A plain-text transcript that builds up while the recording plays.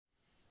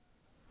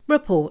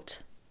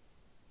Report.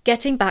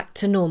 Getting back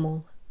to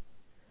normal.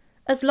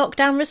 As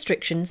lockdown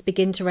restrictions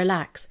begin to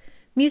relax,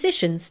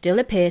 musicians still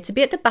appear to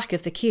be at the back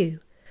of the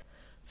queue.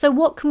 So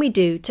what can we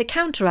do to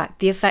counteract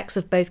the effects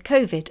of both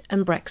COVID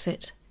and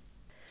Brexit?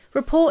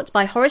 Report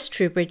by Horace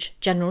Trubridge,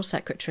 General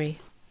Secretary.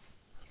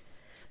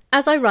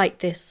 As I write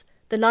this,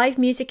 the live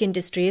music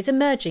industry is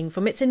emerging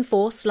from its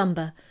enforced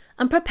slumber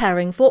and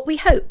preparing for what we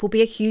hope will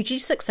be a hugely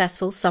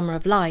successful summer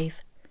of live.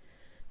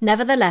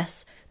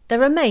 Nevertheless, there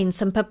remain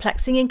some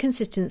perplexing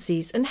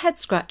inconsistencies and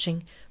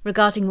head-scratching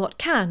regarding what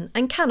can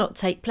and cannot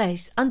take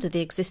place under the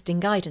existing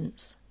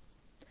guidance.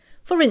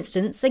 For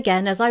instance,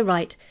 again as I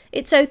write,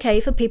 it's okay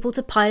for people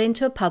to pile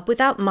into a pub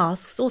without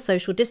masks or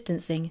social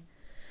distancing.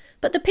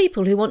 But the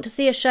people who want to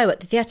see a show at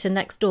the theatre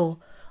next door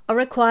are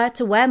required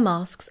to wear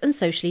masks and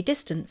socially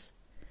distance.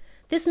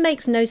 This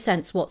makes no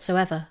sense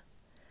whatsoever.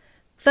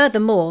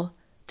 Furthermore,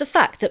 the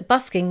fact that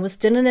busking was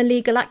still an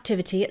illegal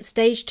activity at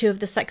Stage 2 of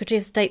the Secretary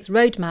of State's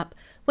roadmap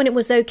when it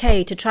was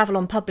okay to travel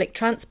on public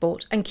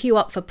transport and queue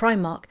up for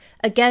Primark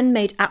again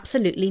made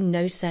absolutely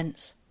no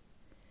sense.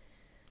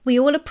 We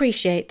all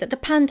appreciate that the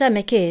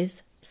pandemic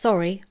is,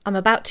 sorry, I'm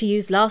about to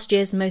use last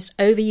year's most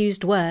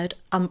overused word,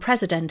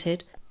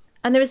 unprecedented,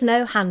 and there is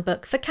no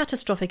handbook for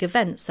catastrophic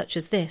events such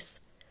as this.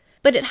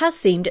 But it has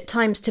seemed at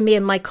times to me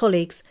and my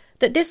colleagues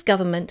that this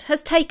government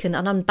has taken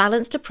an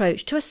unbalanced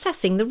approach to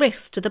assessing the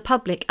risks to the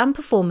public and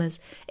performers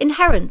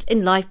inherent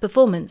in live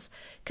performance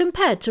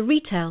compared to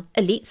retail,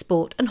 elite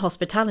sport and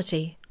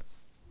hospitality.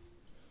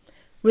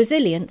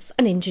 Resilience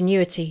and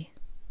ingenuity.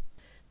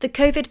 The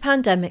COVID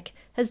pandemic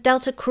has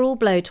dealt a cruel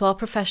blow to our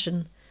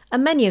profession,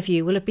 and many of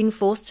you will have been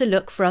forced to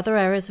look for other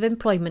areas of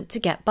employment to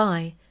get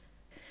by.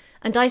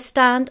 And I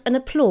stand and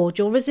applaud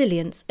your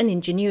resilience and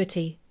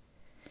ingenuity.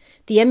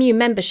 The MU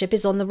membership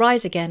is on the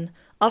rise again,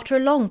 after a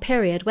long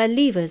period where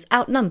leavers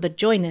outnumbered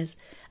joiners,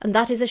 and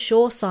that is a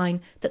sure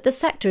sign that the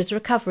sector is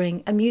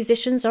recovering and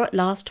musicians are at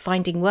last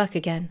finding work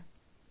again.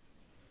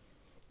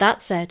 That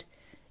said,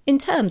 in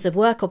terms of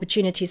work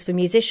opportunities for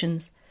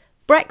musicians,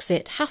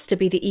 Brexit has to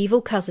be the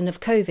evil cousin of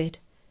COVID.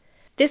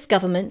 This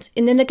government,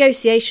 in the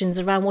negotiations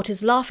around what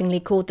is laughingly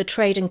called the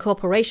Trade and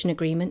Cooperation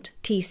Agreement,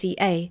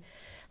 TCA,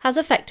 has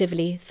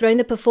effectively thrown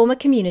the performer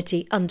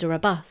community under a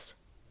bus.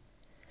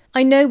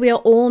 I know we are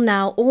all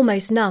now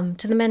almost numb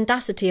to the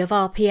mendacity of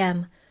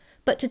RPM,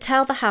 but to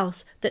tell the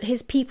House that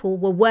his people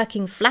were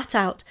working flat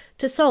out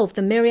to solve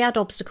the myriad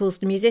obstacles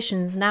the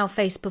musicians now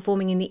face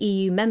performing in the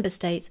EU member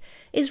states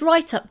is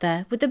right up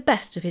there with the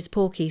best of his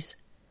porkies.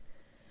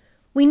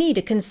 We need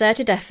a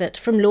concerted effort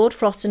from Lord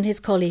Frost and his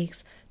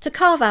colleagues to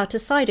carve out a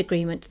side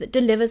agreement that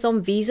delivers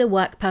on visa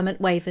work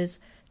permit waivers,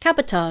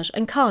 cabotage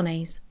and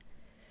carnets.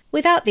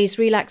 Without these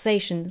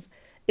relaxations,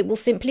 it will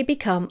simply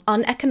become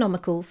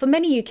uneconomical for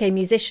many UK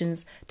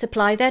musicians to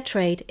ply their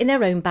trade in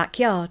their own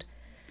backyard,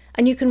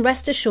 and you can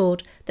rest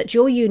assured that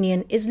your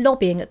union is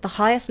lobbying at the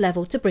highest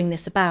level to bring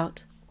this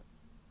about.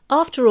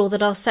 After all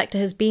that our sector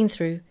has been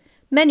through,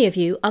 many of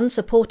you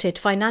unsupported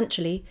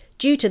financially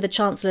due to the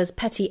Chancellor's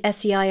petty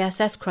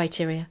SEISS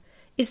criteria,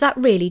 is that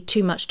really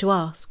too much to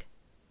ask?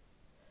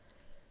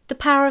 The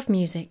power of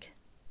music.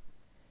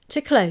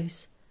 To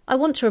close, I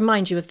want to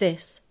remind you of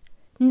this.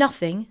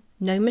 Nothing,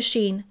 no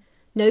machine,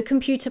 no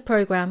computer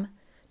program,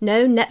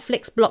 no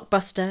Netflix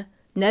blockbuster,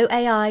 no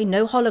AI,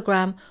 no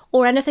hologram,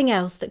 or anything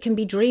else that can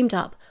be dreamed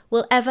up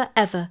will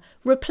ever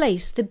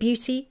replace the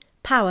beauty,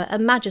 power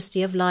and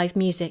majesty of live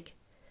music.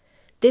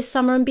 This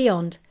summer and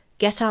beyond,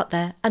 get out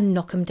there and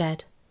knock 'em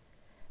dead.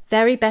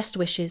 Very best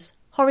wishes,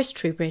 Horace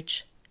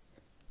Trubridge.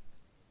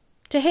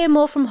 To hear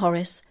more from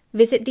Horace,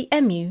 visit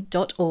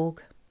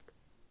themu.org.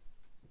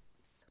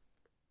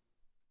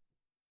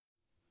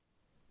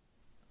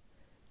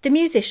 The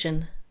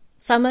Musician,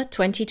 Summer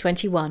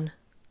 2021.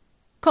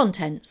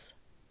 Contents.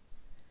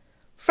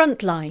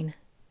 Frontline.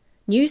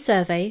 New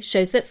survey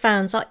shows that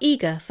fans are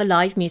eager for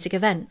live music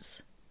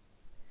events.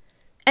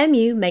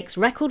 MU makes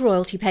record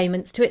royalty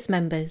payments to its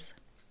members.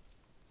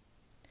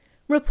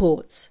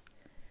 Reports.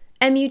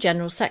 MU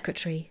General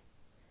Secretary.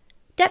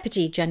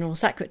 Deputy General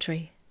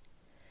Secretary.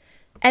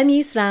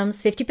 MU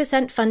slams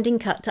 50% funding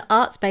cut to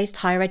arts-based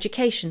higher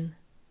education.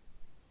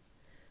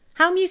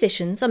 How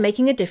musicians are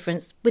making a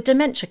difference with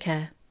dementia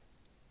care.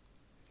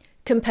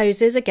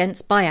 Composers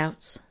against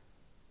buyouts.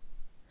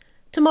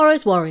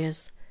 Tomorrow's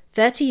Warriors,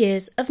 30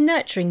 years of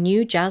nurturing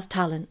new jazz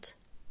talent.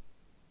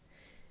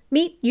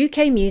 Meet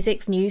UK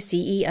Music's new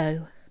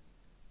CEO.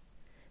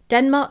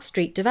 Denmark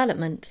Street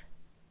Development.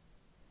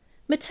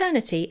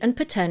 Maternity and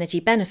paternity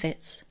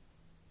benefits.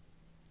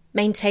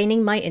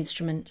 Maintaining my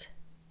instrument.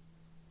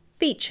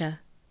 Feature.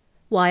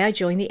 Why I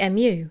joined the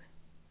MU.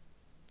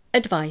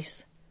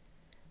 Advice.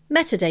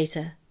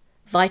 Metadata.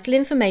 Vital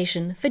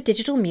information for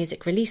digital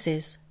music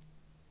releases.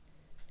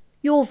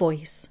 Your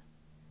voice.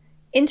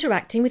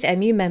 Interacting with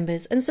MU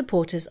members and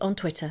supporters on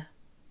Twitter.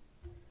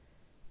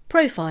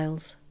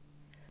 Profiles.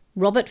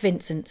 Robert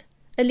Vincent,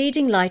 a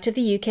leading light of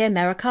the UK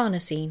Americana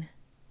scene.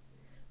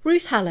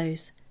 Ruth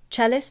Hallows,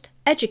 cellist,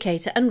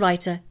 educator and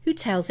writer who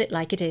tells it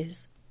like it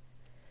is.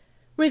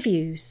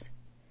 Reviews.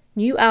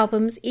 New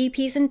albums,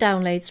 EPs and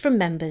downloads from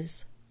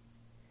members.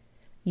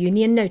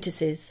 Union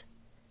notices.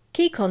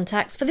 Key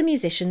contacts for the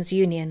Musicians'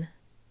 Union.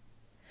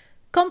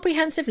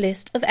 Comprehensive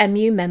list of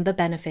MU member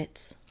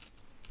benefits.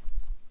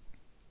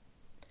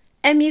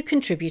 MU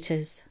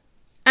contributors.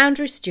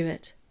 Andrew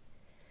Stewart.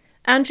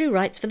 Andrew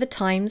writes for The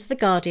Times, The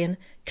Guardian,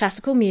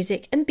 Classical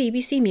Music and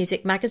BBC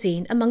Music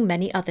magazine, among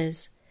many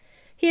others.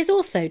 He is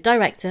also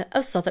director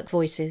of Southwark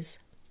Voices.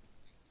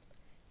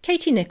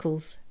 Katie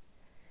Nichols.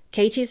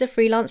 Katie is a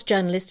freelance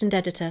journalist and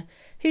editor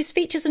whose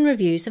features and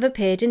reviews have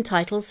appeared in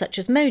titles such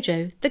as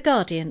Mojo, The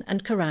Guardian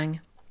and Kerrang.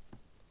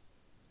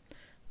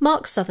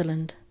 Mark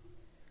Sutherland.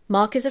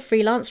 Mark is a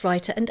freelance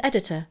writer and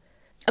editor.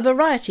 A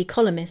variety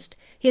columnist,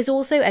 he has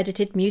also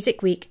edited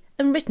Music Week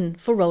and written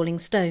for Rolling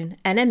Stone,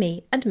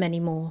 NME and many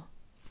more.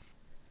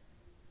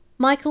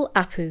 Michael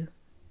Apu.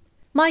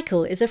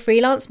 Michael is a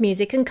freelance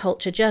music and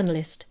culture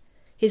journalist.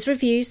 His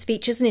reviews,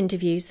 features and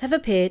interviews have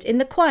appeared in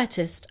The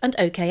Quietist and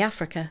OK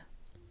Africa.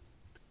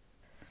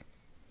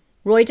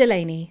 Roy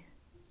Delaney.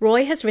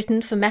 Roy has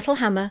written for Metal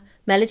Hammer,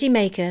 Melody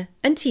Maker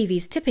and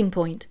TV's Tipping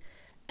Point,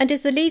 and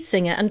is the lead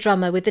singer and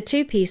drummer with the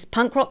two-piece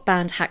punk rock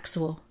band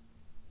Hacksaw.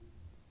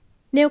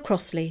 Neil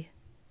Crossley.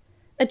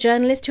 A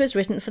journalist who has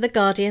written for The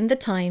Guardian, The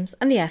Times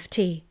and the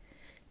FT.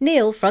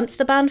 Neil fronts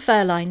the band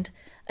Furlined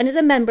and is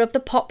a member of the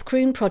pop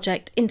croon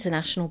project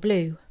International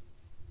Blue.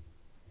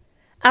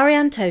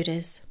 Ariane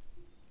Todes.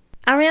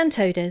 Ariane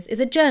Todes is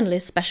a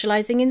journalist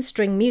specialising in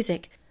string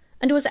music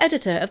and was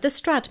editor of the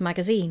Strad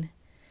magazine.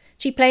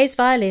 She plays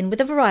violin with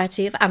a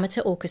variety of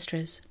amateur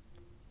orchestras.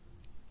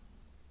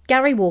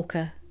 Gary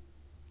Walker.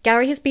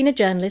 Gary has been a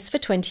journalist for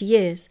 20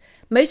 years,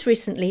 most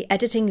recently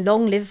editing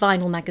Long Live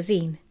Vinyl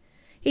magazine.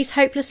 He's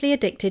hopelessly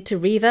addicted to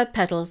reverb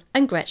pedals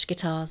and Gretsch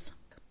guitars.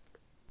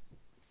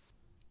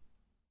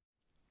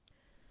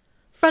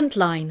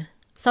 Frontline,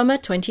 Summer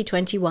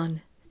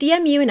 2021. The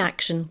MU in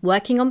action,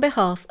 working on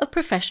behalf of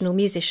professional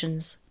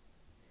musicians.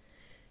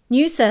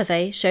 New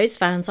survey shows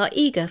fans are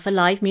eager for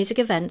live music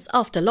events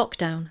after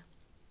lockdown.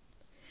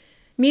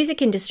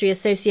 Music Industry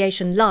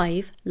Association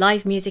Live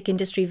Music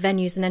Industry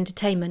Venues and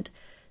Entertainment,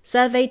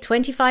 surveyed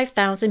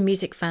 25,000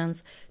 music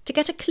fans to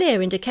get a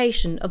clear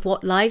indication of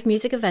what live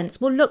music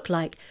events will look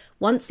like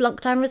once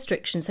lockdown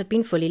restrictions have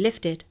been fully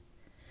lifted.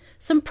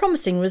 Some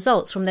promising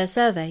results from their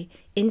survey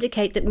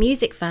indicate that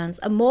music fans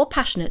are more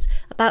passionate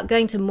about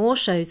going to more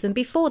shows than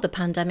before the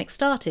pandemic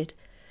started,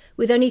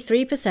 with only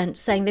 3%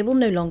 saying they will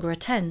no longer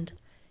attend.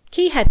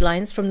 Key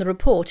headlines from the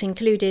report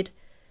included: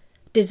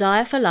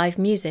 desire for live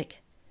music.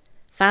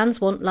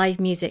 Fans want live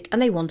music and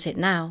they want it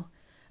now.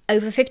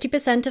 Over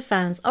 50% of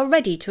fans are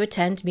ready to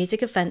attend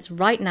music events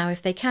right now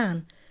if they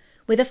can,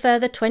 with a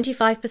further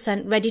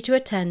 25% ready to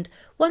attend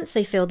once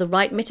they feel the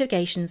right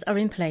mitigations are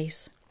in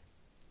place.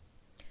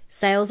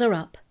 Sales are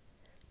up.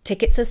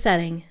 Tickets are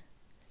selling.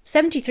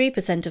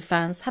 73% of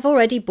fans have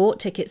already bought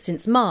tickets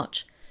since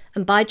March,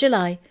 and by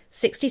July,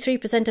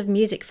 63% of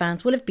music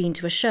fans will have been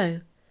to a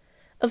show.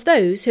 Of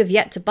those who have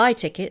yet to buy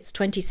tickets,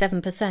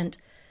 27%,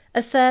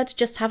 a third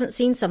just haven't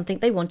seen something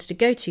they wanted to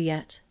go to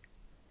yet.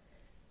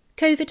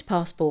 COVID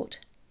passport.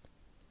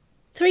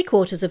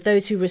 3/4 of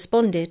those who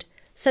responded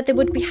said they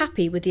would be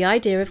happy with the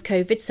idea of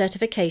COVID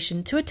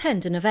certification to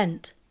attend an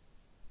event.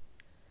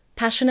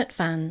 Passionate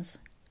fans.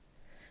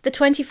 The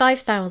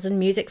 25,000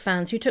 music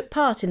fans who took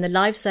part in the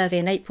live survey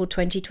in April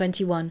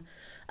 2021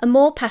 are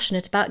more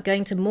passionate about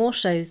going to more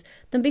shows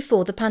than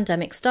before the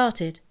pandemic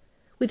started,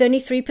 with only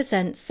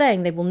 3%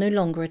 saying they will no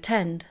longer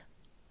attend.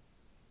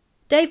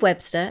 Dave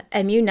Webster,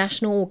 MU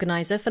National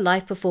Organiser for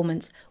Live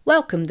Performance,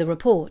 welcomed the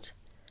report.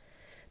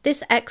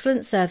 This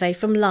excellent survey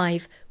from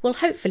Live will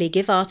hopefully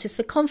give artists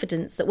the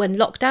confidence that when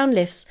lockdown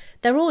lifts,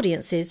 their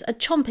audiences are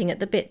chomping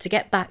at the bit to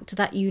get back to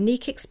that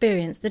unique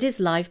experience that is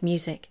live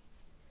music.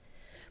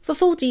 For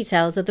full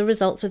details of the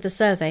results of the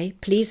survey,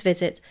 please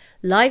visit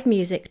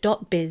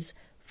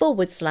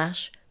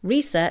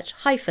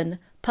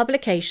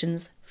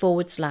livemusic.biz/research-publications/.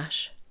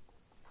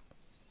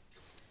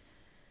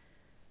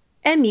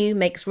 MU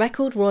makes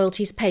record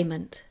royalties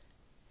payment.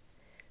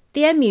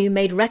 The MU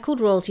made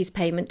record royalties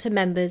payment to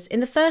members in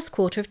the first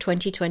quarter of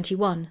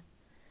 2021.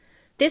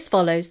 This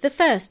follows the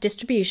first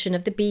distribution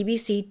of the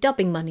BBC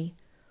dubbing money,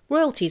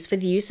 royalties for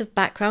the use of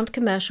background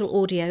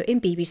commercial audio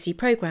in BBC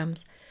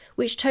programmes,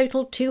 which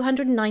totalled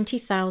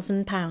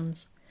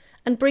 £290,000,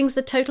 and brings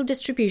the total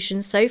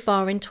distribution so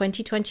far in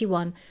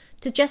 2021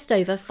 to just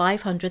over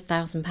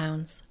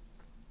 £500,000.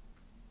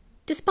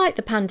 Despite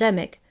the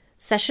pandemic,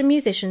 session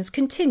musicians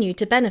continue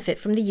to benefit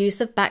from the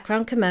use of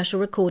background commercial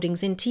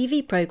recordings in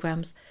TV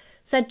programmes,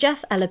 said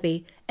Jeff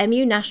Ellaby,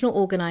 MU National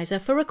Organiser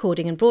for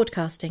Recording and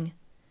Broadcasting.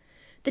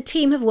 The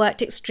team have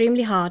worked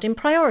extremely hard in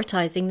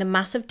prioritising the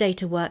massive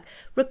data work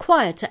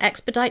required to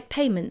expedite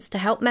payments to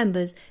help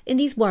members in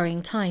these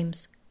worrying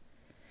times.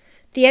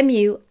 The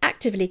MU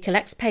actively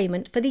collects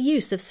payment for the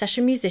use of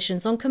session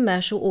musicians on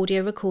commercial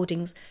audio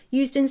recordings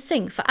used in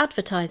sync for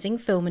advertising,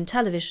 film and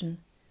television.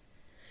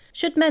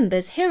 Should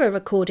members hear a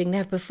recording they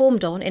have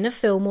performed on in a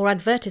film or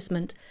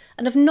advertisement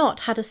and have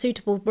not had a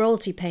suitable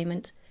royalty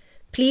payment,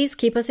 Please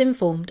keep us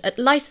informed at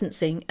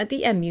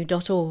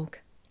licensing@themu.org.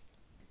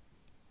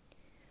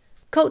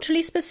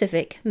 Culturally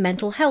specific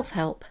mental health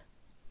help.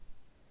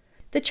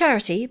 The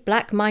charity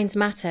Black Minds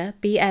Matter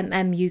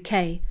BMM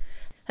UK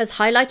has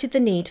highlighted the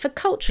need for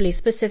culturally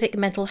specific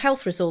mental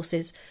health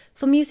resources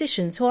for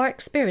musicians who are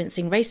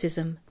experiencing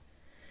racism.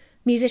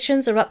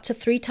 Musicians are up to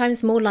 3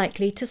 times more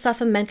likely to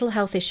suffer mental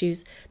health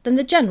issues than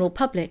the general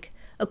public,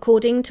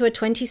 according to a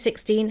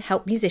 2016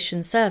 Help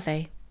Musicians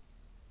survey.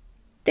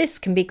 This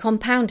can be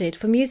compounded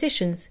for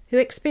musicians who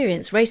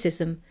experience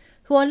racism,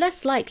 who are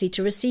less likely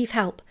to receive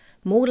help,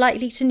 more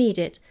likely to need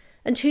it,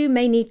 and who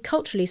may need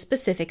culturally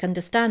specific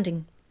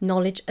understanding,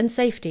 knowledge and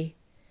safety.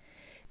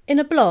 In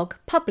a blog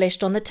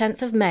published on the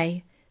 10th of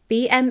May,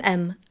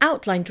 BMM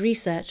outlined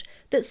research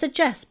that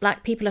suggests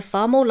black people are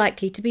far more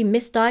likely to be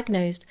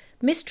misdiagnosed,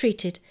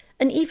 mistreated,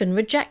 and even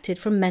rejected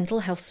from mental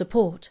health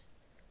support.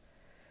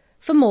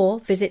 For more,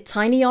 visit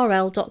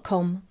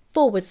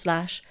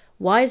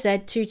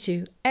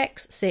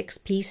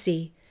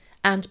tinyurl.com/YZ22X6PC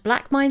and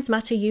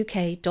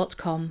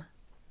blackmindsmatteruk.com.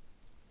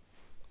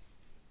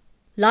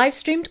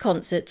 Live-streamed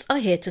concerts are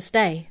here to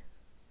stay.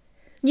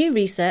 New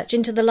research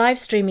into the live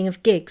streaming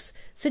of gigs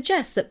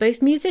suggests that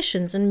both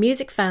musicians and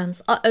music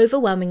fans are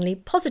overwhelmingly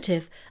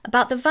positive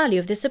about the value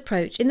of this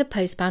approach in the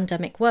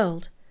post-pandemic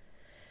world.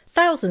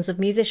 Thousands of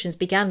musicians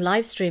began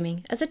live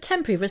streaming as a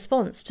temporary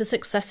response to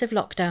successive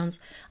lockdowns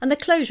and the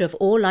closure of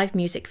all live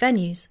music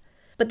venues.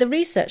 But the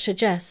research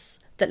suggests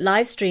that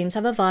live streams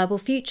have a viable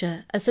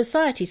future as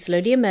society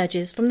slowly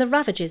emerges from the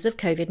ravages of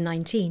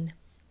COVID-19.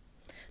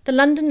 The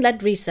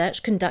London-led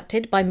research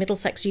conducted by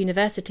Middlesex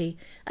University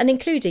and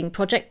including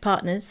project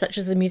partners such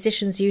as the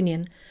Musicians'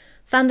 Union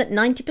found that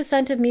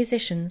 90% of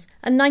musicians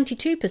and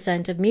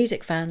 92% of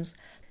music fans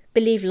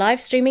believe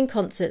live streaming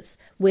concerts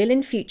will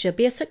in future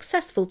be a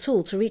successful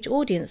tool to reach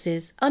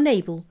audiences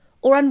unable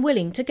or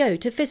unwilling to go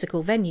to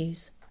physical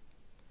venues.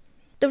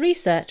 The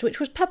research,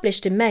 which was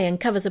published in May and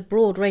covers a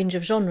broad range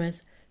of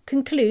genres,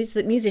 concludes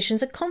that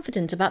musicians are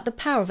confident about the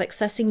power of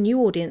accessing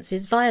new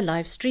audiences via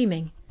live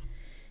streaming.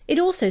 It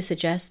also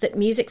suggests that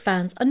music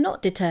fans are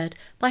not deterred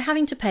by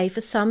having to pay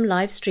for some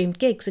live-streamed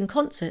gigs and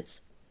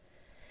concerts.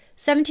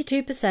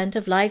 72%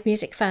 of live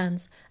music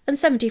fans and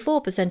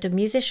 74% of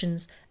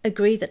musicians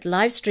agree that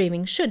live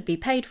streaming should be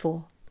paid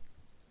for.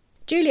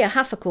 Julia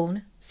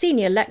Haffercorn,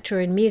 Senior Lecturer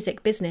in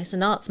Music, Business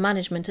and Arts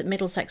Management at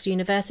Middlesex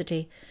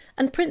University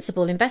and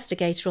Principal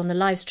Investigator on the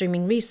live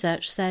streaming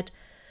research, said,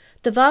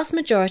 "The vast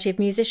majority of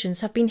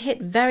musicians have been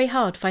hit very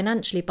hard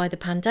financially by the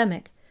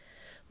pandemic.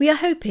 We are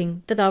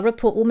hoping that our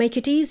report will make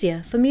it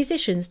easier for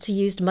musicians to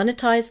use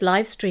monetised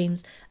live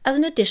streams as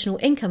an additional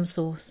income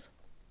source."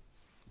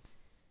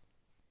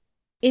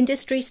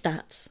 Industry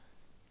stats.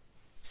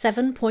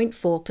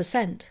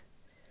 7.4%.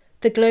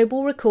 The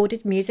global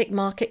recorded music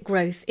market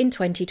growth in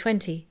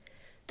 2020,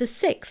 the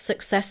 6th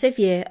successive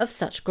year of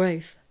such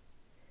growth.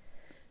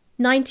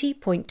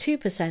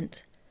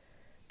 90.2%.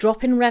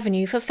 Drop in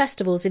revenue for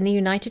festivals in the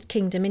United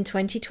Kingdom in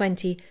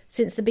 2020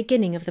 since the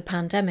beginning of the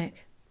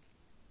pandemic.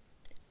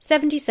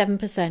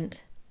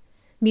 77%.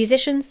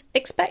 Musicians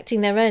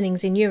expecting their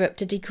earnings in Europe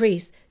to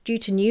decrease due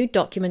to new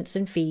documents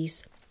and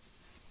fees.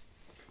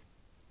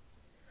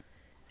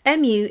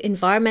 MU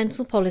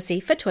Environmental Policy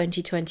for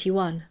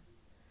 2021.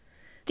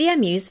 The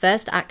MU's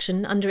first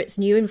action under its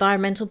new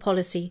environmental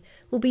policy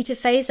will be to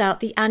phase out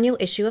the annual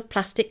issue of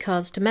plastic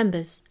cards to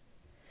members.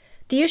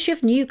 The issue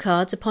of new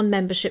cards upon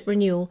membership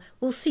renewal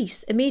will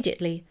cease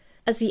immediately,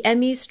 as the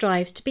MU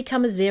strives to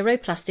become a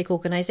zero-plastic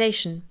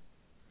organisation.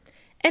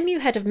 MU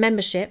Head of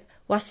Membership,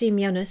 Wasim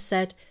Yunus,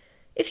 said,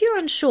 "If you're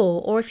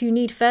unsure or if you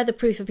need further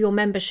proof of your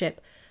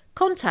membership,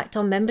 contact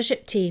our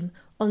membership team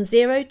on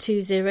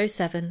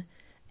 0207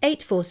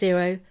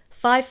 840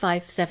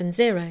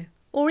 5570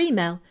 or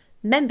email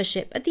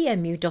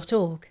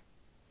membership@themu.org.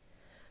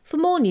 For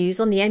more news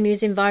on the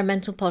MU's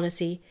environmental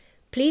policy,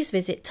 please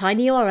visit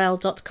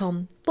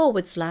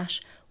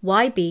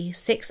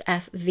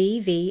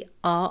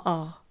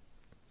tinyurl.com/YB6FVVRR.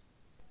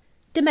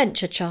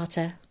 Dementia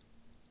Charter.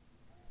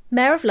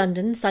 Mayor of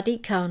London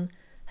Sadiq Khan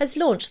has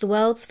launched the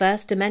world's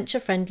first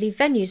dementia-friendly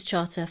venues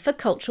charter for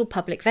cultural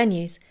public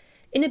venues,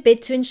 in a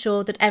bid to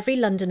ensure that every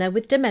Londoner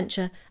with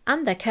dementia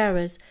and their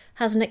carers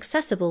has an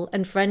accessible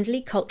and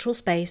friendly cultural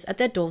space at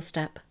their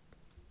doorstep.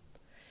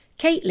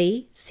 Kate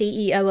Lee,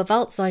 CEO of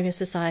Alzheimer's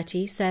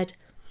Society, said,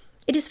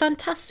 "It is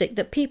fantastic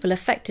that people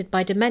affected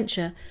by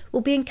dementia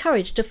will be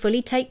encouraged to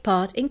fully take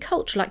part in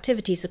cultural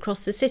activities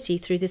across the city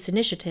through this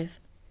initiative."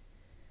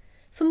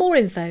 For more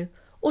info,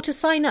 or to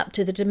sign up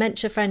to the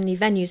Dementia-Friendly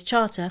Venues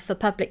Charter for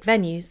public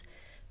venues,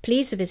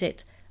 please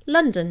visit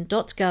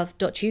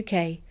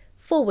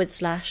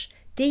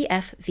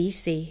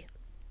london.gov.uk/DFVC.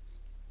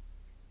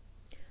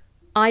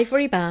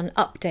 Ivory Ban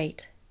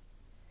Update.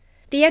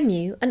 The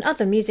MU and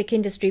other music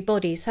industry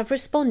bodies have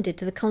responded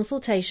to the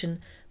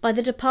consultation by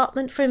the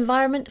Department for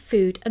Environment,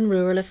 Food and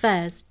Rural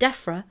Affairs,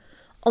 DEFRA,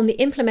 on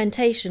the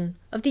implementation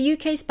of the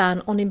UK's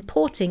ban on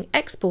importing,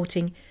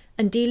 exporting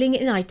and dealing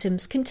in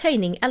items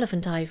containing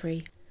elephant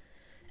ivory.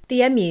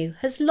 The MU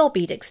has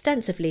lobbied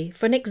extensively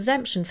for an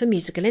exemption for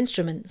musical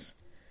instruments.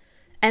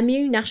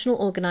 MU National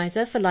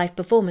Organiser for Live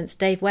Performance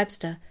Dave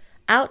Webster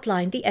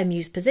outlined the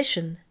MU's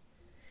position.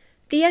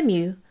 The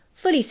MU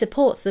fully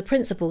supports the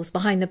principles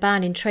behind the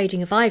ban in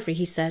trading of ivory,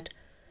 he said.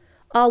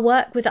 Our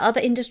work with other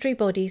industry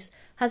bodies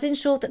has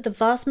ensured that the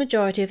vast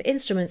majority of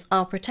instruments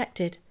are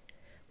protected.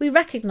 We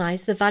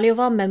recognise the value of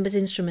our members'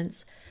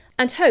 instruments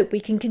and hope we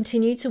can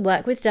continue to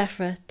work with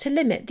DEFRA to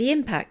limit the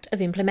impact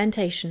of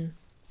implementation.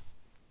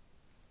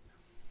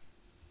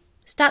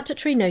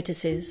 Statutory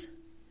notices.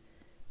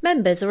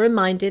 Members are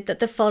reminded that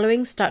the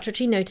following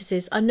statutory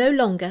notices are no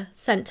longer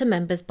sent to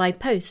members by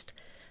post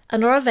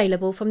and are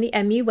available from the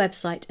MU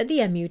website at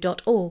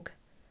themu.org.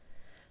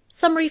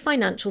 Summary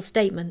financial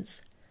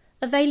statements.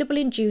 Available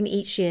in June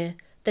each year,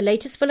 the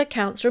latest full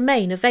accounts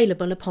remain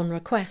available upon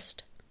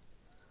request.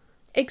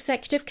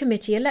 Executive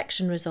Committee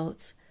election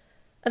results.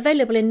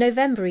 Available in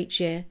November each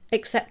year,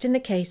 except in the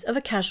case of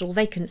a casual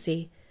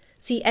vacancy.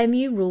 See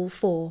MU Rule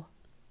 4.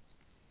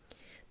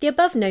 The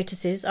above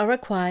notices are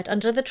required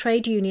under the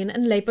Trade Union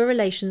and Labour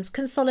Relations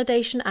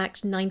Consolidation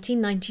Act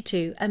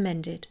 1992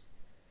 amended.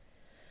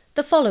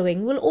 The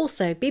following will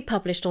also be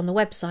published on the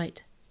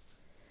website.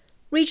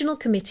 Regional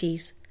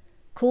Committees.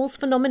 Calls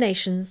for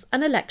nominations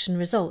and election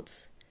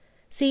results.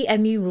 See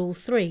MU Rule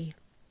 3.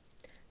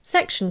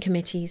 Section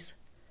Committees.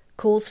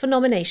 Calls for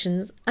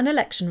nominations and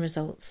election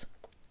results.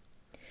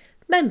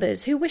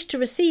 Members who wish to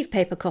receive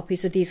paper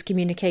copies of these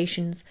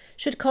communications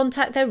should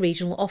contact their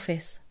regional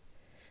office.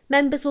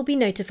 Members will be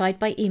notified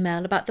by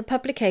email about the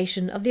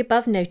publication of the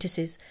above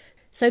notices,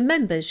 so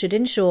members should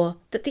ensure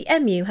that the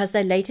MU has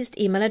their latest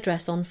email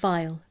address on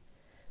file.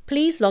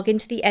 Please log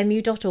into the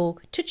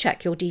mu.org to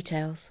check your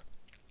details.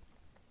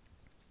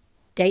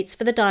 Dates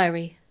for the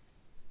diary.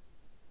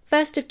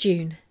 1st of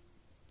June.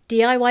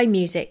 DIY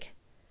music.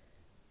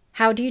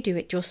 How do you do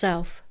it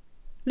yourself?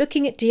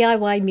 Looking at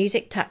DIY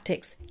music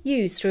tactics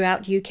used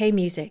throughout UK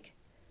music.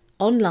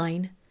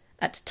 Online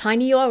at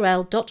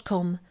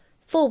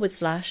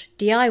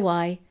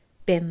tinyurl.com/DIY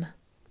BIM.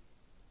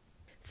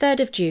 3rd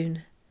of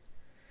June.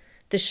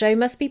 The show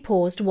must be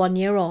paused 1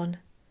 year on.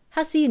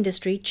 Has the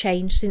industry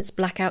changed since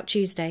Blackout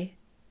Tuesday?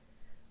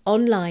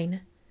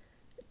 Online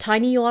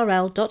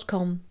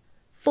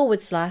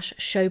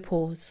tinyurl.com/show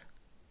pause.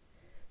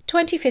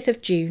 25th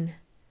of June.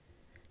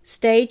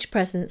 Stage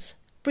presence,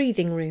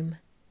 breathing room.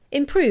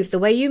 Improve the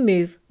way you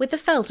move with the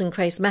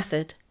Feldenkrais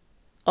method.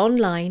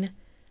 Online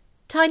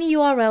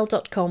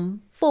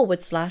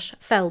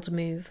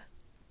tinyurl.com/feldmove.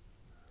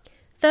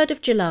 3rd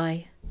of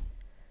July.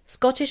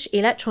 Scottish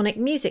Electronic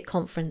Music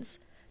Conference,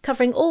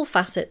 covering all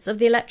facets of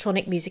the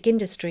electronic music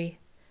industry.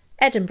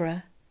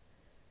 Edinburgh.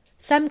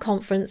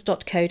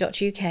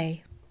 semconference.co.uk.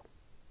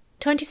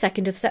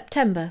 22nd of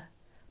September.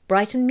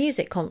 Brighton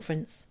Music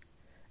Conference.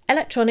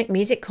 Electronic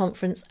Music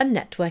Conference and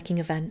Networking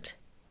Event.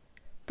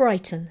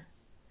 Brighton.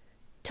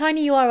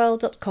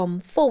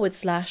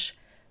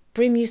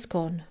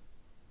 tinyurl.com/brimuscon.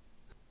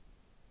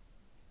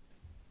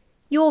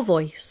 Your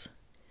Voice.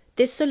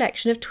 This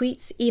selection of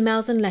tweets,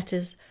 emails and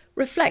letters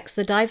reflects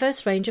the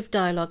diverse range of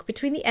dialogue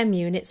between the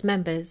MU and its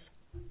members.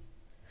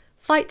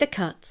 Fight the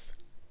cuts.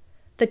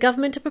 The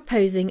government are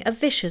proposing a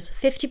vicious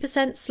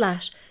 50%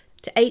 slash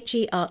to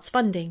HE arts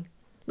funding.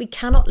 We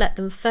cannot let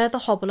them further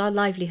hobble our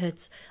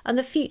livelihoods and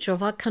the future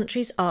of our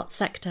country's arts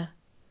sector.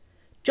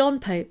 John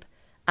Pope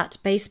at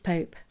Base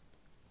Pope.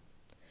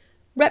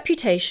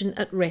 Reputation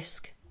at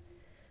risk.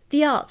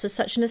 The arts are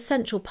such an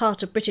essential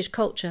part of British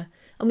culture,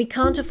 and we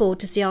can't afford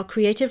to see our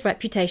creative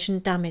reputation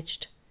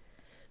damaged.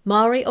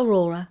 Mari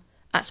Aurora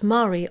at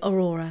Mari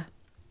Aurora.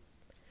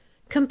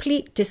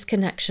 Complete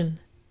disconnection.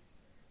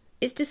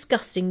 It's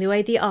disgusting the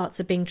way the arts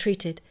are being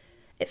treated.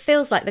 It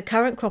feels like the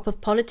current crop of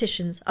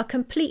politicians are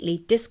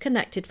completely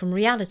disconnected from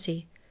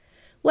reality.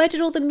 Where did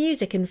all the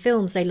music and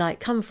films they like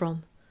come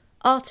from?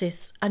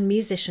 Artists and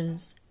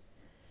musicians.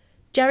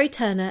 Jerry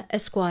Turner,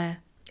 Esquire,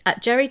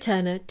 at Jerry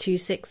Turner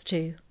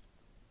 262.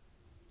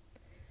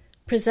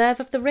 Preserve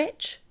of the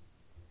rich?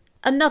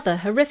 Another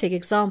horrific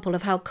example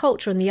of how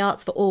culture and the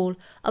arts for all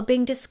are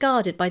being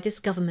discarded by this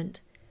government.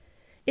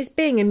 Is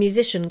being a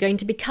musician going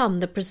to become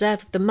the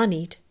preserve of the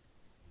moneyed?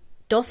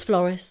 Dos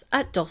Flores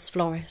at Dos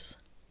Flores.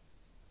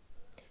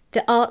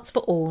 The arts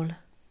for all.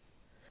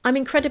 I'm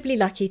incredibly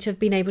lucky to have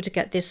been able to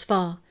get this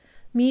far.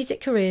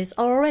 Music careers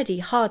are already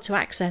hard to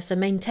access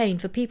and maintain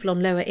for people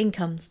on lower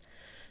incomes.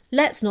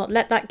 Let's not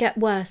let that get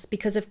worse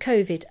because of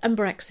COVID and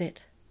Brexit.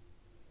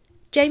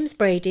 James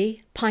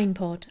Brady,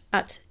 Pinepod,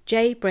 at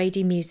J.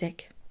 Brady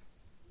Music.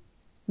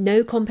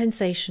 No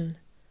compensation.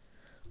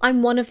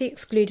 I'm one of the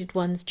excluded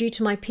ones due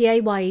to my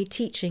PAYE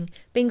teaching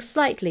being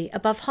slightly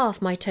above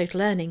half my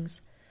total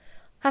earnings.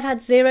 Have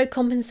had zero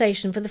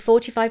compensation for the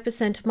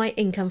 45% of my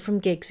income from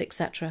gigs,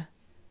 etc.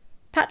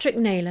 Patrick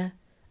Naylor,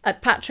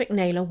 at Patrick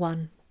Naylor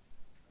 1.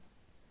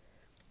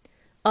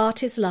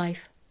 Art is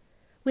life.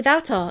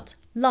 Without art,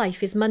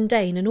 life is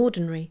mundane and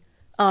ordinary.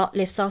 Art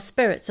lifts our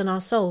spirits and our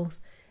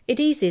souls.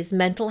 It eases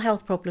mental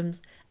health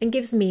problems and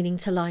gives meaning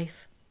to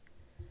life.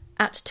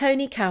 At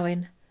Tony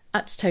Cowan,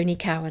 at Tony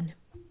Cowan.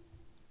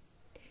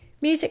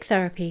 Music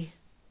therapy.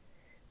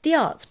 The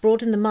arts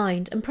broaden the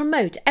mind and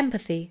promote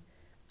empathy.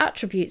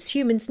 attributes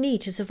humans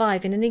need to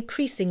survive in an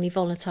increasingly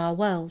volatile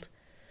world.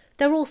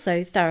 They're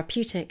also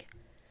therapeutic.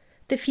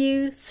 The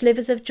few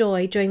slivers of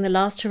joy during the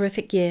last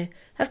horrific year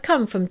have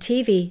come from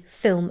TV,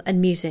 film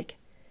and music.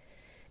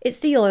 It's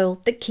the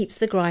oil that keeps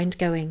the grind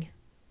going.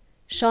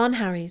 Sian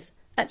Harries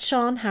at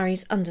Sian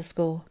Harries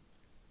 _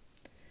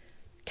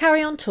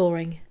 Carry on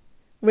touring.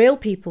 Real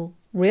people,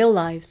 real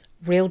lives,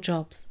 real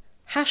jobs.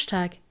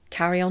 Hashtag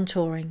carry on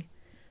touring.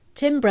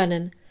 Tim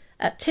Brennan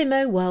at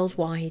Timo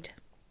Worldwide.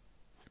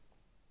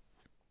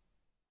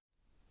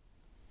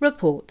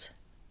 Report.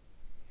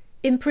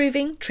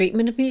 Improving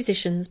treatment of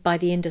musicians by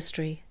the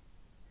industry.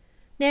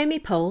 Naomi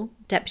Pohl,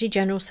 Deputy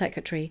General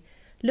Secretary,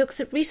 looks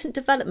at recent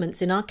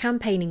developments in our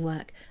campaigning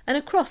work and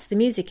across the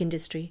music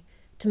industry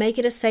to make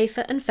it a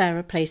safer and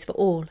fairer place for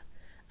all,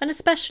 and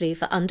especially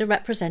for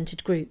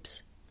underrepresented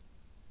groups.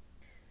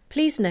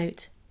 Please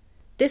note,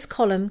 this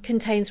column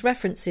contains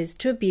references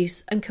to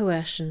abuse and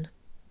coercion.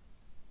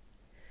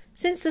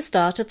 Since the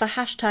start of the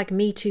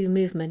 #MeToo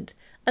movement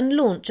and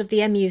launch of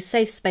the MU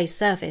Safe Space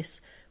Service,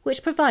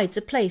 which provides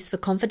a place for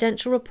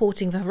confidential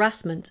reporting of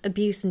harassment,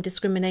 abuse and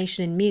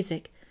discrimination in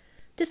music,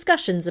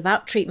 discussions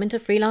about treatment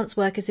of freelance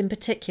workers in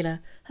particular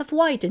have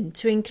widened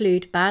to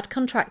include bad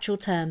contractual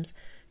terms,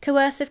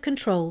 coercive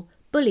control,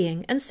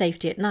 bullying and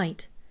safety at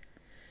night.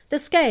 The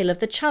scale of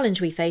the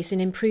challenge we face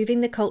in improving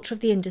the culture of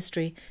the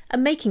industry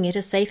and making it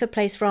a safer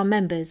place for our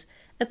members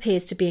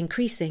appears to be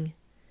increasing.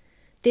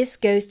 This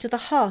goes to the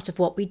heart of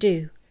what we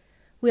do.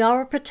 We are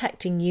a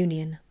protecting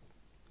union.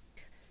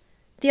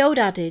 The old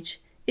adage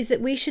is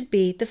that we should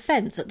be the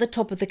fence at the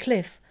top of the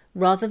cliff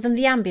rather than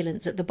the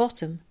ambulance at the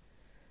bottom.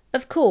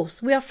 Of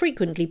course, we are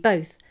frequently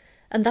both,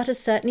 and that has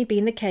certainly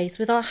been the case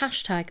with our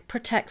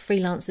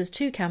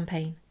 #ProtectFreelancers2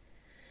 campaign.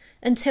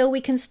 Until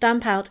we can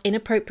stamp out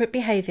inappropriate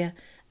behaviour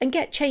and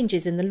get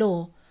changes in the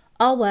law,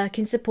 our work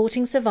in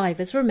supporting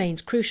survivors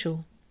remains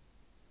crucial.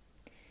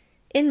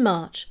 In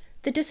March,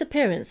 the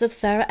disappearance of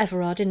Sarah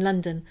Everard in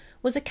London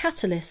was a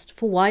catalyst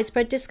for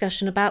widespread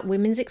discussion about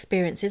women's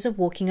experiences of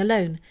walking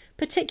alone,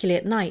 particularly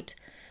at night,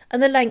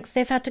 and the lengths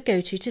they've had to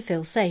go to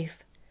feel safe.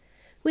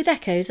 With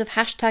echoes of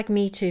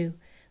 #MeToo,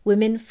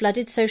 women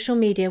flooded social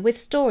media with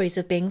stories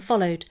of being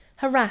followed,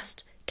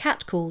 harassed,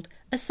 catcalled,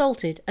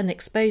 assaulted and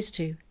exposed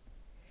to.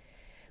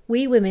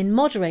 We women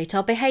moderate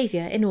our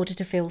behaviour in order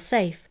to feel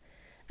safe,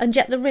 and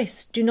yet the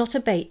risks do not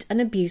abate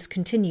and abuse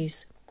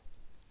continues.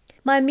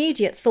 My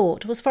immediate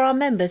thought was for our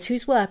members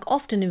whose work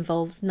often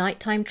involves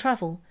nighttime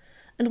travel,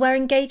 and where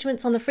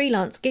engagements on the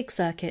freelance gig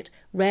circuit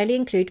rarely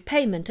include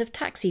payment of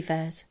taxi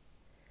fares.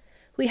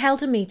 We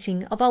held a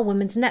meeting of our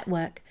women's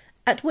network,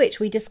 at which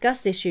we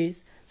discussed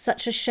issues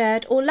such as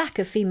shared or lack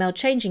of female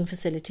changing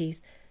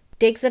facilities,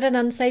 digs at an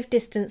unsafe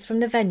distance from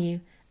the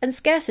venue, and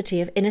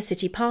scarcity of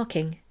inner-city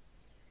parking.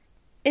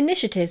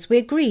 Initiatives we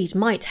agreed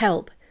might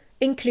help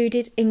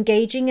included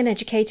engaging and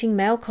educating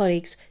male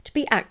colleagues to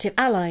be active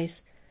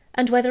allies,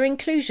 and whether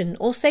inclusion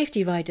or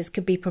safety riders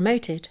could be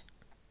promoted.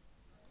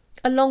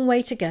 A long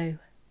way to go.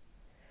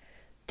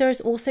 There has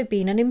also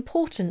been an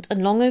important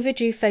and long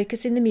overdue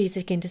focus in the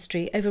music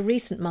industry over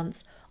recent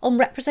months on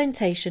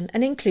representation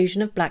and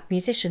inclusion of black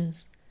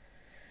musicians.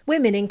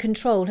 Women in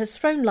Control has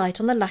thrown light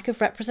on the lack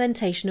of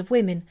representation of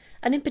women,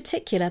 and in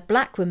particular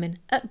black women,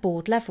 at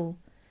board level.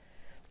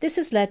 This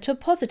has led to a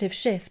positive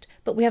shift,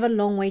 but we have a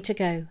long way to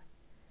go.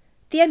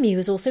 The MU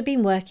has also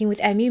been working with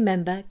MU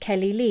member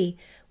Kelly Lee,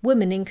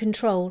 Women in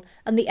Control,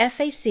 and the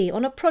FAC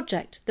on a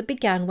project that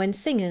began when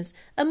singers,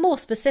 and more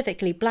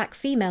specifically black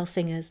female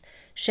singers,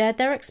 shared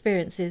their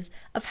experiences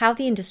of how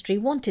the industry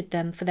wanted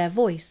them for their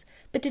voice,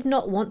 but did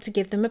not want to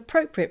give them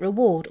appropriate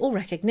reward or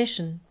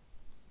recognition.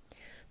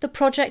 The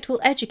project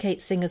will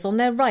educate singers on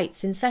their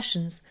rights in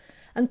sessions,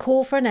 and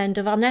call for an end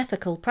of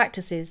unethical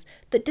practices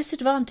that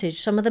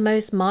disadvantage some of the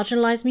most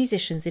marginalised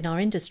musicians in our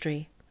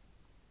industry.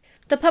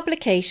 The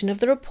publication of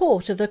the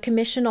report of the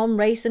Commission on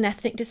Race and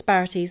Ethnic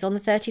Disparities on the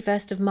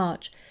 31st of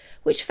March,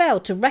 which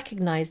failed to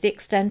recognise the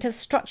extent of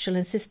structural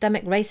and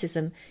systemic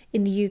racism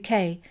in the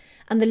UK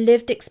and the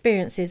lived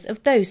experiences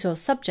of those who are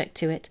subject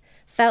to it,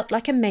 felt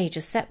like a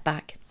major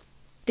setback.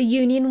 The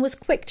union was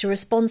quick to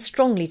respond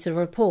strongly to the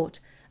report,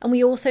 and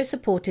we also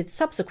supported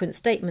subsequent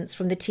statements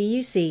from the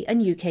TUC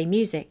and UK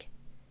Music.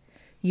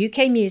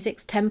 UK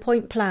Music's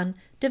 10-point plan,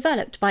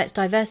 developed by its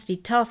Diversity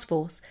Task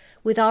Force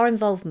with our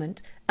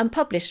involvement and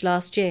published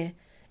last year,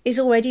 is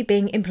already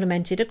being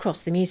implemented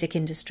across the music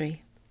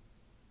industry.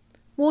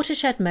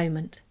 Watershed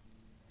moment.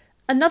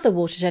 Another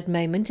watershed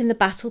moment in the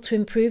battle to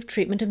improve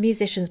treatment of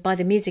musicians by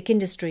the music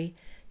industry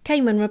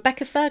came when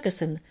Rebecca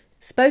Ferguson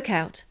spoke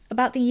out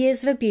about the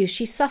years of abuse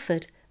she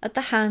suffered at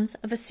the hands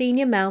of a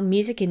senior male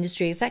music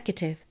industry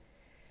executive.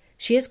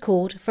 She has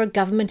called for a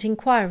government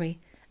inquiry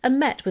and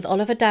met with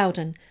Oliver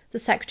Dowden, the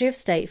Secretary of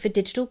State for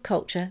Digital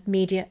Culture,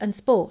 Media and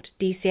Sport,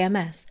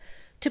 DCMS,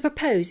 to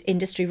propose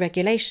industry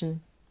regulation.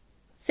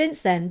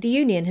 Since then, the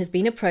union has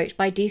been approached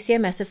by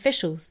DCMS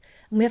officials,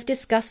 and we have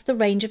discussed the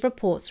range of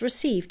reports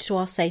received to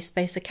our Safe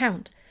Space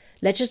account,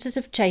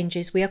 legislative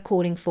changes we are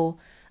calling for,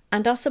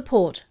 and our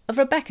support of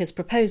Rebecca's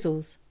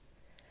proposals.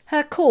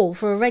 Her call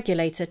for a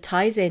regulator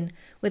ties in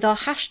with our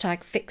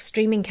hashtag fixed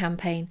streaming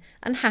campaign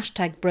and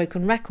hashtag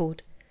broken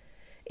record.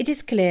 It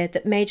is clear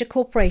that major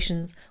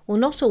corporations will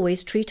not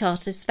always treat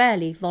artists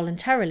fairly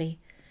voluntarily,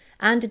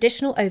 and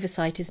additional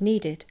oversight is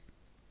needed.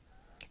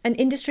 An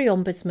industry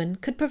ombudsman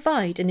could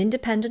provide an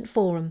independent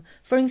forum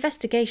for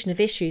investigation of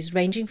issues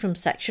ranging from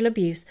sexual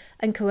abuse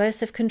and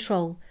coercive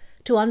control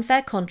to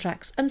unfair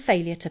contracts and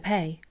failure to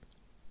pay.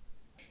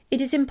 It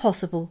is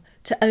impossible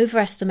to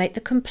overestimate the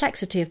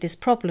complexity of this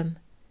problem.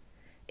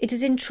 It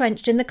is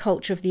entrenched in the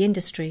culture of the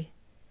industry.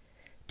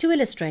 To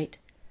illustrate,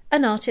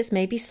 an artist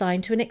may be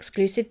signed to an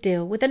exclusive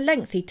deal with a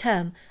lengthy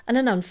term and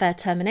an unfair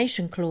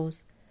termination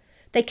clause.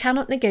 They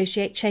cannot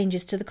negotiate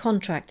changes to the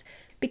contract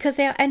because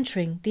they are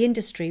entering the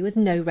industry with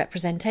no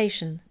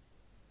representation.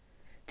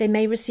 They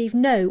may receive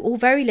no or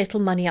very little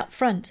money up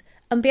front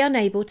and be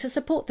unable to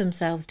support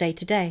themselves day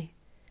to day.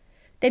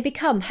 They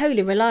become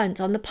wholly reliant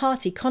on the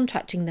party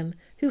contracting them,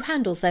 who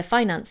handles their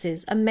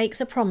finances and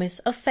makes a promise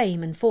of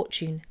fame and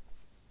fortune.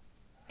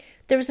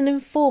 There is an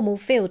informal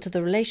feel to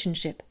the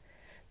relationship.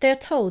 They are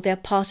told they are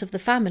part of the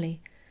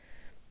family.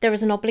 There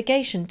is an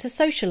obligation to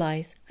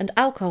socialise, and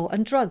alcohol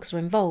and drugs are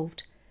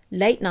involved.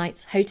 Late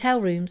nights,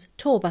 hotel rooms,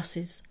 tour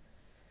buses.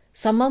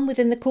 Someone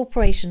within the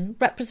corporation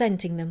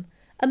representing them,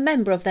 a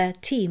member of their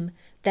team,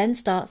 then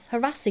starts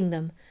harassing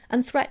them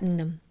and threatening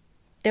them.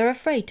 They are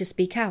afraid to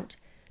speak out.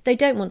 They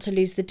don't want to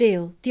lose the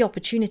deal, the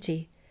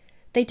opportunity.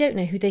 They don't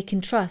know who they can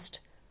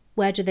trust.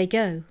 Where do they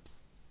go?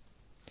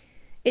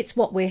 It's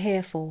what we're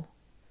here for.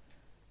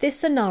 This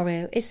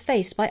scenario is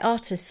faced by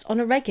artists on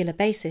a regular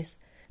basis,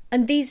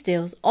 and these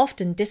deals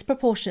often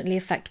disproportionately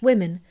affect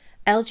women,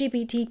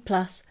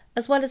 LGBT+,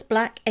 as well as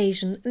Black,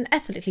 Asian and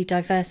ethnically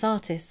diverse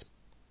artists.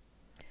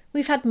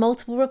 We've had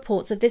multiple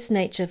reports of this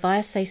nature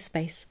via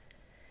SafeSpace.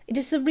 It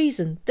is the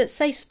reason that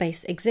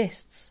SafeSpace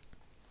exists.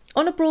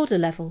 On a broader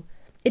level,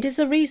 it is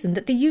the reason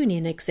that the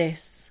union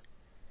exists.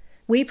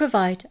 We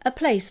provide a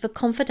place for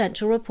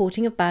confidential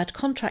reporting of bad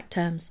contract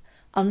terms,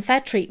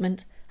 unfair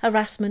treatment,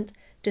 harassment,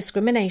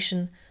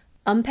 discrimination,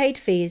 unpaid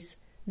fees,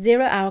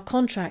 zero-hour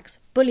contracts,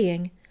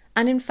 bullying,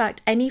 and in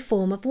fact any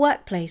form of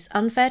workplace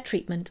unfair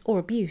treatment or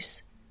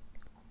abuse.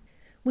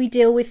 We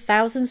deal with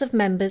thousands of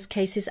members'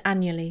 cases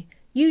annually,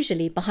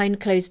 usually behind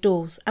closed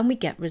doors, and we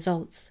get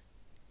results.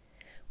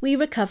 We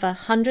recover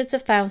hundreds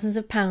of thousands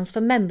of pounds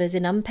for members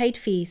in unpaid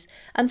fees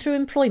and through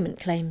employment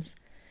claims,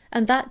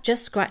 and that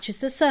just scratches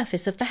the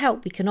surface of the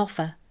help we can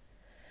offer.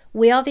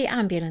 We are the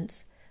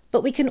ambulance,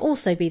 but we can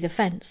also be the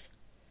fence.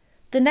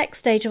 The next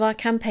stage of our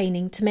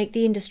campaigning to make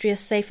the industry a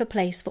safer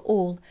place for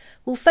all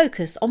will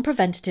focus on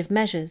preventative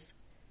measures.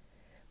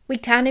 We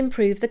can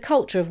improve the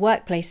culture of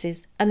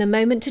workplaces, and the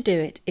moment to do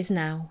it is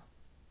now.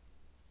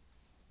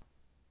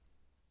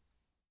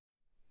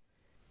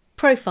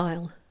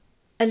 Profile: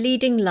 a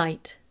leading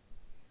light.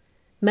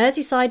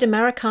 Merseyside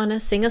Americana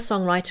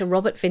singer-songwriter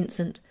Robert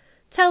Vincent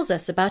tells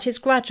us about his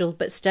gradual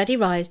but steady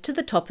rise to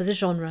the top of the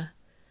genre.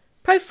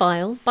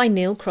 Profile by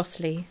Neil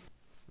Crossley.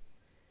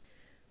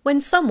 When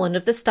someone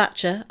of the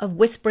stature of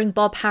Whispering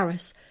Bob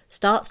Harris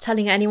starts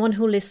telling anyone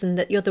who'll listen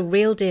that you're the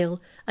real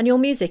deal and your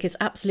music is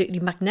absolutely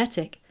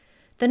magnetic,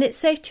 then it's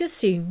safe to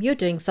assume you're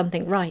doing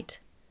something right.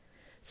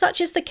 Such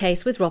is the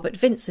case with Robert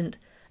Vincent,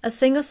 a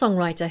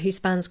singer-songwriter who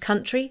spans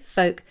country,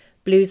 folk,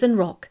 blues and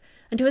rock,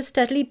 and who has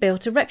steadily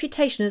built a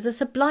reputation as a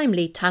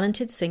sublimely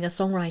talented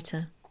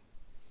singer-songwriter.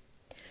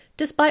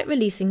 Despite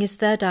releasing his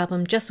third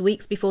album just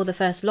weeks before the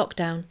first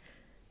lockdown,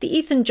 the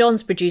Ethan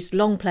Johns-produced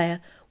long player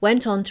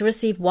went on to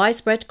receive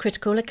widespread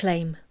critical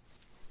acclaim.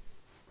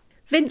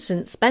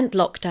 Vincent spent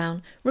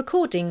lockdown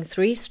recording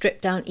 3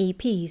 stripped-down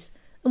EPs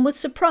and was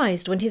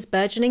surprised when his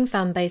burgeoning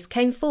fanbase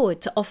came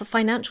forward to offer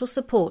financial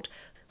support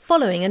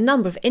following a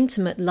number of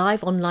intimate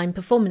live online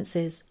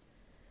performances.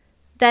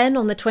 Then,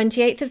 on the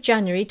 28th of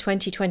January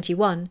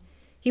 2021,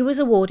 he was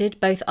awarded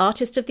both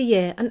Artist of the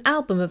Year and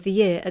Album of the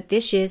Year at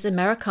this year's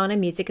Americana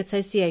Music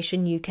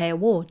Association UK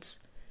Awards.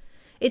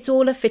 It's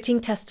all a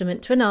fitting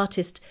testament to an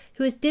artist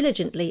who has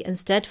diligently and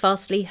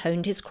steadfastly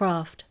honed his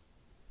craft.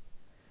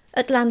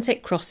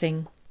 Atlantic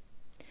Crossing.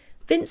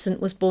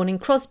 Vincent was born in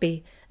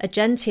Crosby, a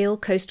genteel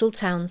coastal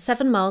town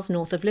 7 miles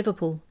north of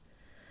Liverpool.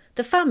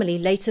 The family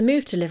later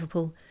moved to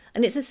Liverpool,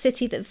 and it's a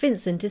city that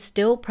Vincent is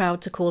still proud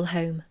to call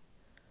home.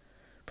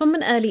 From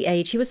an early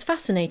age he was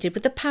fascinated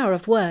with the power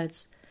of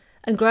words,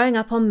 and growing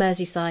up on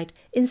Merseyside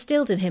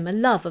instilled in him a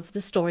love of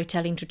the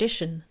storytelling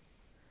tradition.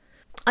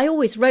 "I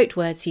always wrote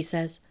words," he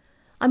says.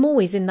 "I'm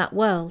always in that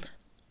world."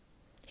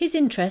 His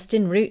interest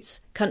in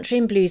roots, country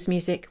and blues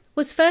music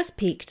was first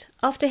piqued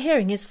after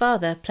hearing his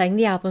father playing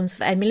the albums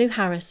of Emmylou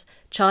Harris,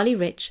 Charlie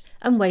Rich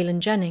and Waylon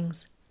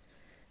Jennings.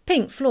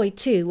 Pink Floyd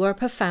too were a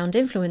profound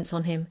influence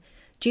on him,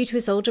 due to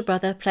his older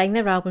brother playing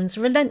their albums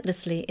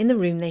relentlessly in the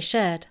room they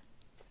shared.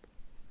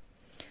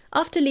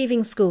 After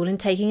leaving school and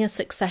taking a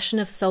succession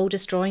of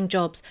soul-destroying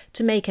jobs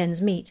to make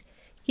ends meet,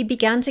 he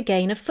began to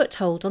gain a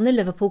foothold on the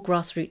Liverpool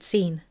grassroots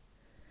scene.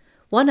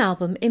 One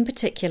album in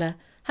particular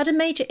had a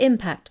major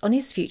impact on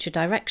his future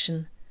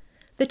direction.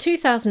 The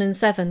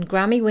 2007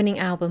 Grammy-winning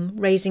album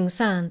Raising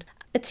Sand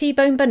a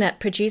T-Bone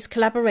Burnett-produced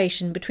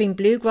collaboration between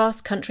bluegrass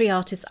country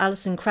artist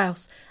Alison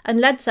Krauss and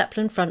Led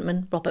Zeppelin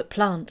frontman Robert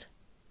Plant.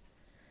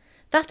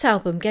 That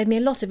album gave me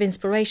a lot of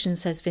inspiration,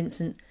 says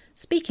Vincent,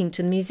 speaking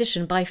to the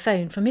musician by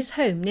phone from his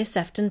home near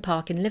Sefton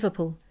Park in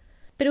Liverpool.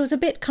 But it was a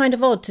bit kind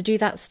of odd to do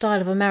that style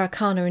of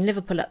Americana in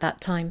Liverpool at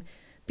that time,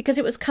 because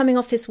it was coming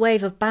off this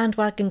wave of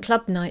bandwagon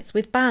club nights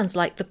with bands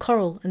like the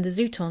Coral and the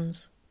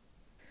Zootons.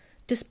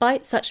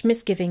 Despite such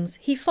misgivings,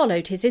 he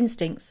followed his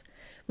instincts,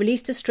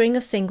 released a string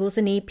of singles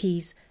and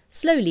EPs,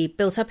 slowly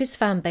built up his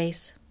fan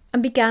base,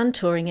 and began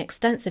touring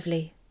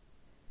extensively.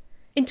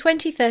 In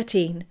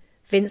 2013,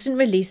 Vincent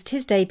released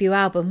his debut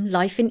album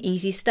Life in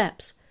Easy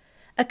Steps,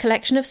 a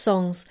collection of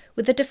songs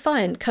with a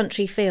defiant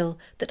country feel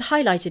that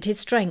highlighted his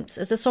strengths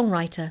as a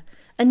songwriter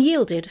and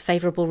yielded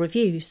favourable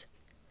reviews.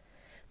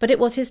 But it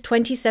was his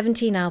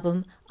 2017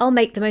 album I'll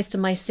Make the Most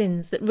of My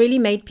Sins that really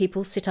made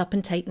people sit up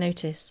and take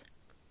notice.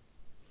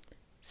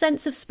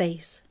 Sense of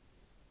Space.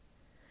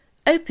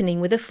 Opening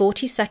with a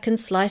 40-second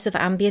slice of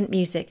ambient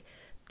music,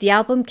 the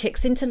album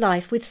kicks into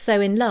life with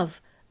So In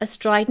Love, a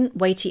strident,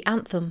 weighty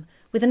anthem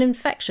with an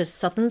infectious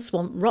southern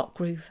swamp rock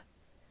groove.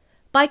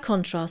 By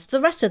contrast,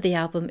 the rest of the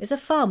album is a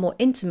far more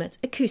intimate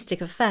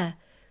acoustic affair,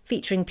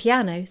 featuring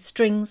piano,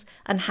 strings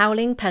and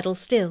howling pedal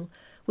steel,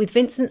 with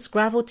Vincent's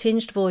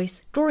gravel-tinged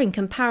voice drawing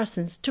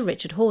comparisons to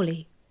Richard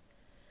Hawley.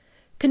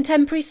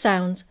 Contemporary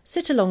sounds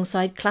sit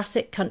alongside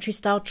classic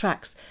country-style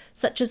tracks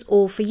such as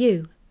All For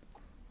You.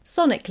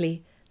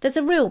 Sonically, there's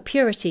a real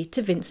purity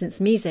to Vincent's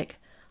music,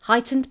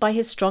 heightened by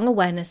his strong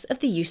awareness of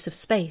the use of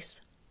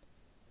space.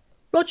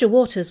 Roger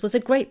Waters was a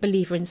great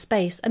believer in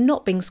space and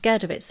not being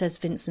scared of it, says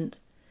Vincent.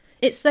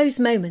 It's those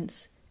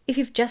moments. If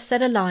you've just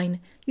said a line,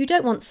 you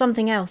don't want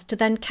something else to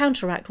then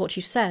counteract what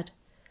you've said.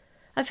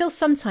 I feel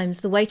sometimes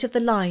the weight of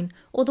the line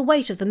or the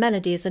weight of the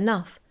melody is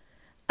enough,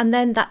 and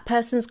then that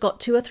person's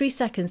got 2 or 3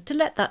 seconds to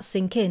let that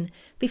sink in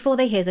before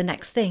they hear the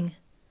next thing.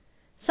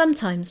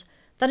 Sometimes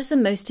that is the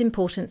most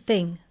important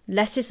thing.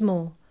 Less is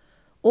more.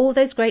 All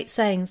those great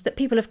sayings that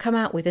people have come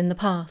out with in the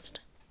past.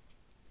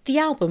 The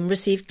album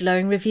received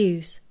glowing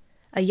reviews.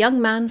 A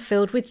young man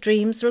filled with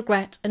dreams,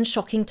 regret and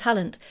shocking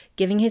talent,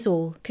 giving his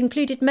all,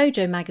 concluded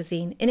Mojo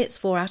magazine in its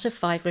 4 out of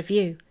 5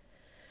 review.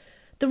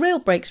 The real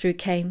breakthrough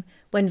came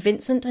when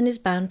Vincent and his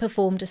band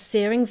performed a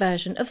searing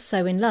version of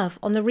So In Love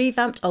on the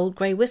revamped Old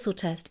Grey Whistle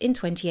test in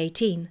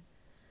 2018.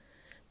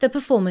 The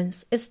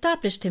performance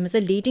established him as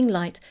a leading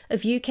light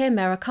of UK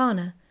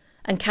Americana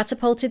and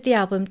catapulted the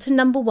album to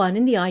number 1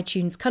 in the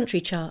iTunes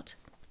country chart.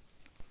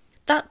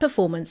 That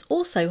performance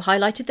also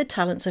highlighted the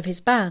talents of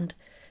his band,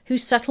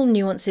 whose subtle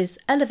nuances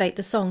elevate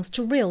the songs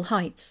to real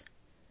heights.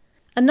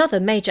 Another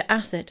major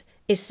asset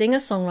is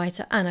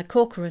singer-songwriter Anna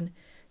Corcoran,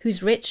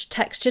 whose rich,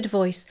 textured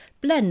voice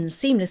blends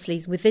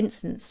seamlessly with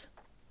Vincent's.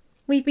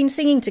 We've been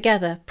singing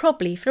together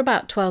probably for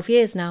about 12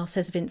 years now,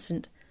 says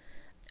Vincent,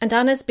 and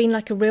Anna's been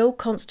like a real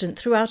constant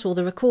throughout all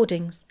the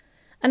recordings.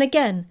 And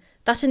again,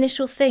 that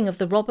initial thing of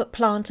the Robert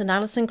Plant and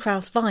Alison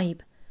Krauss vibe.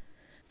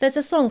 There's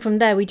a song from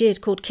there we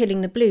did called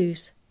Killing the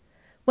Blues.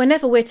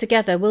 Whenever we're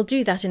together, we'll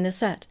do that in the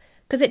set,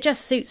 because it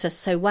just suits us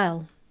so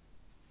well.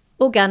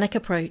 Organic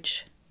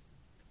approach.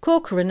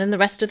 Corcoran and the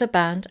rest of the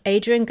band,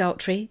 Adrian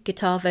Galtry,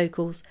 guitar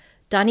vocals,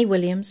 Danny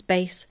Williams,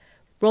 bass,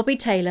 Robbie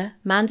Taylor,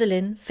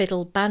 mandolin,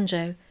 fiddle,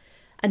 banjo,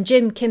 and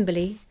Jim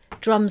Kimberley,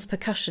 drums,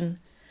 percussion,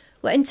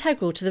 were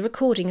integral to the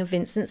recording of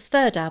Vincent's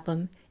third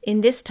album,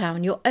 In This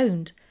Town You're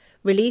Owned,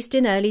 released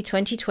in early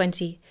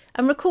 2020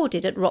 and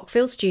recorded at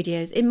Rockfield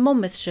Studios in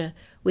Monmouthshire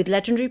with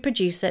legendary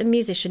producer and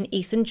musician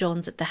Ethan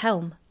Johns at the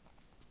helm.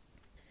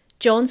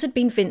 Johns had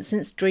been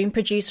Vincent's dream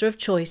producer of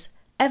choice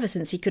ever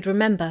since he could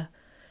remember,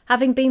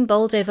 having been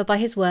bowled over by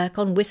his work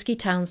on Whiskey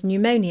Town's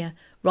Pneumonia,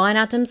 Ryan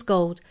Adams'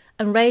 Gold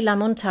and Ray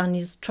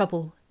LaMontagne's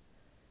Trouble.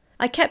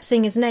 I kept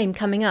seeing his name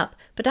coming up,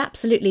 but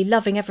absolutely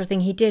loving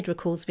everything he did,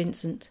 recalls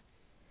Vincent.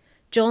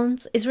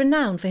 Johns is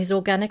renowned for his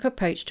organic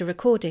approach to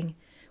recording,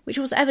 which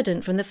was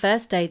evident from the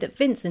first day that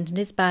Vincent and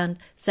his band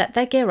set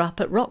their gear up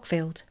at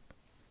Rockfield.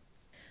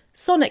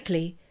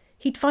 Sonically,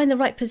 he'd find the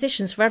right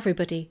positions for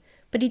everybody,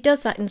 but he does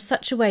that in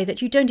such a way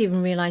that you don't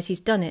even realise he's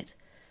done it.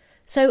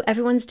 So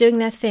everyone's doing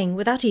their thing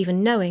without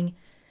even knowing,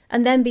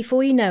 and then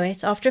before you know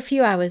it, after a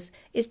few hours,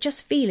 it's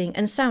just feeling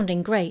and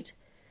sounding great.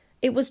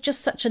 It was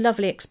just such a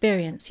lovely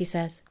experience, he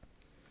says.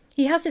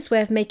 He has this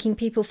way of making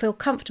people feel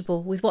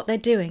comfortable with what they're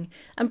doing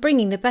and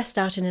bringing the best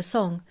out in a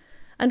song,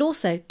 and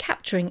also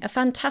capturing a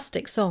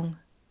fantastic song.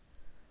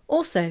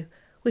 Also,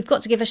 we've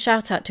got to give a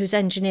shout out to his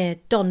engineer,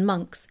 Don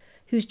Monks,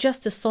 who's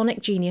just a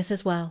sonic genius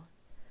as well.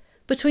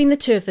 Between the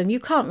two of them, you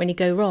can't really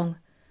go wrong.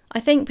 I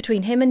think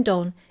between him and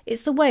Don,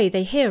 it's the way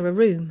they hear a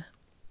room.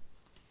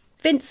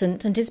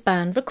 Vincent and his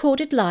band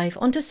recorded live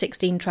onto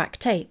 16-track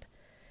tape.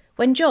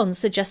 When John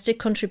suggested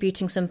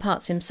contributing some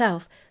parts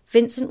himself,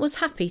 Vincent was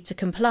happy to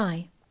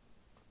comply.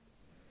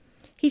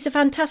 He's a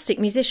fantastic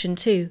musician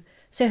too,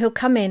 so he'll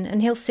come in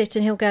and he'll sit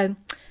and he'll go,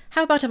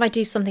 "How about if I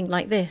do something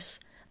like this?"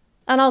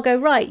 And I'll go,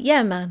 "Right,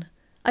 yeah man,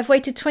 I've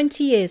waited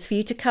 20 years for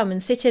you to come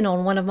and sit in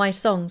on one of my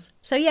songs,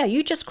 so yeah,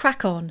 you just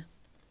crack on."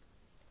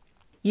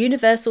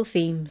 Universal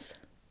themes.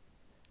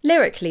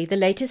 Lyrically, the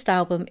latest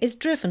album is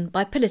driven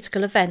by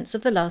political events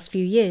of the last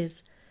few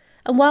years,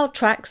 and while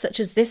tracks such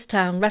as This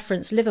Town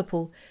reference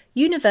Liverpool,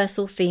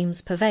 universal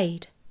themes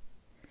pervade.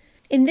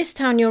 In This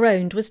Town Your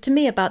Owned was to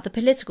me about the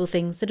political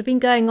things that have been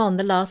going on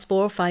the last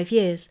 4 or 5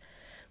 years,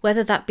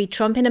 whether that be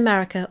Trump in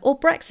America or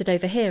Brexit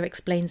over here,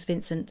 explains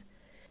Vincent.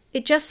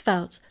 It just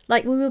felt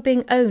like we were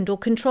being owned or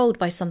controlled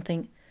by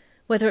something,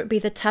 whether it be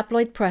the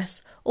tabloid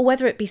press or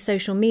whether it be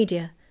social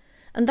media,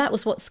 and that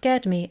was what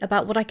scared me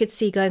about what I could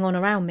see going on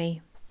around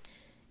me.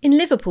 In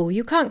Liverpool,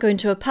 you can't go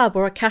into a pub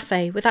or a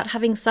cafe without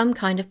having some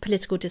kind of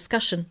political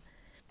discussion.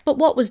 But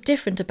what was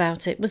different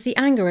about it was the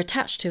anger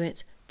attached to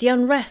it, the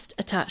unrest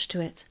attached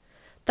to it.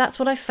 That's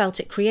what I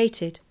felt it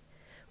created.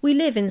 We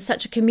live in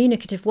such a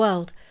communicative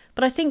world,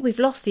 but I think we've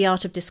lost the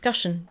art of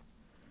discussion.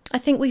 I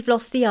think we've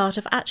lost the art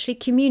of actually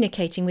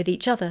communicating with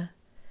each other.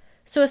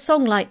 So a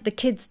song like The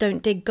Kids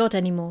Don't Dig God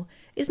Anymore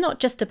is not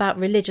just about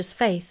religious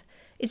faith,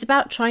 it's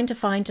about trying to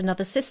find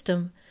another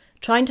system,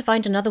 trying to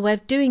find another way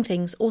of doing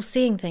things or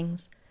seeing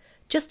things.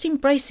 Just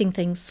embracing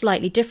things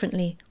slightly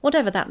differently,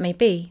 whatever that may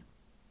be.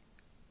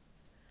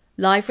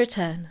 Live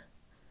return.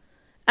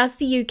 As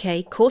the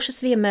UK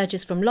cautiously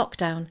emerges from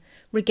lockdown,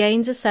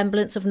 regains a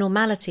semblance of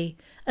normality,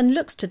 and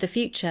looks to the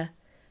future,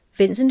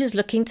 Vincent is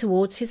looking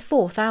towards his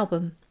 4th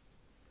album.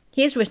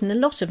 He has written a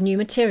lot of new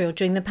material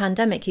during the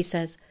pandemic, he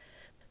says,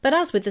 but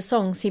as with the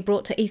songs he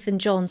brought to Ethan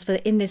Johns for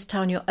In This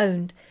Town Your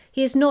Owned,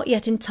 he is not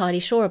yet entirely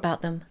sure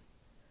about them.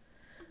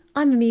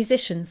 I'm a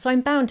musician, so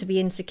I'm bound to be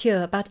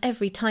insecure about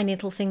every tiny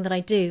little thing that I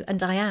do,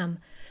 and I am,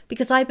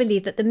 because I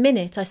believe that the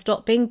minute I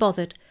stop being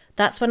bothered,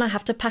 that's when I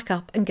have to pack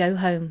up and go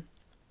home.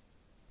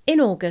 In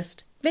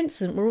August,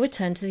 Vincent will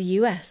return to the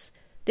US,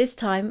 this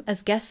time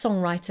as guest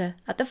songwriter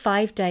at the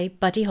 5-day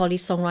Buddy Holly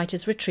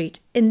Songwriters Retreat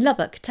in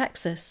Lubbock,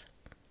 Texas.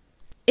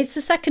 It's the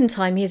 2nd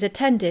time he has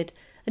attended,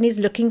 and he's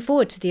looking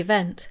forward to the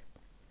event.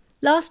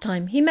 Last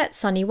time he met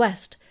Sonny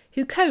West,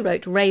 who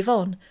co-wrote Rave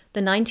On,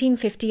 the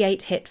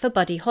 1958 hit for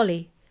Buddy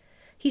Holly.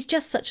 He's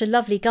just such a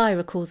lovely guy,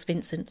 recalls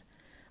Vincent.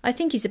 I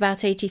think he's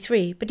about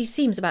 83, but he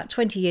seems about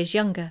 20 years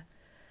younger.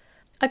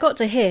 I got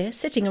to hear,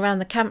 sitting around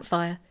the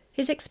campfire,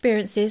 his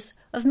experiences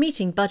of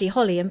meeting Buddy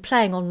Holly and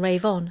playing on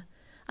Rave On.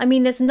 I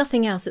mean, there's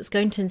nothing else that's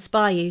going to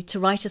inspire you to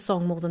write a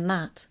song more than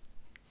that.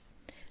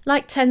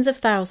 Like tens of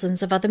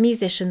thousands of other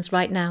musicians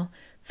right now,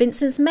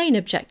 Vincent's main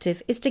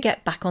objective is to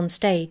get back on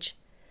stage.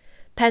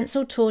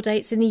 Penciled tour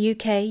dates in the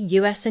UK,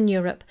 US and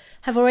Europe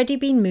have already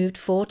been moved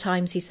 4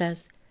 times, he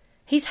says.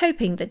 He's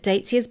hoping that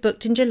dates he has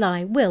booked in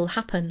July will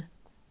happen.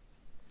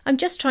 I'm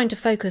just trying to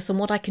focus on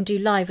what I can do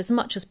live as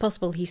much as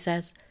possible, he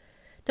says.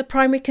 The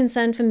primary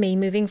concern for me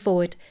moving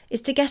forward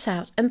is to get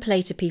out and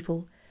play to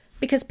people,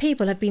 because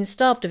people have been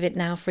starved of it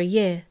now for a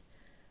year.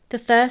 The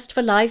thirst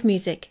for live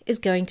music is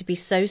going to be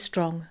so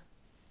strong.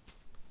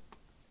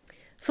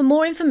 For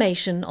more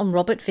information on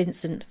Robert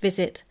Vincent,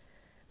 visit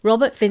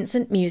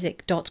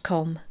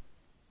robertvincentmusic.com.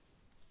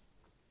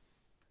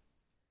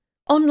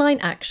 Online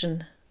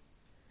action.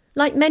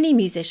 Like many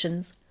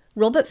musicians,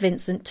 Robert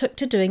Vincent took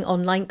to doing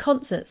online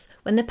concerts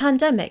when the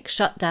pandemic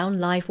shut down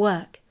live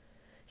work.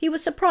 He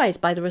was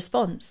surprised by the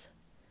response.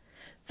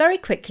 Very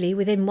quickly,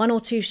 within 1 or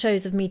 2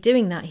 shows of me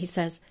doing that, he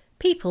says,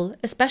 people,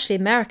 especially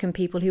American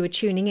people who were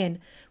tuning in,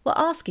 were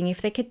asking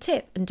if they could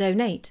tip and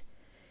donate,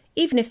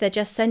 even if they're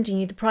just sending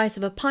you the price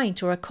of a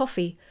pint or a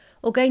coffee,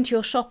 or going to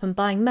your shop and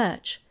buying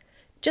merch.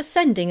 Just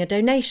sending a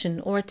donation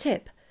or a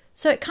tip,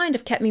 so it kind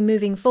of kept me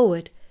moving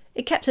forward.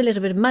 It kept a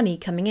little bit of money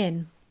coming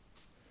in.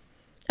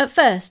 At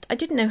first, I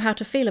didn't know how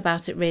to feel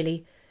about it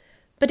really,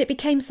 but it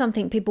became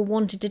something people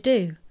wanted to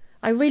do.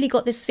 I really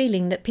got this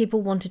feeling that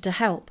people wanted to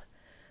help.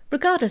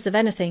 Regardless of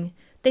anything,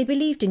 they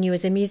believed in you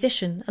as a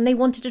musician and they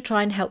wanted to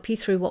try and help you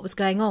through what was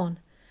going on.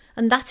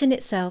 And that in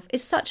itself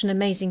is such an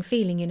amazing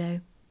feeling, you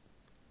know.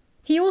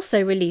 He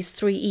also released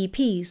 3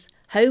 EPs,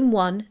 Home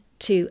 1,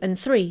 2 and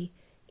 3,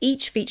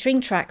 each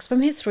featuring tracks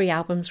from his 3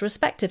 albums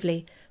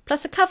respectively,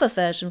 plus a cover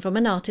version from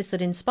an artist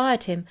that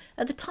inspired him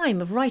at the time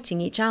of writing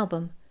each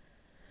album.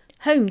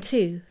 Home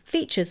 2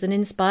 features an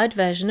inspired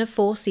version of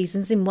 4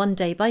 Seasons in One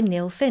Day by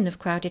Neil Finn of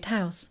Crowded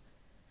House.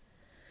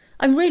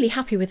 I'm really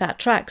happy with that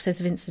track,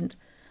 says Vincent.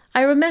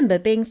 I remember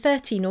being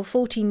 13 or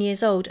 14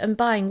 years old and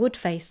buying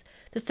Woodface,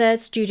 the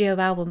 3rd studio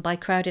album by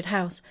Crowded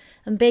House,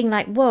 and being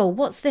like, whoa,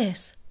 what's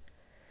this?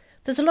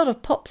 There's a lot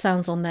of pop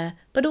sounds on there,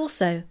 but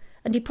also,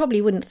 and he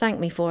probably wouldn't thank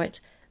me for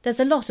it, there's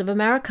a lot of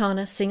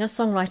Americana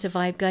singer-songwriter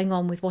vibe going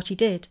on with what he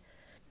did.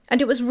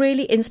 And it was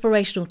really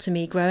inspirational to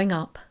me growing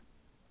up.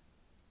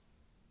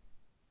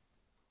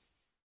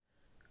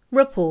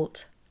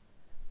 Report.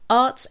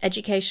 Arts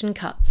education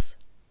cuts.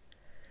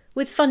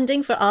 With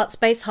funding for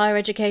arts-based higher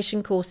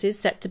education courses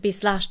set to be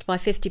slashed by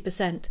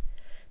 50%,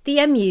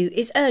 the MU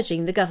is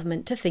urging the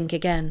government to think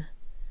again.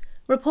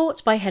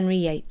 Report by Henry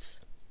Yates.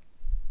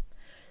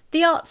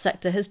 The arts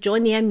sector has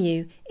joined the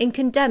MU in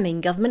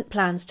condemning government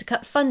plans to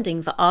cut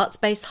funding for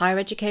arts-based higher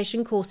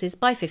education courses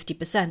by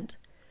 50%.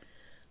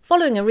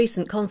 Following a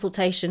recent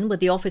consultation with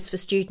the Office for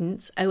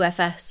Students,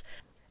 OFS,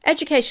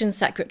 Education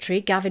Secretary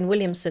Gavin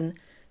Williamson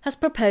has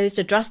proposed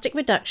a drastic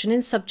reduction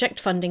in subject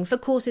funding for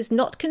courses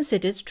not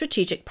considered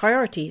strategic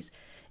priorities,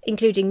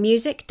 including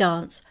music,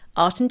 dance,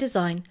 art and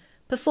design,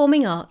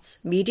 performing arts,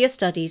 media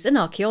studies and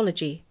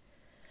archaeology.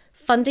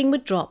 Funding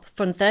would drop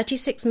from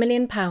 £36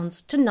 million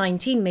to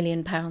 £19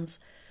 million,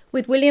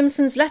 with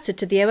Williamson's letter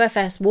to the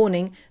OFS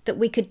warning that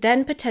we could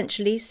then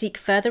potentially seek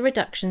further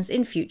reductions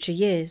in future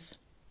years.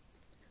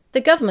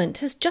 The government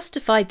has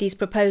justified these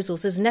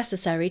proposals as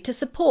necessary to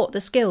support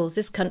the skills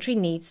this country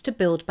needs to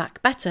build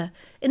back better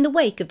in the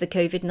wake of the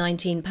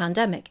COVID-19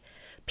 pandemic,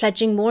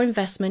 pledging more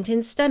investment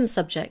in STEM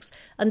subjects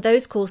and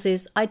those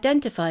courses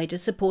identified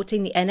as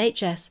supporting the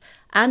NHS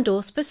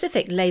and/or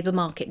specific labour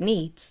market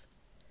needs.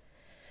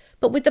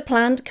 But with the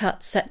planned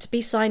cuts set to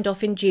be signed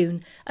off in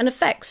June and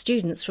affect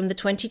students from the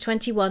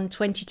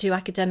 2021-22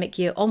 academic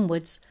year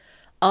onwards,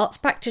 arts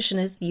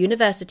practitioners,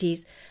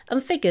 universities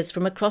and figures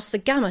from across the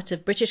gamut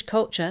of British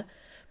culture,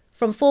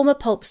 from former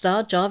pulp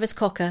star Jarvis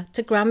Cocker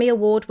to Grammy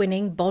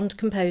Award-winning Bond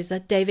composer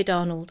David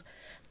Arnold,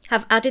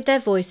 have added their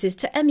voices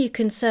to MU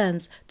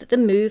concerns that the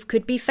move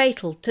could be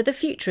fatal to the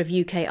future of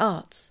UK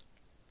arts.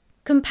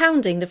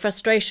 Compounding the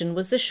frustration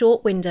was the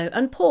short window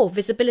and poor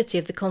visibility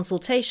of the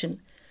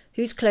consultation,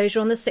 whose closure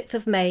on the 6th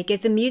of May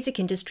gave the music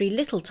industry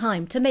little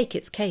time to make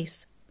its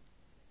case.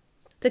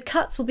 The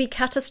cuts will be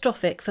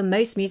catastrophic for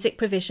most music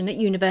provision at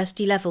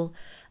university level,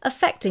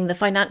 affecting the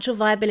financial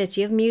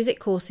viability of music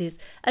courses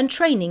and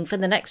training for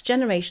the next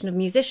generation of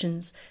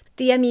musicians,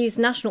 the MU's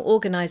National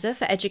Organiser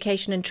for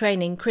Education and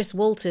Training, Chris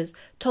Walters,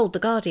 told The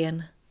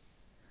Guardian.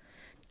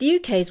 The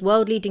UK's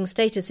world-leading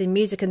status in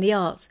music and the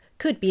arts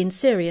could be in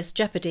serious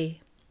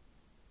jeopardy.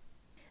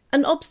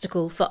 An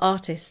obstacle for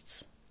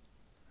artists.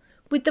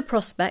 With the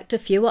prospect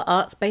of fewer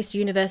arts-based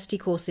university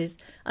courses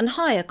and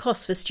higher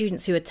costs for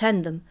students who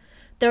attend them,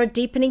 there are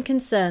deepening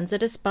concerns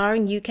that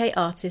aspiring UK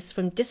artists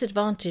from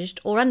disadvantaged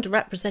or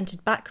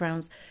underrepresented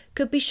backgrounds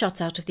could be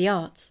shut out of the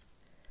arts.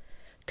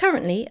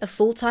 Currently, a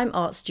full-time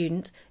art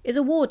student is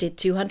awarded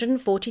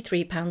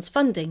 £243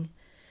 funding,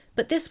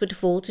 but this would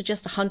fall to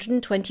just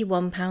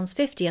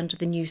 £121.50 under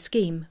the new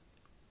scheme.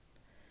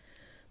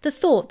 The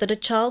thought that a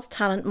child's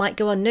talent might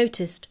go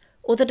unnoticed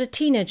or that a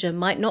teenager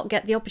might not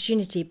get the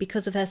opportunity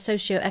because of her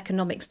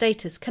socio-economic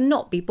status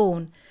cannot be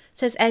borne,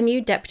 says MU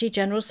Deputy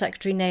General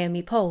Secretary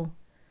Naomi Poll.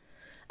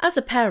 As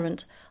a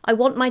parent, I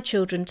want my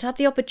children to have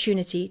the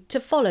opportunity to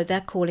follow their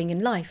calling in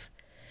life.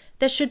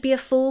 There should be a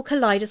full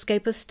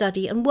kaleidoscope of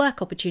study and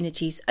work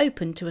opportunities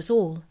open to us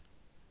all.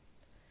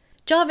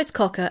 Jarvis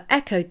Cocker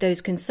echoed those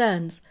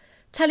concerns,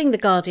 telling The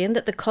Guardian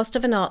that the cost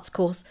of an arts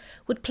course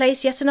would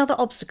place yet another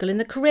obstacle in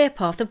the career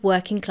path of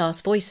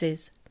working-class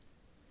voices.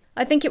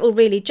 I think it will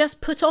really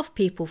just put off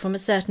people from a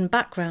certain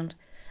background,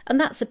 and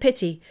that's a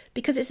pity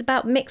because it's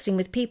about mixing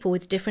with people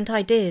with different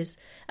ideas,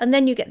 and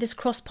then you get this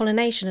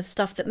cross-pollination of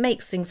stuff that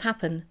makes things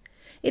happen.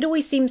 It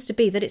always seems to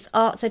be that it's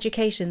arts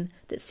education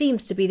that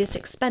seems to be this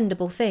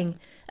expendable thing,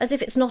 as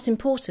if it's not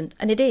important,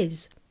 and it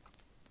is.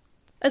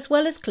 As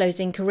well as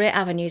closing career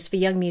avenues for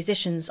young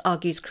musicians,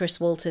 argues Chris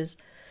Walters,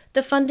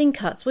 the funding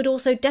cuts would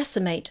also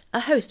decimate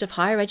a host of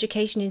higher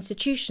education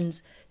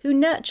institutions who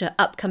nurture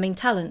upcoming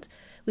talent,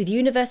 with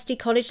University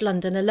College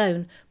London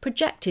alone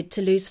projected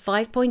to lose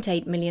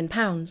 £5.8 million.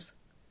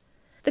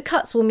 The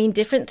cuts will mean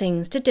different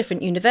things to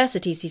different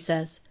universities, he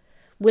says.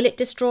 Will it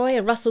destroy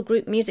a Russell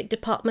Group music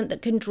department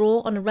that can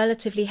draw on a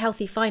relatively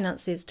healthy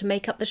finances to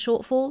make up the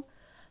shortfall?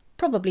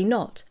 Probably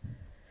not.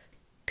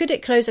 Could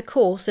it close a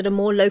course at a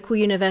more local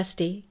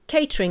university,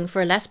 catering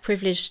for a less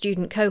privileged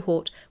student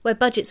cohort where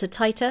budgets are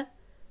tighter?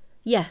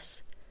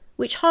 Yes,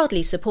 which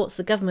hardly supports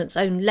the government's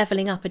own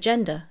levelling up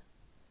agenda.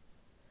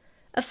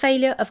 A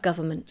failure of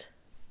government.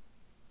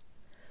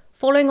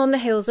 Following on the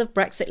heels of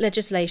Brexit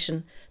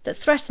legislation that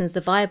threatens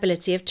the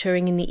viability of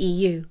touring in the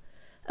EU,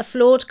 a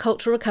flawed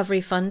cultural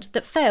recovery fund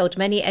that failed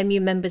many MU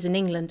members in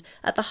England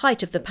at the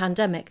height of the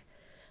pandemic,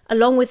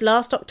 along with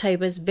last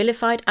October's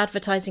vilified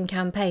advertising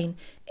campaign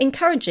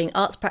encouraging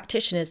arts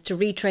practitioners to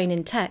retrain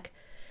in tech,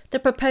 the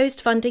proposed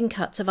funding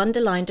cuts have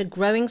underlined a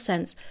growing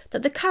sense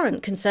that the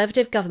current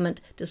Conservative government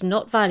does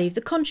not value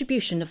the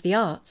contribution of the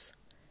arts.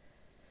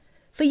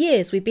 For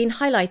years we've been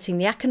highlighting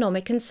the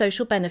economic and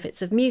social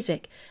benefits of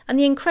music and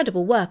the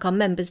incredible work our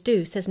members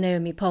do, says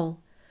Naomi Poll.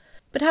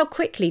 But how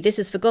quickly this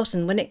is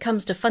forgotten when it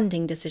comes to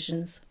funding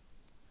decisions.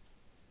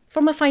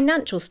 From a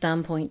financial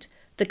standpoint,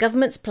 the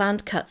government's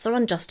planned cuts are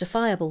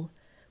unjustifiable,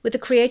 with the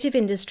creative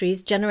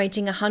industries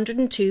generating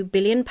 £102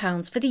 billion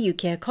for the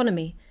UK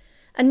economy,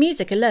 and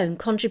music alone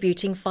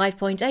contributing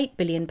 £5.8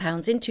 billion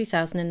in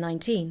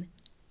 2019.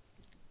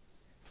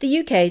 The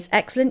UK's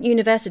excellent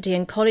university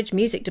and college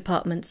music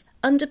departments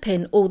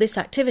underpin all this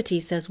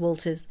activity, says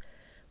Walters,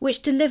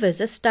 which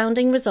delivers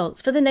astounding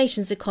results for the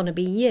nation's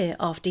economy year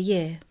after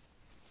year.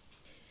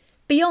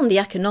 Beyond the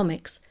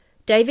economics,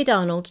 David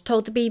Arnold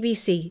told the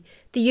BBC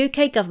the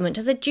UK government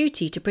has a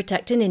duty to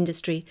protect an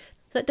industry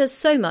that does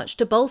so much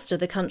to bolster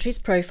the country's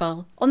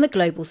profile on the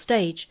global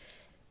stage,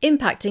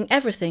 impacting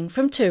everything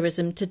from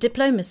tourism to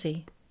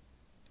diplomacy.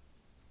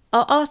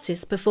 Our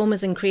artists,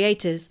 performers and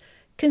creators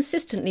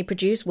consistently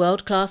produce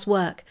world-class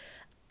work,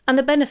 And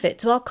the benefit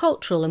to our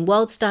cultural and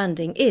world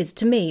standing is,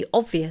 to me,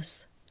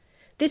 obvious.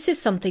 This is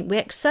something we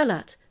excel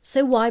at,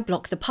 so why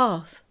block the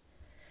path?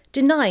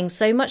 Denying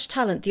so much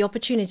talent the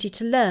opportunity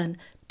to learn,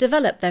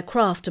 develop their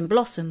craft and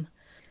blossom.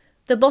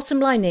 The bottom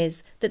line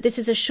is that this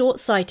is a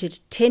short-sighted,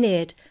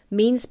 tin-eared,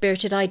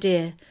 mean-spirited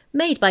idea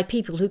made by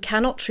people who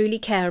cannot truly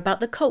care about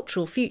the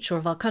cultural future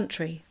of our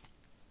country.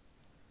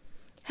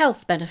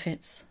 Health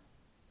benefits.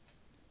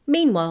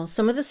 Meanwhile,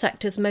 some of the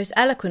sector's most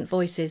eloquent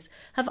voices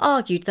have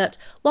argued that,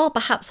 while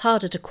perhaps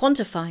harder to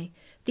quantify,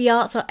 the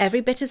arts are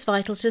every bit as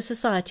vital to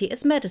society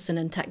as medicine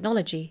and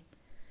technology.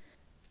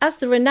 As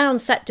the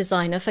renowned set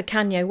designer for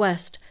Kanye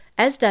West,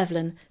 Ez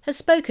Devlin has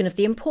spoken of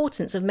the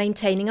importance of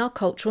maintaining our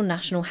cultural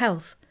national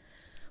health.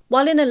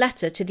 While in a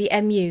letter to the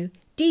MU,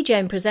 DJ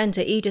and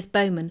presenter Edith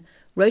Bowman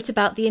wrote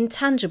about the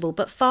intangible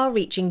but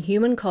far-reaching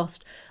human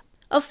cost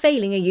of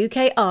failing a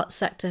UK arts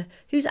sector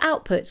whose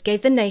output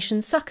gave the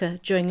nation succour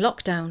during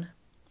lockdown.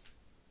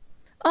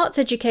 Arts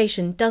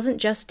education doesn't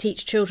just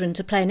teach children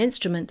to play an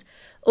instrument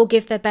or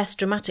give their best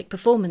dramatic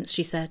performance,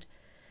 she said.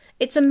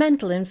 It's a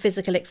mental and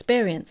physical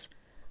experience,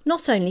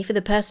 not only for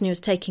the person who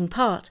is taking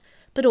part,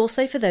 but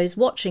also for those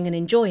watching and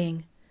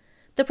enjoying.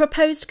 The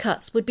proposed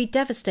cuts would be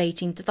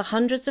devastating to the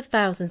hundreds of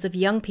thousands of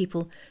young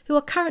people who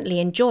are currently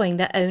enjoying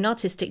their own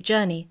artistic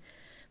journey.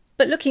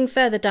 But looking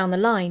further down the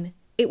line,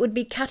 it would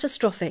be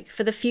catastrophic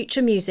for the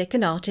future music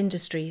and art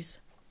industries.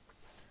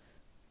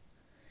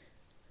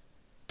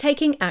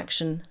 Taking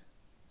action.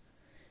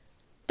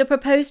 The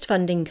proposed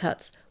funding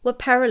cuts were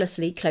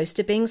perilously close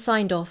to being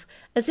signed off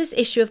as this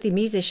issue of the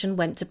musician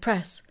went to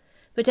press,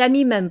 but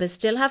MU members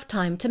still have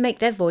time to make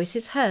their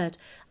voices heard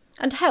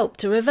and help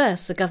to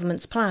reverse the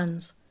government's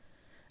plans.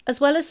 As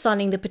well as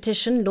signing the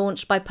petition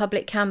launched by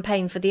Public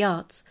Campaign for the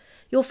Arts,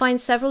 you'll find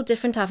several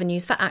different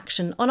avenues for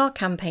action on our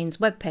campaign's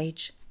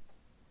webpage.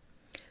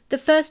 The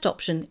first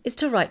option is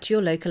to write to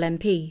your local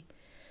MP.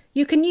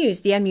 You can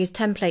use the MU's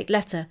template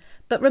letter,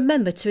 but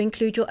remember to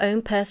include your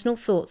own personal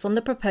thoughts on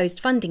the proposed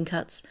funding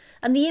cuts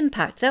and the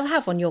impact they'll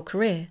have on your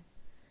career.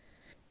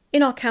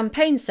 In our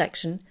campaign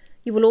section,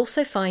 you will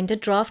also find a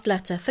draft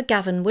letter for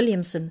Gavin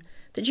Williamson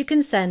that you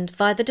can send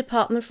via the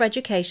Department for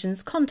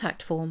Education's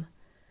contact form.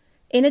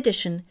 In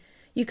addition,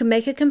 you can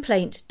make a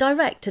complaint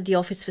direct to the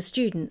Office for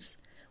Students.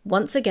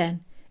 Once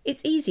again,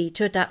 it's easy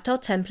to adapt our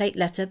template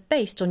letter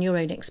based on your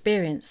own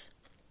experience.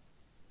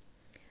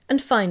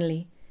 And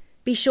finally,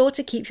 be sure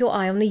to keep your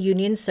eye on the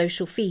union's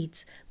social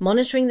feeds,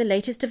 monitoring the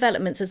latest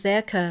developments as they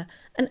occur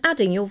and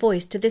adding your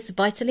voice to this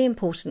vitally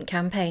important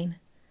campaign.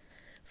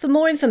 For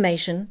more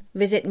information,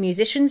 visit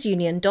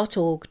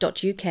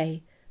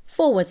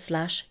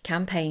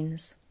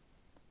musiciansunion.org.uk/campaigns.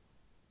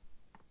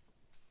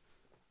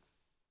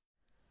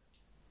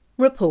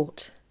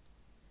 Report.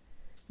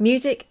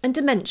 Music and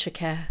dementia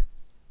care.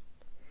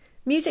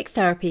 Music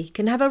therapy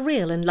can have a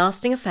real and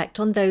lasting effect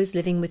on those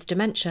living with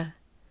dementia.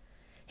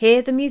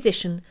 Here the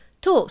musician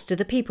talks to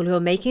the people who are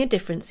making a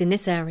difference in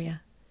this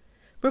area.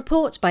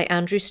 Report by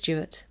Andrew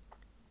Stewart.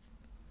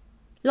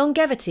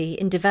 Longevity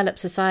in developed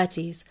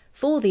societies,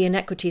 for all the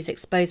inequities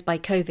exposed by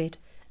COVID,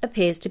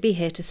 appears to be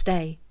here to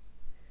stay.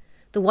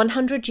 The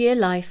 100-year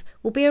life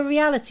will be a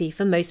reality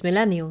for most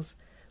millennials,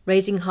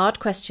 raising hard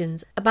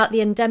questions about the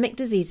endemic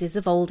diseases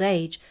of old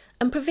age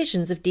and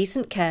provisions of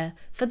decent care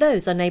for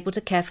those unable to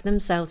care for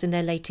themselves in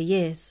their later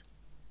years.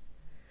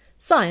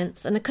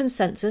 Science and a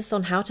consensus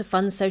on how to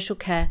fund social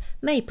care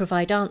may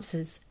provide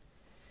answers.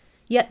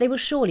 Yet they will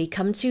surely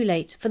come too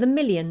late for the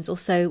millions or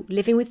so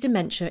living with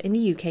dementia in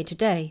the UK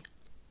today.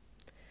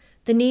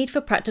 The need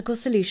for practical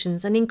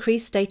solutions and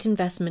increased state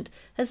investment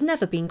has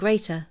never been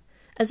greater,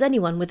 as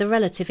anyone with a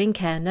relative in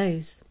care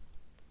knows.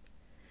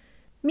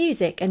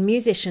 Music and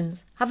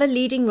musicians have a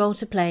leading role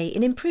to play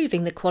in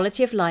improving the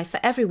quality of life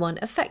for everyone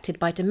affected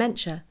by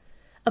dementia,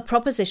 a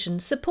proposition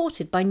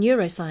supported by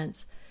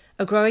neuroscience,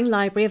 a growing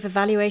library of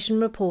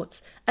evaluation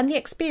reports and the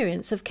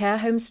experience of care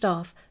home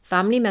staff,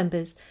 family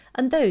members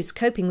and those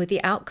coping with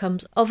the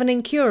outcomes of an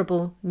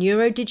incurable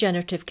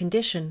neurodegenerative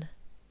condition.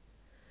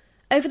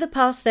 Over the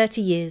past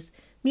 30 years,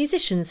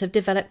 musicians have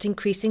developed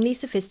increasingly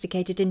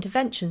sophisticated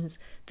interventions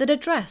that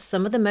address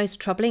some of the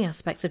most troubling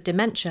aspects of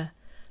dementia,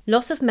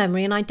 loss of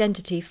memory and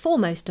identity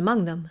foremost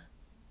among them.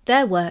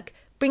 Their work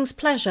brings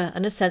pleasure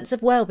and a sense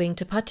of well-being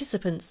to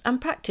participants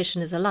and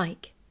practitioners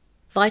alike.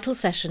 Vital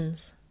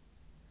sessions.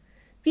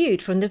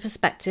 Viewed from the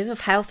perspective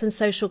of health and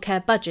social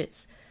care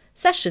budgets,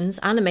 sessions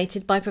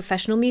animated by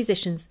professional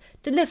musicians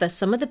deliver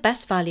some of the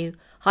best value,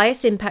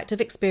 highest impact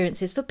of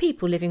experiences for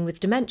people living with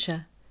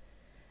dementia.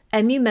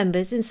 MU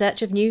members in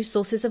search of new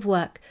sources of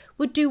work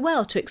would do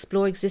well to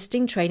explore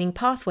existing training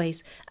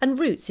pathways and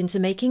routes into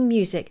making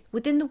music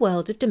within the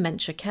world of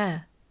dementia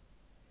care.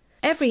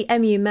 Every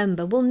MU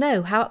member will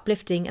know how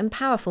uplifting and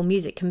powerful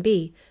music can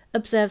be,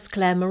 observes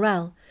Claire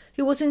Morell,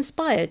 who was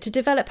inspired to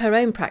develop her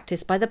own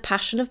practice by the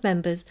passion of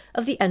members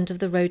of the End of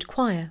the Road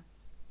Choir.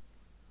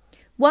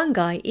 One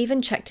guy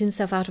even checked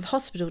himself out of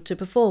hospital to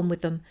perform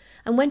with them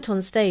and went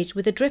on stage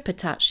with a drip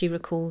attached, she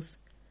recalls.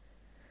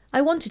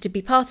 I wanted to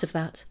be part of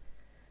that.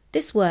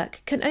 This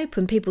work can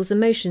open people's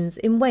emotions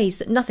in ways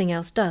that nothing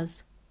else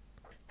does.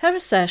 Her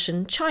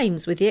assertion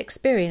chimes with the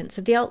experience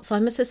of the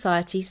Alzheimer's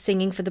Society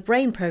Singing for the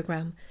Brain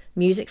programme,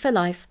 Music for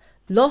Life,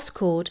 Lost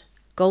Chord,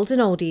 Golden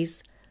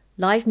Oldies,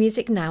 Live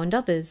Music Now and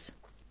others.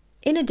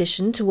 In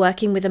addition to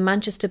working with a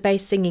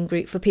Manchester-based singing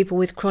group for people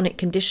with chronic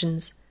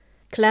conditions,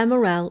 Claire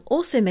Morrell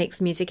also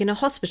makes music in a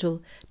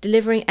hospital,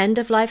 delivering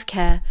end-of-life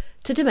care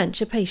to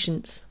dementia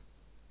patients.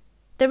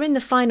 They're in the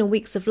final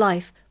weeks of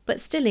life, but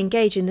still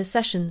engage in the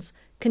sessions,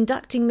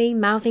 conducting me,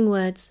 mouthing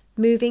words,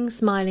 moving,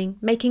 smiling,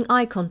 making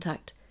eye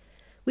contact.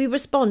 We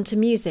respond to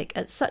music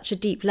at such a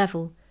deep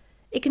level.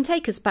 It can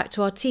take us back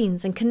to our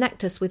teens and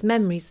connect us with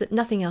memories that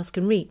nothing else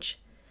can reach.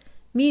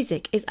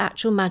 Music is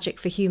actual magic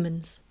for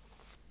humans.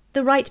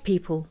 The right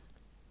people.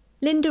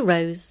 Linda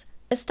Rose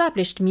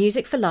established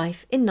Music for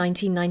Life in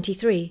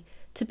 1993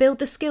 to build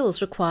the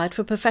skills required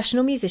for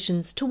professional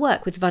musicians to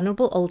work with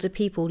vulnerable older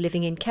people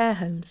living in care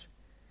homes.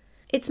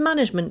 Its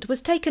management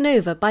was taken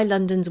over by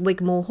London's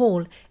Wigmore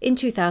Hall in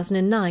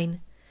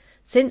 2009,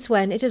 since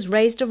when it has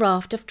raised a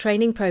raft of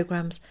training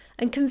programmes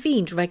and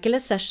convened regular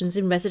sessions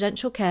in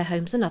residential care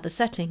homes and other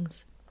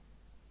settings.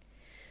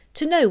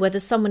 To know whether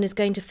someone is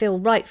going to feel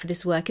right for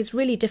this work is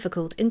really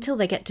difficult until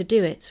they get to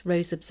do it,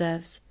 Rose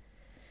observes.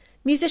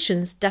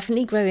 Musicians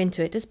definitely grow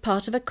into it as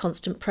part of a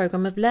constant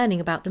programme of learning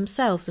about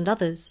themselves and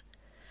others,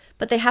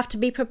 but they have to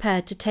be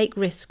prepared to take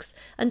risks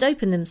and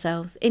open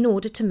themselves in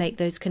order to make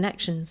those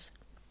connections.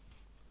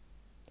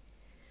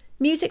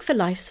 Music for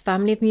Life's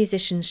family of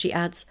musicians, she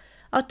adds,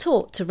 are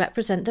taught to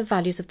represent the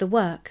values of the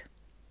work.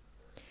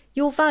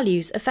 Your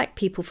values affect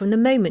people from the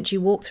moment you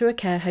walk through a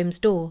care home's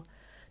door.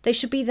 They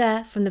should be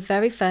there from the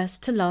very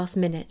first to last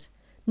minute,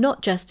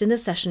 not just in the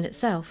session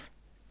itself.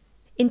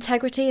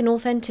 Integrity and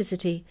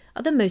authenticity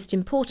are the most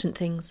important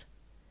things.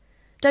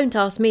 Don't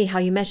ask me how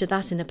you measure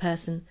that in a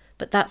person,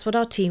 but that's what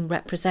our team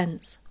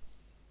represents.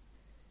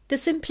 The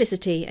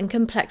simplicity and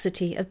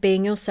complexity of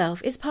being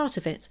yourself is part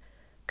of it,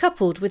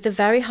 coupled with the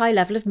very high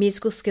level of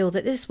musical skill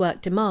that this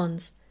work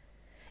demands.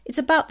 It's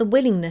about the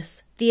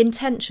willingness, the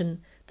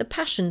intention, the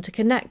passion to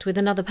connect with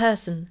another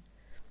person.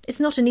 It's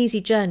not an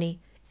easy journey.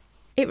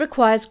 It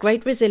requires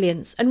great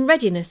resilience and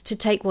readiness to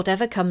take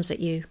whatever comes at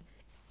you.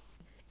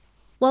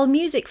 While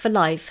Music for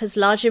Life has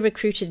largely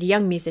recruited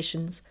young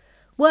musicians,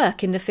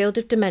 work in the field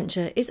of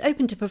dementia is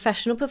open to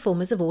professional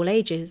performers of all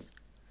ages.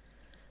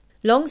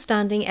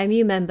 Long-standing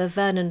MU member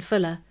Vernon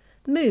Fuller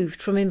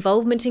moved from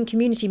involvement in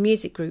community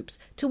music groups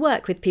to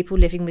work with people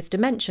living with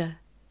dementia.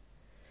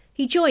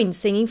 He joined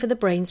Singing for the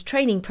Brain's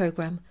training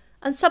programme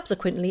and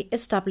subsequently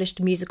established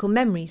Musical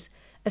Memories,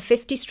 a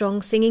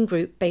 50-strong singing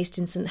group based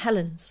in St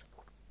Helens.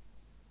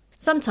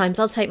 Sometimes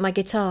I'll take my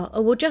guitar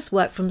or will just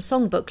work from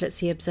song booklets,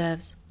 he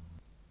observes.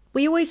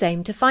 We always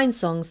aim to find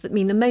songs that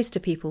mean the most to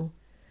people.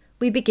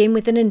 We begin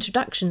with an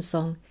introduction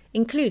song,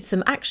 include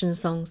some action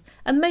songs,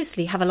 and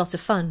mostly have a lot of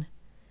fun.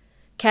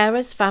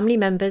 Carers, family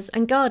members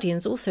and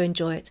guardians also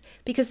enjoy it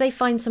because they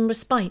find some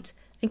respite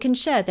and can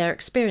share their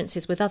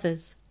experiences with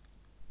others.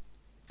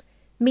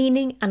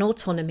 Meaning and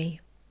autonomy.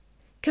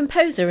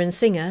 Composer and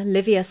singer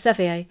Livia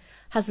Sevier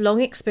has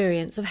long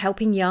experience of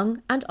helping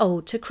young and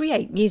old to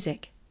create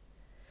music.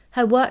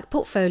 Her work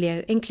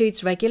portfolio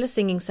includes regular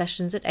singing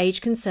sessions at Age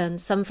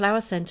Concern's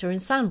Sunflower Centre in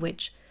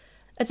Sandwich,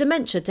 a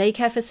dementia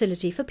daycare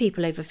facility for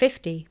people over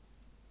 50.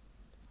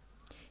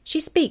 She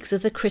speaks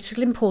of the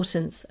critical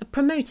importance of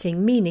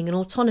promoting meaning and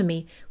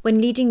autonomy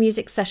when leading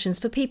music sessions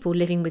for people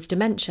living with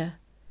dementia.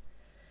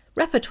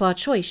 Repertoire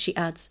choice, she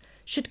adds,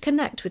 should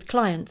connect with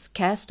clients,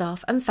 care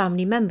staff and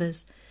family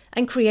members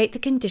and create the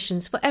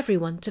conditions for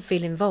everyone to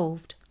feel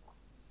involved.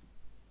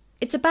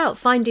 It's about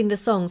finding the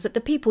songs that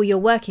the people you're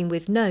working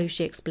with know,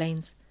 she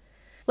explains.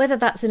 Whether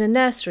that's in a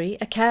nursery,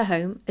 a care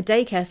home, a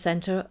daycare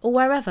centre or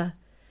wherever,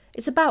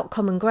 it's about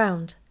common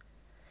ground.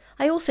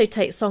 I also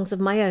take songs of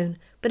my own,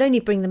 but only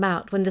bring them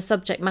out when the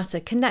subject matter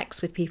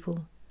connects with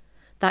people.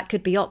 That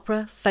could be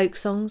opera, folk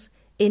songs,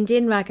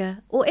 Indian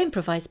raga or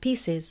improvised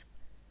pieces.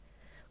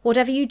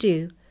 Whatever you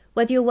do,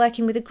 whether you're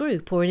working with a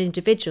group or an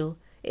individual,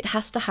 it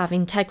has to have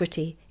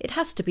integrity, it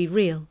has to be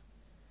real.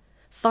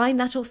 Find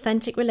that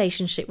authentic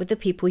relationship with the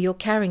people you're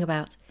caring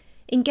about,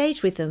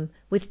 engage with them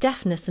with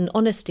deftness and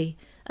honesty,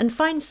 and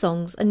find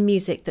songs and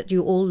music that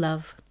you all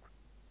love.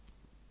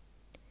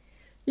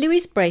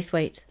 Louise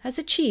Braithwaite has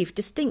achieved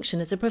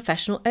distinction as a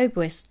professional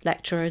oboist,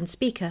 lecturer and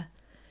speaker.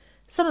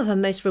 Some of her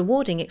most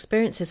rewarding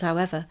experiences,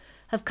 however,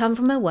 have come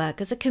from her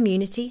work as a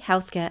community,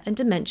 healthcare and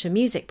dementia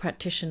music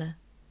practitioner.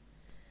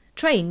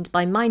 Trained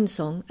by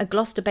Mindsong, a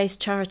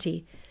Gloucester-based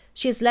charity,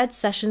 she has led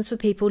sessions for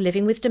people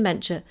living with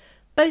dementia,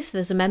 both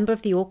as a member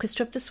of the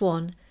Orchestra of the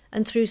Swan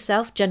and through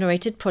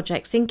self-generated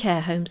projects in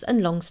care homes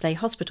and long-stay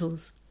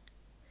hospitals.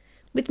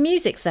 With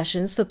music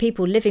sessions for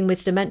people living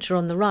with dementia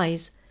on the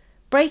rise,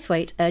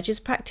 Braithwaite urges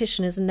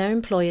practitioners and their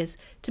employers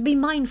to be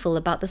mindful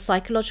about the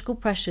psychological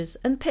pressures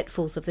and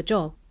pitfalls of the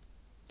job.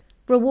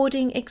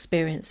 Rewarding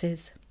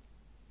experiences.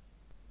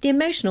 The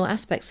emotional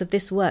aspects of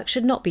this work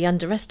should not be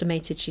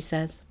underestimated, she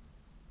says.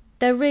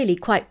 They're really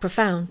quite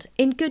profound,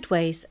 in good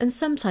ways and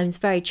sometimes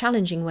very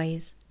challenging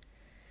ways.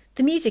 The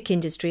The music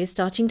industry is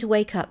starting to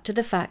wake up to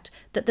the fact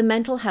that the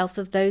mental health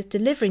of those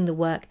delivering the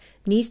work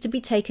needs to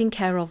be taken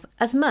care of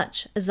as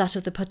much as that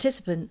of the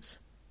participants.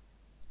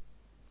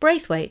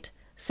 Braithwaite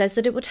says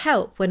that it would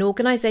help when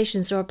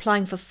organisations are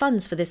applying for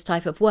funds for this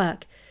type of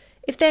work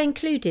if they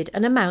included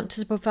an amount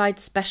to provide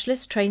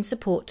specialist trained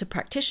support to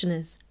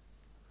practitioners.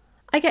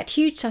 I get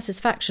huge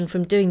satisfaction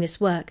from doing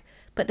this work,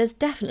 but there's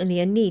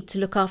definitely a need to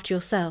look after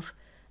yourself,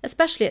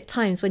 especially at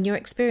times when you're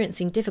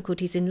experiencing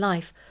difficulties in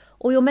life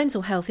or your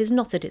mental health is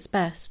not at its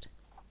best.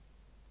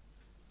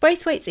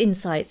 Braithwaite's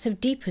insights have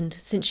deepened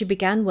since she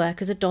began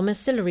work as a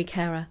domiciliary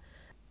carer,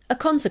 a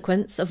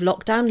consequence of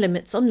lockdown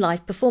limits on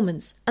live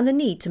performance and the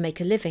need to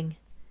make a living.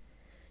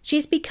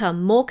 She's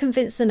become more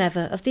convinced than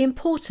ever of the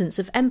importance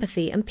of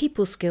empathy and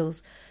people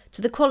skills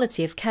to the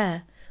quality of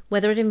care,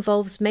 whether it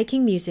involves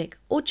making music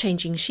or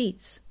changing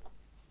sheets.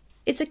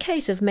 It's a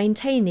case of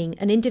maintaining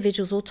an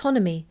individual's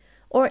autonomy,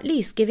 or at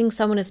least giving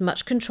someone as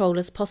much control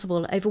as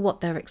possible over what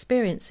they're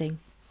experiencing.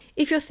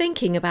 If you're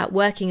thinking about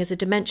working as a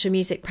dementia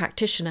music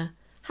practitioner,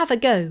 have a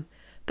go,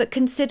 but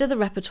consider the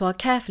repertoire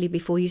carefully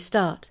before you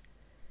start.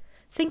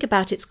 Think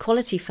about its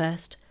quality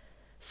first.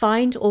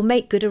 Find or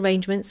make good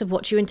arrangements of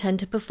what you intend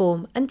to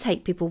perform and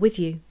take people with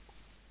you.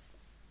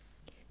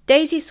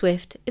 Daisy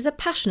Swift is a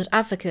passionate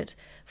advocate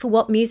for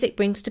what music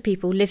brings to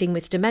people living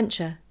with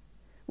dementia.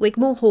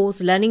 Wigmore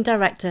Hall's learning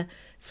director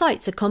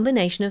cites a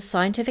combination of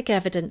scientific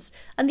evidence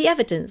and the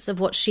evidence of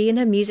what she and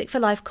her Music for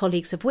Life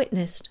colleagues have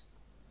witnessed.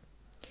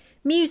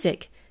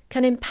 Music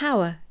can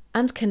empower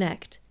and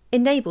connect,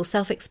 enable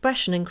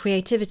self-expression and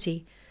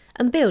creativity,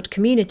 and build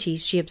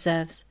communities, she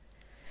observes.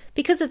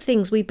 Because of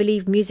things we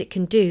believe music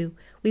can do,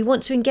 we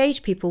want to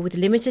engage people with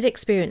limited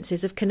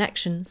experiences of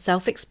connection,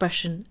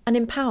 self-expression, and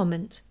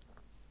empowerment.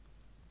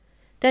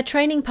 Their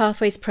Training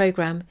Pathways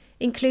programme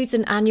includes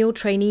an annual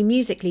trainee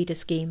music leader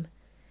scheme.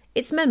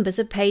 Its members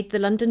are paid the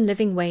London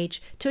living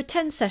wage to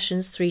attend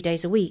sessions 3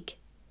 days a week.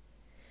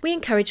 We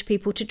encourage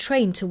people to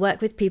train to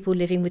work with people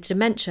living with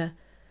dementia,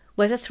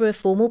 whether through a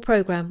formal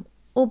programme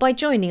or by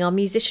joining our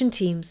musician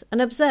teams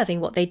and observing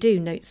what they do,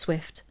 notes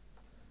Swift.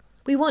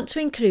 We want to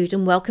include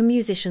and welcome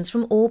musicians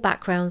from all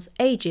backgrounds,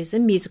 ages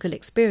and musical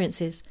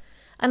experiences,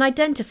 and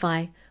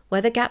identify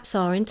where the gaps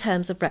are in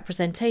terms of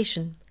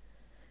representation.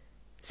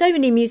 So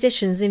many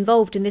musicians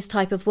involved in this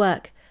type of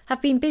work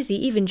have been busy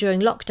even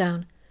during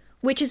lockdown,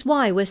 which is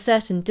why we're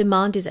certain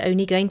demand is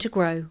only going to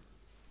grow.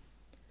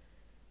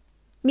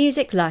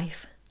 Music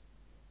Life.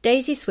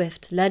 Daisy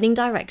Swift, Learning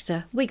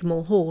Director,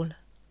 Wigmore Hall.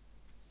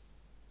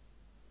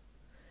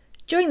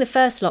 During the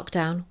first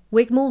lockdown,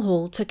 Wigmore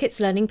Hall took its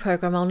learning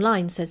programme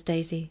online, says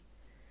Daisy.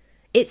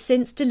 It's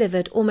since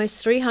delivered almost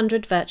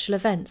 300 virtual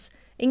events,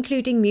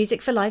 including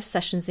Music for Life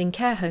sessions in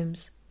care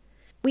homes.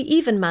 We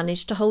even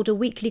managed to hold a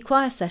weekly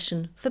choir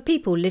session for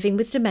people living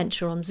with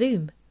dementia on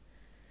Zoom.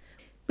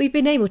 We've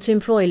been able to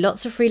employ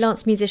lots of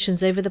freelance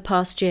musicians over the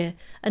past year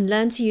and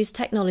learn to use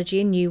technology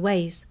in new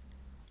ways.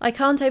 I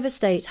can't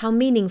overstate how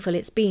meaningful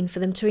it's been for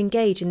them to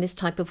engage in this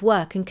type of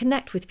work and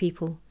connect with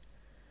people.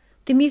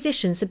 The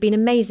musicians have been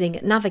amazing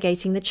at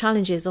navigating the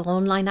challenges of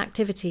online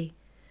activity.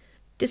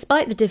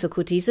 Despite the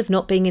difficulties of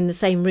not being in the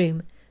same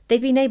room,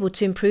 they've been able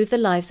to improve the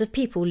lives of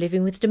people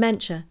living with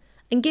dementia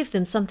and give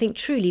them something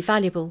truly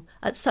valuable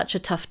at such a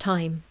tough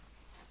time.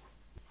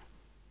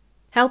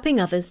 Helping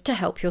others to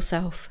help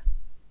yourself.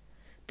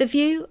 The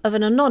view of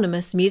an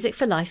anonymous Music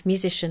for Life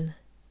musician.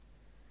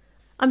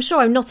 I'm sure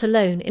I'm not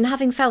alone in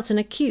having felt an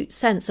acute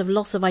sense of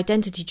loss of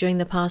identity during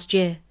the past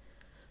year.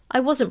 I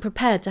wasn't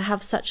prepared to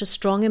have such a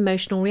strong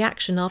emotional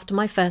reaction after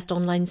my first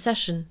online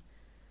session.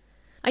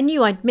 I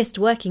knew I'd missed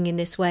working in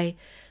this way,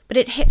 but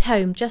it hit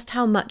home just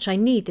how much I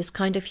need this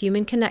kind of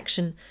human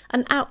connection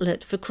and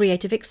outlet for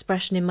creative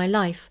expression in my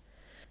life,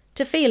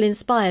 to feel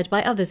inspired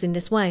by others in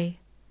this way.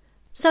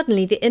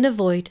 Suddenly the inner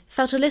void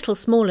felt a little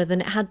smaller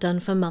than it had done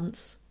for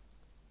months.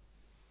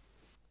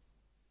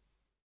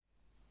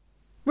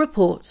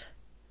 Report.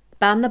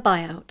 Ban the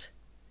buyout.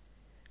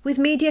 With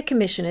media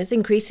commissioners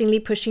increasingly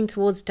pushing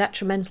towards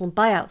detrimental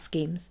buyout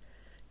schemes,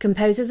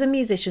 composers and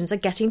musicians are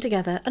getting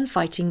together and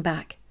fighting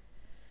back.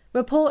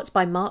 Report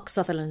by Mark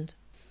Sutherland.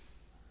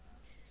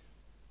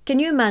 Can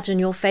you imagine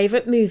your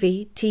favourite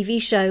movie,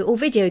 TV show or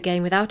video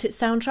game without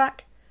its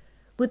soundtrack?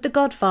 Would The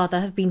Godfather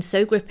have been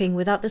so gripping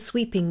without the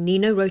sweeping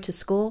Nino Rota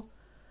score?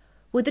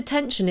 Would the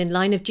tension in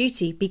Line of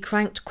Duty be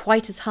cranked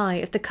quite as high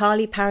if the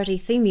Carly parody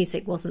theme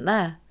music wasn't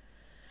there?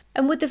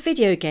 And would the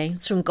video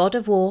games from God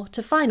of War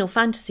to Final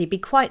Fantasy be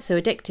quite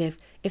so addictive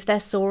if their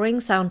soaring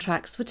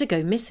soundtracks were to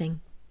go missing?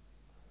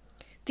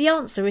 The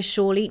answer is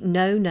surely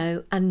no,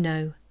 no and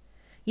no.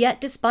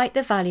 Yet despite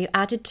the value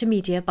added to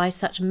media by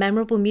such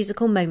memorable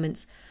musical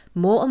moments,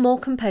 more and more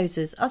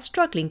composers are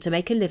struggling to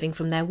make a living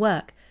from their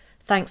work,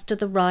 thanks to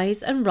the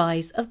rise and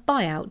rise of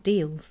buyout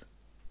deals.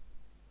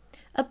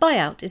 A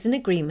buyout is an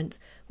agreement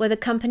where the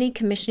company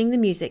commissioning the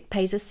music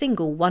pays a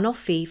single one-off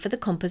fee for the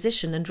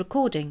composition and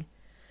recording,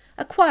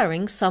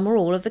 acquiring some or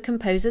all of the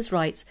composer's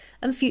rights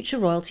and future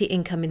royalty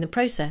income in the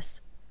process.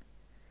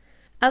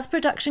 As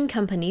production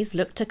companies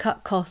look to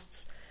cut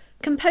costs,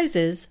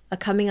 Composers are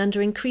coming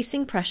under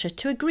increasing pressure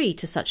to agree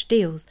to such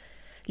deals,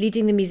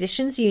 leading the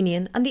Musicians'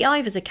 Union and the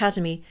Ivors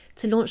Academy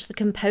to launch the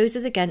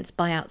Composers Against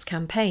Buyouts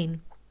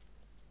campaign.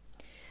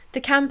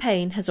 The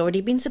campaign has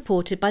already been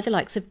supported by the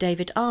likes of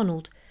David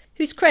Arnold,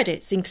 whose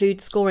credits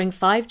include scoring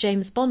 5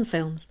 James Bond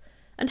films,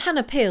 and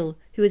Hannah Peel,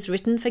 who has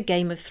written for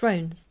Game of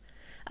Thrones,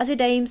 as it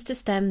aims to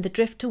stem the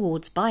drift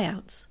towards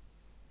buyouts.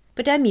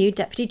 But MU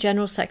Deputy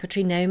General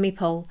Secretary Naomi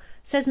Poll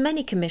says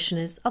many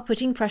commissioners are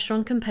putting pressure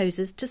on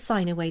composers to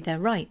sign away their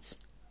rights.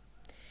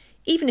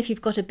 Even if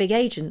you've got a big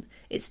agent,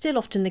 it's still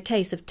often the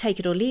case of take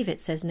it or leave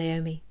it, says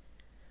Naomi.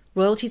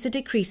 Royalties are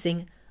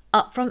decreasing,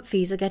 upfront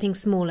fees are getting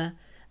smaller,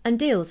 and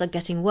deals are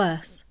getting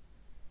worse.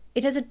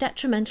 It has a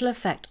detrimental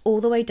effect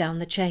all the way down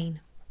the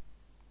chain.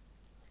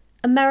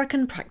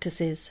 American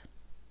practices.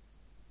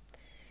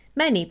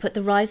 Many put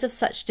the rise of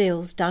such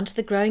deals down to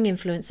the growing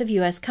influence of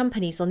US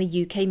companies on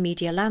the UK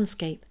media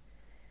landscape.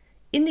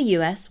 In the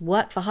US,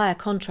 work-for-hire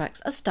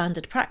contracts are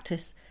standard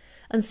practice,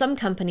 and some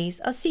companies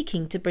are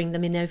seeking to bring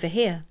them in over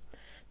here,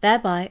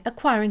 thereby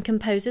acquiring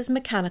composers'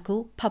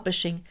 mechanical,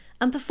 publishing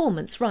and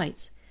performance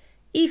rights,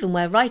 even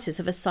where writers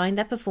have assigned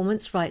their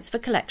performance rights for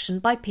collection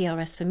by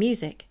PRS for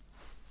Music.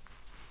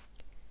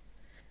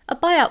 A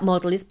buyout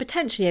model is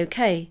potentially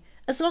okay,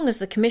 as long as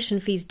the commission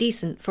fee's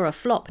decent for a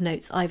flop,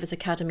 notes Ivors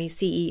Academy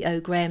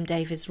CEO Graham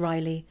Davies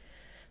Riley.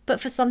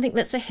 But for something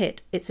that's a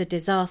hit, it's a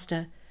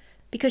disaster,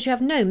 because you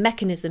have no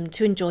mechanism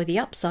to enjoy the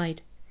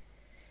upside.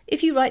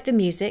 If you write the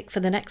music for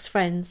the next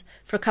Friends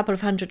for a couple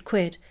of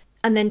 £100,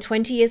 and then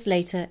 20 years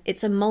later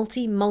it's a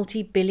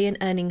multi-billion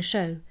earning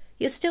show,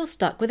 you're still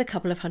stuck with a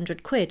couple of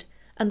 £100,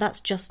 and that's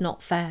just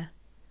not fair.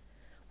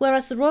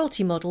 Whereas the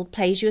royalty model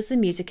pays you as the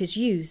music is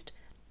used,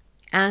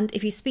 and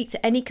if you speak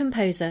to any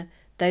composer,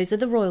 those are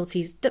the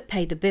royalties that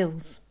pay the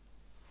bills.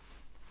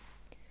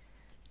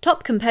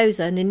 Top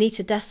composer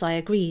Nanita Desai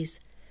agrees.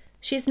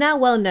 She is now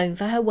well known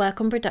for her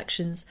work on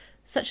productions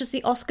such as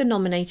the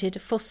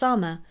Oscar-nominated For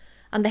Sama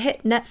and the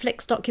hit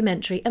Netflix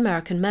documentary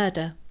American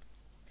Murder.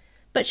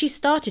 But she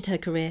started her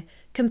career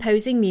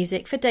composing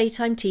music for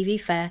daytime TV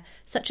fare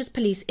such as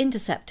Police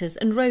Interceptors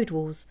and Road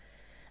Wars,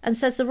 and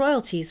says the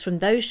royalties from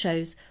those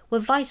shows were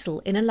vital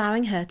in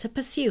allowing her to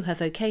pursue her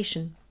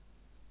vocation.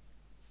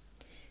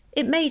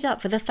 It made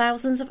up for the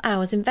thousands of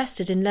hours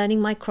invested in learning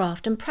my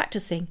craft and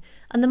practicing,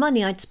 and the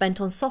money I'd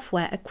spent on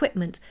software,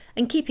 equipment,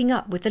 and keeping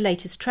up with the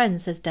latest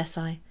trends, says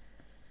Desai.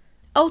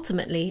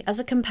 Ultimately, as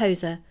a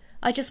composer,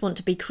 I just want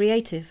to be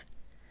creative.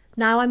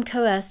 Now I'm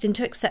coerced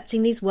into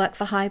accepting these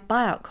work-for-hire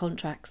buyout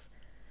contracts.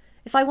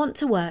 If I want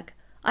to work,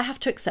 I have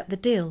to accept the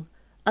deal,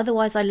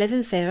 otherwise I live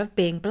in fear of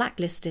being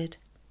blacklisted.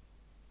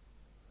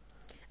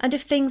 And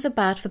if things are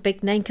bad for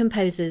big-name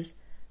composers,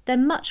 they're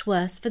much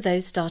worse for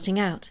those starting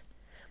out,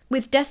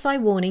 with Desai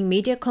warning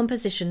media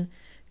composition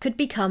could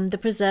become the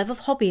preserve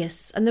of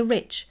hobbyists and the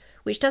rich,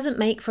 which doesn't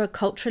make for a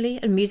culturally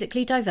and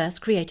musically diverse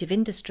creative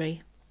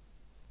industry.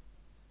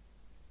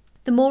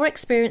 The more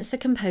experienced the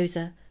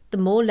composer, the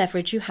more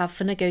leverage you have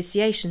for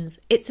negotiations.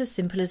 It's as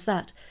simple as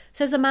that,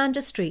 says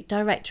Amanda Street,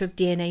 director of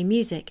DNA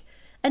Music,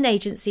 an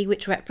agency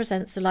which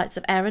represents the likes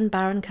of Aaron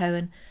Baron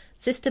Cohen,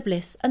 Sister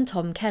Bliss and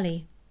Tom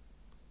Kelly.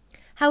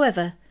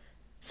 However,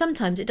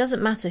 sometimes it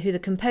doesn't matter who the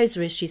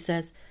composer is, she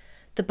says.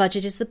 The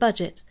budget is the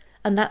budget,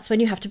 and that's when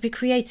you have to be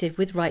creative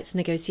with rights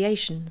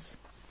negotiations.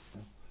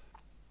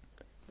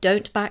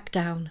 Don't back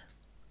down.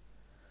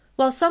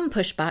 While some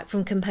pushback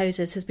from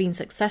composers has been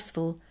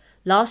successful,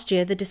 last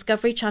year the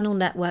Discovery Channel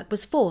network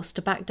was forced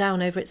to back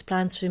down over its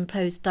plans to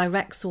impose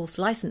direct source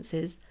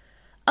licenses.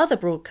 Other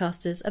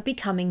broadcasters are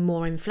becoming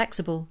more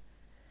inflexible.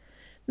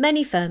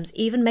 Many firms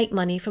even make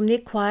money from the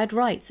acquired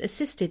rights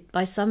assisted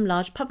by some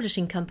large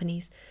publishing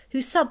companies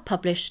who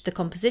sub-publish the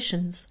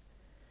compositions.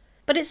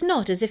 But it's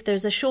not as if there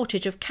is a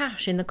shortage of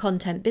cash in the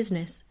content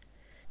business.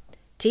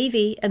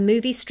 TV and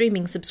movie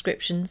streaming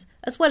subscriptions,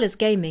 as well as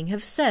gaming,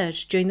 have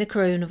surged during the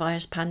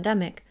coronavirus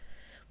pandemic,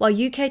 while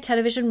UK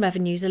television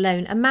revenues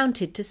alone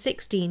amounted to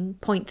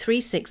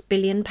 £16.36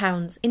 billion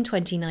in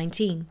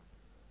 2019.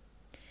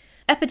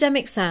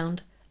 Epidemic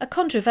Sound, a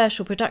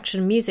controversial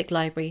production music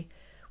library,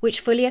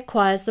 which fully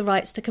acquires the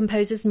rights to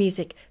composers'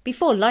 music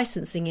before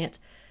licensing it,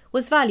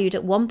 was valued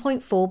at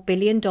 $1.4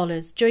 billion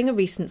during a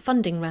recent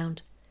funding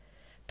round.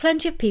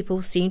 Plenty of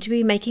people seem to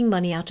be making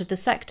money out of the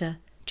sector,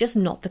 just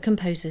not the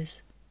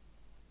composers.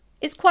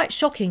 It's quite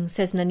shocking,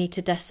 says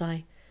Nanita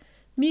Desai.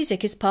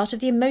 Music is part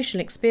of the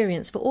emotional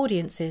experience for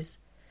audiences.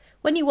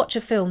 When you watch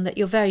a film that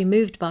you're very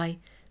moved by,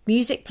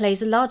 music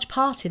plays a large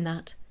part in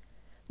that.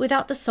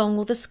 Without the song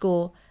or the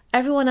score,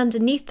 everyone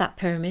underneath that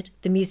pyramid,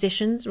 the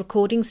musicians,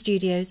 recording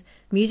studios,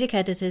 music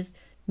editors,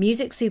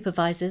 music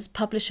supervisors,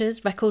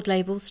 publishers, record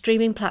labels,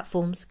 streaming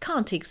platforms,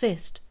 can't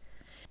exist.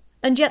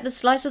 And yet the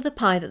slice of the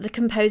pie that the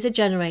composer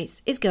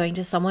generates is going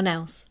to someone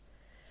else.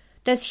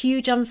 There's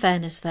huge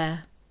unfairness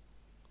there.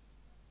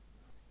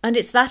 And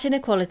it's that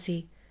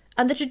inequality,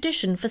 and the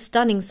tradition for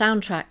stunning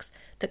soundtracks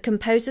that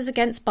Composers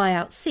Against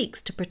Buyouts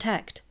seeks to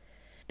protect.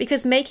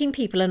 Because making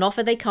people an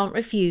offer they can't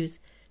refuse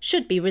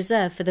should be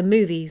reserved for the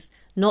movies,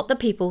 not the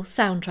people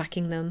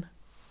soundtracking them.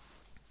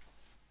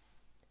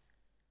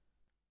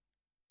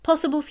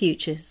 Possible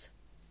futures.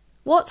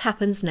 What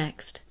happens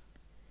next?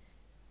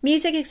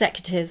 Music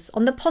executives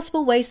on the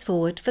possible ways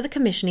forward for the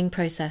commissioning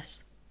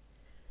process.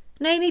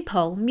 Naomi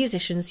Poll,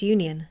 Musicians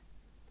Union.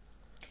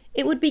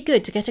 It would be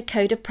good to get a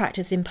code of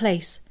practice in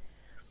place.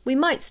 We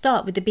might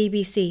start with the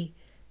BBC,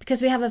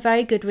 because we have a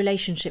very good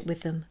relationship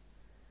with them.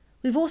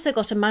 We've also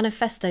got a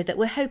manifesto that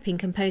we're hoping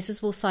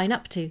composers will sign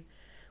up to,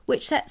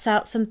 which sets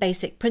out some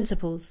basic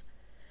principles.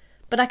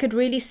 But I could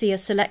really see a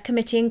select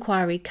committee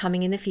inquiry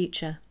coming in the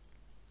future.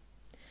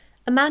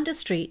 Amanda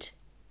Street,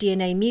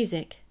 DNA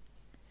Music.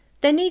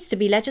 There needs to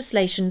be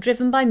legislation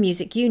driven by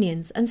music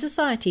unions and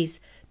societies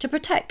to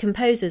protect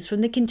composers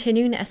from the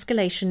continuing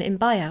escalation in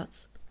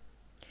buyouts.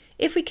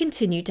 If we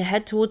continue to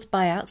head towards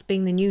buyouts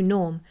being the new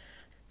norm,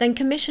 then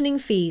commissioning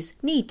fees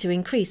need to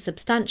increase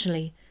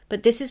substantially,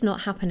 but this is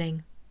not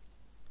happening.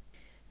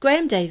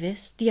 Graham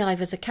Davis, the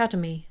Ivors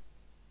Academy.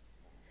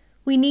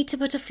 We need to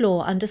put a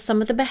floor under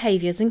some of the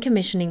behaviours and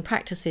commissioning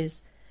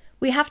practices.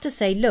 We have to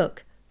say,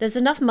 look, there's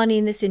enough money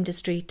in this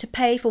industry to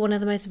pay for one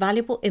of the most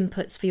valuable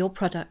inputs for your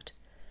product.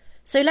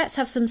 So let's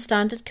have some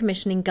standard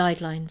commissioning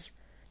guidelines.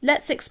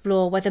 Let's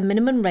explore whether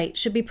minimum rates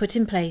should be put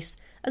in place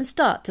and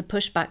start to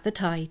push back the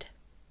tide.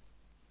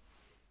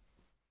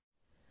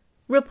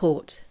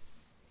 Report.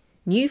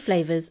 New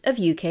flavours of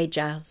UK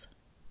jazz.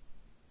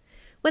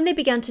 When they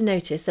began to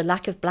notice a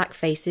lack of black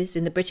faces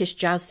in the British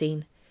jazz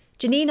scene,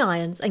 Janine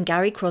Irons and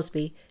Gary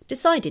Crosby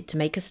decided to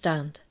make a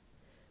stand.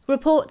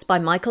 Report by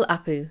Michael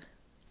Apu.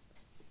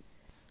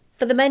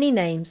 For the many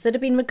names that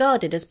have been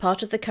regarded as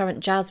part of the current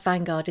jazz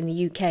vanguard in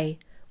the UK,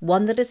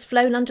 one that has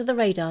flown under the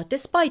radar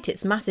despite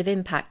its massive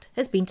impact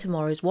has been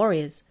Tomorrow's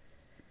Warriors.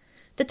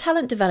 The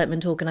talent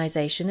development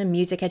organisation and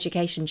music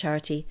education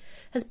charity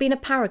has been a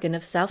paragon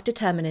of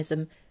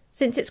self-determinism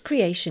since its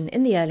creation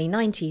in the early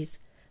 90s,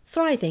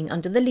 thriving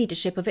under the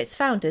leadership of its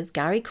founders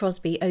Gary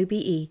Crosby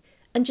OBE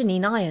and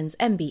Janine Irons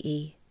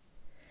MBE.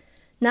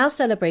 Now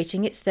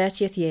celebrating its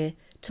 30th year,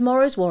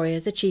 Tomorrow's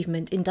Warriors'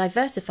 achievement in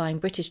diversifying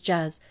British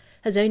jazz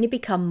has only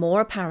become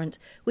more apparent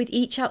with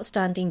each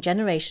outstanding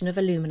generation of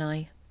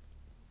alumni.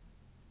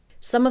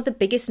 Some of the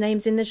biggest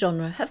names in the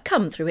genre have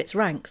come through its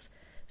ranks,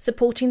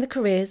 supporting the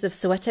careers of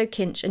Soweto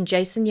Kinch and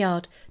Jason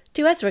Yard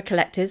to Ezra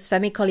Collective's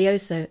Femi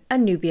Colioso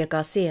and Nubia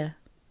Garcia.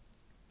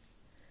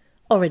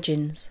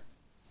 Origins.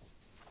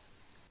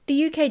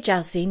 The UK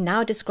jazz scene,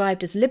 now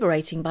described as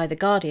liberating by The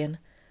Guardian,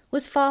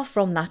 was far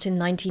from that in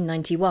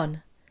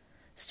 1991,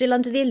 still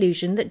under the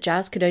illusion that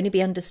jazz could only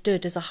be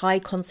understood as a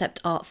high-concept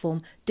art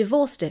form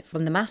divorced it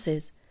from the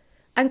masses,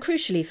 and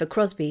crucially for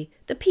Crosby,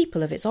 the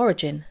people of its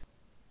origin.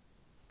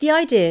 The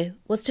idea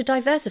was to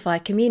diversify a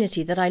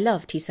community that I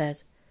loved, he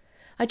says.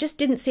 I just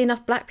didn't see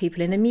enough black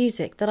people in the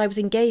music that I was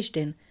engaged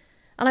in,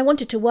 and I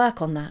wanted to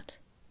work on that.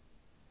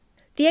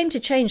 The aim to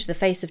change the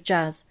face of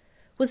jazz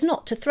was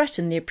not to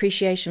threaten the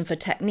appreciation for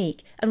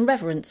technique and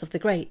reverence of the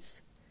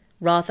greats.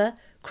 Rather,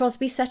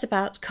 Crosby set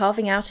about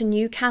carving out a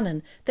new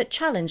canon that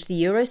challenged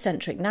the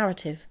Eurocentric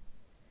narrative.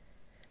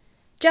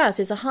 Jazz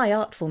is a high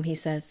art form, he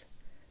says.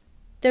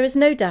 There is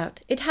no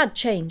doubt it had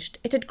changed,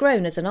 it had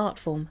grown as an art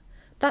form.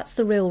 That's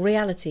the real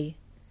reality.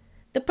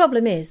 The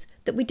problem is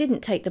that we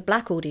didn't take the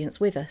black audience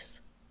with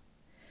us.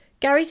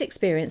 Gary's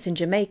experience in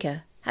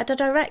Jamaica had a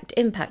direct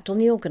impact on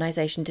the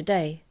organisation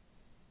today.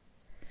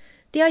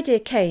 The idea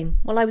came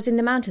while I was in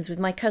the mountains with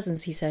my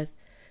cousins, he says.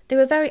 They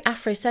were very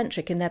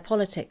Afrocentric in their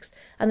politics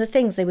and the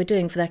things they were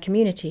doing for their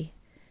community.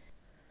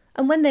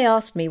 And when they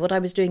asked me what I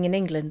was doing in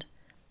England,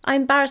 I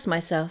embarrassed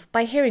myself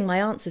by hearing my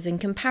answers in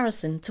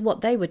comparison to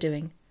what they were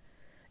doing.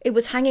 It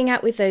was hanging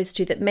out with those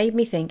two that made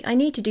me think I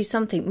need to do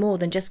something more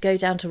than just go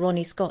down to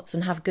Ronnie Scott's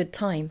and have a good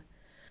time.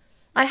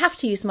 I have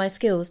to use my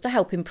skills to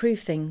help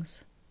improve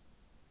things.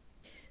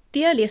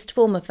 The earliest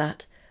form of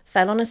that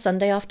fell on a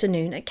Sunday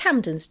afternoon at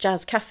Camden's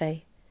Jazz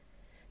Cafe.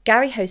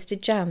 Gary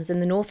hosted jams in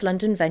the North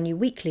London venue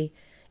weekly,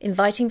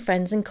 inviting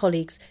friends and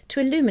colleagues to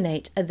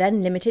illuminate a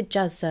then limited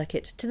jazz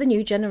circuit to the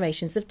new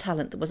generations of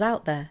talent that was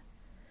out there.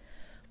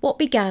 What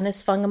began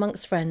as fun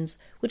amongst friends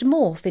would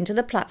morph into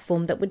the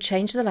platform that would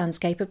change the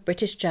landscape of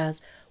British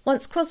jazz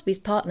once Crosby's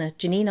partner,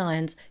 Janine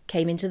Irons,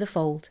 came into the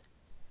fold.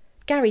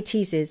 Gary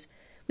teases,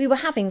 "We were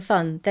having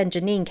fun, then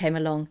Janine came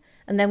along,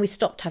 and then we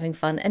stopped having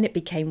fun and it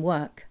became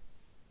work."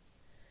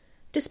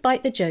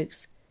 Despite the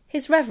jokes,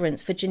 his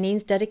reverence for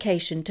Janine's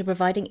dedication to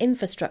providing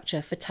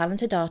infrastructure for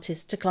talented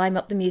artists to climb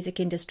up the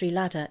music industry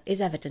ladder is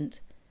evident.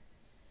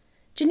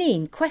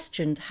 Janine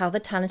questioned how the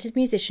talented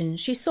musicians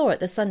she saw at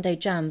the Sunday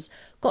jams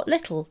got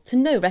little to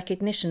no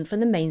recognition from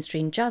the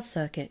mainstream jazz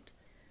circuit.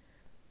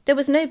 There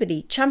was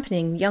nobody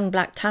championing young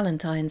black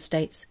talent, Irons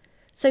states,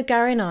 so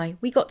Gary and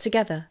we got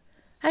together.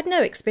 I had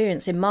no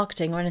experience in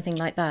marketing or anything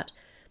like that,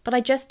 but I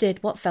just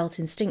did what felt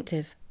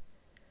instinctive.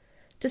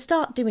 To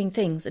start doing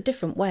things a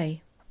different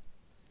way.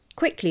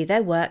 Quickly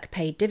their work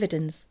paid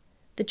dividends.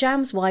 The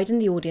jams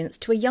widened the audience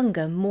to a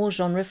younger, more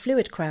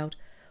genre-fluid crowd,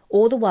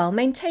 all the while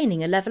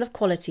maintaining a level of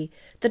quality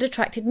that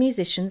attracted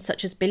musicians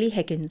such as Billy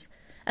Higgins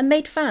and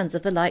made fans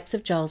of the likes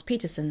of Giles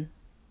Peterson.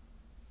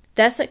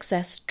 Their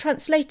success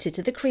translated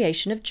to the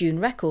creation of June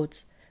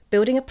Records,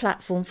 building a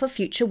platform for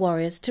future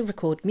warriors to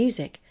record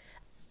music,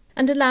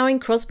 and allowing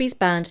Crosby's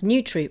band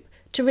New Troupe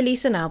to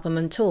release an album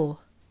and tour.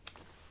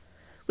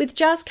 With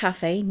Jazz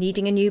Cafe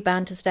needing a new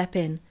band to step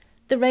in,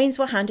 the reins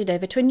were handed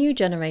over to a new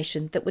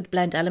generation that would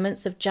blend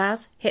elements of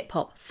jazz,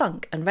 hip-hop,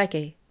 funk and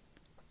reggae.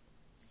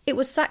 It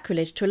was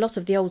sacrilege to a lot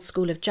of the old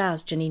school of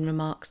jazz, Janine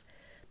remarks,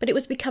 but it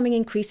was becoming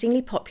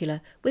increasingly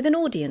popular with an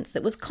audience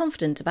that was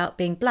confident about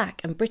being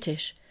black and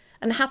British,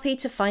 and happy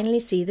to finally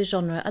see the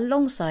genre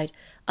alongside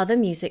other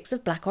musics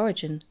of black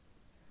origin.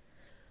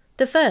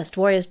 The first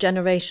Warriors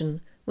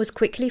generation was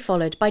quickly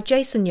followed by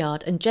Jason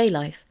Yard and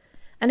J-Life,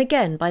 and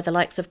again by the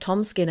likes of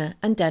Tom Skinner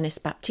and Dennis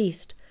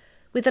Baptiste,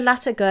 with the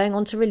latter going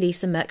on to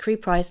release a Mercury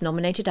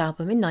Prize-nominated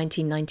album in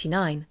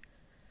 1999.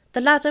 The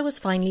ladder was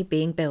finally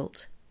being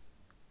built.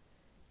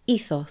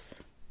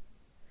 Ethos.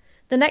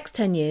 The next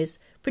 10 years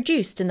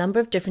produced a number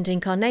of different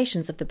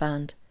incarnations of the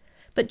band,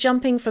 but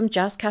jumping from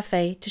Jazz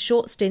Cafe to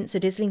short stints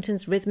at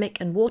Islington's Rhythmic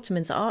and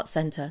Waterman's Art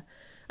Centre,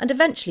 and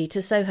eventually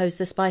to Soho's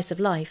The Spice of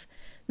Life,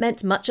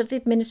 meant much of the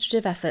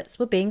administrative efforts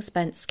were being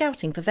spent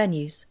scouting for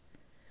venues.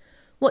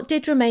 What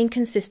did remain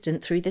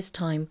consistent through this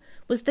time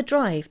was the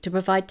drive to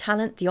provide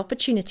talent the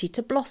opportunity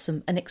to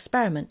blossom and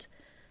experiment,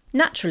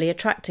 naturally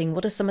attracting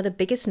what are some of the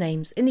biggest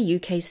names in the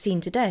UK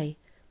scene today: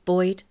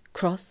 Boyd,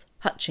 Cross,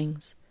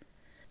 Hutchings.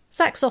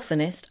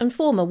 Saxophonist and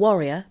former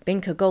warrior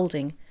Binker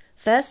Golding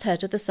first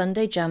heard of the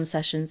Sunday jam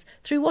sessions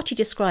through what he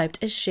described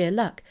as sheer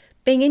luck,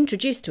 being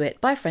introduced to it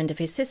by a friend of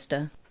his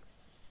sister.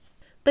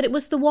 But it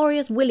was the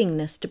warriors'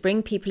 willingness to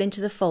bring people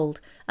into the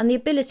fold and the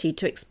ability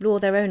to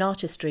explore their own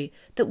artistry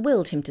that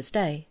willed him to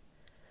stay.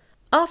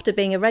 After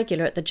being a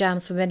regular at the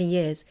jams for many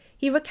years,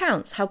 he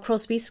recounts how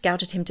Crosby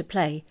scouted him to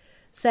play,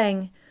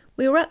 saying,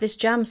 "We were at this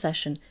jam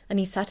session and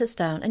he sat us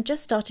down and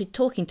just started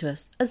talking to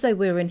us as though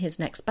we were in his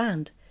next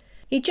band.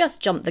 He just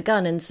jumped the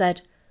gun and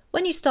said,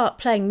 'When you start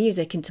playing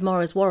music in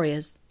tomorrow's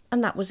Warriors,'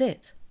 and that was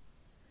it."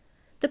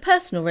 The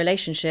personal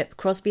relationship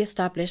Crosby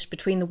established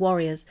between the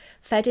Warriors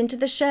fed into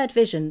the shared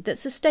vision that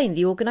sustained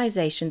the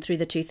organisation through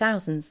the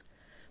 2000s,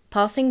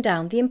 passing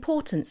down the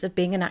importance of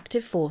being an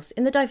active force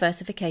in the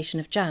diversification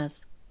of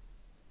jazz.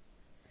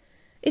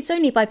 "It's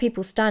only by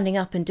people standing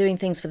up and doing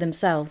things for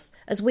themselves,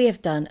 as we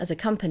have done as a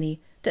company,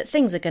 that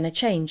things are going to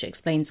change,"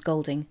 explains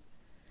Golding.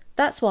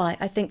 "That's why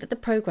I think that the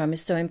programme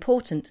is so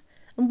important,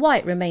 and why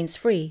it remains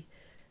free.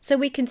 So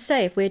we can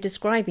say if we're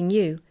describing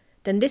you,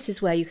 then this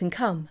is where you can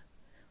come.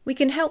 We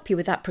can help you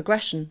with that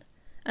progression,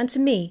 and to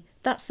me,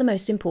 that's the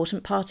most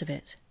important part of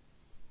it."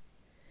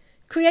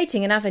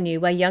 Creating an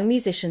avenue where young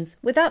musicians,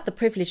 without the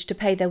privilege to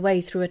pay their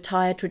way through a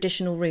tired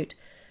traditional route,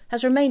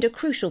 has remained a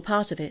crucial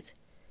part of it,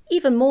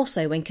 even more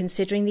so when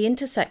considering the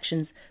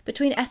intersections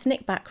between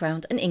ethnic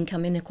background and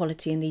income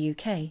inequality in the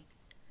UK.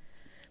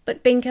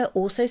 But Binker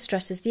also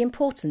stresses the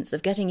importance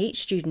of getting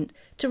each student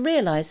to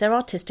realise their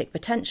artistic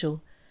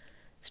potential,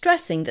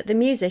 stressing that the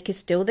music is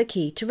still the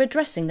key to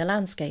redressing the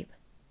landscape.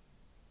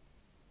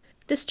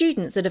 The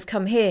students that have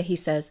come here, he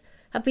says,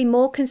 have been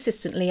more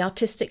consistently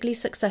artistically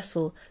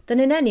successful than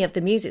in any of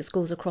the music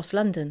schools across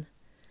London.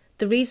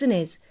 The reason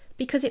is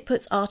because it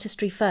puts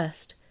artistry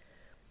first,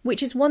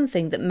 which is one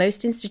thing that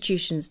most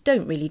institutions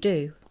don't really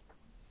do.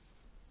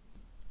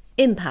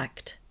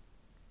 Impact.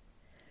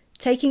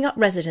 Taking up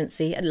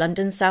residency at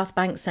London's South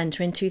Bank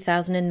Centre in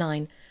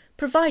 2009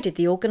 provided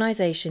the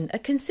organisation a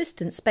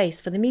consistent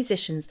space for the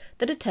musicians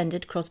that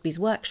attended Crosby's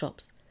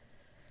workshops.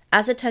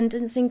 As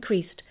attendance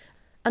increased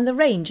and the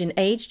range in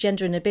age,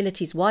 gender and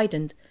abilities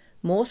widened,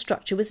 more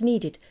structure was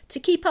needed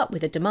to keep up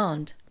with the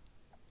demand.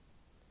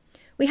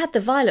 "We had the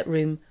Violet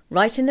Room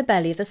right in the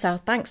belly of the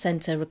South Bank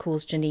Centre,"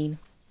 recalls Janine.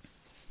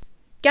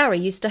 "Gary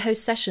used to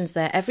host sessions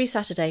there every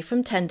Saturday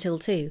from 10 till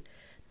 2.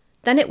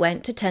 Then it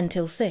went to 10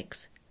 till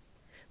 6.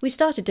 We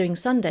started doing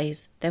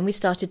Sundays, then we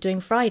started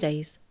doing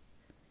Fridays."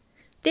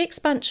 The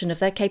expansion of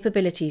their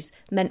capabilities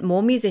meant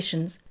more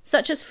musicians,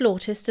 such as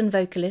flautist and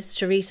vocalist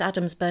Cherise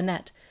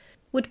Adams-Burnett,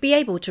 would be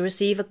able to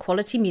receive a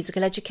quality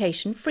musical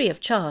education free of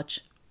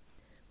charge.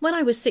 "When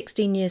I was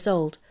 16 years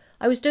old,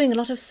 I was doing a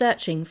lot of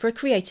searching for a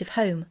creative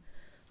home.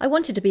 I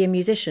wanted to be a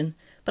musician,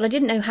 but I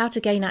didn't know how to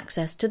gain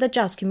access to the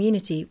jazz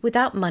community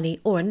without money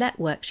or a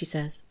network," she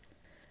says.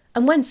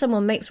 "And when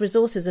someone makes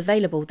resources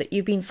available that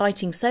you've been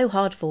fighting so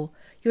hard for,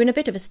 you're in a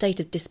bit of a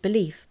state of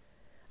disbelief.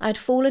 I had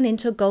fallen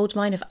into a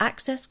goldmine of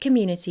access,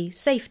 community,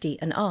 safety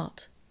and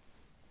art."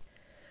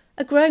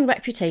 A growing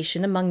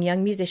reputation among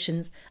young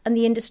musicians and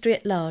the industry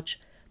at large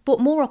brought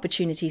more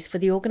opportunities for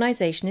the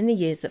organisation in the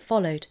years that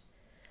followed.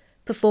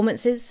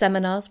 Performances,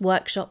 seminars,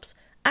 workshops,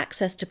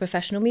 access to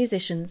professional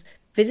musicians,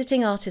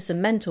 visiting artists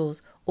and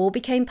mentors all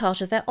became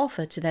part of their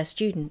offer to their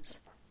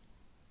students.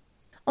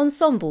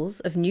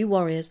 Ensembles of new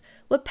warriors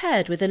were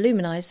paired with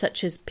alumni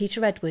such as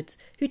Peter Edwards,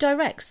 who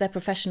directs their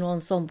professional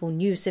ensemble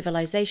New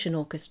Civilization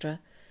Orchestra,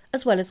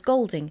 as well as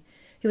Golding,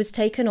 who has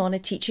taken on a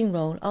teaching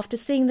role after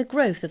seeing the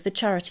growth of the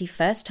charity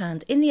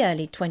firsthand in the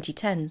early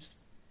 2010s.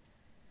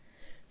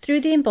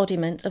 Through the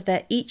embodiment of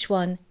their Each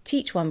One,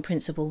 Teach One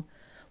principle,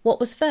 what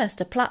was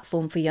first a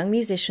platform for young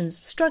musicians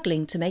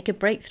struggling to make a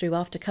breakthrough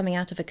after coming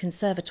out of a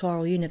conservatoire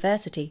or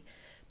university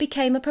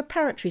became a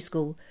preparatory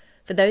school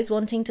for those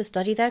wanting to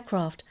study their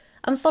craft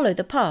and follow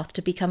the path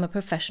to become a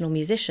professional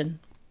musician.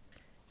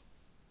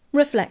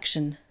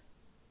 Reflection.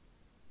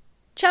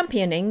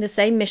 Championing the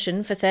same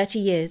mission for 30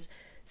 years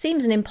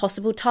seems an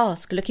impossible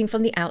task looking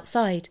from the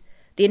outside.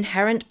 The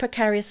inherent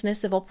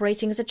precariousness of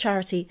operating as a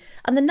charity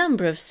and the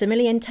number of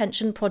similarly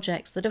intentioned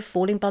projects that are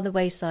falling by the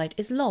wayside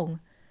is long.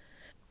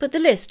 But the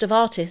list of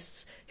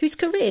artists whose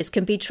careers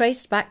can be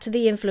traced back to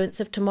the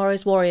influence of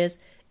Tomorrow's Warriors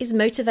is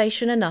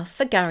motivation enough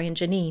for Gary and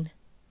Janine.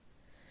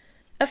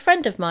 A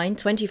friend of mine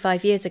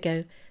 25 years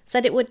ago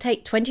said it would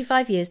take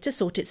 25 years to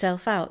sort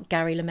itself out,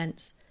 Gary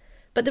laments.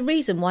 But the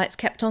reason why it's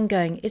kept on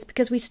going is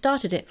because we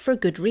started it for a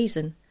good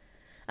reason.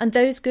 And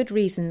those good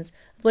reasons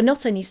were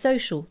not only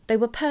social, they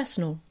were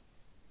personal.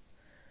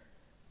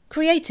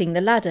 Creating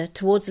the ladder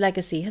towards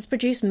legacy has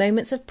produced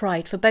moments of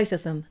pride for both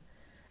of them.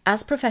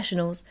 As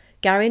professionals,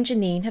 Gary and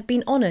Janine have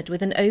been honoured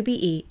with an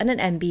OBE and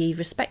an MBE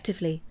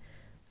respectively.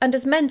 And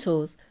as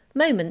mentors,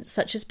 moments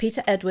such as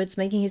Peter Edwards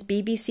making his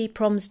BBC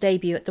Proms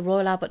debut at the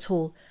Royal Albert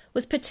Hall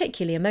was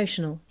particularly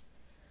emotional.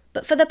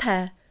 But for the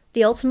pair,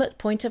 the ultimate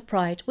point of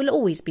pride will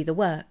always be the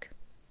work.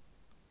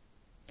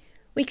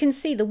 We can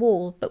see the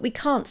wall, but we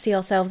can't see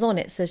ourselves on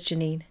it, says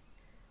Janine.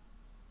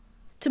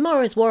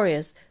 Tomorrow's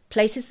Warriors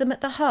places them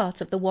at the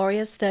heart of the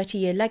Warriors'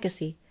 30-year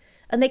legacy,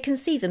 and they can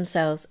see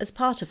themselves as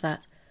part of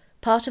that,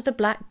 part of the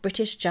Black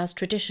British jazz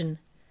tradition.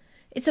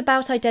 It's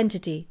about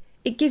identity.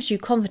 It gives you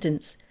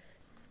confidence.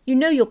 You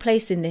know your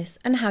place in this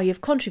and how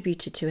you've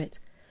contributed to it.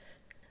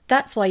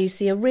 That's why you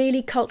see a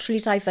really culturally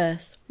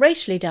diverse,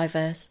 racially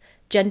diverse,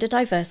 gender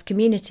diverse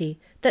community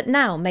that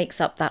now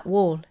makes up that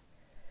wall.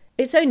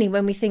 It's only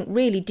when we think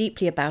really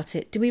deeply about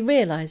it do we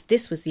realise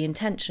this was the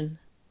intention.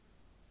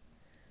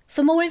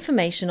 For more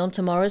information on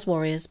Tomorrow's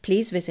Warriors,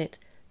 please visit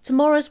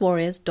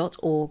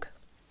tomorrowswarriors.org.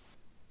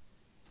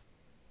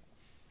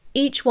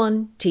 Each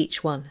one,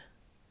 teach one.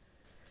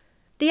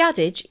 The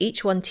adage,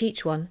 each one,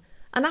 teach one,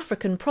 an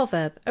African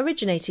proverb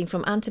originating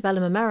from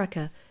antebellum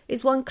America,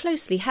 is one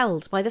closely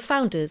held by the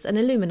founders and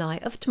alumni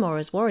of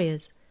Tomorrow's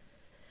Warriors.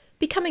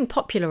 Becoming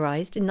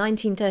popularised in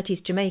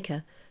 1930s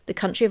Jamaica, the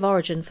country of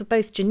origin for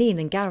both Janine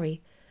and Gary,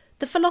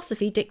 the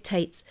philosophy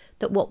dictates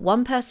that what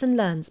one person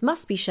learns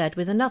must be shared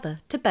with another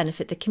to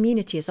benefit the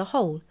community as a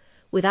whole,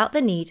 without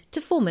the need to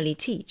formally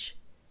teach.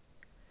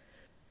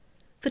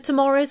 For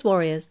Tomorrow's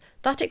Warriors,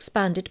 that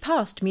expanded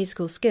past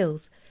musical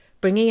skills,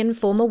 bringing in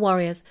former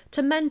warriors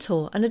to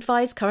mentor and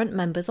advise current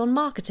members on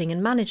marketing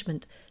and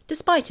management,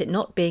 despite it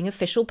not being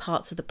official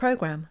parts of the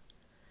programme.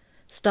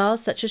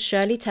 Stars such as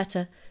Shirley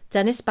Teta,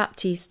 Dennis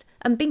Baptiste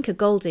and Binka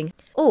Golding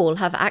all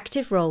have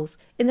active roles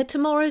in the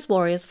Tomorrow's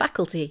Warriors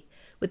faculty,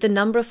 with the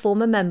number of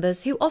former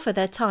members who offer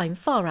their time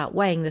far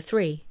outweighing the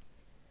three.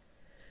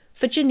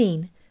 For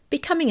Janine,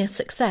 becoming a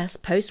success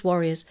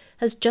post-Warriors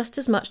has just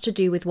as much to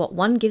do with what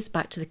one gives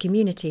back to the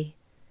community.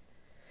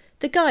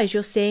 The guys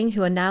you're seeing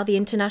who are now the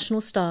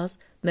international stars,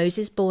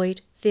 Moses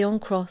Boyd, Theon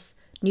Cross,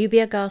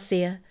 Nubia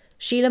Garcia,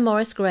 Sheila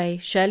Morris-Gray,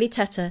 Shirley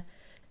Teta,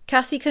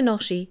 Cassie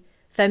Kanoshi,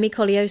 Femi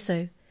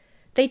Colioso,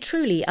 they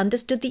truly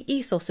understood the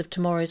ethos of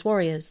Tomorrow's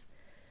Warriors.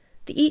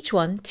 The each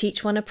one,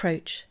 teach one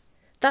approach.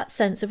 That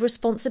sense of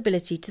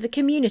responsibility to the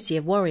community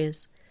of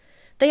warriors.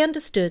 They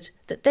understood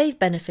that they've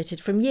benefited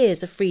from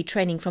years of free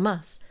training from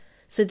us,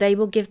 so they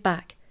will give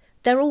back.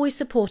 They're always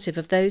supportive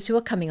of those who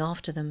are coming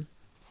after them.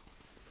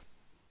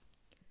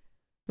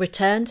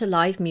 Return to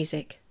live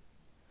music.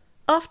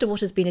 After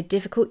what has been a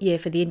difficult year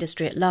for the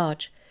industry at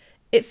large,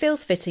 it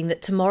feels fitting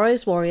that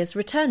Tomorrow's Warriors'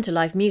 return to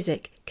live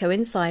music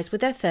coincides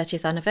with their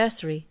 30th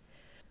anniversary,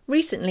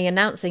 recently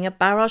announcing a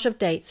barrage of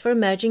dates for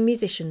emerging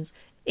musicians,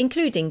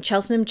 including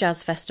Cheltenham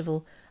Jazz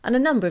Festival and a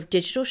number of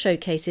digital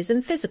showcases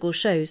and physical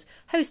shows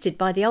hosted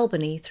by the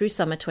Albany through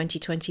summer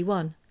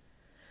 2021.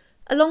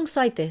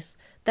 Alongside this,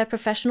 their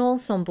professional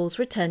ensembles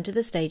returned to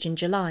the stage in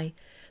July,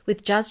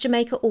 with Jazz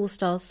Jamaica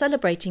All-Stars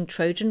celebrating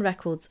Trojan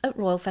Records at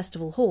Royal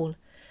Festival Hall,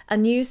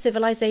 and New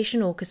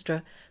Civilization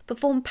Orchestra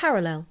performed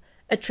Parallel,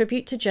 a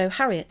tribute to Joe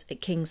Harriott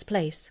at King's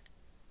Place.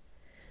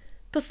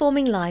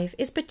 Performing live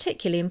is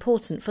particularly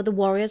important for the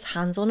Warriors'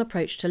 hands-on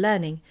approach to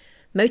learning,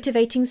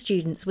 motivating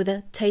students with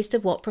a taste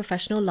of what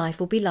professional life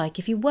will be like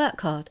if you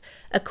work hard,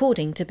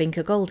 according to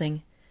Binka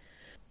Golding.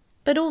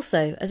 But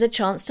also as a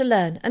chance to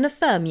learn and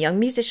affirm young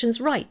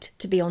musicians' right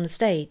to be on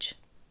stage.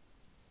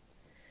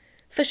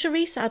 For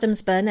Charisse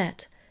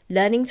Adams-Burnett,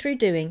 learning through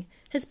doing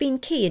has been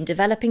key in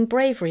developing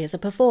bravery as a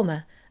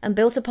performer and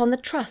built upon the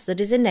trust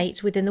that is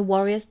innate within the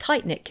Warriors'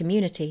 tight-knit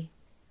community.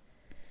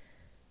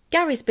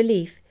 Gary's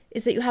belief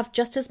is that you have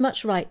just as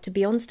much right to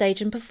be on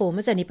stage and perform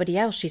as anybody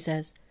else, she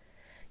says.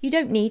 You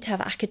don't need to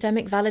have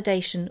academic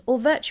validation or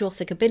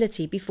virtuosic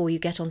ability before you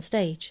get on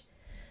stage.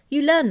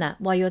 You learn that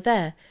while you're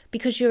there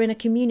because you're in a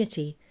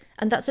community,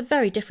 and that's a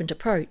very different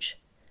approach.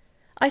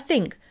 I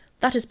think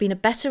that has been a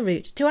better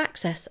route to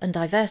access and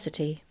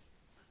diversity.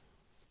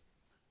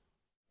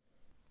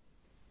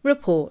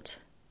 Report.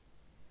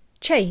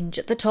 Change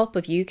at the top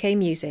of UK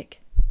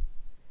music.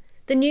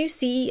 The new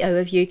CEO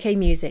of UK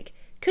Music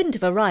couldn't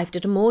have arrived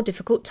at a more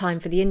difficult time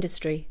for the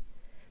industry.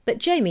 but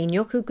Jamie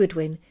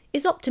Nyoku-Goodwin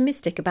is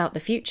optimistic about the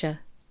future.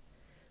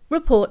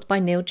 Report by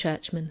Neil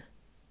Churchman.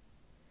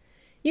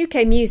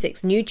 UK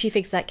Music's new chief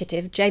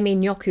executive, Jamie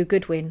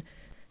Nyoku-Goodwin,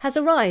 has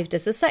arrived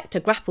as the sector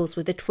grapples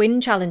with the twin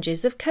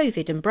challenges of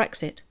COVID and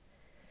Brexit.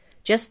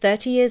 Just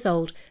 30 years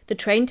old, the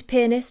trained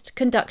pianist,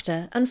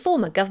 conductor and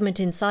former government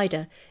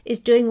insider is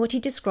doing what he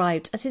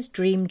described as his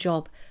dream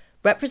job,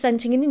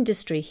 representing an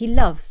industry he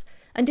loves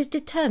and is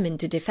determined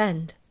to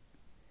defend.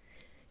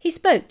 He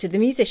spoke to The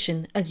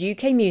Musician as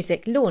UK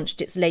Music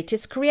launched its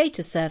latest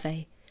Creator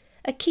Survey,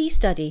 a key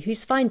study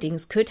whose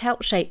findings could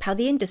help shape how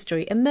the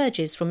industry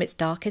emerges from its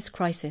darkest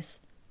crisis.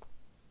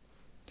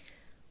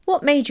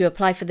 What made you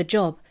apply for the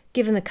job,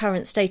 given the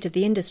current state of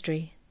the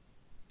industry?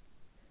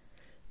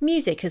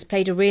 Music has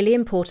played a really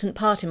important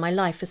part in my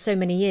life for so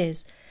many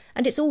years,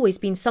 and it's always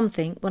been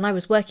something, when I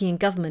was working in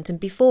government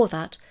and before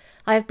that,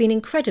 I have been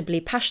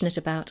incredibly passionate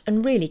about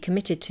and really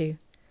committed to.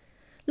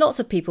 Lots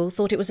of people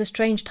thought it was a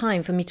strange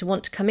time for me to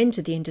want to come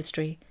into the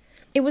industry.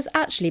 It was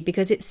actually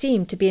because it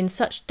seemed to be in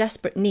such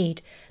desperate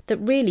need that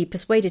really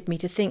persuaded me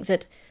to think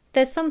that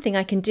there's something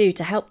I can do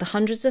to help the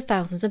hundreds of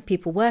thousands of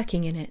people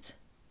working in it.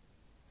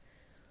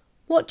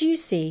 What do you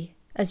see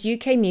as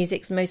UK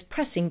Music's most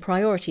pressing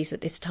priorities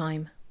at this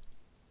time?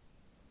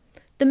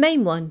 The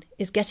main one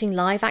is getting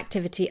live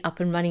activity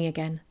up and running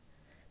again.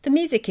 The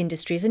music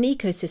industry is an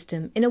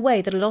ecosystem in a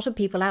way that a lot of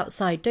people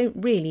outside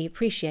don't really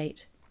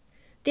appreciate.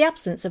 The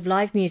absence of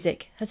live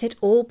music has hit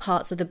all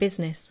parts of the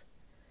business.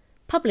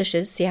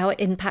 Publishers see how it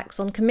impacts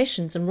on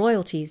commissions and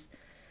royalties.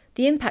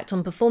 The impact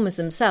on performers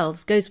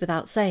themselves goes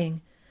without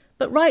saying,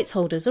 but rights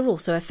holders are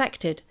also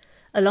affected,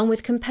 along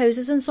with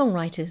composers and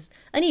songwriters,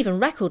 and even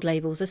record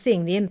labels are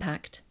seeing the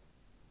impact.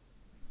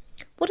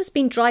 What has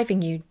been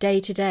driving you day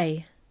to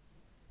day?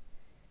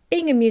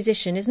 Being a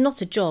musician is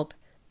not a job,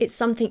 it's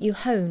something you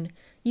hone.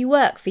 You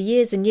work for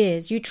years and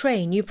years, you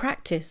train, you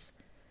practice.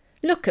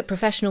 Look at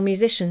professional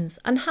musicians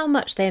and how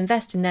much they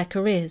invest in their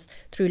careers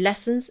through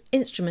lessons,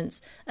 instruments,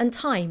 and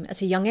time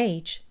at a young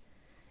age.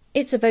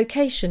 It's a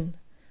vocation,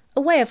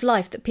 a way of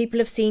life that people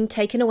have seen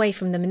taken away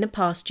from them in the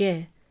past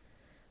year.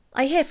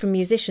 I hear from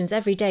musicians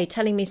every day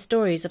telling me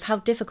stories of how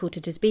difficult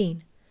it has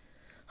been.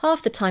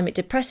 Half the time it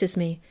depresses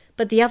me,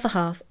 but the other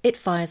half it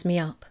fires me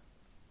up.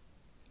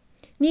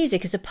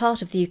 Music is a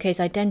part of the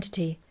UK's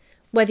identity.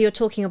 Whether you're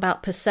talking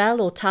about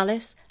Purcell or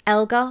Tallis,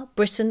 Elgar,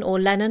 Britten or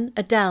Lennon,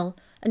 Adele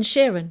and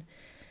Sheeran,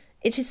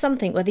 it is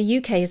something where the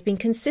UK has been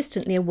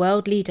consistently a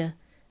world leader.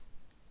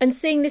 And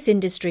seeing this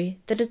industry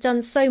that has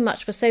done so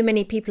much for so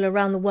many people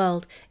around the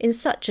world in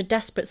such a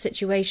desperate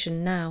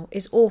situation now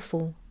is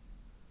awful.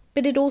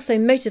 But it also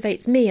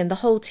motivates me and the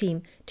whole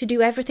team to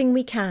do everything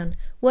we can,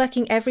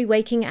 working every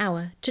waking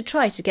hour to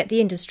try to get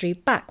the industry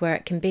back where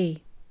it can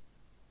be.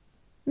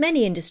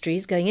 Many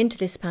industries going into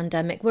this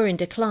pandemic were in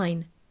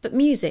decline, but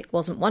music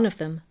wasn't one of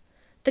them.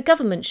 The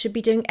government should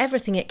be doing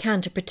everything it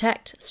can to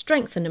protect,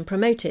 strengthen and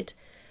promote it,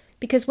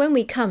 because when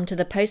we come to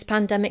the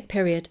post-pandemic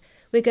period,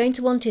 we're going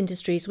to want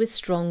industries with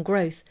strong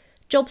growth,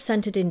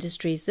 job-centred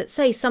industries that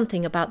say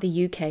something about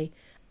the UK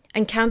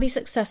and can be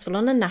successful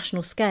on a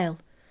national scale.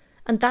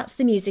 And that's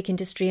the music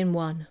industry in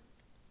one.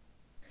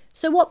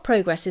 So what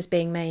progress is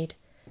being made,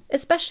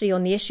 especially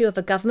on the issue of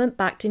a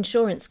government-backed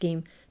insurance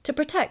scheme to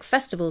protect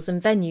festivals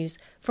and venues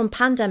from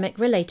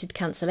pandemic-related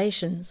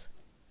cancellations?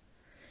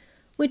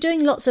 We're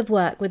doing lots of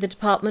work with the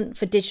Department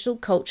for Digital,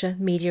 Culture,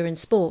 Media and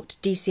Sport,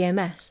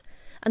 DCMS,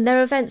 and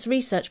their events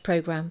research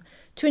programme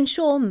to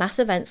ensure mass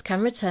events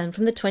can return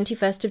from the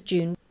 21st of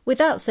June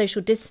without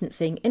social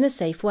distancing in a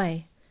safe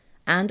way.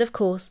 And, of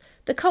course,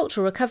 the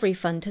Cultural Recovery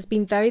Fund has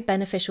been very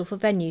beneficial for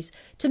venues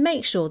to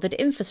make sure that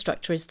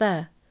infrastructure is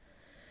there.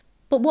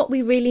 But what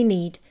we really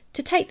need,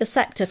 to take the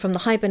sector from the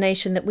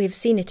hibernation that we have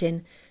seen it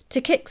in,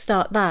 to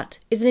kick-start that,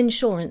 is an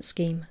insurance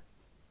scheme.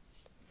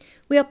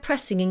 We are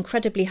pressing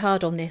incredibly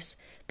hard on this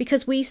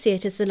because we see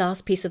it as the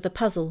last piece of the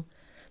puzzle,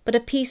 but a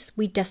piece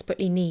we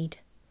desperately need.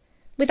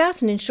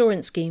 Without an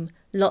insurance scheme,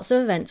 lots of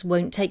events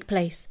won't take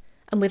place,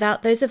 and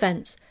without those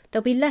events,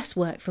 there'll be less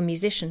work for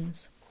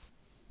musicians.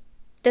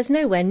 There's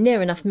nowhere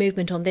near enough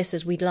movement on this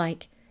as we'd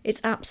like.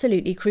 It's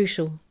absolutely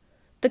crucial.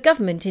 The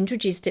government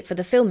introduced it for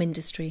the film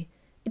industry.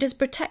 It has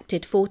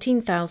protected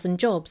 14,000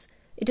 jobs.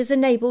 It has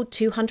enabled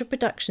 200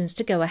 productions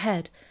to go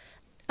ahead.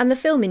 And the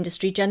film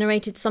industry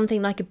generated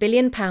something like £1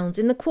 billion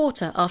in the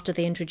quarter after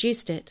they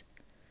introduced it.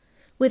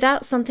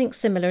 Without something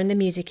similar in the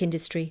music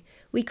industry,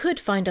 we could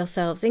find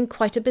ourselves in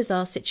quite a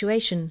bizarre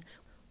situation,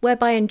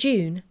 whereby in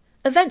June,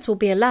 events will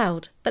be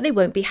allowed, but they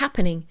won't be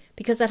happening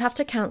because they'll have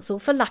to cancel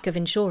for lack of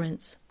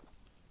insurance.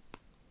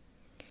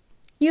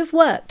 You have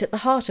worked at the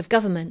heart of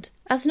government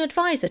as an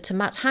advisor to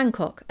Matt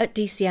Hancock at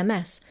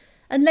DCMS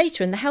and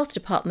later in the health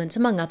department,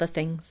 among other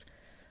things.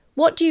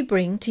 What do you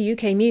bring to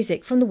UK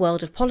music from the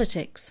world of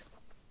politics?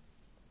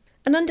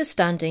 An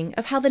understanding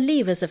of how the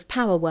levers of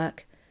power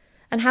work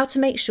and how to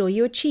make sure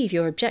you achieve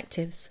your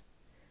objectives.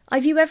 I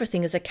view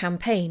everything as a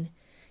campaign.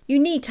 You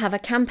need to have a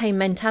campaign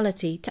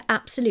mentality to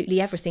absolutely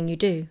everything you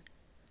do.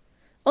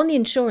 On the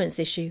insurance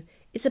issue,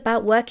 it's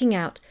about working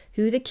out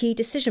who the key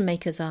decision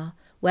makers are,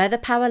 where the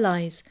power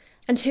lies,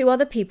 And who are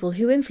the people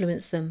who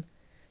influence them?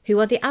 Who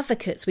are the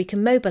advocates we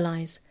can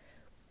mobilise?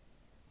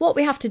 What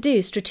we have to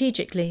do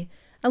strategically,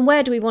 and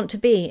where do we want to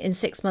be in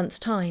 6 months'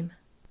 time?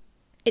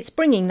 It's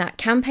bringing that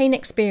campaign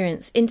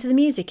experience into the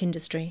music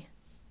industry.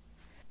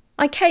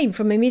 I came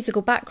from a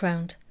musical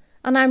background,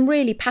 and I'm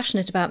really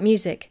passionate about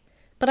music,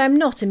 but I'm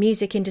not a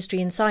music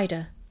industry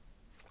insider.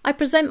 I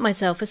present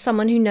myself as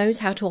someone who knows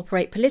how to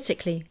operate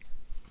politically,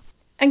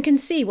 and can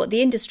see what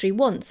the industry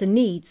wants and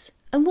needs,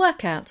 and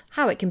work out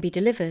how it can be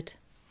delivered.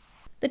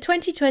 The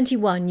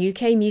 2021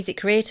 UK Music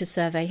Creators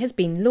Survey has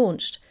been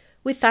launched,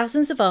 with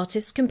thousands of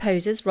artists,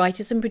 composers,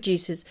 writers and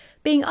producers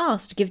being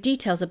asked to give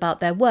details about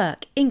their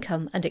work,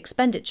 income and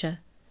expenditure.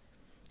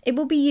 It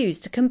will be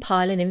used to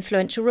compile an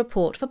influential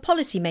report for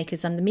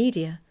policymakers and the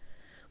media.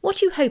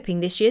 What are you hoping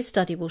this year's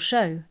study will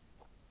show?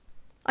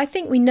 I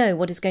think we know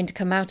what is going to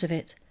come out of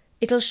it.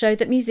 It'll show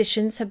that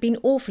musicians have been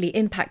awfully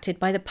impacted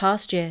by the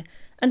past year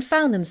and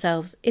found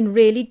themselves in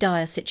really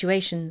dire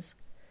situations.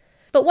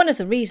 But one of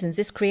the reasons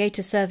this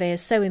creator survey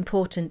is so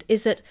important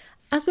is that,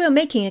 as we are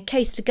making a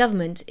case to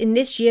government in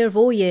this year of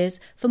all years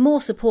for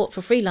more support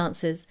for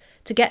freelancers,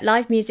 to get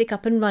live music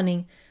up and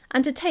running,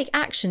 and to take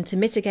action to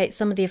mitigate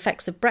some of the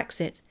effects of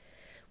Brexit,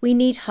 we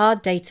need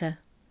hard data.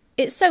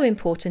 It's so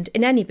important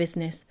in any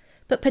business,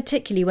 but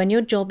particularly when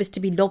your job is to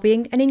be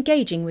lobbying and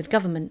engaging with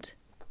government.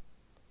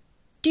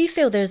 Do you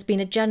feel there has been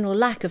a general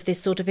lack of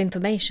this sort of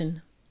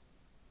information?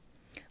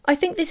 I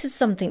think this is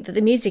something that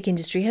the music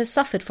industry has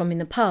suffered from in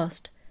the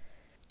past.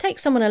 Take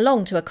someone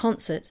along to a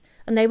concert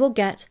and they will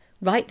get,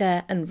 right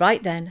there and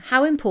right then,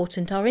 how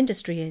important our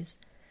industry is.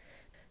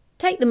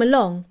 Take them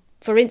along,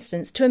 for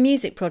instance, to a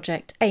music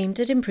project aimed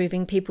at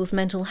improving people's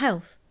mental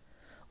health.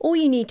 All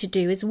you need to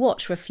do is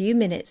watch for a few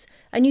minutes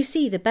and you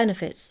see the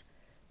benefits,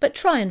 but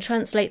try and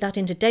translate that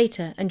into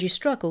data and you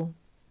struggle.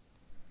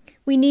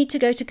 We need to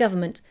go to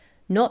government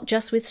not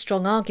just with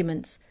strong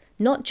arguments,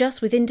 not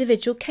just with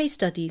individual case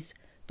studies,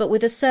 but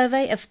with a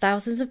survey of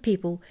thousands of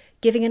people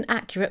giving an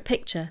accurate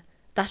picture.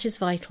 That is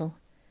vital.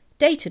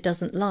 Data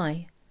doesn't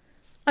lie.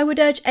 I would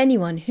urge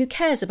anyone who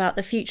cares about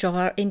the future of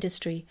our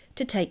industry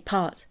to take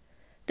part.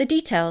 The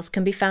details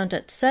can be found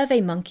at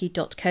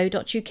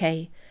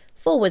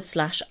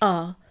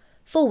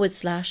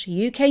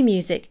surveymonkey.co.uk/r/UK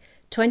Music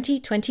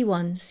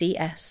 2021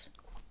 CS.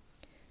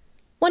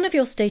 One of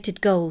your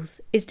stated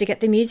goals is to get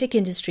the music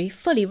industry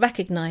fully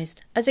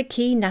recognised as a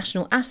key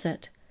national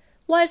asset.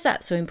 Why is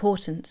that so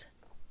important?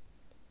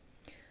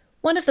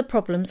 One of the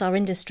problems our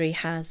industry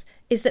has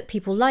is that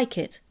people like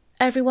it.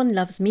 Everyone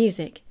loves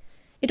music.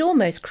 It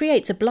almost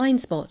creates a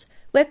blind spot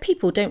where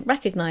people don't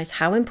recognise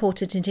how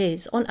important it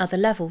is on other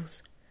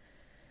levels.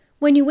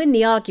 When you win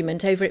the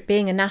argument over it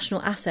being a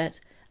national asset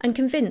and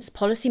convince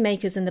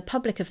policymakers and the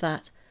public of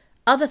that,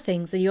 other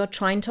things that you are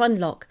trying to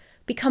unlock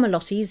become a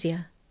lot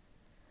easier.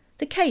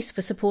 The case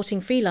for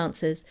supporting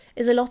freelancers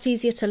is a lot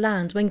easier to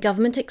land when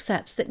government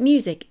accepts that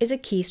music is a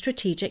key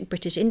strategic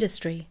British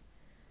industry.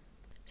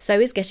 So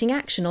is getting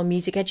action on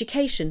music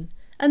education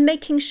and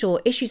making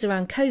sure issues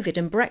around COVID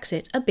and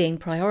Brexit are being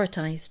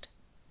prioritised.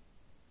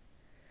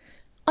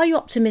 Are you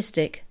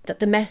optimistic that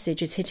the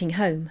message is hitting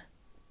home?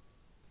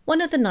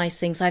 One of the nice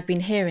things I've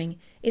been hearing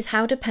is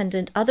how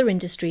dependent other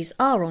industries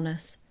are on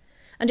us,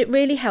 and it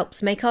really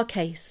helps make our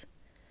case.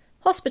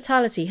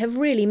 Hospitality have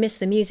really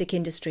missed the music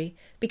industry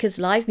because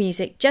live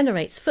music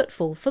generates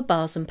footfall for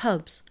bars and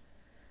pubs.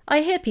 I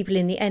hear people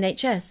in the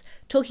NHS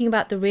talking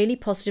about the really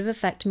positive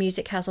effect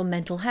music has on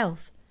mental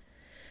health.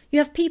 You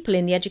have people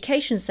in the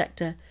education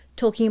sector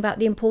talking about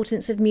the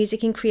importance of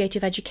music in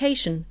creative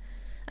education,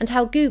 and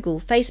how Google,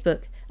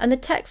 Facebook and the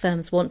tech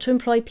firms want to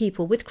employ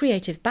people with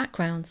creative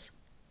backgrounds.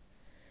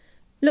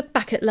 Look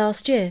back at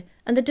last year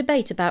and the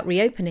debate about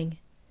reopening.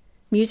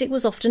 Music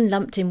was often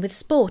lumped in with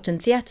sport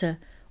and theatre,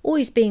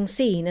 always being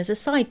seen as a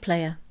side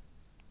player.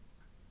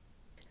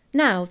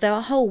 Now there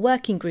are whole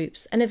working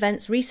groups and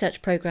events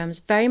research programmes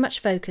very much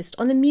focused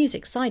on the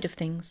music side of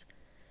things.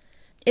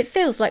 It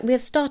feels like we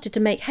have started to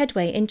make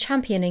headway in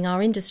championing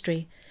our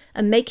industry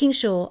and making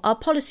sure our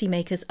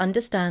policymakers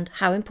understand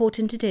how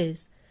important it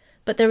is,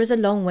 but there is a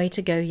long way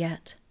to go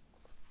yet.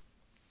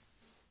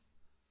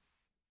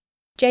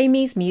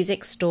 Jamie's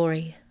music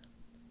story.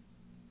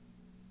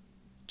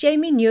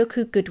 Jamie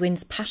Nyoku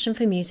Goodwin's passion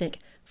for music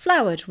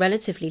flowered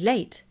relatively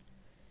late.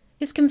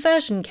 His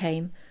conversion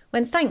came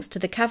when, thanks to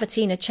the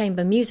Cavatina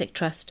Chamber Music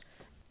Trust,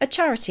 a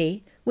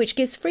charity which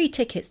gives free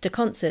tickets to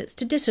concerts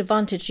to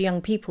disadvantaged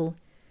young people,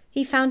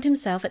 he found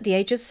himself at the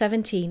age of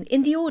 17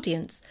 in the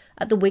audience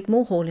at the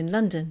Wigmore Hall in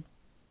London.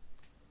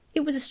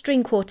 It was a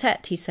string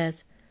quartet, he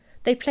says.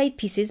 They played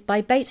pieces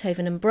by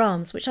Beethoven and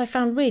Brahms, which I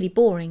found really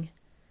boring.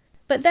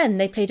 But then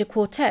they played a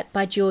quartet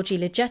by Giorgi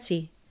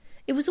Ligeti.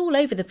 It was all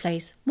over the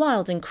place,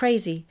 wild and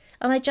crazy,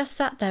 and I just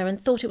sat there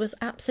and thought it was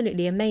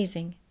absolutely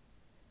amazing.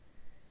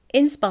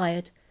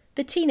 Inspired,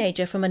 the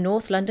teenager from a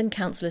North London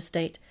council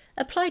estate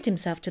applied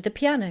himself to the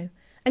piano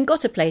and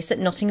got a place at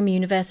Nottingham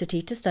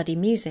University to study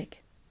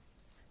music.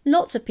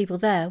 Lots of people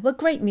there were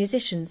great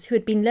musicians who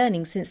had been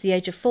learning since the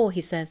age of 4,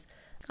 he says.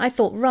 I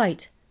thought,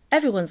 right,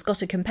 everyone's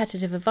got a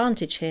competitive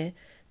advantage here,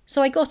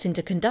 so I got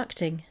into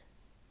conducting.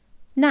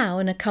 Now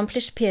an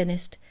accomplished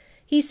pianist,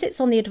 he sits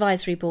on the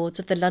advisory boards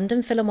of the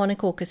London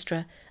Philharmonic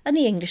Orchestra and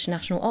the English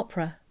National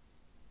Opera.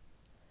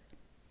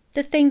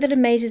 The thing that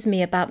amazes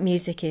me about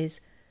music is,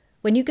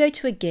 when you go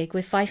to a gig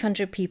with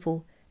 500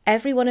 people,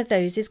 every one of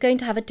those is going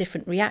to have a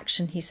different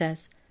reaction, he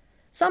says.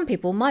 Some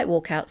people might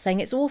walk out saying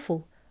it's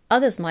awful,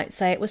 others might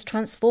say it was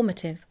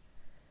transformative.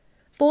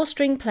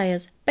 4-string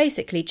players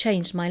basically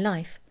changed my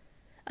life,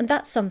 and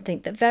that's something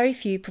that very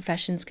few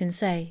professions can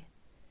say.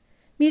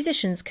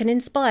 Musicians can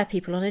inspire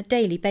people on a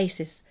daily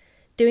basis,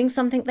 doing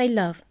something they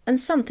love and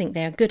something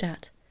they are good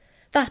at.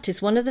 That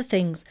is one of the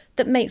things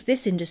that makes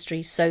this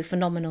industry so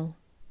phenomenal.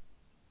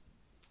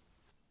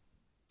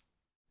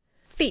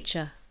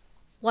 Feature: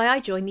 Why I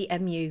joined the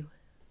MU.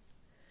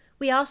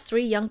 We asked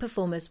 3 young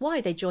performers why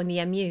they joined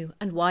the MU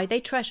and why they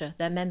treasure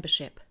their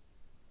membership.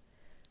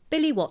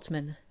 Billy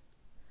Watman.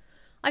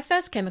 I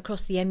first came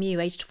across the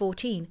MU aged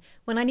 14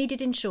 when I needed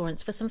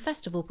insurance for some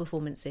festival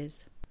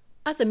performances.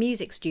 As a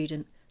music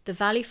student, the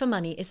value for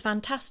money is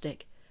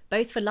fantastic,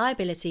 both for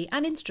liability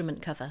and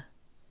instrument cover.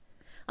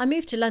 I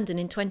moved to London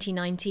in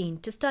 2019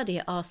 to study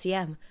at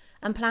RCM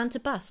and planned to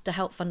bus to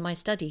help fund my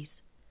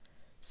studies.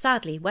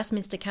 Sadly,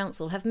 Westminster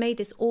Council have made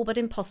this all but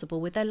impossible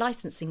with their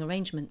licensing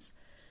arrangements,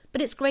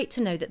 but it's great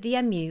to know that the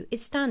MU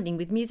is standing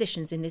with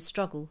musicians in this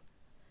struggle.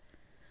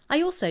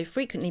 I also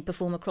frequently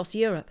perform across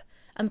Europe,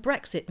 and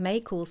Brexit may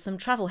cause some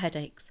travel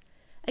headaches.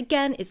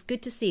 Again, it's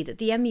good to see that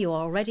the MU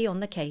are already on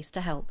the case to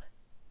help.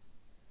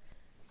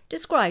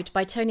 Described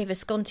by Tony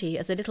Visconti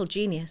as a little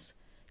genius,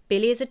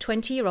 Billy is a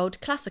 20-year-old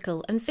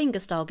classical and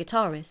fingerstyle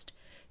guitarist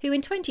who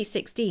in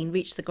 2016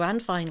 reached the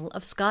grand final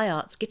of Sky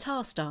Art's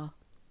Guitar Star.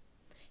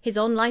 His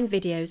online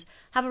videos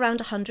have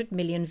around 100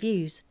 million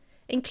views,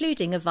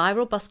 including a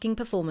viral busking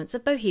performance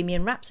of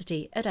Bohemian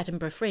Rhapsody at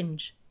Edinburgh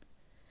Fringe.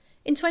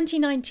 In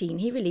 2019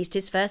 he released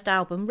his first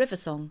album,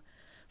 Riversong,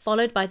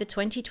 followed by the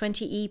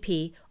 2020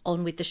 EP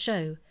On With The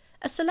Show,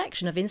 a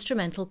selection of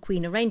instrumental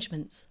Queen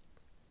arrangements.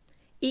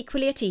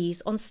 Equally at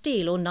ease on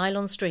steel or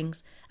nylon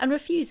strings and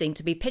refusing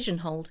to be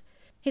pigeonholed,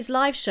 his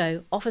live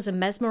show offers a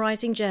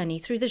mesmerising journey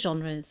through the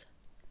genres.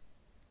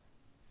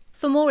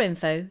 For more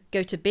info,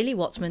 go to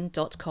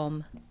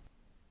billywatman.com.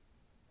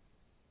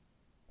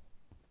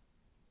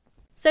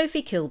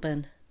 Sophie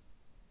Kilburn.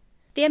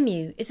 The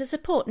MU is a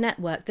support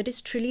network that is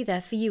truly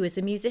there for you as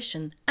a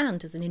musician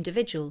and as an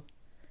individual.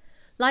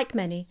 Like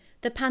many,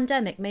 the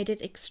pandemic made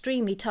it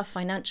extremely tough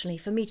financially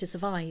for me to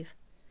survive.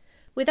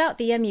 Without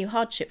the MU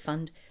Hardship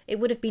Fund, it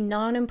would have been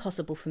nigh on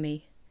impossible for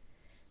me.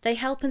 They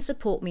help and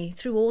support me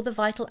through all the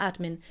vital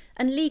admin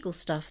and legal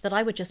stuff that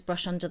I would just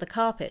brush under the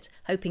carpet,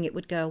 hoping it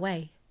would go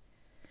away.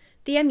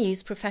 The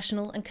MU's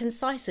professional and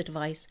concise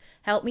advice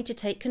helped me to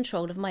take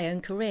control of my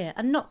own career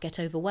and not get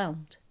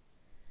overwhelmed.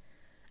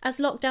 As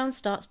lockdown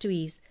starts to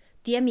ease,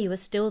 the MU are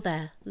still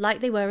there,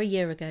 like they were a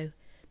year ago,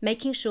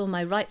 making sure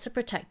my rights are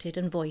protected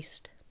and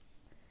voiced.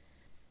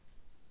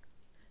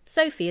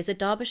 Sophie is a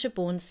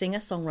Derbyshire-born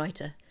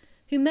singer-songwriter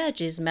who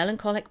merges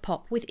melancholic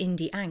pop with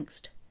indie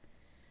angst.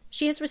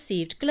 She has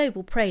received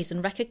global praise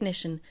and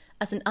recognition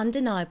as an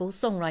undeniable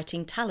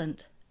songwriting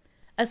talent,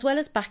 as well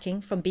as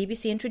backing from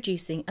BBC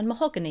Introducing and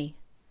Mahogany.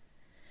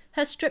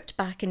 Her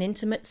stripped-back and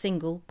intimate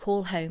single,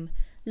 Call Home,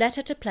 led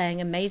her to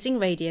playing Amazing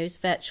Radio's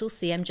virtual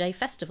CMJ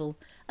Festival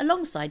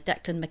alongside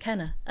Declan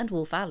McKenna and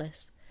Wolf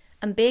Alice,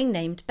 and being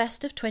named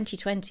Best of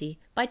 2020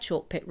 by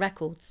Chalkpit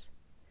Records.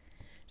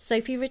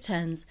 Sophie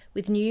returns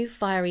with new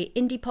fiery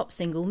indie pop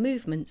single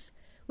Movements,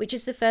 which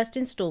is the first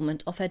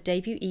instalment of her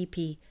debut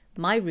EP,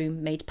 My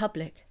Room Made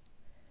Public.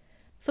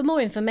 For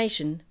more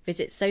information,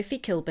 visit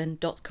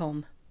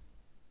sophiekilburn.com.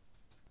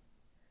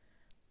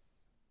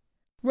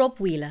 Rob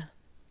Wheeler.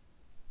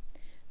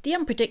 The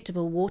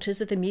unpredictable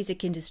waters of the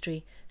music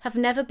industry have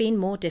never been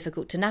more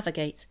difficult to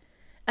navigate,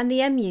 and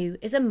the MU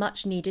is a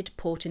much-needed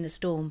port in the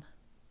storm.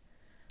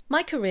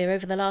 My career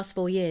over the last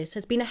 4 years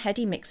has been a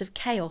heady mix of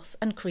chaos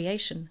and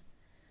creation.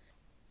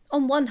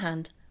 On one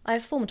hand, I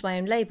have formed my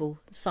own label,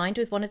 signed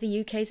with one of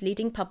the UK's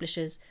leading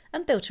publishers,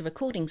 and built a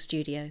recording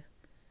studio.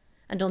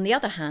 And on the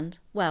other hand,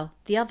 well,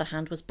 the other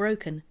hand was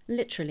broken,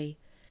 literally.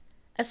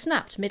 A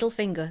snapped middle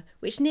finger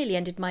which nearly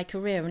ended my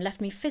career and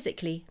left me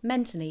physically,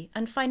 mentally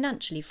and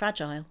financially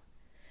fragile.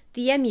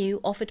 The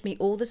MU offered me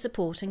all the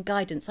support and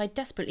guidance I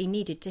desperately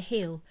needed to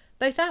heal,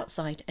 both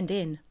outside and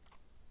in.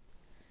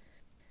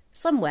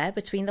 Somewhere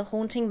between the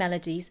haunting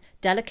melodies,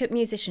 delicate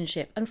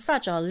musicianship and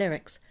fragile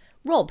lyrics,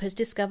 Rob has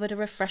discovered a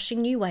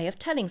refreshing new way of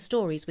telling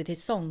stories with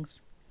his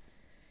songs.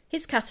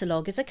 His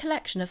catalogue is a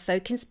collection of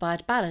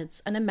folk-inspired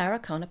ballads and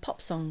Americana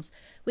pop songs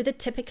with a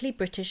typically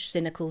British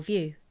cynical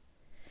view.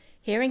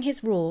 Hearing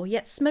his raw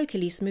yet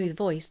smokily smooth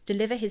voice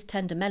deliver his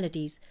tender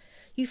melodies,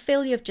 you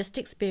feel you have just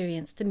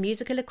experienced the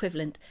musical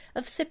equivalent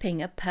of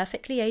sipping a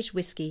perfectly aged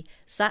whiskey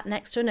sat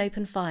next to an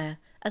open fire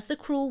as the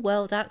cruel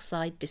world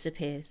outside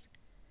disappears.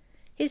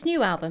 His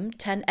new album,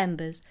 10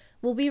 Embers,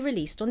 will be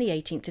released on the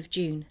 18th of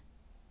June.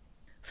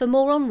 For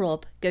more on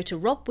Rob, go to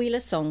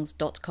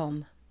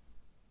robwheelersongs.com.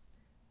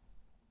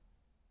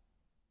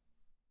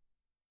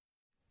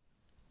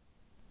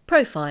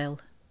 Profile.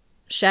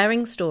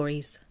 Sharing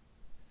stories.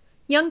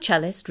 Young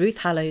cellist Ruth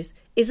Hallows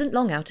isn't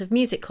long out of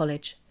music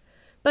college,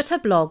 but her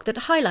blog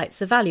that highlights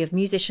the value of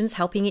musicians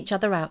helping each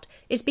other out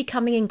is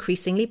becoming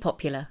increasingly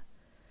popular.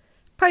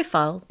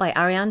 Profile by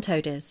Ariane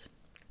Todes.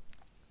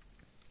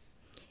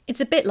 It's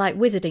a bit like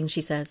wizarding,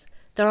 she says.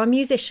 There are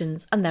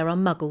musicians and there are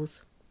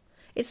muggles.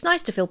 It's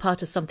nice to feel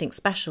part of something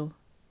special.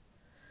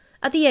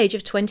 At the age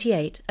of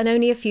 28 and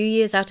only a few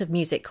years out of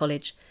music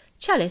college,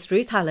 cellist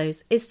Ruth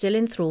Hallows is still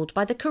enthralled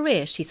by the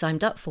career she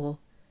signed up for.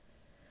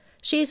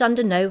 She is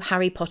under no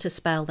Harry Potter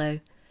spell, though.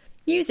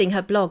 Using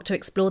her blog to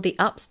explore the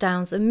ups,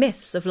 downs and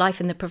myths of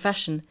life in the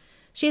profession,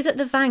 she is at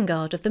the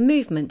vanguard of the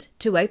movement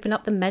to open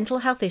up the mental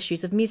health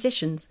issues of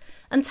musicians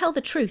and tell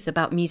the truth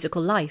about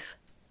musical life.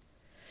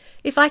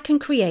 If I can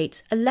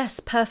create a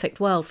less perfect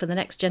world for the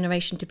next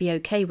generation to be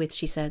okay with,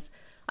 she says,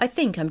 I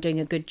think I'm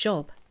doing a good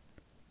job.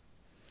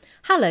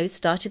 Hallows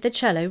started the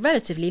cello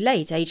relatively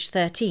late, aged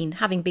 13,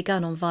 having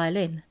begun on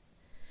violin.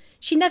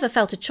 She never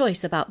felt a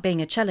choice about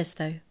being a cellist,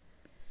 though.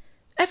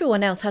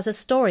 Everyone else has a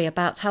story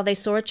about how they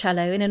saw a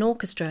cello in an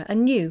orchestra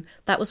and knew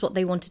that was what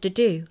they wanted to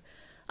do.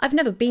 I've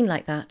never been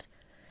like that.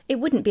 It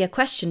wouldn't be a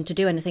question to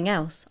do anything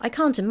else. I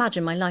can't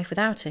imagine my life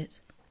without it.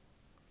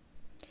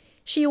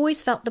 She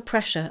always felt the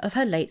pressure of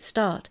her late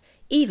start,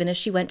 even as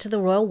she went to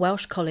the Royal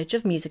Welsh College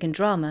of Music and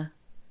Drama.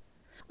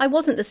 I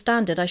wasn't the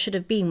standard I should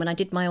have been when I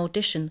did my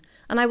audition,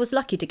 and I was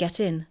lucky to get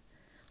in.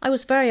 I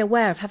was very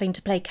aware of having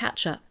to play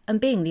catch-up and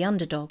being the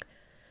underdog.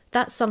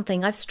 That's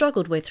something I've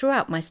struggled with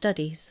throughout my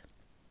studies.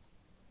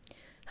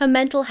 Her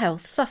mental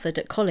health suffered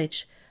at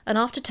college, and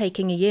after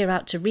taking a year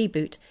out to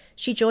reboot,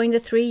 she joined the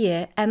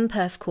 3-year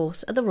MPerf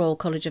course at the Royal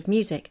College of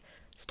Music,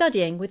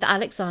 studying with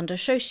Alexander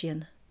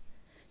Shoshian.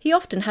 He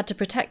often had to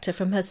protect her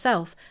from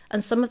herself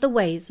and some of the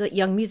ways that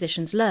young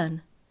musicians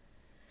learn.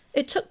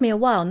 It took me a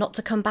while not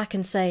to come back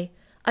and say,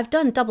 I've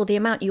done double the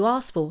amount you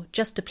asked for,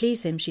 just to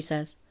please him, she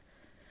says.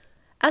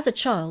 As a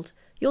child,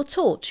 you're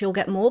taught you'll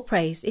get more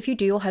praise if you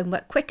do your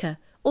homework quicker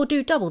or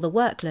do double the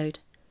workload.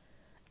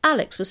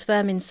 Alex was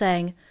firm in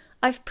saying,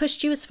 I've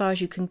pushed you as far as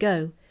you can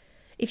go.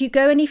 If you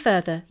go any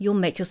further, you'll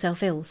make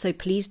yourself ill, so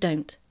please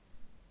don't.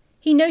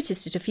 He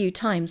noticed it a few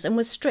times and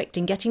was strict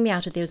in getting me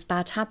out of those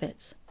bad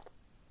habits.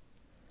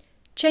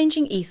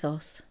 Changing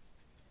ethos.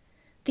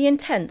 The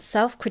intense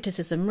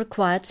self-criticism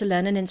required to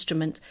learn an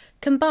instrument,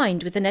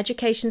 combined with an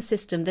education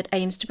system that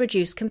aims to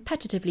produce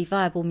competitively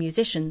viable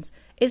musicians,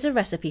 is a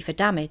recipe for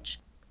damage.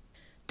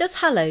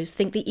 Does Hallows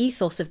think the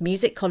ethos of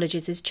music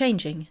colleges is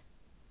changing?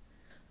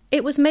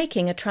 It was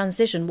making a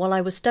transition while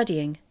I was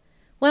studying.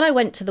 When I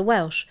went to the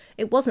Welsh,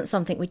 it wasn't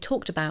something we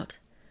talked about.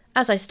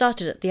 As I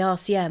started at the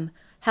RCM,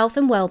 health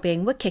and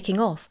well-being were kicking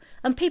off,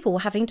 and people were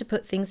having to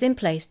put things in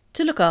place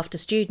to look after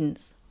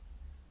students.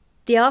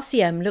 The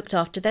RCM looked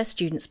after their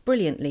students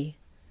brilliantly.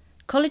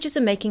 Colleges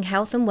are making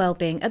health and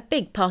well-being a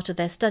big part of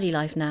their study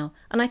life now,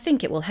 and I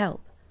think it will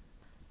help.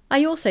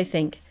 I also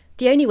think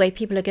the only way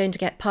people are going to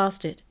get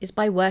past it is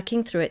by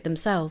working through it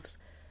themselves,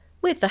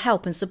 with the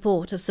help and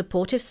support of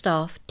supportive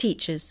staff,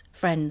 teachers,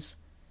 friends.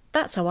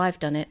 That's how I've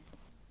done it.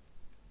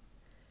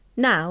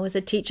 Now, as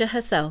a teacher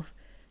herself,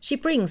 she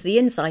brings the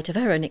insight of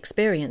her own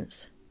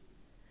experience.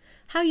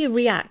 How you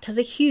react has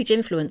a huge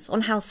influence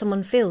on how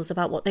someone feels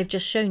about what they've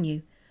just shown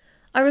you.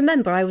 I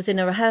remember I was in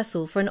a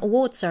rehearsal for an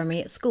award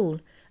ceremony at school,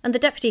 and the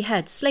deputy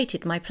head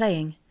slated my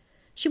playing.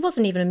 She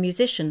wasn't even a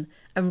musician,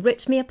 and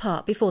ripped me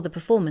apart before the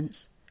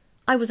performance.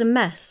 I was a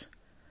mess.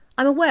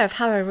 I'm aware of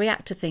how I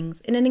react to things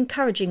in an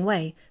encouraging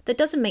way that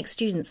doesn't make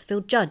students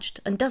feel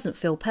judged and doesn't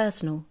feel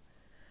personal.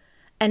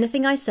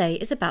 Anything I say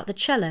is about the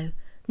cello,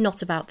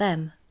 not about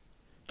them.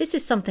 This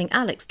is something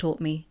Alex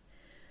taught me.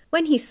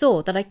 When he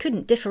saw that I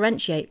couldn't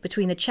differentiate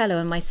between the cello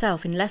and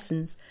myself in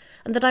lessons,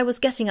 and that I was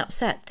getting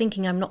upset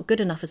thinking I'm not good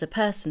enough as a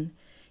person,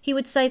 he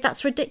would say,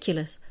 that's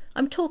ridiculous,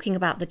 I'm talking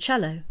about the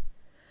cello.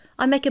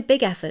 I make a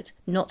big effort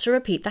not to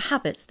repeat the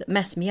habits that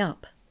mess me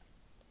up.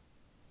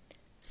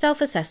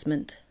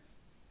 Self-assessment.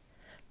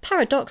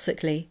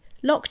 Paradoxically,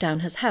 lockdown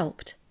has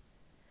helped.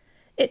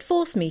 It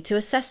forced me to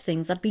assess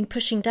things I'd been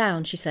pushing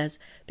down, she says,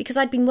 because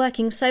I'd been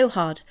working so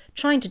hard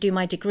trying to do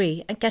my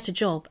degree and get a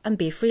job and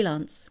be a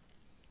freelance.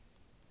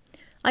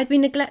 I'd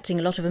been neglecting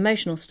a lot of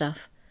emotional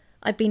stuff.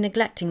 I'd been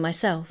neglecting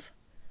myself.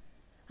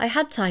 I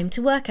had time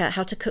to work out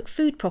how to cook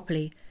food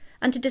properly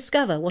and to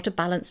discover what a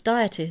balanced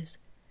diet is.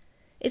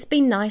 It's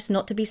been nice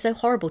not to be so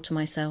horrible to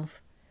myself.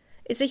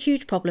 It's a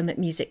huge problem at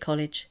music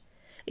college.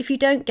 If you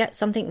don't get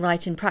something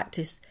right in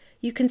practice,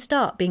 you can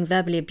start being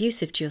verbally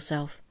abusive to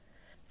yourself.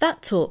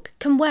 That talk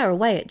can wear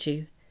away at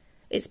you.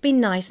 It's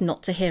been nice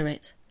not to hear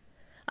it.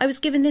 I was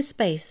given this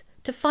space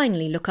to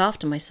finally look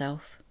after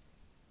myself.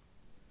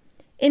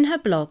 In her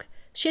blog,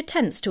 she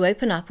attempts to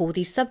open up all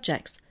these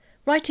subjects,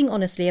 writing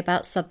honestly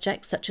about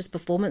subjects such as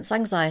performance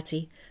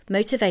anxiety,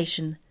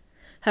 motivation,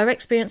 her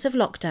experience of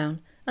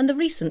lockdown, and the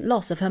recent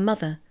loss of her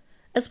mother,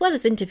 as well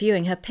as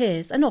interviewing her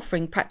peers and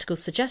offering practical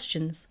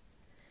suggestions.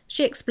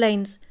 She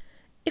explains,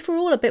 if we're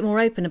all a bit more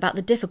open about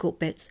the difficult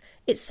bits,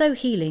 it's so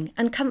healing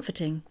and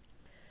comforting.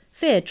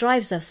 Fear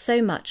drives us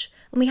so much,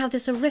 and we have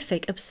this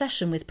horrific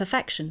obsession with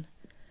perfection.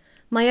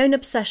 My own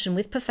obsession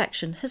with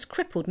perfection has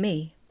crippled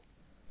me.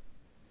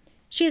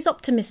 She is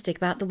optimistic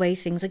about the way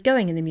things are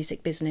going in the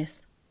music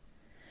business.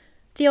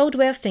 The old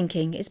way of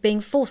thinking is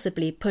being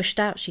forcibly pushed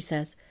out, she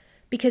says,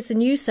 because the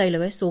new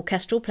soloists,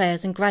 orchestral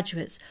players and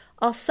graduates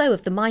are so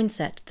of the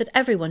mindset that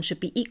everyone should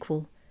be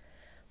equal.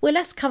 We're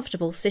less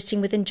comfortable sitting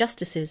with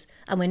injustices,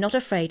 and we're not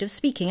afraid of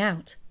speaking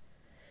out.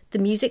 The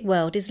music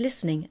world is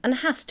listening and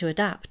has to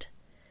adapt.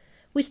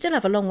 We still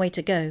have a long way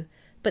to go,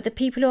 but the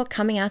people who are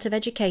coming out of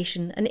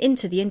education and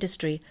into the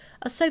industry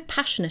are so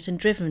passionate and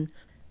driven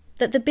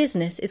that the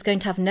business is going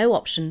to have no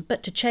option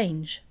but to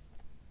change.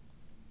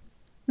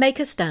 Make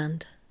a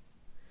stand.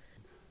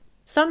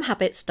 Some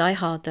habits die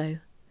hard, though.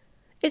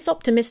 It's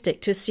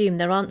optimistic to assume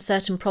there aren't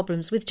certain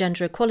problems with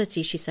gender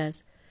equality, she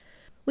says.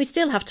 We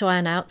still have to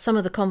iron out some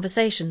of the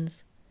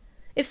conversations.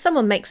 If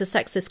someone makes a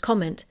sexist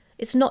comment,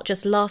 it's not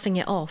just laughing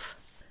it off,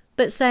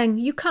 but saying,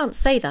 "You can't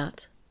say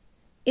that."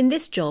 In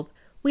this job,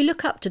 we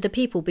look up to the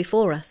people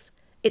before us.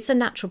 It's a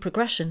natural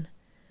progression.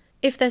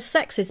 If there's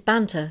sexist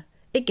banter,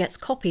 it gets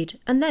copied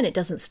and then it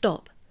doesn't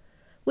stop.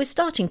 We're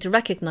starting to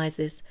recognise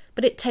this,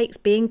 but it takes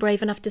being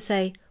brave enough to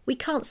say, "We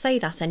can't say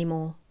that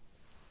anymore."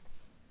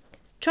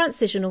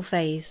 Transitional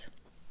phase.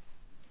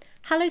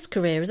 Hallows'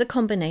 career is a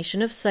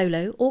combination of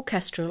solo,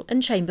 orchestral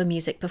and chamber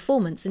music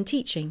performance and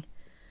teaching.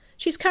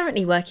 She's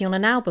currently working on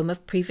an album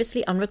of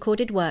previously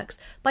unrecorded works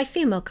by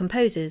female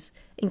composers,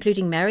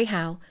 including Mary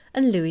Howe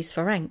and Louise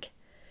Ferenc.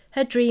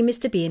 Her dream is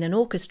to be in an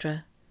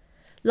orchestra.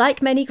 Like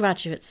many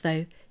graduates,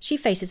 though, she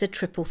faces a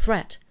triple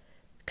threat: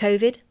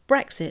 COVID,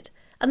 Brexit,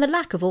 and the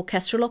lack of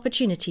orchestral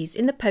opportunities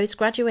in the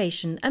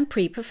post-graduation and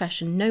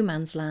pre-profession no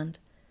man's land.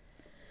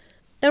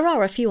 There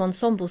are a few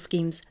ensemble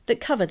schemes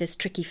that cover this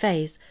tricky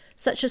phase,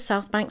 such as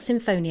South Bank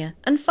Sinfonia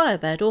and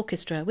Firebird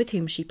Orchestra with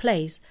whom she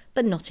plays,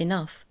 but not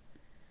enough.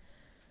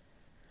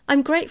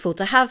 I'm grateful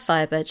to have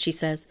Firebird, she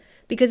says,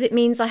 because it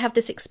means I have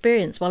this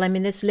experience while I'm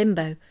in this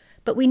limbo,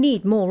 but we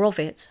need more of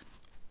it.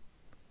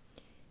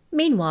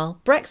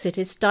 Meanwhile, Brexit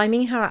is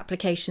stymieing her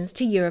applications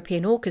to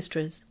European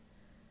orchestras.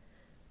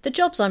 The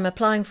jobs I'm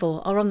applying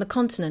for are on the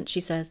continent,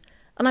 she says,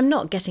 and I'm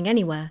not getting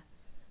anywhere.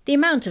 The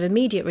amount of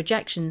immediate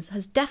rejections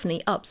has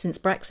definitely upped since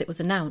Brexit was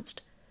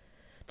announced.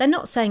 They're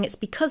not saying it's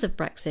because of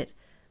Brexit,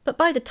 but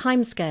by the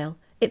timescale,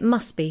 it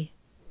must be.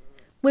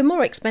 We're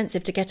more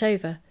expensive to get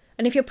over,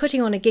 and if you're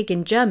putting on a gig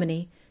in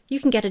Germany, you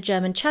can get a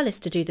German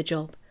cellist to do the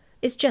job.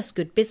 It's just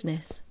good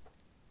business.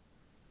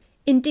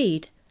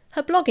 Indeed,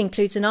 her blog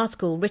includes an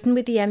article written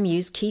with the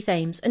MU's Keith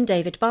Ames and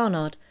David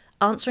Barnard,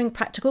 answering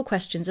practical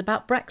questions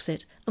about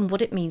Brexit and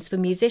what it means for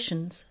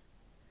musicians.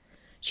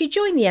 She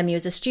joined the MU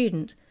as a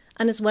student,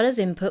 and as well as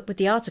input with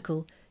the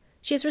article,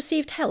 she has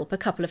received help a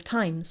couple of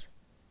times.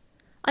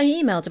 I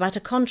emailed about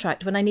a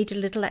contract when I needed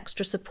a little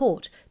extra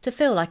support to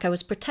feel like I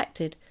was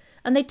protected,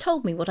 and they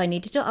told me what I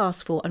needed to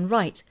ask for and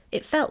write.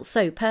 It felt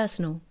so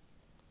personal.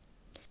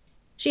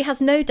 She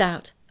has no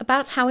doubt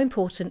about how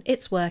important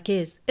its work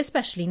is,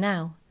 especially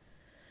now.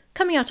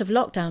 Coming out of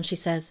lockdown, she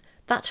says,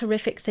 that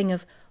horrific thing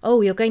of,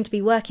 "Oh, you're going to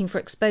be working for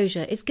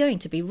exposure," is going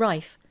to be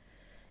rife.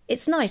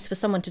 It's nice for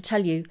someone to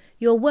tell you,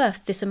 "You're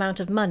worth this amount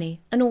of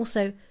money," and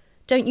also,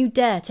 "Don't you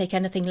dare take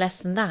anything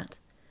less than that."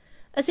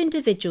 As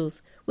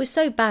individuals, we're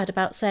so bad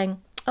about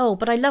saying, "Oh,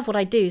 but I love what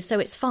I do, so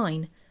it's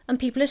fine," and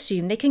people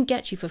assume they can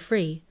get you for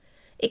free.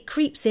 It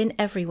creeps in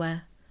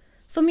everywhere.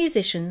 For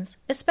musicians,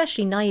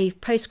 especially naive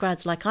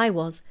postgrads like I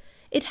was,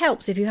 it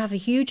helps if you have a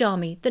huge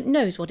army that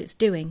knows what it's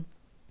doing.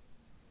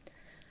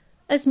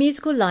 As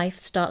musical life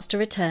starts to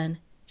return,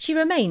 she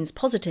remains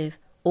positive,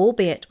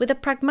 albeit with a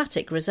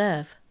pragmatic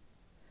reserve.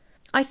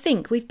 "I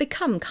think we've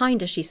become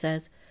kinder," she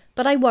says,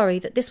 "but I worry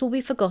that this will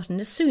be forgotten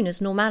as soon as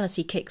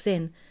normality kicks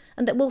in,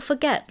 and that we'll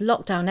forget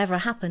lockdown ever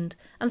happened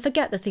and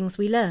forget the things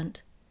we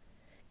learnt.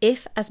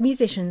 If, as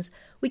musicians,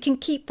 we can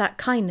keep that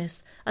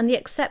kindness and the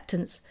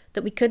acceptance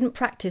that we couldn't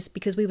practice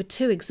because we were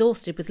too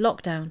exhausted with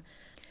lockdown,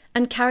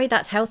 and carry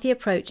that healthy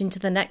approach into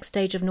the next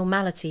stage of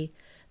normality,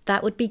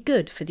 that would be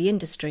good for the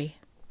industry."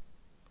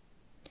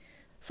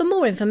 For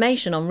more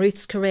information on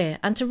Ruth's career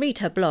and to read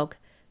her blog,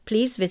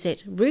 please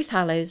visit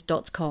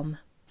ruthhallows.com.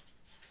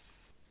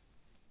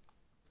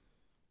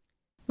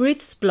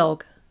 Ruth's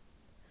blog.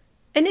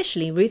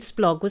 Initially, Ruth's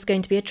blog was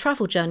going to be a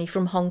travel journey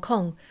from Hong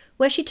Kong,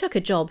 where she took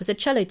a job as a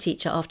cello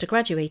teacher after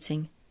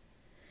graduating.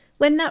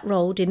 When that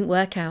role didn't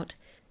work out,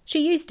 she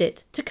used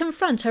it to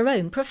confront her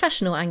own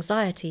professional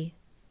anxiety.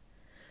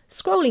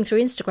 Scrolling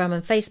through Instagram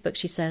and Facebook,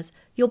 she says,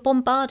 you're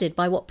bombarded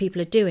by what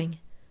people are doing.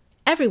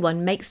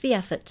 Everyone makes the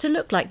effort to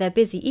look like they're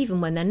busy even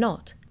when they're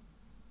not.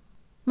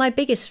 My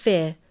biggest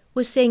fear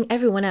was seeing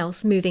everyone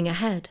else moving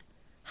ahead.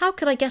 How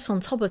could I get on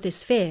top of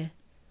this fear?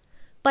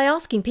 By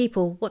asking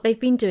people what they've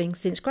been doing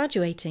since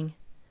graduating.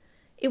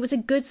 It was a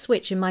good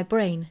switch in my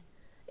brain.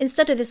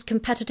 Instead of this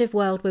competitive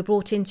world we're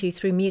brought into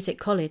through music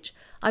college,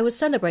 I was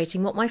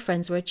celebrating what my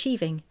friends were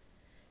achieving.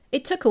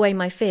 It took away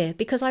my fear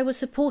because I was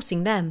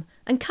supporting them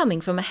and coming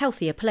from a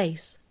healthier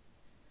place.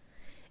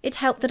 It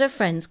helped that her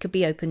friends could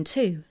be open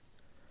too.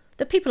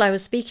 The people I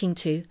was speaking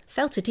to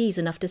felt at ease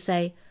enough to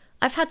say,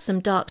 "I've had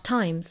some dark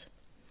times.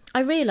 I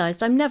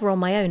realised I'm never on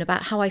my own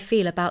about how I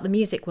feel about the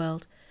music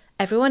world.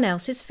 Everyone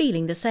else is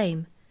feeling the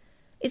same.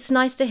 It's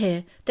nice to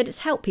hear that it's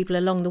helped people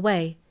along the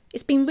way.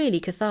 It's been really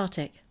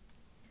cathartic.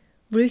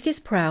 Ruth is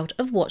proud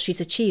of what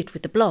she's achieved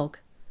with the blog.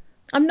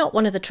 I'm not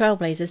one of the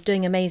trailblazers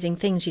doing amazing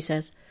things, she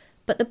says,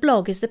 but the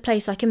blog is the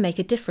place I can make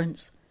a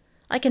difference.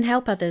 I can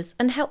help others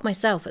and help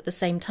myself at the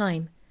same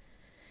time.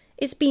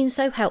 It's been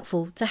so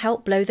helpful to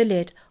help blow the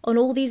lid on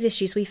all these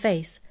issues we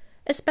face,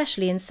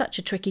 especially in such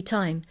a tricky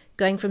time,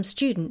 going from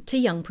student to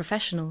young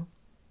professional.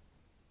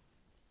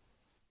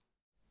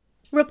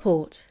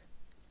 Report.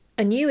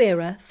 A new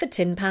era for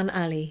Tin Pan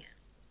Alley.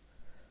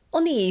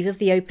 On the eve of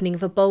the opening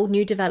of a bold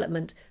new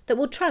development that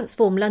will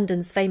transform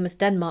London's famous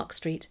Denmark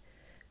Street,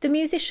 the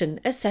musician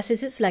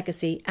assesses its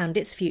legacy and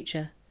its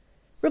future.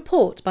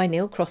 Report by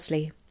Neil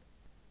Crossley.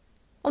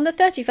 On the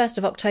 31st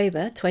of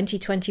October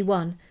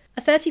 2021,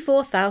 a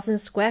 34,000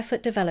 square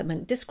foot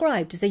development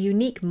described as a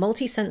unique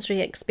multi-sensory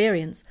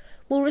experience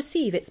will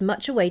receive its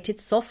much-awaited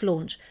soft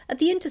launch at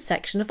the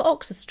intersection of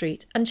Oxford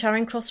Street and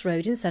Charing Cross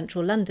Road in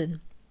central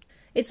London.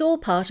 It's all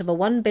part of a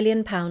 £1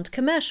 billion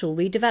commercial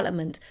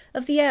redevelopment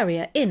of the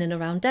area in and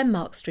around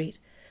Denmark Street,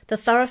 the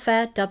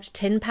thoroughfare dubbed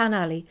Tin Pan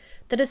Alley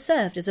that has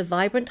served as a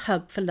vibrant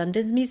hub for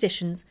London's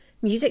musicians,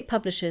 music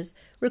publishers,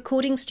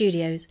 recording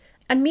studios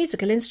and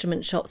musical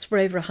instrument shops for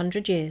over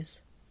 100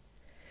 years.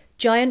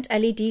 Giant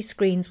LED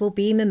screens will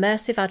beam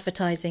immersive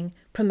advertising,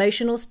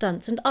 promotional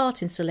stunts and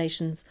art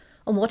installations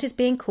on what is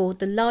being called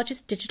the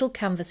largest digital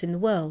canvas in the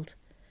world.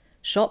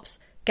 Shops,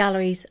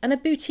 galleries and a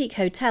boutique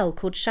hotel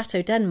called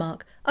Chateau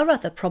Denmark are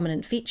other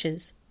prominent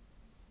features.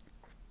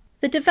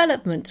 The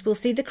development will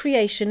see the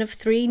creation of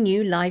 3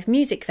 new live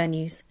music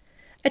venues.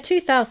 A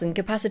 2,000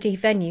 capacity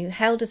venue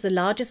held as the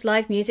largest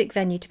live music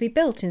venue to be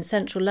built in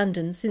central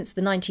London since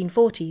the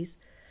 1940s,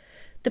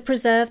 the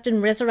preserved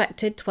and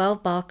resurrected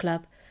 12 Bar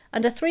Club,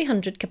 and a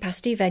 300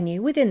 capacity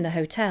venue within the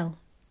hotel.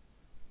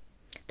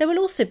 There will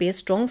also be a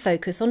strong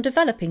focus on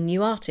developing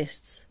new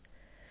artists.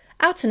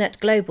 Outernet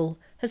Global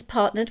has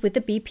partnered with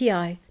the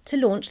BPI to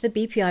launch the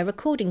BPI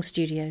Recording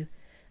Studio,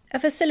 a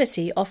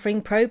facility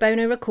offering pro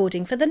bono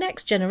recording for the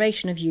next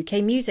generation of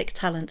UK music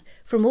talent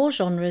from all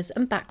genres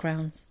and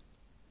backgrounds.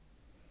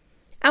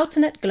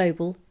 Outernet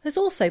Global has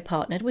also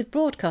partnered with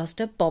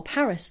broadcaster Bob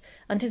Harris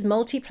and his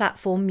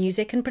multi-platform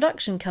music and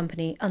production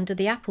company Under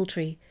the Apple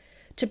Tree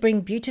to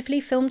bring beautifully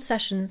filmed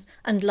sessions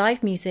and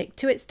live music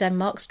to its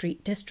Denmark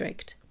Street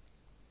district.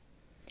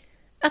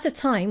 At a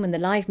time when the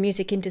live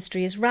music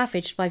industry is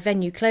ravaged by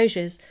venue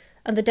closures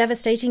and the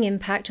devastating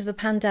impact of the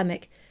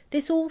pandemic,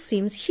 this all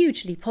seems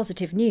hugely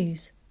positive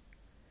news.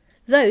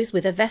 Those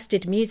with a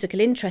vested musical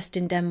interest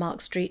in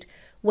Denmark Street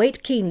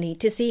wait keenly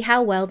to see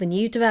how well the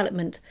new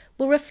development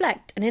will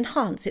reflect and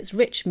enhance its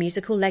rich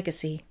musical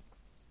legacy.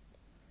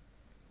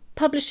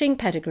 Publishing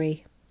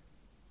pedigree.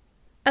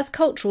 As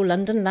cultural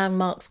London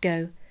landmarks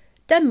go,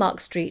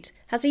 Denmark Street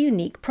has a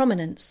unique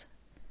prominence.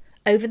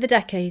 Over the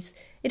decades,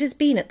 it has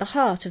been at the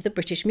heart of the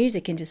British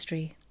music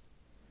industry.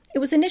 It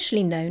was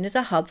initially known as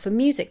a hub for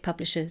music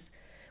publishers,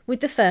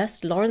 with the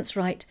first, Lawrence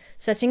Wright,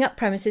 setting up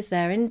premises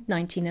there in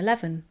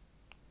 1911.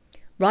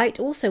 Wright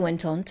also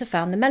went on to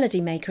found the Melody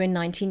Maker in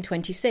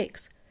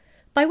 1926,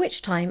 by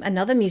which time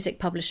another music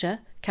publisher,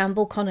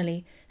 Campbell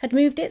Connolly, had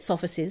moved its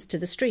offices to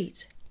the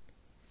street.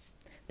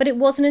 But it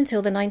wasn't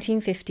until the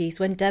 1950s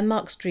when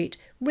Denmark Street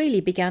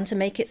really began to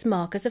make its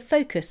mark as a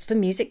focus for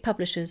music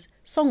publishers,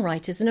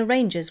 songwriters and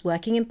arrangers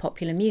working in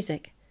popular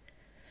music.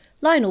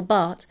 Lionel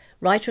Bart,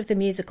 writer of the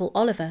musical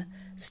Oliver,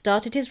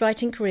 started his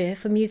writing career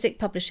for music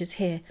publishers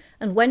here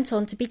and went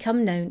on to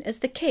become known as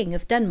the King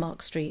of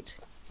Denmark Street.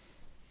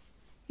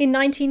 In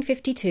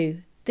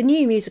 1952, the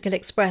New Musical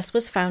Express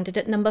was founded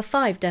at No.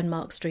 5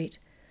 Denmark Street,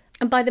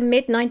 and by the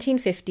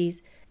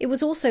mid-1950s it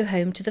was also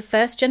home to the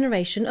first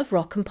generation of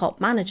rock and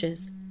pop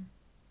managers.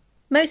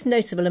 Most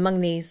notable among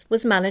these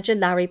was manager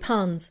Larry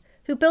Parnes,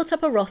 who built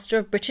up a roster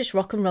of British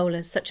rock and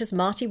rollers such as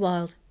Marty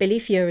Wilde, Billy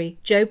Fury,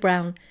 Joe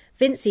Brown,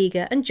 Vince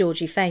Eager and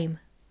Georgie Fame.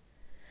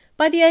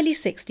 By the early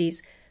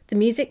 60s, the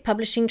music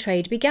publishing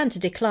trade began to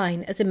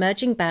decline as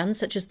emerging bands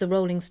such as the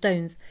Rolling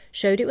Stones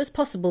showed it was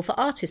possible for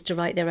artists to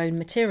write their own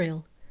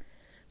material.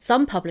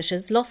 Some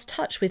publishers lost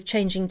touch with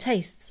changing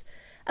tastes,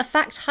 a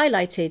fact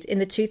highlighted in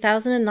the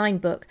 2009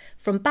 book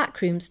From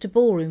Backrooms to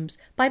Ballrooms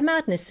by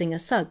Madness singer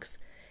Suggs,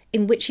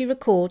 in which he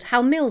records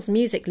how Mills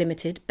Music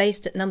Limited,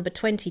 based at No.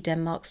 20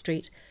 Denmark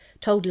Street,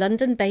 told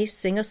London-based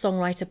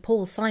singer-songwriter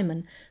Paul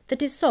Simon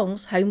that his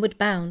songs Homeward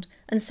Bound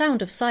and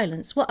Sound of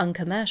Silence were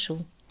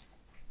uncommercial.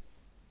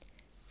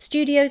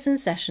 Studios and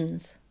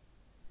sessions.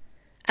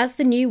 As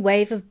the new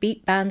wave of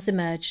beat bands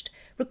emerged,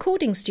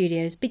 recording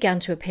studios began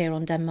to appear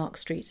on Denmark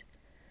Street.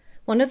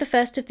 One of the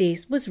first of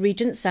these was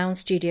Regent Sound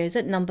Studios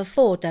at No.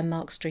 4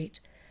 Denmark Street,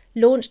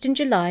 launched in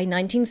July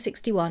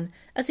 1961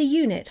 as a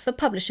unit for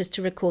publishers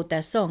to record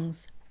their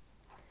songs.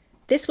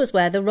 This was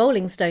where the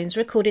Rolling Stones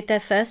recorded their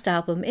first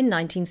album in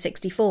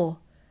 1964,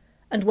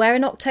 and where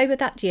in October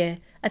that year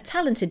a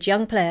talented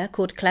young player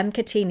called Clem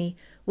Catini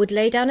would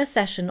lay down a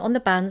session on the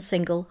band's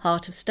single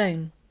Heart of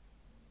Stone.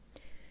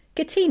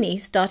 Cattini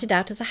started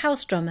out as a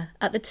house drummer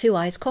at the Two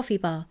Eyes Coffee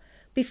Bar,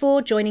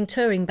 before joining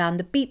touring band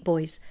the Beat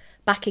Boys,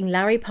 backing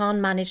Larry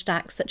Parn-managed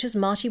acts such as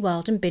Marty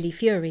Wilde and Billy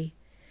Fury.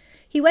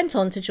 He went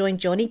on to join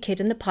Johnny Kidd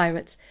and the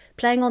Pirates,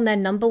 playing on their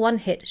 #1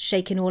 hit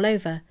Shakin' All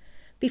Over,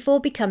 before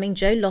becoming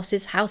Joe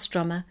Loss's house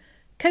drummer,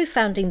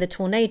 co-founding the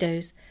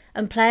Tornadoes,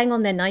 and playing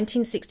on their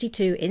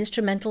 1962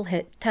 instrumental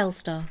hit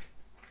Telstar.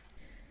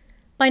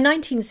 By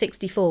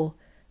 1964,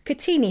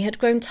 Cattini had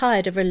grown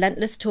tired of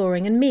relentless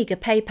touring and meagre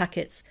pay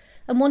packets,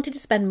 and wanted to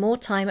spend more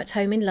time at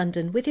home in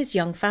London with his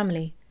young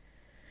family.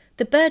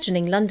 The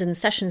burgeoning London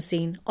session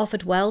scene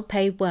offered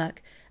well-paid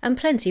work, and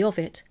plenty of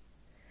it.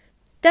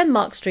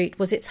 Denmark Street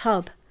was its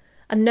hub,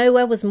 and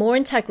nowhere was more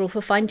integral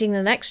for finding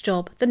the next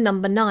job than No.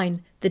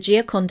 9, the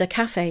Gioconda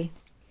Café.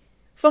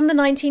 From the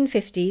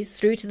 1950s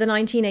through to the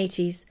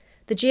 1980s,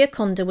 the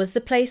Gioconda was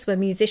the place where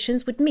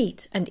musicians would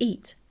meet and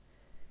eat.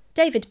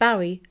 David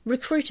Bowie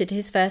recruited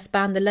his first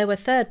band, the Lower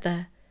Third,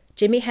 there.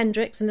 Jimi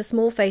Hendrix and the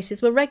Small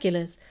Faces were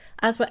regulars,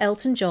 as were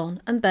Elton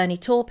John and Bernie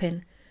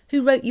Taupin,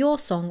 who wrote Your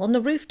Song on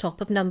the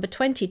rooftop of No.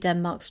 20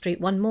 Denmark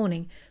Street one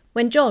morning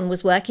when John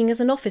was working as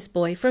an office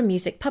boy for a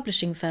music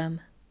publishing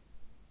firm.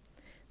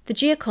 The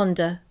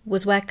Gioconda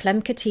was where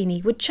Clem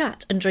Cattini would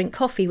chat and drink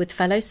coffee with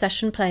fellow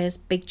session players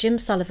Big Jim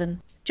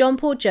Sullivan, John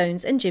Paul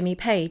Jones and Jimmy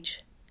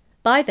Page.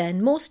 By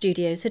then, more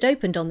studios had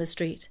opened on the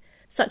street,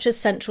 such as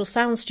Central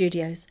Sound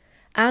Studios,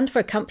 and for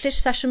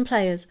accomplished session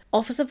players,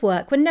 offers of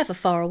work were never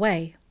far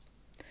away.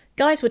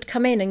 Guys would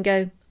come in and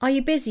go, "Are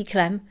you busy,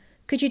 Clem?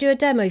 Could you do a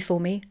demo for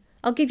me?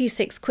 I'll give you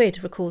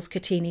 £6," recalls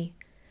Cattini.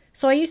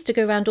 So I used to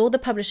go round all the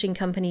publishing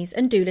companies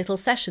and do little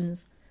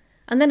sessions.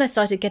 And then I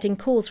started getting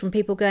calls from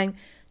people going,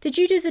 "Did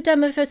you do the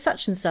demo for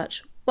such and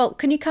such? Well,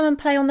 can you come and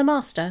play on the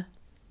master?"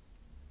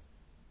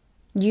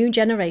 New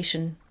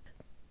generation.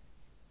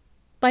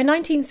 By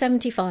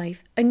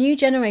 1975, a new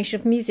generation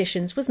of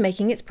musicians was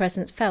making its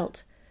presence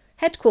felt,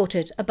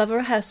 headquartered above a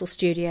rehearsal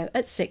studio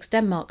at 6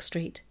 Denmark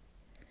Street.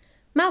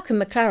 Malcolm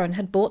McLaren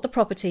had bought the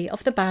property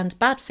of the band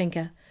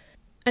Badfinger,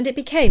 and it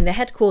became the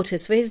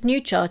headquarters for his new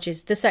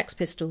charges, the Sex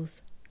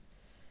Pistols.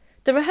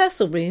 The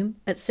rehearsal room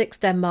at 6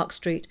 Denmark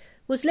Street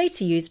was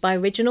later used by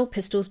original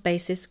Pistols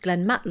bassist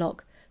Glenn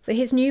Matlock for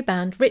his new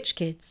band Rich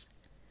Kids.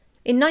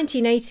 In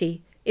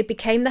 1980, it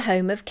became the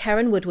home of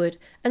Karen Woodward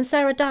and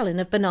Sarah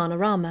Dallin of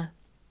Bananarama.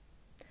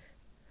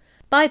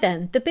 By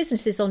then, the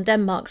businesses on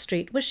Denmark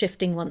Street were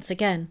shifting once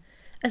again,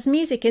 as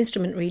music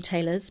instrument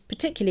retailers,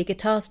 particularly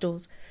guitar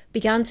stores,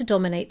 began to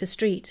dominate the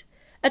street,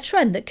 a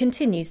trend that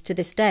continues to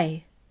this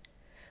day.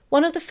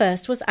 One of the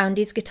first was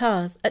Andy's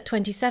Guitars at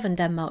 27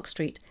 Denmark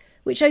Street,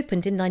 which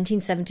opened in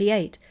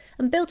 1978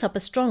 and built up a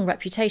strong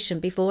reputation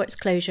before its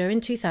closure in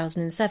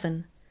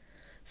 2007.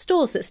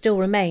 Stores that still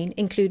remain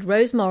include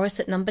Rose Morris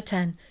at No.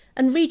 10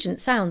 and Regent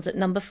Sounds at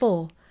No.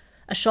 4,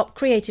 a shop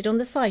created on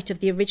the site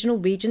of the original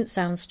Regent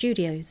Sound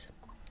studios.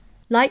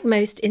 Like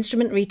most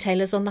instrument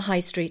retailers on the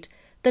high street,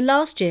 the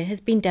last year has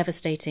been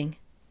devastating.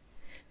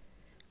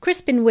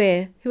 Crispin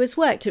Weir, who has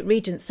worked at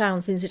Regent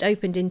Sound since it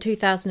opened in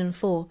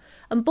 2004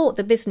 and bought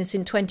the business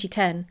in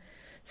 2010,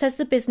 says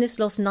the business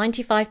lost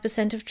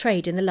 95% of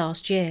trade in the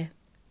last year.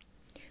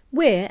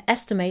 Weir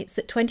estimates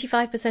that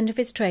 25% of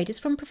his trade is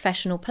from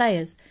professional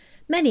players,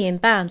 many in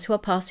bands who are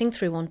passing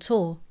through on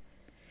tour.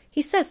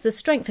 He says the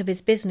strength of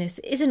his business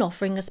is in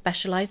offering a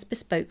specialised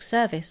bespoke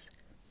service.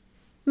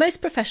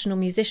 Most professional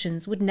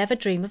musicians would never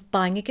dream of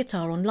buying a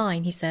guitar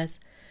online, he says,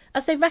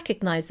 as they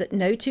recognise that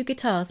no two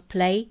guitars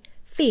play,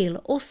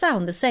 feel or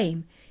sound the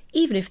same,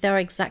 even if they are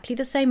exactly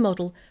the same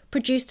model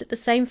produced at the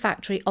same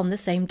factory on the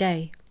same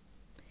day.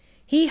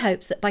 He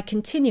hopes that by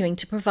continuing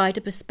to provide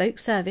a bespoke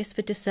service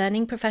for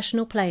discerning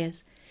professional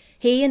players,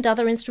 he and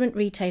other instrument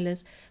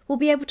retailers will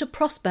be able to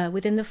prosper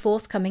within the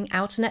forthcoming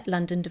Outernet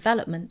London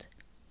development.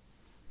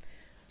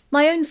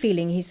 My own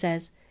feeling, he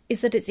says,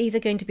 is that it's either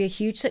going to be a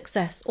huge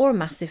success or a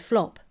massive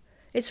flop.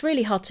 It's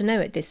really hard to know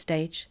at this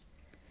stage.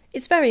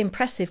 It's very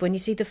impressive when you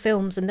see the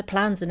films and the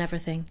plans and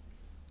everything.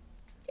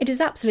 It is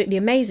absolutely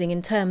amazing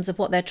in terms of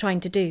what they're trying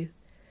to do.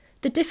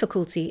 The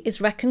difficulty is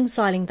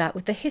reconciling that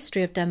with the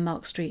history of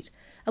Denmark Street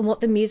and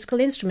what the musical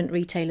instrument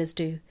retailers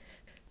do,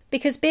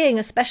 because being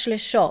a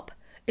specialist shop,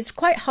 it's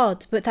quite hard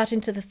to put that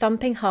into the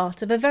thumping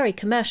heart of a very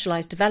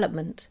commercialised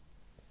development.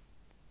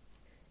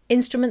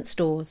 Instrument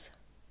stores.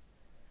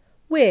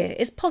 Weir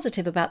is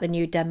positive about the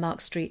new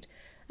Denmark Street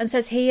and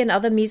says he and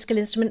other musical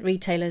instrument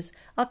retailers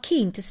are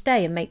keen to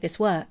stay and make this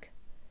work.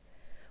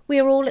 We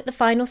are all at the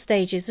final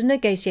stages of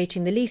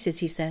negotiating the leases,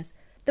 he says.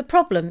 The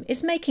problem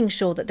is making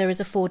sure that there is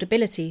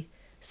affordability,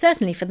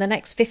 certainly for the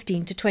next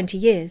 15 to 20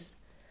 years.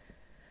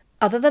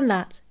 Other than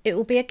that, it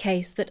will be a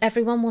case that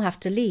everyone will have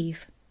to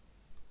leave.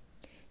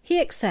 He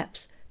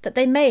accepts that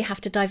they may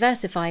have to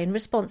diversify in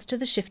response to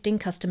the shifting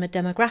customer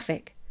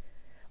demographic.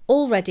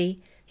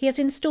 Already, he has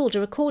installed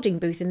a recording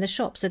booth in the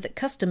shop so that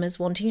customers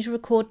wanting to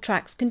record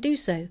tracks can do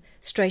so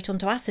straight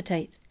onto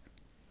acetate.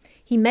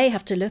 He may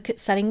have to look at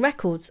selling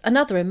records and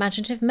other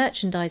imaginative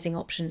merchandising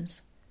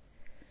options.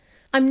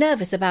 I'm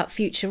nervous about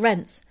future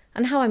rents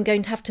and how I'm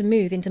going to have to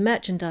move into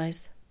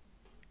merchandise.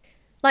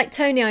 Like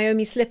Tony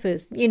Iommi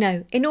slippers,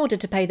 in order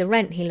to pay the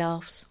rent, he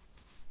laughs.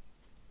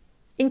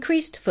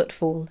 Increased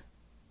footfall.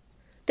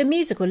 The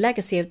musical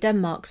legacy of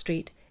Denmark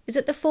Street is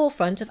at the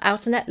forefront of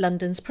Outernet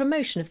London's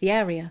promotion of the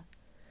area.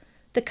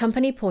 The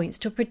company points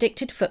to a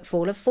predicted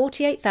footfall of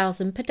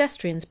 48,000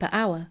 pedestrians per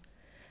hour.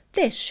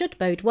 This should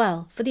bode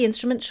well for the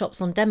instrument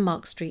shops on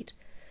Denmark Street,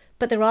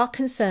 but there are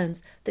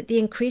concerns that the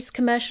increased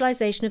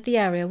commercialisation of the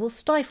area will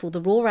stifle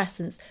the raw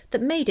essence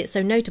that made it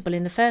so notable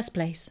in the first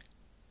place.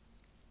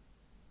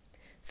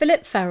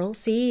 Philip Farrell,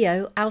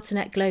 CEO,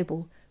 Outernet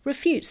Global,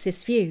 refutes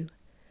this view.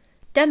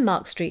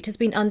 Denmark Street has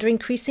been under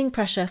increasing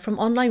pressure from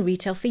online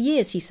retail for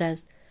years, he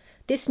says.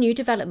 This new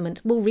development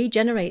will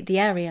regenerate the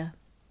area.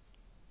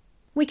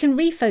 We can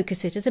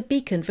refocus it as a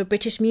beacon for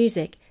British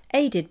music,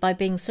 aided by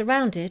being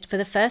surrounded, for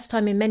the first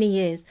time in many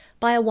years,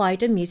 by a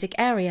wider music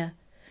area.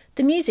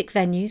 The music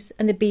venues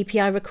and the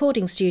BPI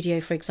recording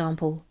studio, for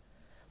example.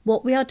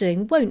 What we are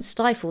doing won't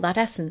stifle that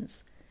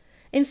essence.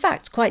 In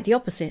fact, quite the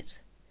opposite.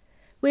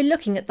 We're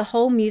looking at the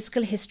whole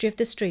musical history of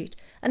the street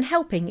and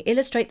helping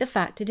illustrate the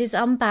fact it is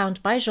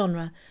unbound by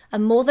genre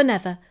and more than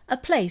ever a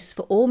place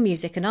for all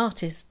music and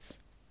artists.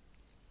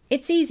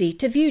 It's easy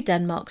to view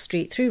Denmark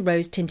Street through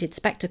rose-tinted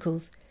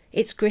spectacles,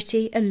 its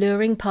gritty,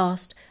 alluring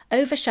past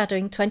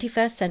overshadowing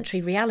 21st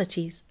century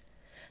realities.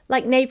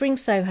 Like neighbouring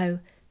Soho,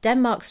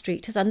 Denmark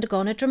Street has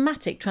undergone a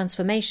dramatic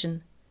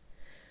transformation.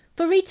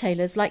 For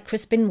retailers like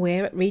Crispin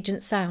Weir at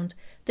Regent Sound,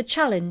 the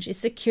challenge is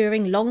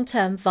securing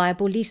long-term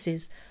viable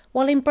leases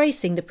while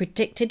embracing the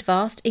predicted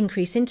vast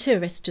increase in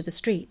tourists to the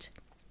street.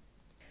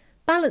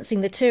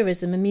 Balancing the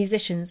tourism and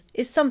musicians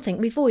is something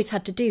we've always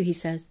had to do, he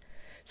says,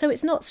 so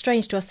it's not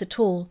strange to us at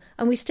all,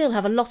 and we still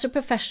have a lot of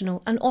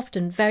professional and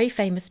often very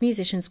famous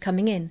musicians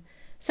coming in,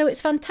 so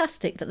it's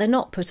fantastic that they're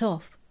not put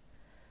off.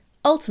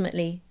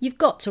 Ultimately, you've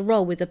got to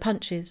roll with the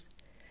punches.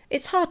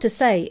 It's hard to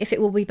say if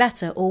it will be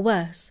better or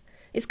worse.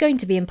 It's going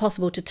to be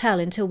impossible to tell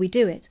until we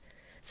do it,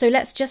 so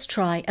let's just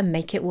try and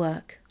make it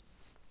work.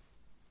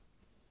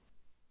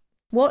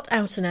 What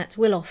Outernet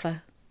will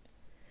offer.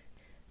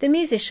 The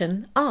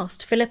musician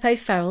asked Filippo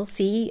Farrell,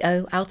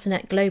 CEO,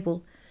 Outernet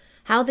Global,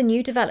 how the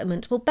new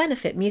development will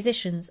benefit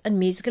musicians and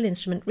musical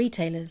instrument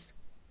retailers.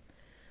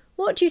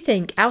 What do you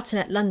think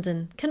Outernet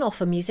London can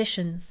offer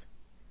musicians?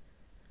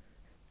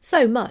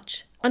 So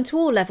much, and to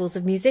all levels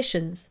of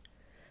musicians.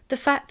 The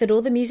fact that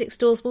all the music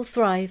stores will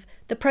thrive,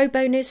 the pro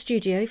bono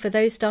studio for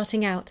those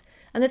starting out,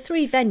 and the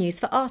 3 venues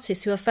for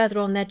artists who are further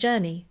on their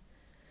journey.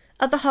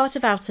 At the heart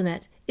of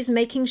Outernet is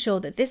making sure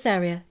that this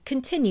area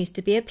continues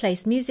to be a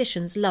place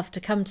musicians love to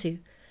come to,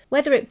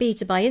 whether it be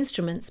to buy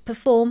instruments,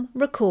 perform,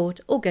 record,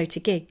 or go to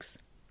gigs.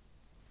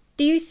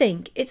 Do you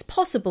think it's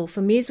possible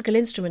for musical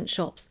instrument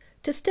shops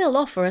to still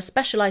offer a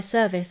specialised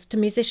service to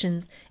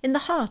musicians in the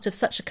heart of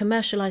such a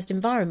commercialised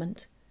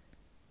environment?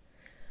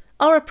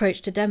 Our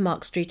approach to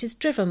Denmark Street is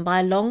driven by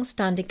a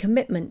long-standing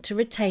commitment to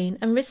retain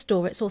and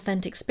restore its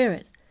authentic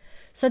spirit,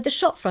 so the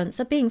shop fronts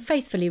are being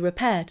faithfully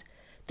repaired.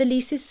 The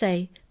leases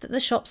say that the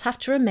shops have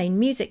to remain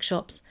music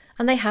shops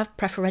and they have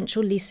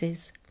preferential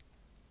leases.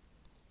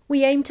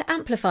 We aim to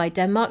amplify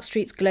Denmark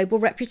Street's global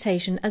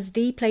reputation as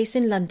the place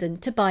in London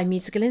to buy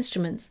musical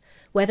instruments,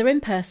 whether in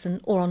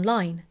person or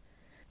online.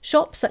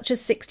 Shops such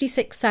as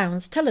 66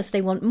 Sounds tell us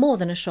they want more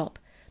than a shop.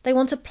 They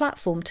want a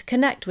platform to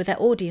connect with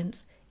their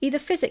audience, either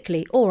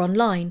physically or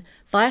online,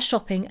 via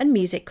shopping and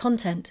music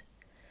content.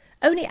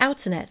 Only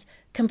Outernet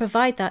can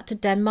provide that to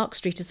Denmark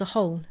Street as a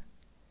whole.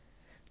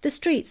 The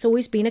street's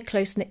always been a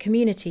close-knit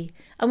community,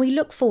 and we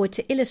look forward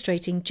to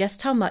illustrating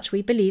just how much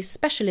we believe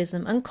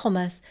specialism and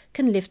commerce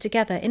can live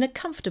together in a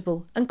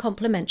comfortable and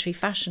complementary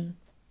fashion.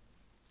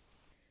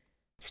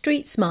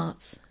 Street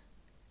Smarts.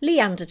 Lee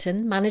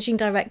Anderton, Managing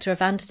Director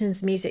of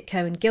Anderton's Music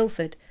Co. in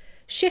Guildford,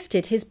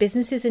 shifted his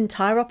business's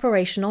entire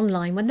operation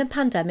online when the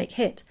pandemic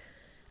hit,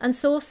 and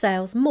saw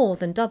sales more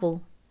than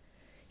double.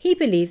 He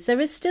believes there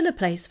is still a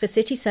place for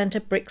city centre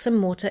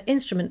bricks-and-mortar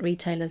instrument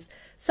retailers,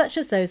 such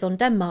as those on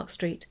Denmark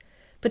Street,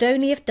 but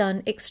only if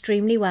done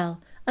extremely well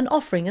and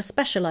offering a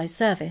specialised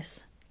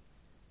service.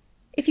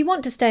 If you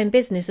want to stay in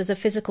business as a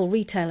physical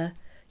retailer,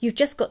 you've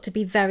just got to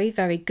be very,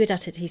 very good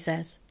at it, he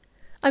says.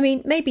 I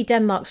mean, maybe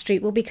Denmark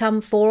Street will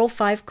become 4 or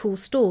 5 cool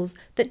stores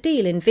that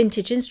deal in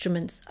vintage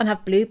instruments and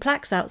have blue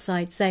plaques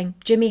outside saying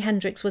Jimi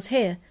Hendrix was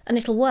here, and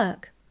it'll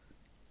work.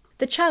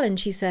 The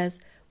challenge, he says,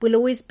 will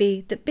always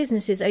be that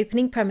businesses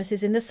opening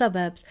premises in the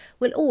suburbs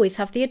will always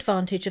have the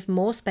advantage of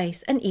more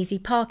space and easy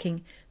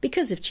parking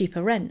because of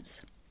cheaper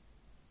rents.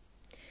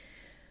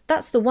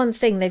 That's the one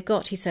thing they've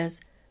got, he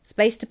says,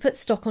 space to put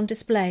stock on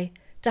display,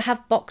 to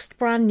have boxed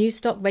brand new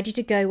stock ready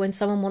to go when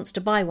someone wants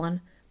to buy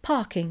one,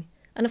 parking,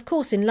 and of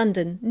course in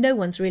London no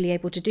one's really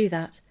able to do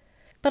that.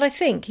 But I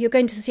think you're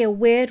going to see a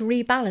weird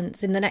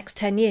rebalance in the next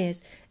 10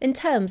 years in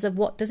terms of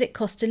what does it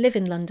cost to live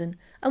in London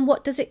and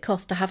what does it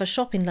cost to have a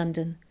shop in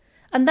London,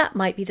 and that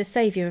might be the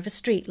saviour of a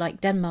street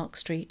like Denmark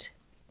Street.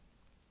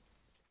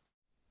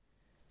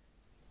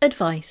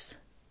 Advice.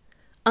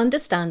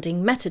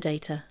 Understanding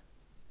metadata.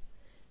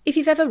 If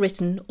you've ever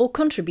written or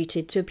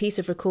contributed to a piece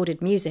of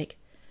recorded music,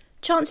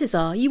 Chances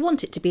are you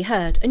want it to be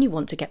heard and you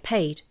want to get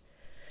paid.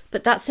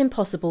 But that's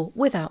impossible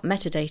without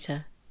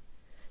metadata.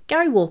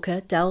 Gary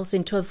Walker delves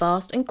into a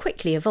vast and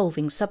quickly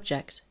evolving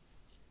subject.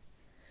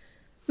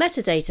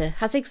 Metadata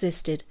has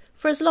existed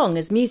for as long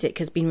as music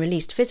has been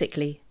released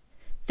physically.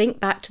 Think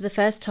back to the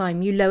first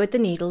time you lowered the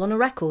needle on a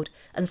record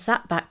and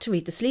sat back to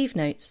read the sleeve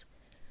notes.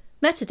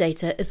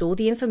 Metadata is all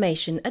the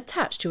information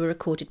attached to a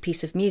recorded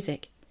piece of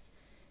music.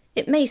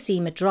 It may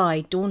seem a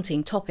dry,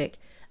 daunting topic,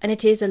 and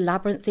it is a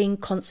labyrinthine,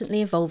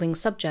 constantly evolving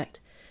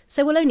subject,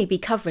 so we'll only be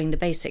covering the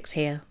basics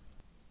here.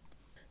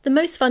 The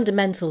most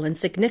fundamental and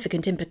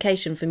significant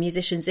implication for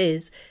musicians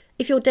is,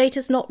 if your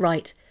data's not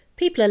right,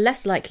 people are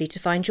less likely to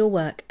find your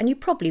work and you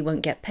probably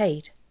won't get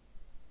paid.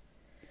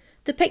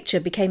 The picture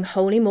became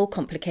wholly more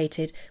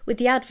complicated with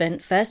the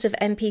advent first of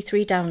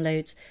MP3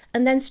 downloads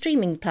and then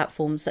streaming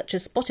platforms such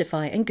as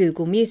Spotify and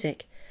Google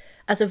Music,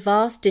 as a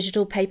vast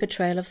digital paper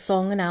trail of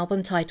song and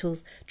album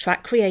titles,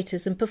 track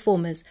creators and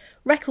performers,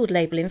 record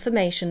label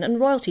information and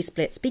royalty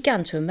splits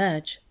began to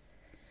emerge.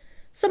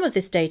 Some of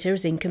this data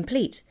is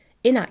incomplete,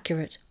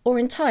 inaccurate or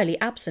entirely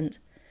absent,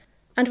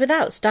 and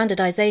without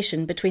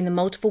standardisation between the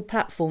multiple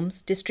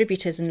platforms,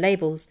 distributors and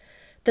labels,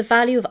 the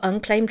value of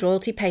unclaimed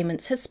royalty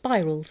payments has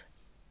spiralled.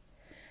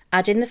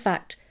 Add in the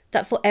fact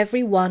that for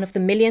every one of the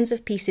millions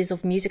of pieces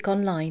of music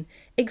online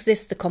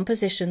exists the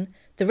composition,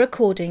 the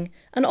recording,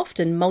 and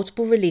often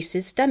multiple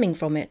releases stemming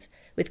from it,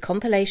 with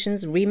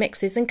compilations,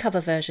 remixes and cover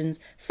versions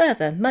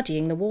further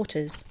muddying the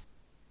waters.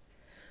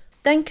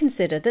 Then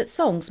consider that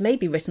songs may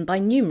be written by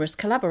numerous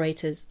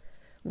collaborators.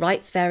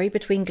 Rights vary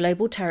between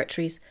global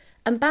territories,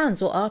 and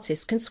bands or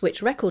artists can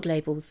switch record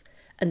labels,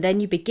 and then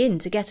you begin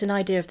to get an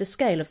idea of the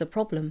scale of the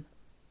problem.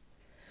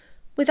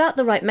 Without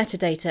the right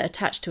metadata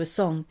attached to a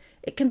song,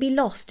 it can be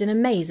lost in a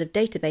maze of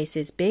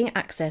databases being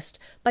accessed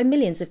by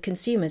millions of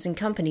consumers and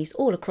companies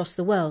all across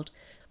the world,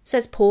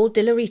 says Paul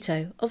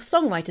DiLarito of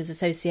Songwriters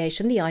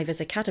Association, the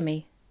Ivers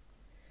Academy.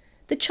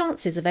 The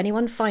chances of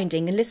anyone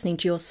finding and listening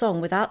to your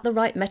song without the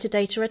right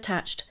metadata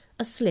attached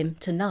are slim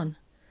to none,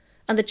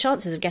 and the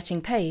chances of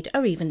getting paid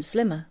are even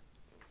slimmer.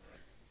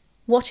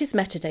 What is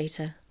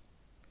metadata?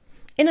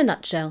 In a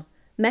nutshell,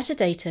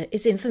 metadata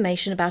is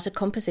information about a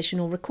composition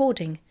or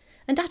recording,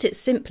 and at its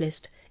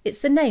simplest, it's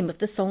the name of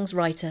the song's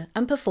writer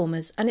and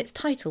performers and its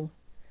title.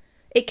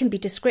 It can be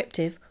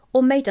descriptive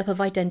or made up of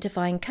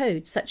identifying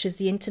codes such as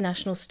the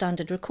International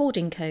Standard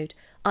Recording Code,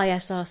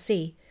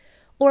 ISRC,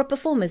 or a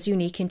performer's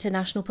unique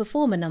International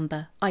Performer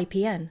Number,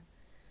 IPN.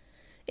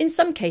 In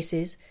some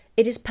cases,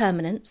 it is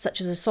permanent,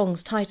 such as a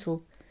song's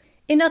title.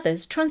 In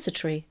others,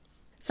 transitory,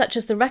 such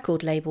as the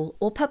record label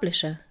or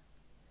publisher.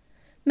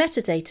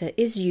 Metadata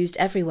is used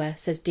everywhere,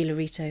 says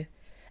DiLarito,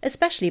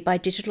 especially by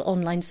digital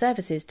online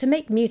services to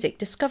make music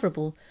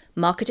discoverable,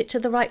 market it to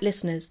the right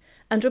listeners,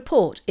 and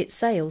report its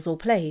sales or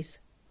plays.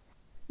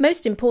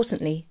 Most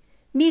importantly,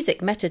 music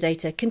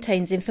metadata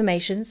contains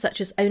information such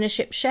as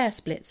ownership share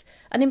splits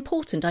and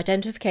important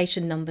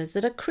identification numbers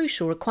that are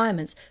crucial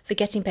requirements for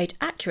getting paid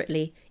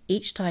accurately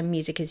each time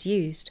music is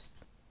used.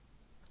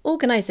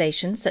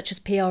 Organisations such as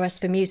PRS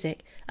for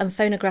Music and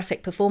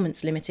Phonographic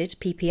Performance Limited,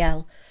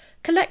 PPL,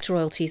 collect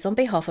royalties on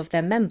behalf of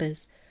their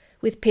members,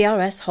 with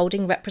PRS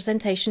holding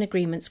representation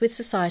agreements with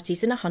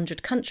societies in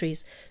 100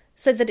 countries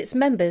so that its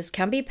members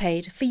can be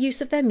paid for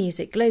use of their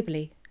music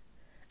globally.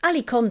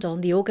 Ali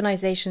Condon, the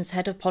organisation's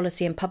head of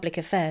policy and public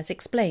affairs,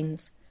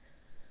 explains,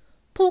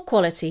 "Poor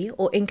quality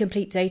or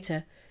incomplete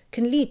data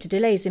can lead to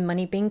delays in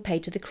money being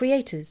paid to the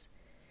creators.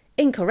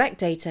 Incorrect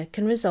data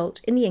can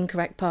result in the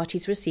incorrect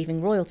parties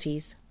receiving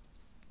royalties.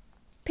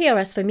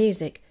 PRS for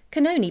Music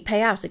can only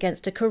pay out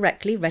against a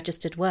correctly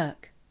registered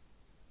work."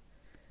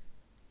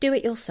 Do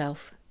it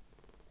yourself.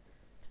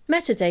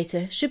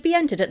 Metadata should be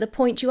entered at the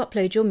point you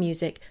upload your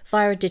music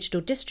via a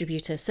digital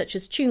distributor such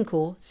as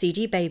TuneCore,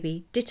 CD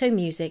Baby, Ditto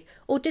Music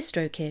or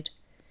DistroKid.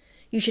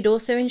 You should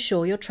also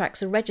ensure your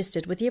tracks are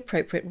registered with the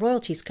appropriate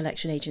royalties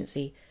collection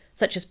agency,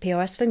 such as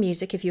PRS for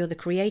Music if you're the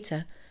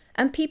creator,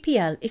 and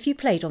PPL if you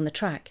played on the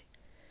track.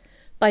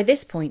 By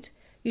this point,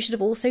 you should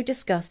have also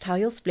discussed how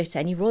you'll split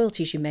any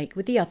royalties you make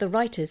with the other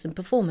writers and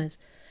performers,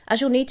 as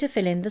you'll need to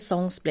fill in the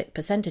song split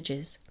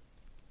percentages.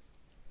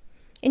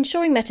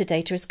 Ensuring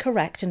metadata is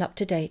correct and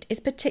up-to-date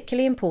is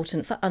particularly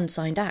important for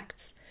unsigned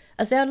acts,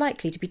 as they are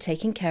likely to be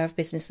taking care of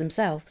business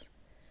themselves.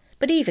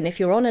 But even if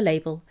you're on a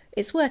label,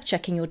 it's worth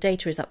checking your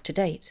data is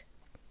up-to-date.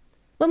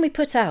 When we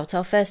put out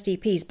our first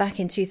EPs back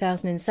in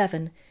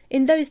 2007,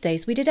 in those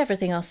days we did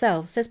everything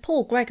ourselves, says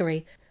Paul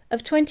Gregory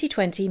of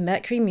 2020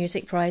 Mercury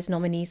Music Prize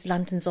nominees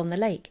Lanterns on the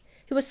Lake,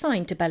 who were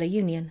signed to Bella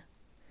Union.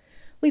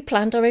 We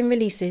planned our own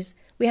releases,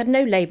 we had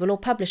no label or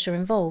publisher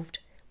involved.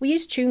 We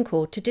used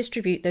TuneCore to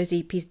distribute those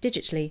EPs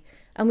digitally,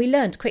 and we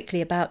learned quickly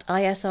about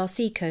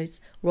ISRC codes,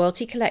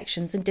 royalty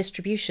collections and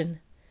distribution.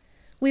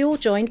 We all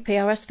joined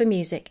PRS for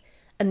Music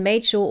and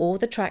made sure all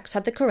the tracks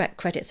had the correct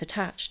credits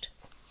attached.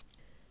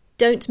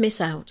 Don't miss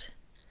out.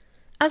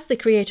 As the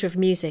creator of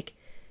music,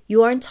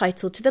 you are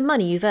entitled to the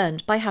money you've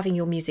earned by having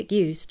your music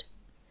used.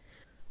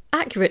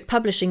 Accurate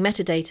publishing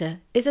metadata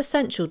is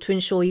essential to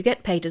ensure you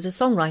get paid as a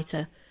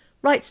songwriter,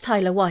 writes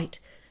Tyler White,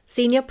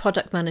 Senior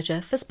Product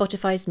Manager for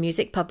Spotify's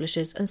Music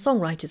Publishers and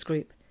Songwriters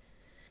Group.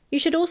 You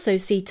should also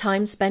see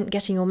time spent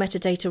getting your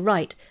metadata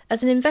right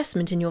as an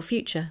investment in your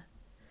future.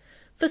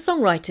 For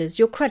songwriters,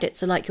 your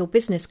credits are like your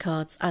business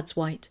cards, adds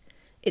White.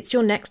 It's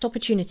your next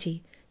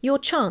opportunity, your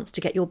chance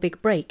to get your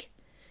big break.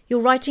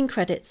 Your writing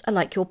credits are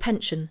like your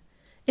pension.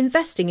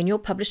 Investing in your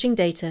publishing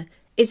data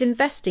is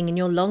investing in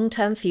your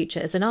long-term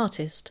future as an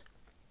artist.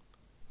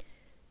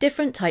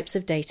 Different types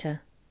of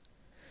data.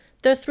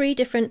 There are 3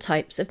 different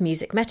types of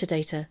music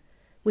metadata,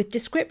 with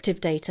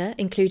descriptive data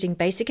including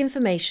basic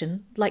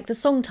information like the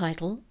song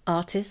title,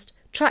 artist,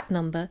 track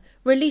number,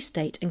 release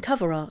date and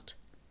cover art.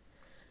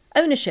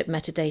 Ownership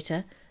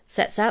metadata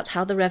sets out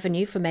how the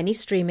revenue from any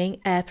streaming,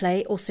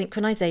 airplay or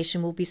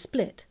synchronization will be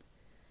split.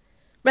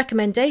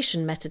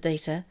 Recommendation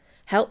metadata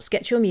helps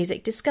get your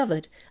music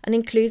discovered and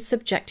includes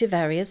subjective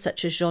areas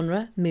such as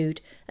genre,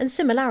 mood and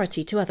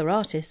similarity to other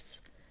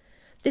artists.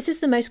 This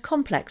is the most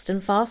complex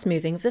and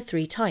fast-moving of the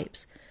 3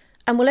 types,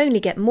 and will only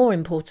get more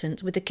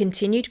important with the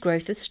continued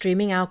growth of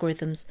streaming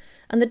algorithms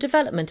and the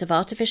development of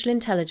artificial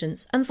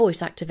intelligence and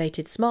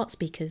voice-activated smart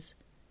speakers.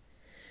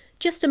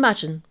 Just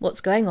imagine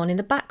what's going on in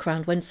the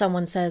background when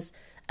someone says,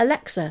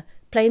 "Alexa,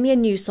 play me a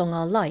new song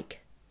I'll like."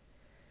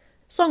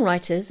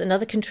 Songwriters and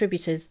other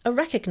contributors are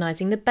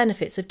recognising the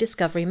benefits of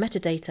discovery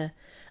metadata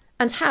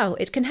and how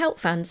it can help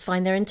fans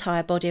find their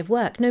entire body of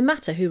work no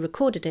matter who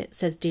recorded it,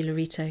 says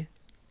DiLorito.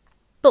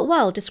 But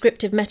while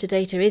descriptive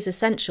metadata is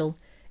essential,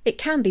 it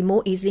can be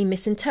more easily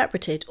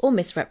misinterpreted or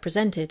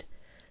misrepresented,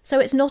 so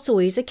it's not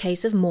always a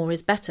case of more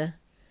is better.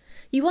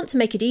 You want to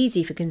make it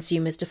easy for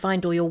consumers to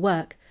find all your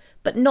work,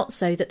 but not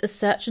so that the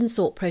search and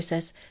sort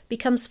process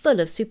becomes full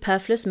of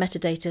superfluous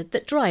metadata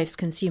that drives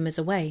consumers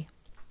away.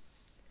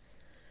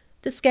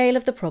 The scale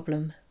of the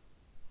problem.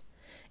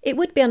 It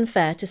would be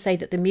unfair to say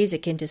that the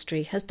music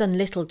industry has done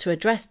little to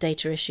address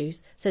data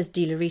issues, says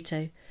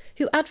DiLorito,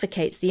 who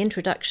advocates the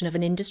introduction of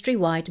an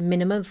industry-wide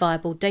minimum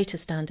viable data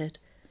standard.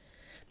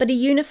 But a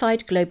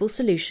unified global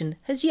solution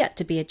has yet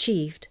to be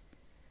achieved.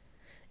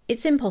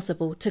 It's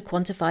impossible to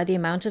quantify the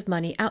amount of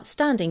money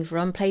outstanding for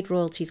unpaid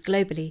royalties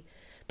globally,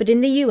 but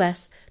in the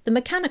US, the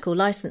Mechanical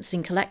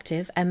Licensing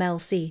Collective,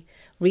 MLC,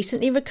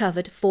 recently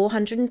recovered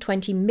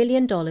 $420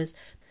 million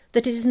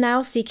that it is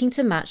now seeking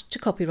to match to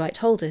copyright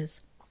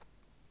holders.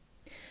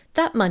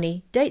 That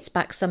money dates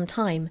back some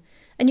time,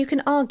 and you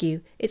can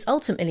argue it's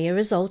ultimately a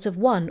result of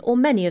one or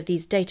many of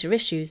these data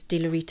issues,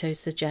 DiLorito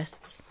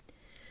suggests.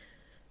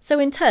 So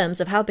in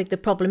terms of how big the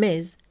problem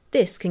is,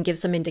 this can give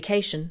some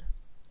indication.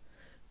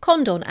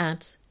 Condon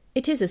adds,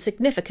 it is a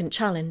significant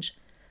challenge.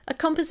 A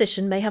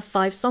composition may have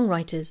 5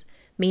 songwriters,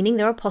 meaning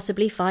there are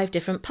possibly 5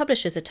 different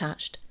publishers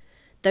attached.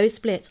 Those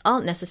splits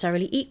aren't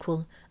necessarily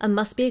equal and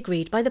must be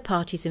agreed by the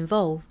parties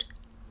involved.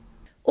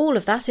 All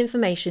of that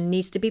information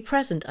needs to be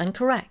present and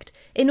correct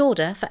in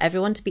order for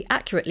everyone to be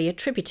accurately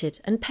attributed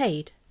and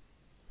paid.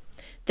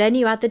 Then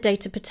you add the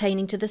data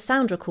pertaining to the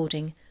sound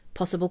recording,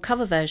 possible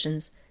cover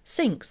versions,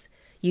 syncs,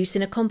 use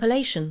in a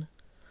compilation.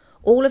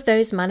 All of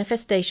those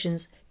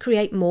manifestations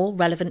create more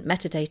relevant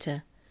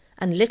metadata,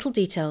 and little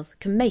details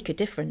can make a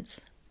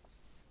difference.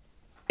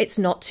 It's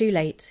not too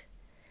late.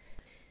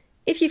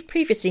 If you've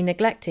previously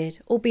neglected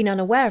or been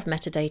unaware of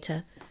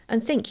metadata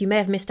and think you may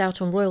have missed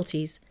out on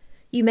royalties,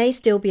 you may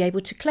still be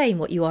able to claim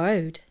what you are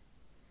owed.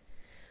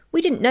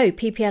 We didn't know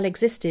PPL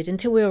existed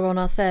until we were on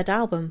our 3rd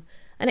album,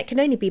 and it can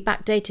only be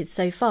backdated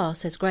so far,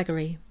 says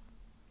Gregory.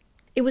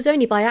 It was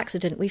only by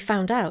accident we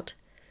found out,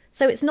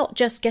 so it's not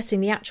just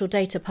getting the actual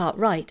data part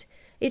right,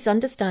 it's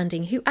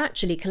understanding who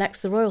actually collects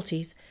the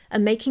royalties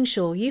and making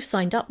sure you've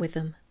signed up with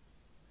them.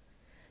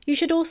 You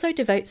should also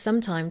devote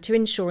some time to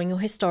ensuring your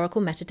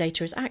historical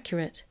metadata is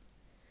accurate.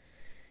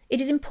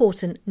 It is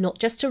important not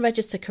just to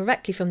register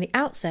correctly from the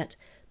outset,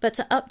 but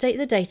to update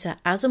the data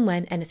as and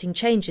when anything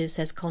changes,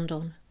 says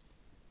Condon.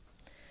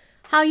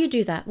 How you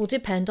do that will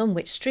depend on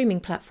which streaming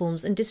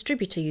platforms and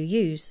distributor you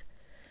use,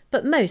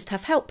 but most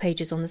have help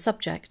pages on the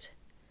subject.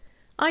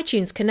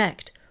 iTunes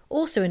Connect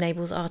also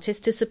enables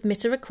artists to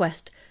submit a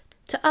request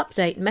to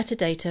update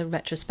metadata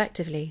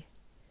retrospectively.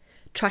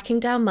 Tracking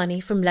down money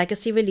from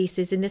legacy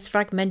releases in this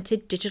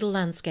fragmented digital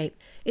landscape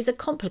is a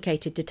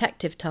complicated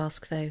detective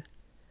task, though.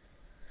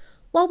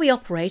 While we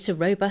operate a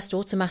robust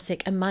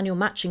automatic and manual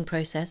matching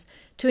process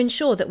to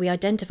ensure that we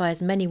identify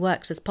as many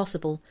works as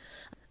possible,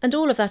 and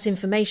all of that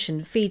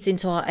information feeds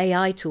into our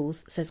AI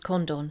tools, says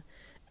Condon,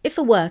 if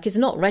a work is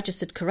not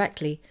registered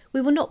correctly, we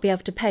will not be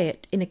able to pay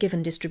it in a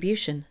given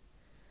distribution.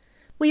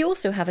 We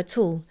also have a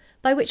tool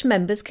by which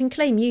members can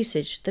claim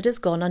usage that has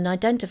gone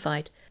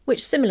unidentified,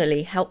 which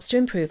similarly helps to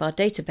improve our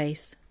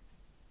database.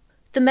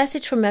 The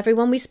message from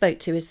everyone we spoke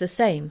to is the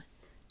same.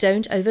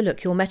 Don't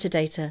overlook your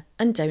metadata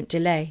and don't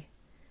delay.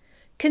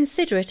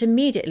 Consider it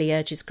immediately,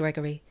 urges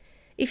Gregory.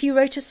 If you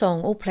wrote a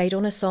song or played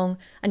on a song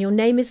and your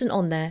name isn't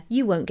on there,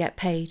 you won't get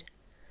paid.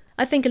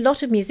 I think a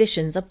lot of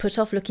musicians are put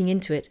off looking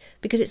into it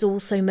because it's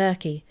all so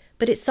murky,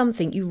 but it's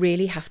something you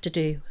really have to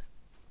do.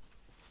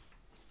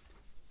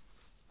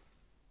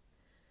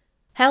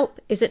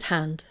 Help is at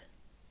hand.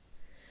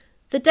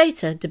 The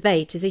data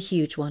debate is a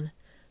huge one.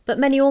 but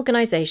many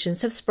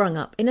organisations have sprung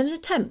up in an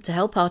attempt to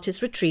help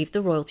artists retrieve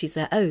the royalties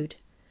they're owed.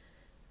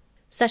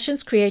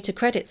 Sessions Creator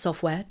Credit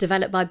software,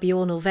 developed by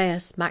Bjorn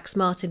Ulvaeus, Max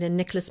Martin and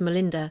Nicholas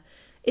Melinda,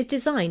 is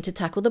designed to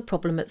tackle the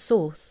problem at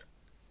source.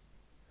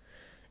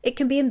 It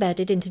can be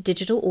embedded into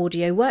digital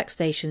audio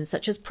workstations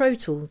such as Pro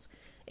Tools,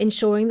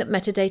 ensuring that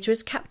metadata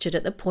is captured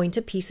at the point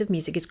a piece of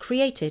music is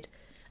created,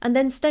 and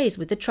then stays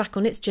with the track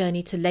on its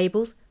journey to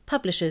labels,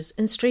 publishers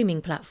and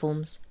streaming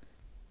platforms.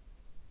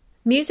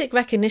 Music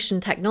recognition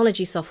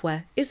technology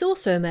software is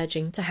also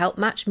emerging to help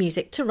match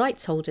music to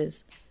rights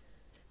holders.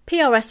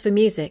 PRS for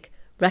Music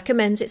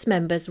recommends its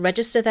members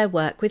register their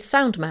work with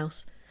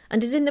SoundMouse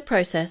and is in the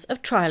process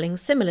of trialling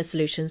similar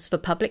solutions for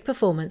public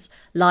performance,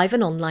 live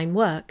and online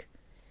work.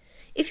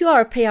 If you are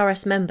a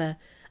PRS member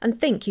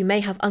and think you may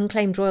have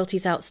unclaimed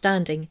royalties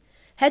outstanding,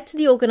 head to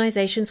the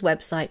organisation's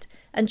website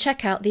and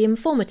check out the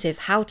informative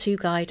how-to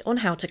guide on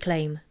how to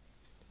claim.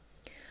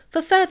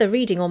 For further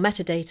reading on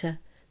metadata,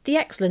 the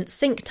excellent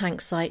think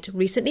tank site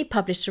recently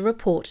published a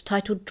report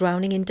titled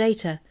Drowning in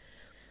Data,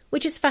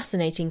 which is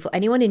fascinating for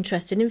anyone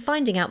interested in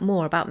finding out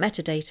more about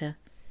metadata.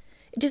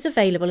 It is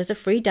available as a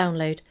free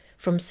download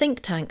from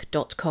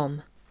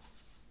thinktank.com.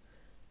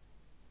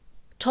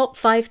 Top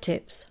 5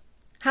 tips.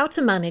 How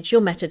to manage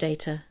your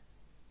metadata.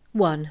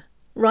 1.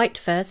 Write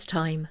first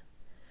time.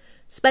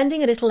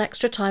 Spending a little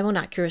extra time on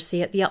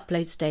accuracy at the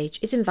upload stage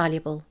is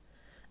invaluable.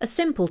 A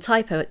simple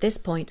typo at this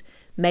point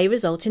may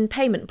result in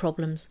payment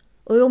problems,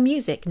 or your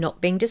music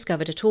not being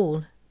discovered at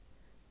all.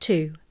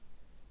 2.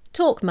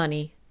 Talk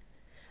money.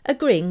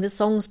 Agreeing the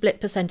song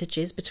split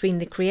percentages between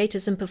the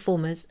creators and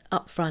performers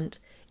up front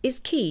is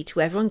key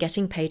to everyone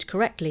getting paid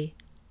correctly.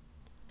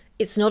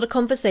 It's not a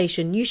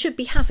conversation you should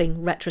be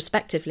having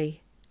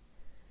retrospectively.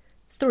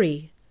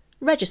 3.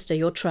 Register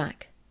your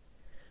track.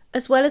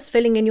 As well as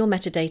filling in your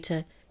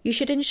metadata, you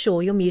should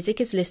ensure your music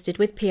is listed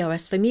with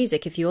PRS for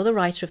Music if you're the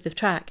writer of the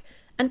track,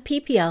 and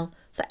PPL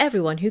for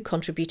everyone who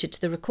contributed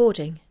to the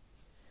recording.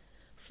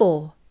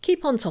 4.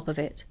 Keep on top of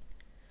it.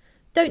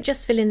 Don't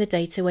just fill in the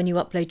data when you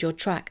upload your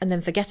track and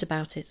then forget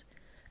about it.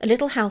 A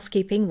little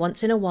housekeeping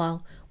once in a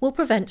while will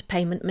prevent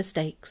payment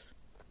mistakes.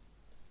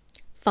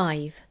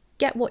 5.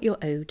 Get what you're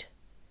owed.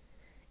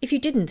 If you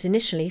didn't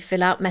initially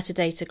fill out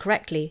metadata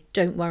correctly,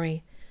 don't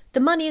worry. The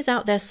money is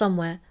out there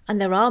somewhere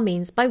and there are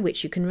means by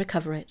which you can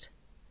recover it.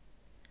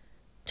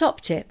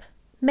 Top tip.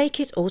 Make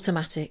it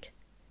automatic.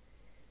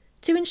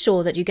 To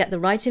ensure that you get the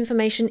right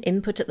information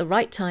input at the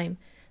right time,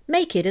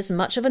 make it as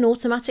much of an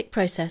automatic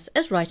process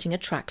as writing a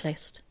track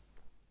list.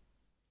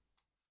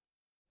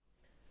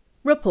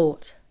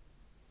 Report.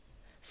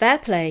 Fair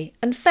play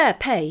and fair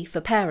pay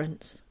for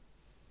parents.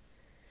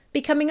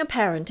 Becoming a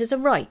parent is a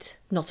right,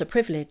 not a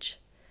privilege.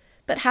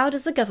 But how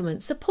does the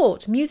government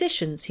support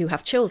musicians who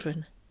have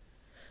children?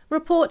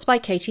 Report by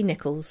Katie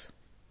Nichols.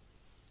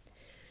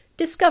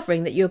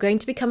 Discovering that you're going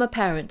to become a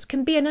parent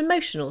can be an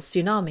emotional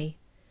tsunami.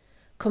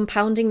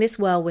 Compounding this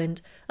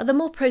whirlwind are the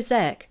more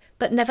prosaic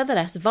but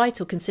nevertheless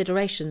vital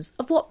considerations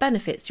of what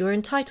benefits you're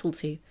entitled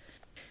to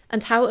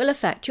and how it will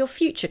affect your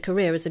future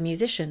career as a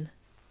musician.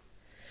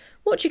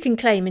 What you can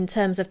claim in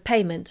terms of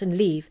payment and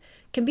leave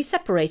can be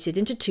separated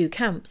into two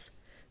camps,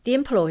 the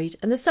employed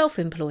and the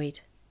self-employed.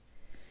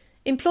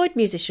 Employed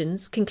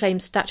musicians can claim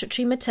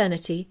statutory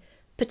maternity,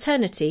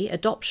 paternity,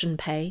 adoption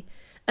pay,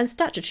 and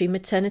statutory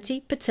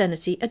maternity,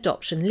 paternity,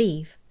 adoption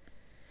leave.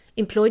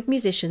 Employed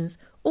musicians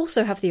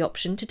also have the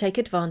option to take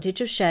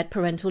advantage of shared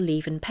parental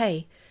leave and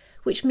pay,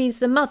 which means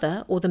the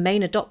mother or the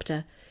main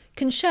adopter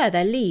can share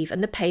their leave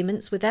and the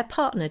payments with their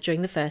partner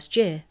during the first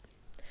year.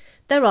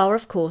 There are,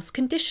 of course,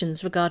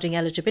 conditions regarding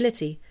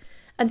eligibility,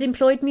 and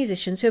employed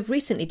musicians who have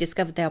recently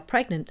discovered they are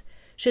pregnant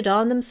should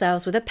arm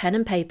themselves with a pen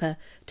and paper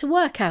to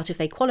work out if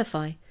they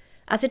qualify,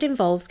 as it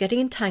involves getting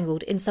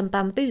entangled in some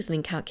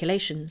bamboozling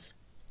calculations.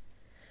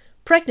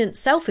 Pregnant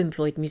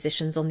self-employed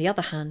musicians, on the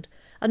other hand,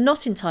 are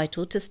not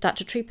entitled to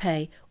statutory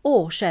pay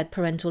or shared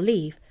parental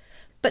leave,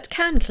 but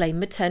can claim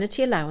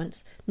maternity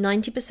allowance,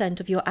 90%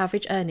 of your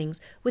average earnings,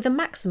 with a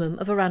maximum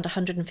of around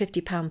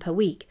 £150 per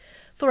week,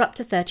 for up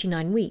to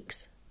 39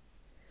 weeks.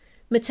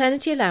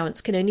 Maternity allowance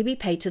can only be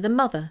paid to the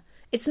mother.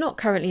 It's not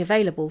currently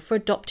available for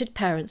adopted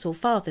parents or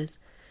fathers,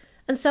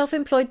 and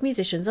self-employed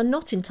musicians are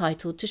not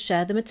entitled to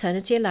share the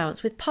maternity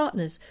allowance with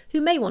partners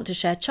who may want to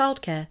share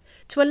childcare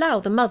to allow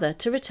the mother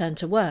to return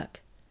to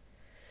work.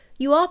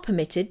 You are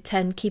permitted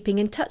 10 keeping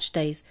in touch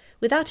days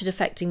without it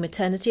affecting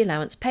maternity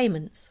allowance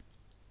payments.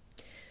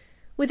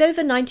 With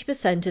over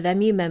 90% of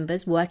MU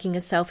members working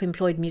as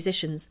self-employed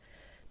musicians,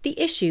 the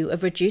issue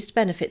of reduced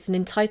benefits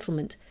and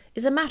entitlement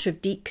is a matter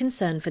of deep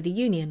concern for the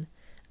union,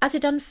 as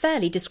it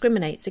unfairly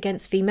discriminates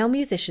against female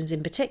musicians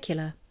in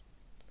particular.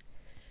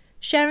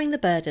 Sharing the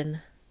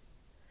burden.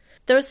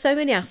 There are so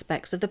many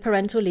aspects of the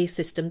parental leave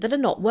system that are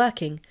not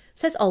working,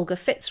 says Olga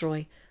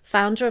Fitzroy,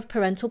 founder of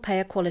Parental Pay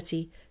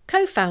Equality,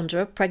 co-founder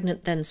of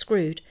Pregnant Then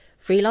Screwed,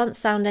 freelance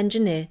sound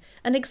engineer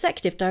and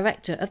executive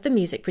director of the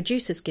Music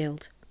Producers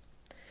Guild.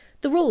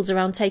 The rules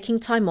around taking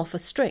time off are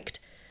strict,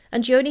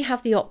 and you only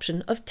have the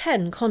option of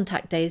 10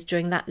 contact days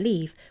during that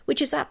leave,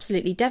 which is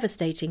absolutely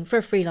devastating for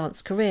a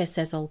freelance career,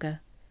 says Olga.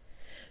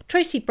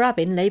 Tracy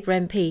Brabin, Labour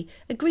MP,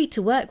 agreed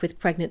to work with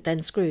Pregnant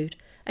Then Screwed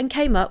and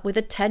came up with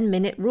a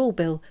 10-minute rule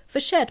bill for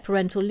shared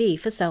parental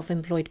leave for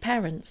self-employed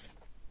parents.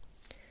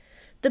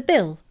 The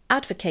bill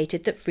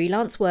advocated that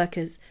freelance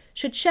workers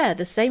should share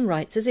the same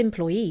rights as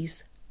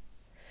employees.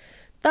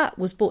 That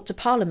was brought to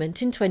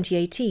Parliament in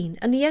 2018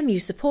 and the MU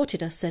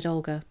supported us, said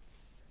Olga.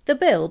 The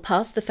bill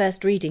passed the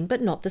first reading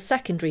but not the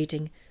second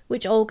reading,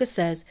 which Olga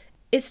says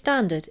is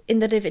standard in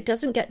that if it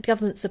doesn't get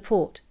government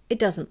support, it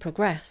doesn't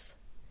progress.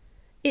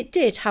 It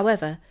did,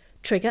 however,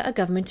 trigger a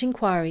government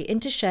inquiry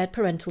into shared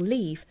parental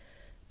leave,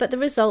 but the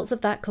results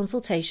of that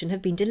consultation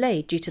have been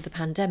delayed due to the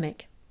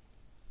pandemic.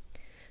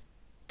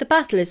 The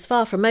battle is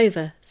far from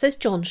over, says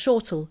John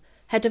Shortall,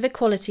 Head of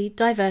Equality,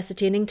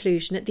 Diversity and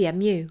Inclusion at the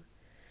MU.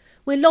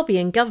 We're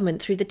lobbying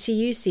government through the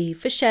TUC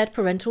for shared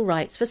parental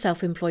rights for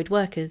self-employed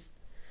workers.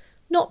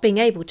 Not being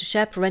able to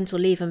share parental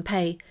leave and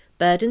pay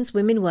burdens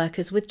women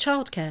workers with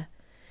childcare.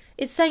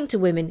 It's saying to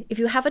women, if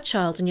you have a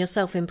child and you're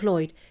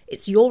self-employed,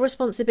 it's your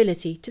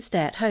responsibility to stay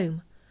at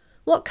home.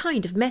 What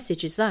kind of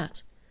message is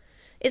that?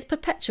 It's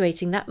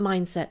perpetuating that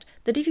mindset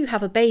that if you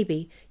have a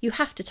baby, you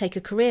have to take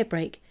a career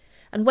break,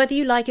 and whether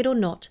you like it or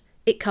not,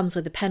 it comes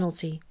with a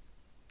penalty.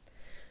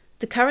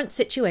 The current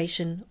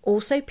situation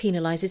also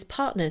penalises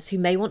partners who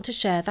may want to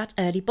share that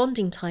early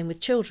bonding time with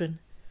children.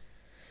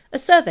 A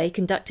survey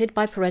conducted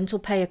by Parental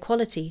Pay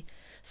Equality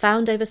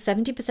found over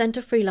 70%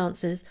 of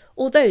freelancers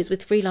or those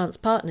with freelance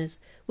partners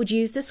would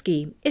use the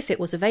scheme if it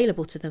was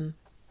available to them.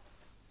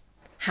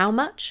 How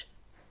much?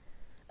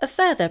 A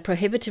further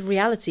prohibitive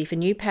reality for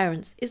new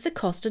parents is the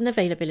cost and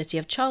availability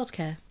of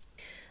childcare.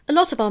 A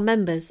lot of our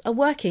members are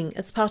working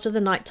as part of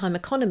the nighttime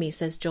economy,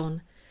 says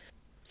John,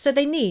 so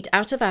they need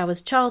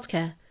out-of-hours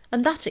childcare,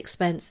 and that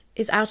expense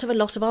is out of a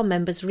lot of our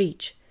members'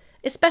 reach,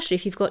 especially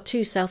if you've got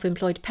two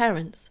self-employed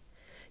parents.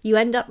 You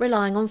end up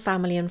relying on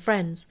family and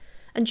friends,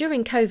 and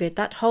during COVID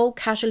that whole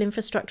casual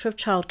infrastructure of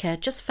childcare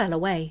just fell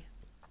away.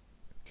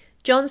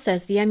 John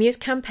says the MU is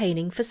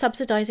campaigning for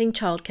subsidising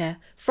childcare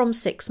from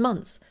 6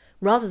 months,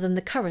 rather than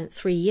the current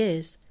 3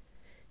 years.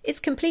 It's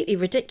completely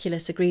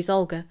ridiculous, agrees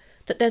Olga,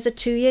 that there's a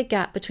 2-year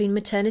gap between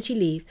maternity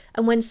leave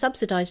and when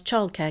subsidised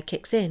childcare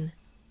kicks in.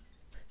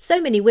 So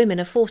many women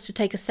are forced to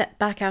take a step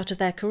back out of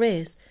their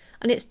careers,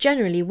 and it's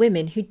generally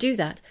women who do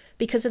that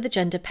because of the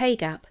gender pay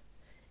gap.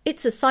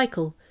 It's a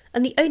cycle,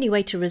 and the only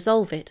way to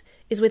resolve it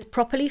is with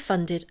properly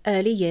funded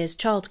early years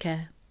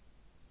childcare.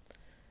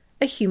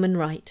 A human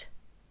right.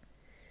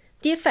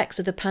 The effects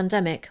of the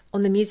pandemic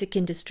on the music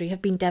industry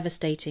have been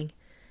devastating,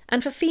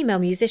 and for female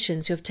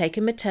musicians who have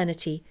taken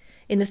maternity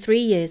in the 3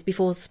 years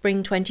before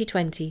spring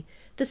 2020,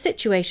 the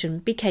situation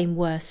became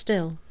worse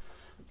still.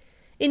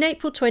 In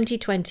April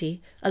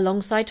 2020,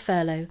 alongside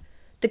furlough,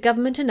 the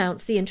government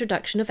announced the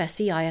introduction of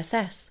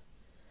SEISS.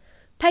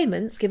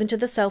 Payments given to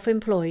the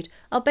self-employed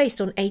are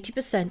based on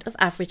 80% of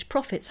average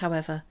profits,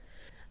 however,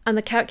 and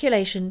the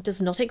calculation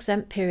does not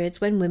exempt periods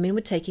when women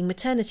were taking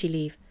maternity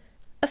leave,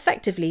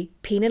 effectively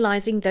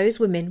penalising those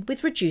women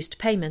with reduced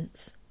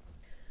payments.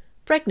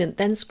 Pregnant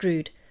Then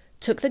Screwed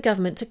took the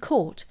government to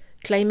court,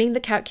 claiming the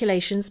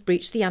calculations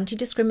breached the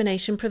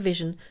anti-discrimination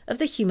provision of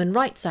the Human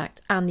Rights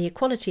Act and the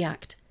Equality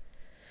Act.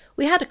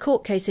 We had a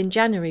court case in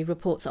January,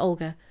 reports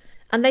Olga,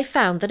 and they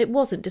found that it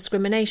wasn't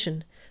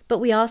discrimination, but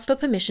we asked for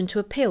permission to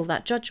appeal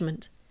that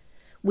judgment.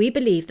 We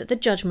believe that the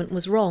judgment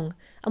was wrong,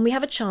 and we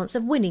have a chance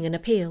of winning an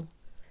appeal.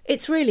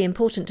 It's really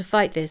important to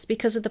fight this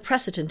because of the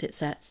precedent it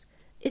sets.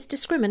 It's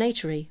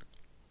discriminatory.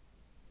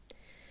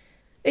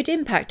 It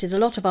impacted a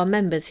lot of our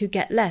members who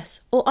get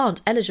less or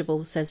aren't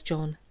eligible, says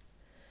John.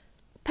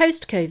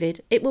 Post-COVID,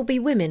 it will be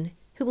women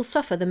who will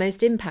suffer the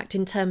most impact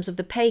in terms of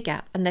the pay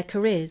gap and their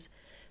careers,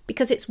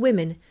 because it's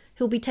women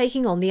who will be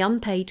taking on the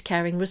unpaid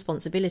caring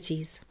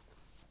responsibilities.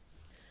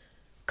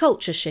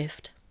 Culture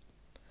shift.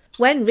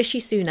 When Rishi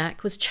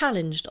Sunak was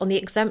challenged on the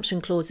exemption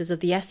clauses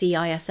of the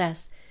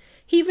SEISS,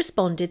 he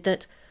responded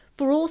that,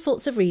 for all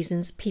sorts of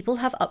reasons, people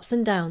have ups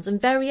and downs and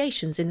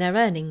variations in their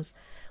earnings,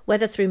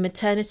 whether through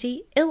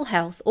maternity, ill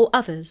health or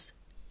others.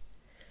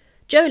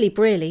 Jolie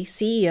Brearley,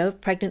 CEO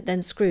of Pregnant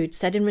Then Screwed,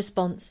 said in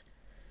response,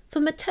 "For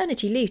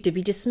maternity leave to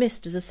be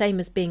dismissed as the same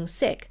as being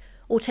sick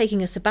or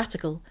taking a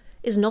sabbatical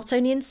is not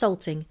only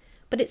insulting,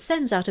 but it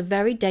sends out a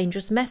very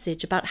dangerous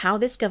message about how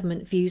this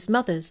government views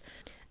mothers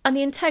and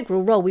the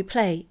integral role we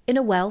play in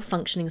a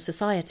well-functioning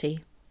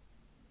society."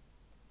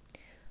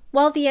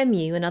 While the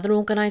MU and other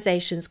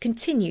organisations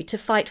continue to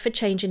fight for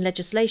change in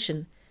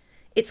legislation,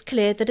 it's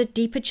clear that a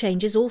deeper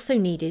change is also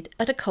needed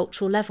at a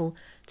cultural level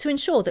to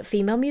ensure that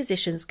female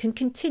musicians can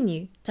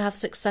continue to have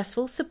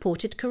successful,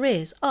 supported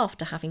careers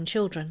after having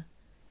children.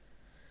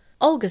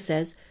 Olga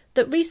says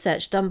that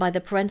research done by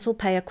the Parental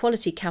Pay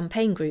Equality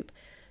Campaign Group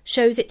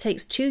shows it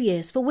takes 2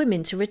 years for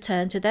women to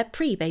return to their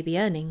pre-baby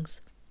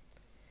earnings.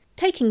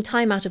 Taking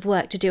time out of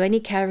work to do any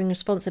caring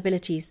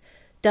responsibilities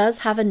does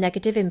have a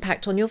negative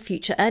impact on your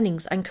future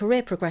earnings and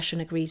career progression,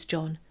 agrees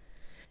John.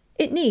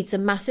 It needs a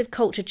massive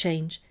culture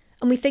change,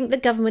 and we think the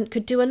government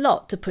could do a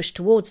lot to push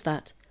towards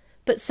that,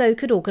 but so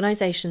could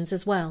organisations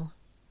as well.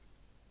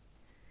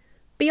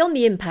 Beyond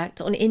the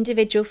impact on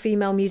individual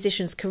female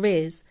musicians'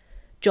 careers,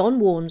 John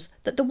warns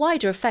that the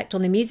wider effect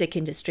on the music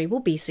industry will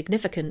be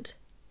significant.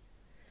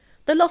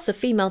 The loss of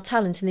female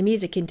talent in the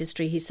music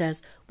industry, he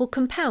says, will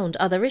compound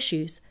other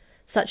issues,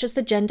 such as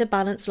the gender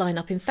balance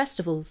lineup in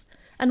festivals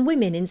and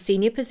women in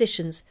senior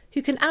positions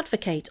who can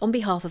advocate on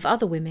behalf of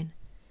other women.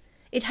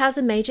 It has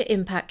a major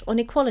impact on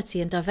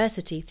equality and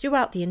diversity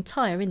throughout the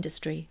entire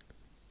industry.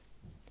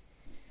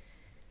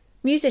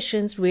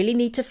 Musicians really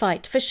need to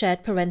fight for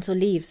shared parental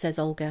leave, says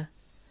Olga.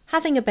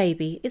 Having a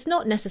baby is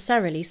not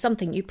necessarily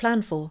something you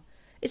plan for.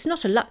 It's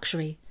not a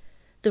luxury.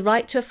 The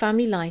right to a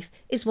family life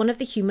is one of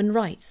the human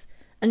rights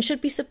and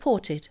should be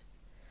supported.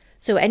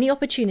 So any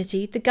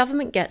opportunity the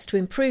government gets to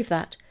improve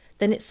that,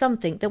 then it's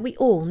something that we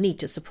all need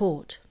to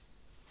support.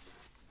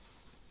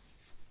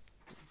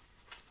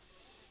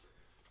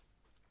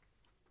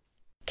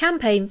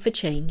 Campaign for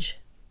Change.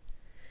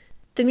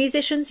 The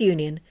Musicians'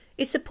 Union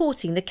is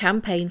supporting the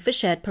campaign for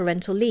shared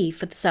parental leave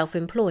for the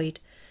self-employed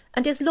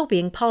and is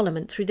lobbying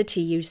Parliament through the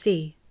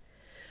TUC.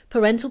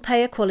 Parental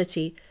Pay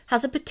Equality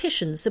has a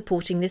petition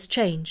supporting this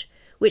change,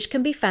 which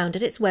can be found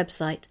at its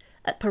website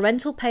at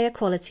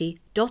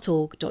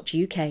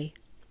parentalpayequality.org.uk.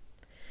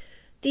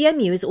 The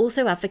MU is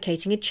also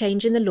advocating a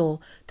change in the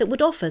law that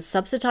would offer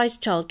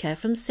subsidised childcare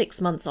from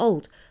 6 months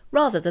old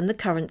rather than the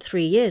current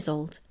 3 years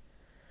old.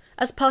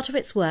 As part of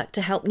its work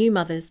to help new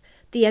mothers,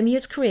 the MU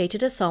has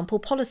created a sample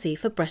policy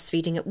for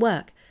breastfeeding at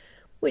work,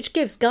 which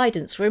gives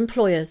guidance for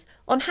employers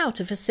on how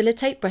to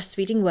facilitate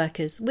breastfeeding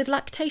workers with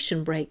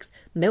lactation breaks,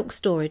 milk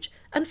storage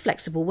and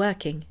flexible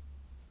working.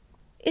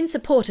 In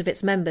support of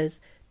its members,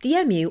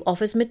 the MU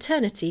offers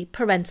maternity,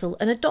 parental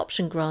and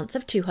adoption grants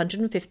of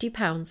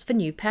 £250 for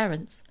new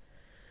parents.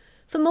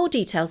 For more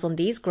details on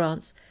these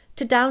grants,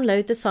 to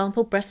download the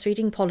sample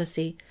breastfeeding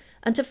policy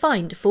and to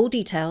find full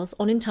details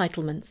on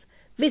entitlements,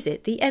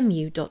 visit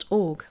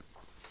themu.org.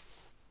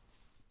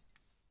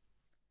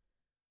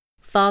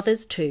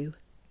 Fathers too.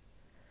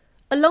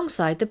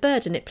 Alongside the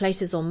burden it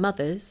places on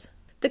mothers,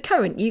 the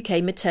current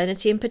UK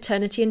maternity and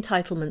paternity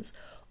entitlements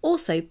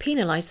also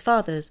penalise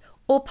fathers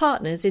or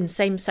partners in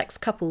same-sex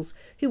couples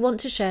who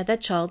want to share their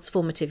child's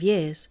formative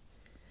years.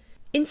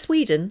 In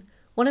Sweden,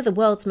 one of the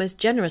world's most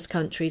generous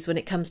countries when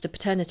it comes to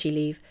paternity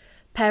leave,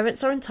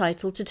 parents are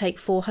entitled to take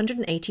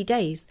 480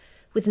 days,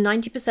 with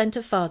 90%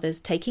 of fathers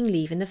taking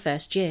leave in the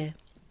first year.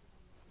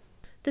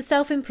 The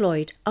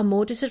self-employed are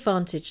more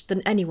disadvantaged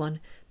than anyone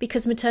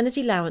because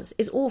maternity allowance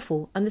is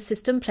awful and the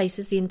system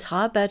places the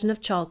entire burden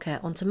of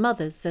childcare onto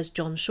mothers, says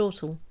John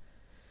Shortall.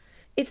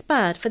 It's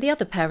bad for the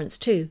other parents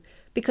too,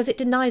 because it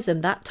denies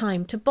them that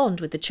time to bond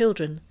with the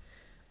children.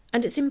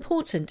 And it's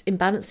important in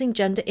balancing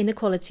gender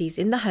inequalities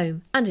in the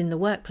home and in the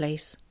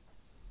workplace.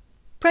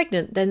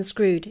 Pregnant Then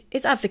Screwed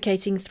is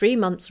advocating 3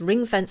 months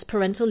ring-fence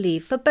parental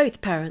leave for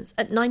both parents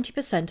at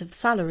 90% of the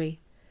salary.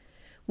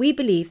 We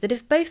believe that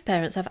if both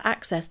parents have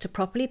access to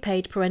properly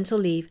paid parental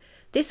leave,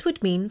 this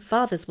would mean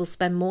fathers will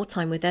spend more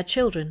time with their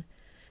children,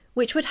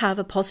 which would have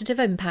a positive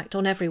impact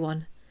on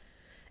everyone.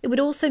 It would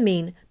also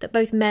mean that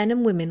both men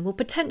and women will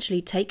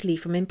potentially take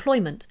leave from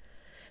employment,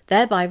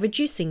 thereby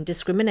reducing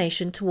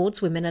discrimination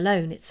towards women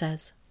alone, it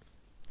says.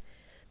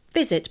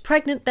 Visit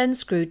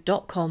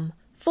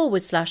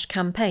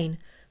pregnantthenscrewed.com/campaign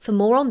for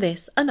more on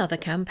this and other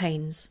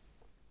campaigns.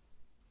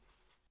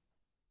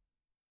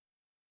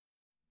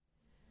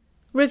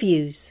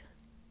 Reviews.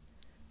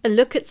 A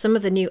look at some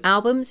of the new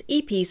albums,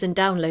 EPs and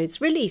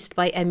downloads released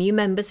by MU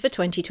members for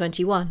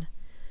 2021,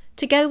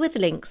 to go with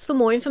links for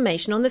more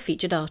information on the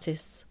featured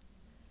artists.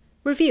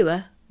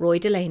 Reviewer, Roy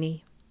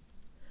Delaney.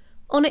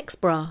 Onyx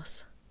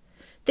Brass.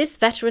 This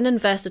veteran and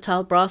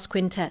versatile brass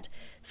quintet,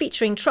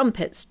 featuring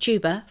trumpets,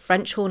 tuba,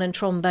 French horn and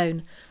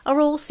trombone, are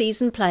all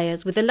seasoned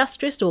players with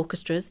illustrious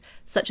orchestras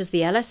such as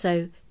the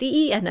LSO,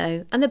 the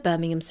ENO and the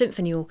Birmingham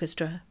Symphony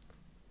Orchestra.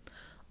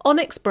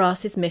 Onyx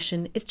Brass's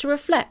mission is to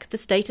reflect the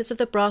status of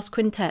the brass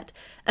quintet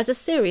as a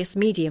serious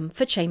medium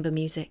for chamber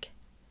music.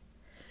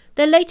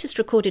 Their latest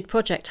recorded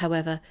project,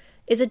 however,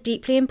 is a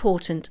deeply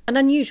important and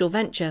unusual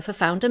venture for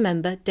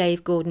founder-member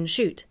Dave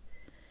Gordon-Shute.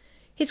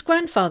 His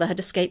grandfather had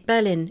escaped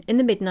Berlin in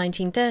the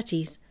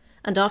mid-1930s,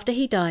 and after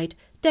he died,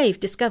 Dave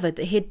discovered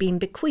that he had been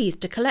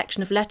bequeathed a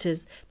collection of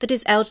letters that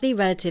his elderly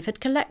relative had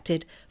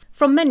collected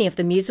from many of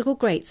the musical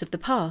greats of the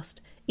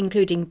past,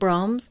 including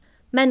Brahms,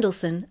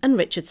 Mendelssohn and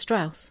Richard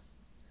Strauss.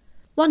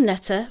 One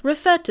letter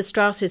referred to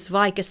Strauss's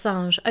Zwei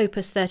Gesang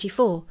Opus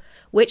 34,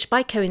 which,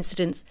 by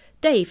coincidence,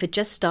 Dave had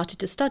just started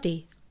to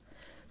study.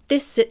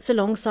 This sits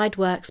alongside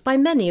works by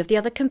many of the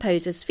other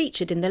composers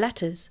featured in the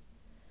letters.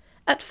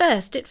 At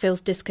first it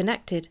feels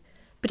disconnected,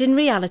 but in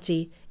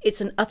reality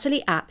it's an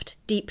utterly apt,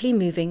 deeply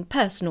moving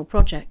personal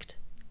project.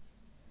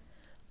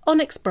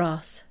 Onyx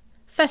Brass,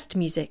 Fest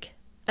Music,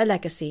 a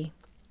Legacy.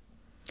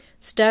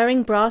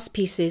 Stirring brass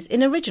pieces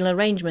in original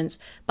arrangements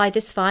by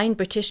this fine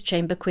British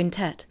chamber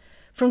quintet,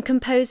 from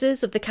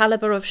composers of the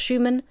calibre of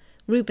Schumann,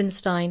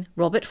 Rubinstein,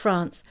 Robert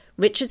Franz,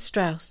 Richard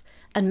Strauss,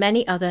 and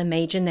many other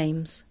major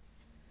names.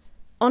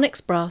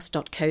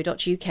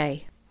 onyxbrass.co.uk.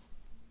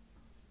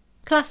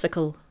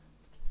 Classical.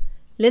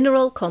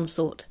 Lineral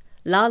Consort,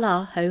 La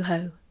La Ho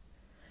Ho.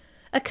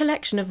 A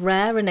collection of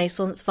rare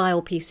Renaissance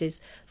viol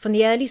pieces from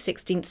the early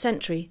 16th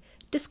century,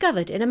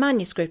 discovered in a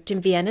manuscript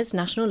in Vienna's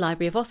National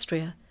Library of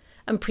Austria,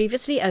 and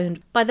previously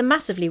owned by the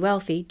massively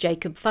wealthy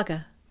Jacob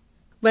Fugger.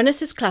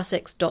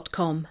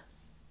 RenaissanceClassics.com.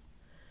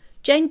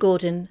 Jane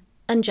Gordon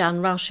and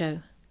Jean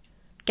Rauchot.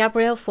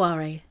 Gabriel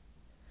Fauré.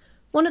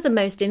 One of the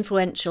most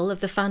influential of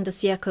the fin de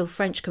siècle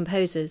French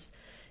composers,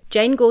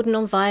 Jane Gordon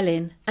on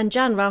violin and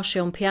Jean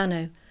Rauchot on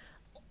piano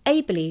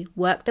ably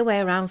worked their way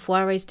around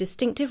Fauré's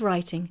distinctive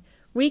writing,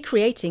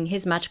 recreating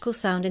his magical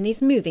sound in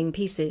these moving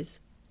pieces.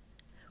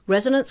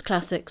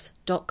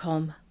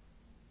 ResonanceClassics.com.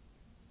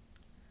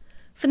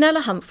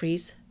 Fenella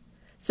Humphreys,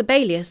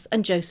 Sibelius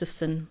and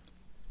Josephson.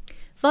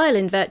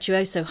 Violin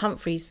virtuoso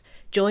Humphreys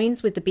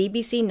joins with the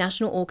BBC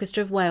National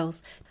Orchestra of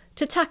Wales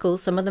to tackle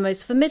some of the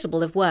most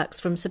formidable of works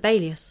from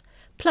Sibelius,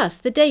 plus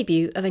the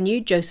debut of a new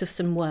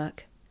Josephson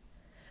work.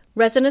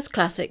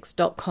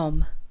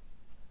 ResonanceClassics.com.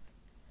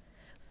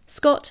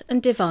 Scott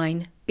and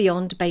Devine,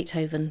 Beyond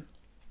Beethoven.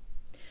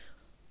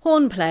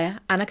 Horn player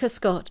Annika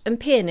Scott and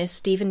pianist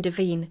Stephen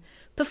Devine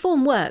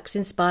perform works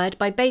inspired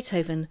by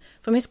Beethoven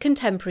from his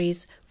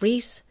contemporaries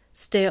Ries,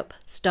 Steup,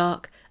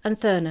 Stark and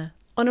Thurner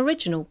on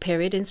original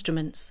period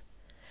instruments.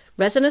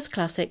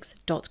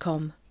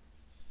 ResonanceClassics.com.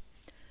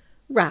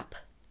 Rap.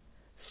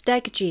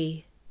 Steg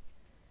G.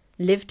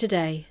 Live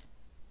Today.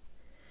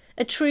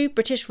 A true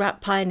British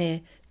rap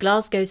pioneer,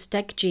 Glasgow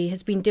Steg G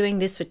has been doing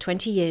this for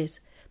 20 years,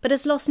 but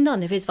has lost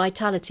none of his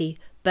vitality,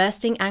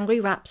 bursting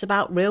angry raps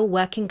about real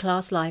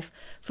working-class life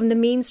from the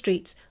mean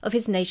streets of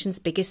his nation's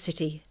biggest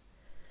city.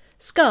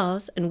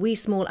 Scars and Wee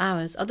Small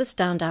Hours are the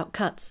standout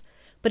cuts,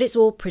 but it's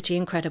all pretty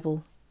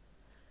incredible.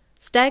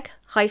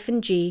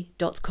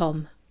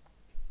 Steg-G.com.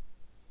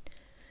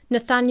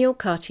 Nathaniel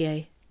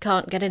Cartier,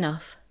 Can't Get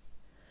Enough.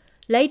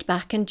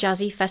 Laid-back and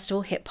jazzy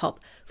festival hip-hop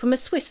from a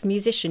Swiss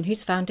musician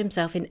who's found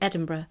himself in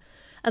Edinburgh,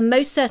 and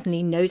most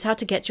certainly knows how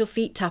to get your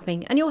feet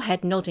tapping and your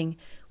head nodding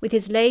with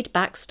his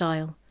laid-back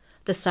style,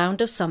 the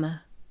sound of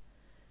summer.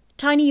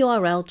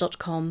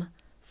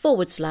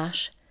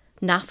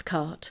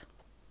 tinyurl.com/Nathcart.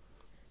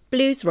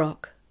 Blues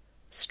rock.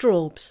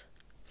 Straubs.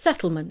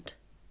 Settlement.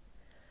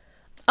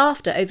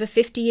 After over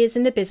 50 years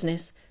in the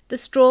business, the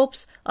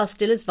Straubs are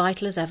still as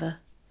vital as ever.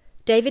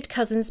 David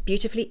Cousin's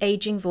beautifully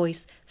ageing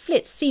voice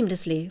flits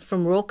seamlessly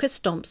from raucous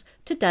stomps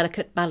to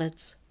delicate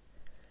ballads.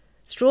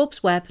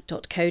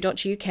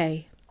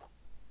 straubsweb.co.uk.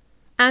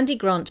 Andy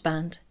Grant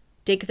Band,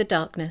 Dig the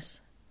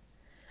Darkness.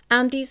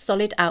 Andy's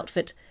solid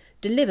outfit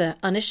deliver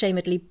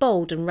unashamedly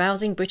bold and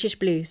rousing British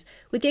blues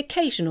with the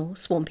occasional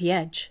swampy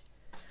edge.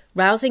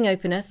 Rousing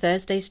opener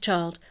Thursday's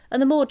Child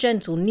and the more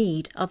gentle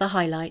Need are the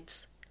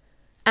highlights.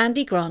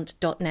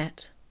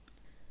 andygrant.net.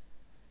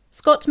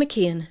 Scott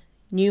McKeon,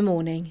 New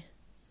Morning.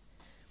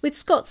 With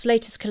Scott's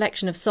latest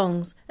collection of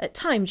songs, at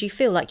times you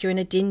feel like you're in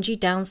a dingy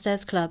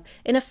downstairs club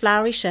in a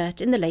flowery shirt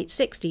in the late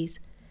 60s.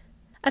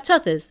 At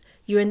others,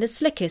 you're in the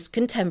slickest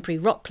contemporary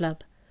rock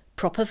club,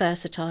 proper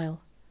versatile.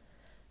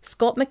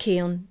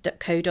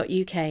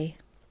 scottmckeon.co.uk.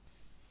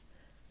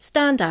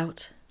 Stand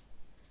Out.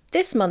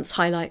 This month's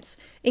highlights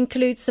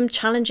include some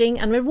challenging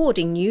and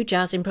rewarding new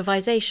jazz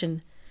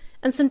improvisation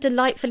and some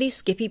delightfully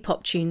skippy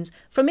pop tunes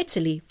from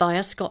Italy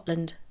via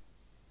Scotland.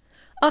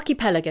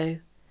 Archipelago,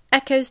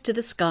 Echoes to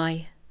the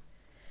Sky.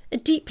 A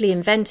deeply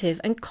inventive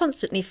and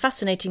constantly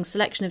fascinating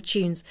selection of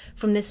tunes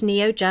from this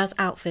neo-jazz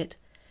outfit,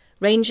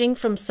 ranging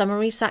from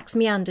summery sax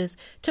meanders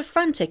to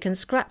frantic and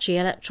scratchy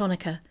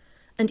electronica,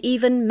 and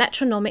even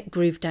metronomic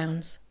groove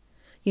downs.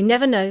 You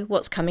never know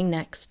what's coming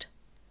next.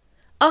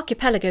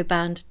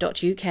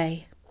 archipelagoband.uk.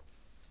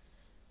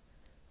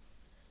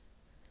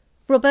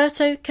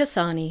 Roberto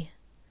Casani,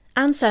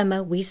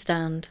 Anselma We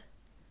Stand.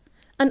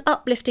 An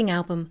uplifting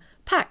album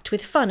packed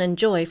with fun and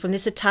joy from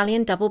this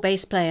Italian double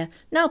bass player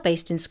now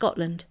based in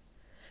Scotland.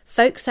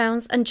 Folk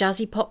sounds and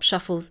jazzy pop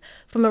shuffles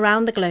from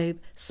around the globe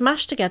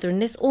smashed together in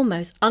this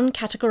almost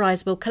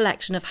uncategorizable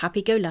collection of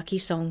happy-go-lucky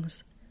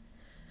songs.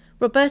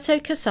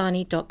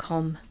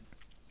 robertocasani.com.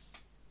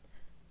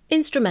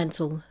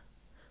 Instrumental.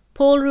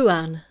 Paul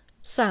Ruan,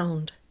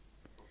 Sound.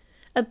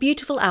 A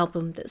beautiful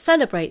album that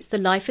celebrates the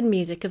life and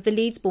music of the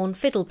Leeds-born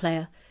fiddle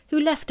player who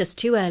left us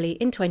too early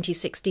in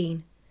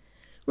 2016.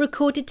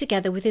 Recorded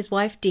together with his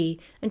wife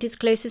Dee and his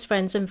closest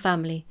friends and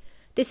family,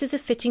 this is a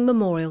fitting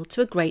memorial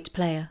to a great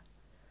player.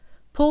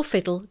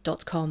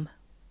 paulfiddle.com.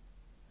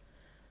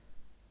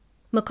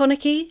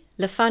 McConaughey,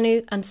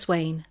 Lefanu and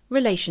Swain,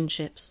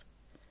 Relationships.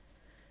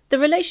 The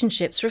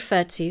relationships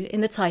referred to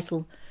in the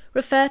title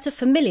refer to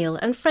familial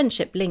and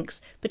friendship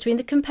links between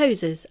the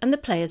composers and the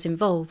players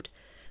involved,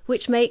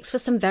 which makes for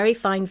some very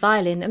fine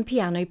violin and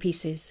piano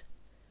pieces.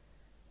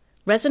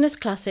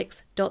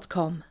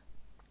 ResonanceClassics.com.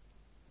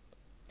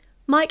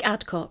 Mike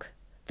Adcock,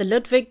 The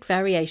Ludwig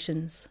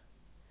Variations.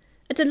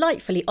 A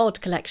delightfully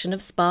odd collection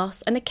of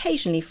sparse and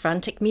occasionally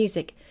frantic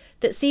music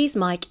that sees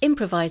Mike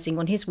improvising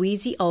on his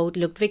wheezy old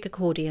Ludwig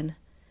accordion.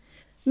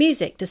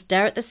 Music to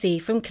stare at the sea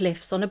from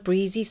cliffs on a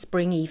breezy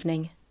spring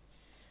evening.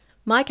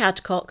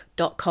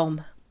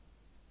 MikeAdcock.com.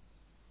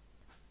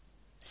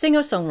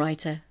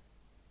 Singer-songwriter.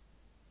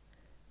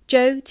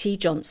 Joe T.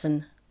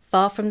 Johnson,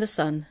 Far from the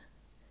Sun.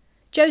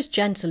 Joe's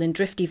gentle and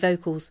drifty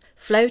vocals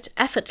float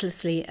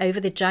effortlessly over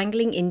the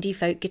jangling indie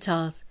folk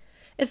guitars,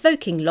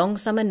 evoking long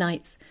summer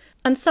nights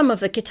and some of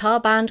the guitar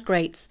band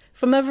greats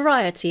from a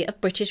variety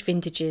of British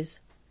vintages.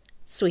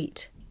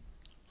 Sweet.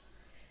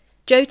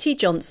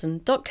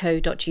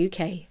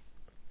 joetjohnson.co.uk.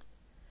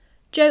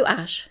 Joe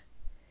Ash,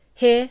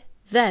 Here,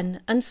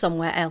 Then and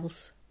Somewhere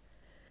Else.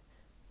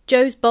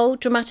 Joe's bold,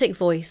 dramatic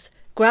voice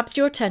grabs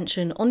your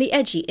attention on the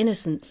edgy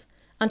innocence,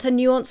 and her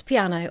nuanced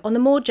piano on the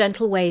more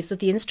gentle waves of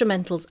the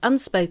instrumentals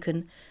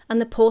unspoken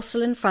and the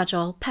porcelain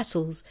fragile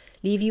petals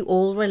leave you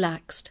all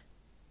relaxed.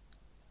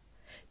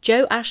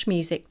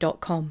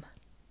 joeashmusic.com.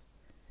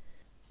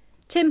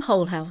 Tim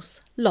Holhouse,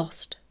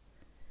 Lost.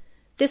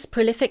 This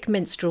prolific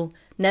minstrel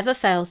never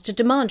fails to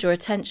demand your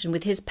attention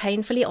with his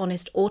painfully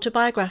honest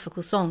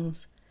autobiographical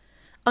songs.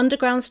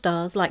 Underground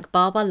stars like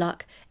Barbara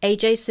Luck,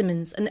 A.J.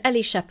 Simmons and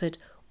Ellie Shepherd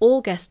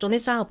all guest on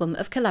this album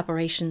of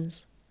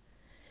collaborations.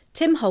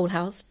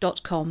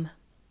 timholhouse.com.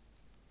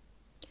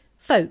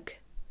 Folk.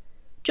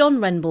 John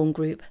Renbourn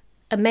Group,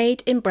 A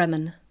Maid in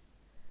Bremen.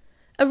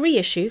 A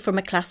reissue from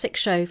a classic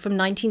show from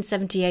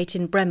 1978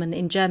 in Bremen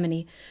in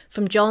Germany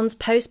from John's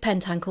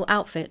post-Pentangle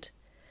outfit,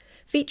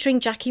 featuring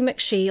Jackie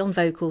McShee on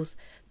vocals,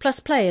 plus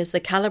players the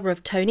calibre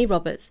of Tony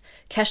Roberts,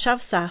 Keshav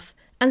Saf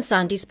and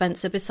Sandy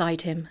Spencer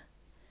beside him.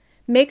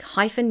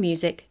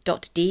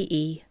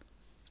 mig-music.de.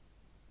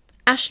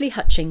 Ashley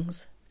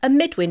Hutchings, A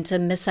Midwinter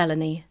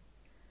Miscellany.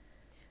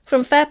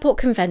 From Fairport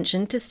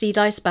Convention to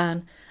Steed-Eye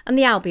Span and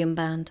the Albion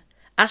Band,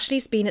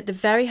 Ashley's been at the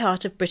very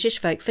heart of British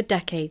folk for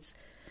decades,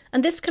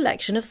 and this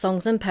collection of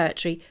songs and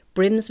poetry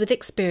brims with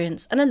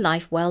experience and a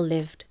life well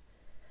lived.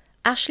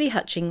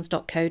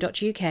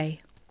 ashleyhutchings.co.uk.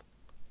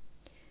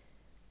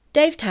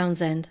 Dave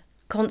Townsend,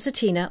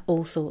 Concertina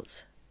All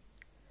Sorts.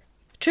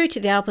 True to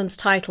the album's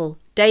title,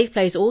 Dave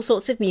plays all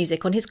sorts of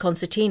music on his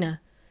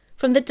concertina,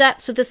 from the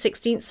depths of the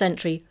 16th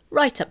century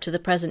right up to the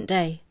present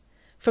day.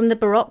 From the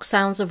baroque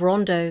sounds of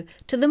rondeau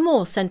to the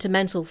more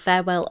sentimental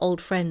farewell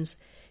old friends,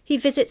 he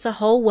visits a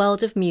whole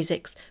world of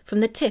musics from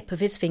the tip of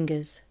his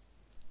fingers.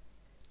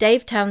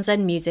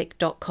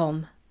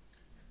 davetownsendmusic.com.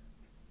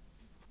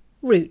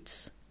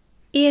 Roots.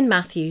 Ian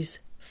Matthews,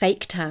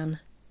 Fake Tan.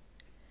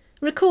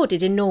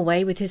 Recorded in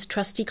Norway with his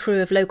trusty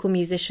crew of local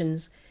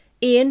musicians,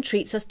 Ian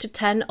treats us to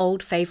 10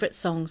 old favourite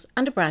songs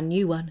and a brand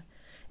new one,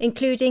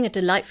 including a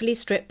delightfully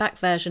stripped-back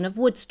version of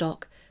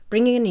Woodstock,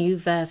 bringing a new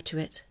verve to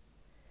it.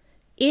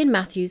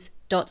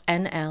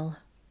 ianmatthews.nl.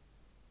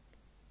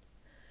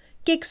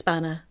 Gig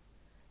Spanner.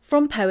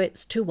 From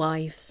Poets to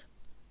Wives.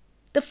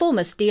 The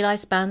former Steed-Eye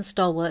Span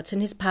stalwart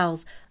and his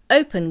pals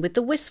open with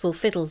the wistful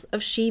fiddles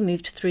of She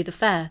Moved Through the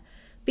Fair,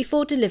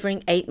 before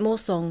delivering 8 more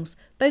songs,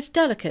 both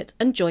delicate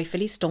and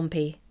joyfully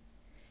stompy.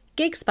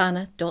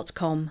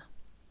 gigspanner.com.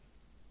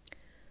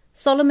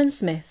 Solomon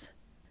Smith,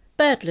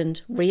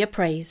 Birdland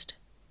Reappraised.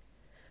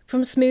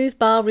 From smooth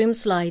barroom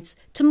slides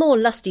to more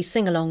lusty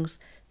sing-alongs,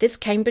 this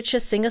Cambridgeshire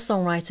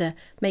singer-songwriter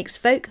makes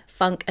folk,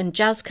 funk and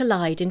jazz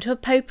collide into a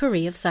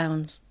potpourri of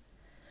sounds.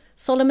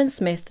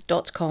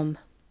 solomonsmith.com.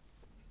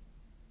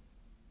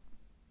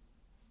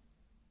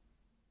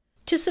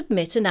 To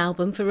submit an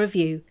album for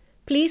review,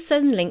 please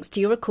send links to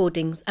your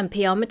recordings and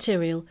PR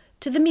material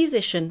to the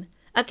musician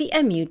at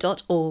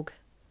themu.org.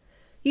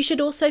 You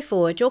should also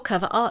forward your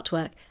cover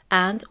artwork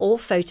and or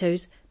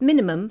photos,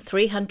 minimum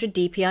 300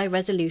 dpi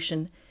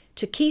resolution,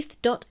 to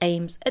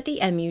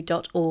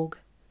keith.ames@themu.org.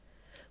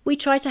 We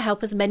try to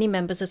help as many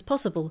members as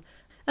possible,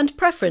 and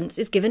preference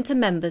is given to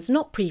members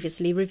not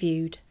previously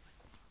reviewed.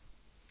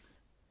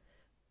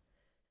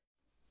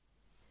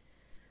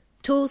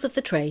 Tools of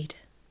the Trade.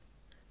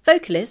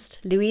 Vocalist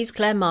Louise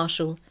Clare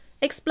Marshall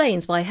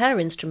explains why her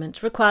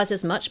instrument requires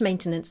as much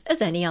maintenance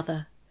as any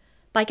other.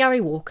 By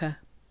Gary Walker.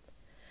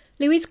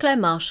 Louise Clare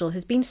Marshall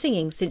has been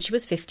singing since she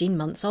was 15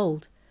 months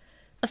old.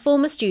 A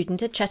former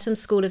student at Chatham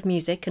School of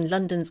Music and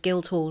London's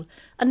Guildhall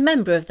and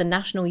member of the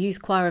National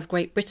Youth Choir of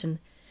Great Britain,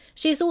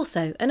 she is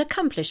also an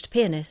accomplished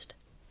pianist.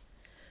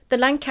 The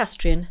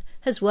Lancastrian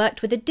has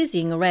worked with a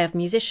dizzying array of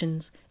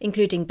musicians,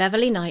 including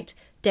Beverley Knight,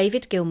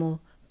 David Gilmour,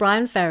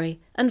 Brian Ferry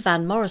and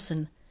Van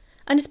Morrison,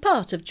 and is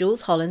part of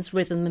Jules Holland's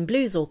Rhythm and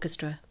Blues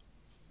Orchestra.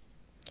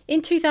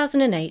 In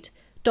 2008,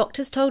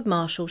 doctors told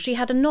Marshall she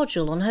had a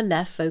nodule on her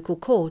left vocal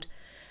cord,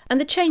 and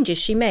the changes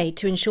she made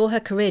to ensure her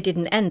career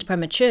didn't end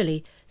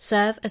prematurely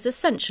serve as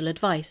essential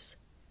advice.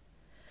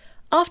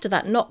 After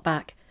that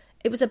knockback,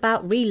 it was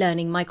about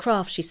relearning my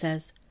craft, she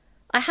says.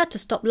 I had to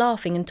stop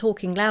laughing and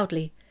talking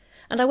loudly,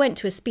 and I went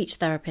to a speech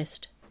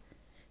therapist.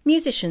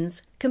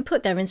 Musicians can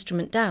put their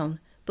instrument down,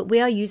 but we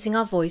are using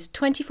our voice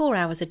 24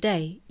 hours a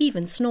day,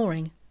 even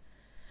snoring.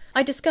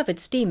 I discovered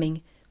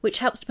steaming, which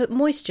helps put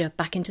moisture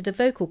back into the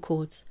vocal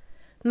cords,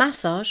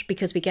 massage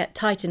because we get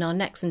tight in our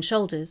necks and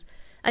shoulders,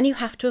 and you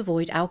have to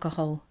avoid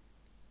alcohol.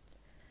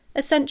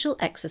 Essential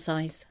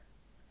exercise.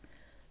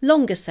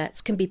 Longer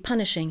sets can be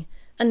punishing,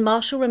 and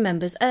Marshall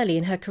remembers early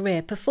in her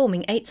career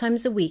performing 8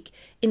 times a week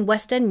in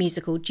West End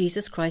musical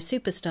Jesus Christ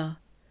Superstar.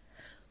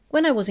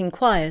 When I was in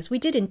choirs, we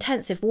did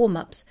intensive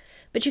warm-ups,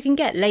 but you can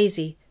get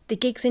lazy. The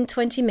gig's in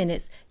 20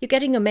 minutes, you're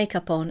getting your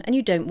makeup on and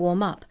you don't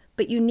warm up,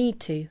 but you need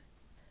to.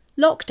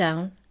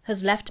 Lockdown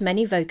has left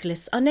many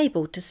vocalists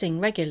unable to sing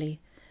regularly,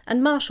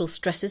 and Marshall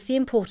stresses the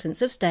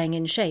importance of staying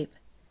in shape.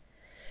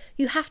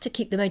 You have to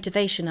keep the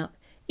motivation up,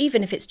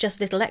 even if it's just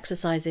little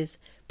exercises,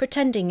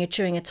 pretending you're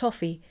chewing a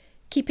toffee,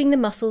 keeping the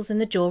muscles in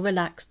the jaw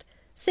relaxed,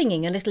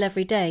 singing a little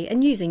every day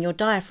and using your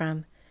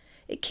diaphragm.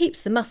 It keeps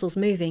the muscles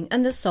moving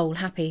and the soul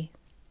happy.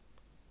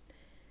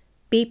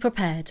 Be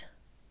prepared.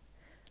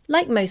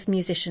 Like most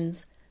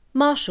musicians,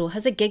 Marshall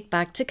has a gig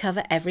bag to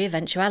cover every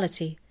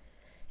eventuality.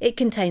 It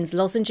contains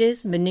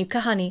lozenges,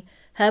 manuka honey,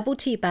 herbal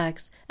tea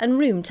bags and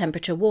room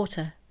temperature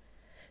water.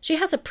 She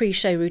has a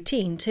pre-show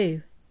routine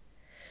too.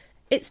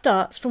 It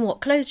starts from what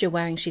clothes you're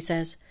wearing, she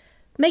says,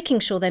 making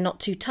sure they're not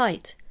too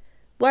tight.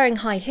 Wearing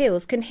high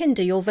heels can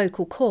hinder your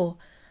vocal core,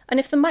 and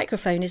if the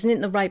microphone isn't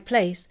in the right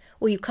place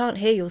or you can't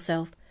hear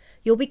yourself,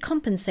 you'll be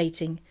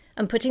compensating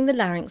and putting the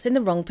larynx in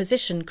the wrong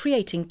position,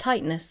 creating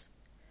tightness.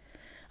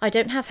 I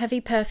don't have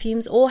heavy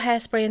perfumes or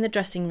hairspray in the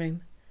dressing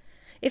room.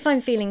 If I'm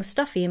feeling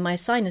stuffy in my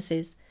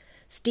sinuses,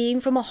 steam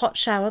from a hot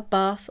shower,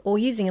 bath, or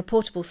using a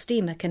portable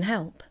steamer can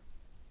help.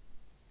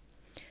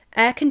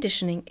 Air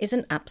conditioning is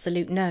an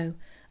absolute no,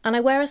 and I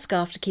wear a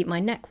scarf to keep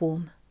my neck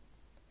warm.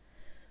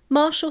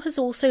 Marshall has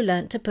also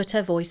learnt to put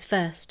her voice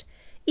first,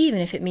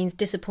 even if it means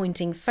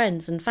disappointing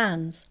friends and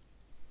fans.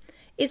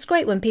 It's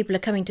great when people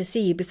are coming to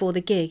see you before the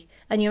gig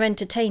and you're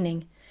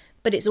entertaining,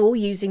 but it's all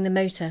using the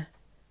motor.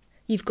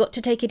 You've got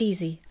to take it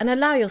easy and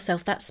allow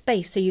yourself that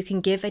space so you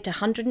can give it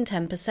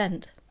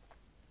 110%.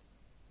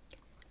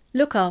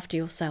 Look after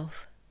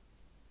yourself.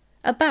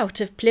 A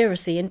bout of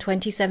pleurisy in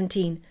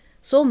 2017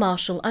 saw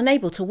Marshall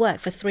unable to work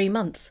for 3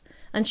 months,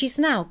 and she's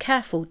now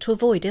careful to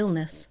avoid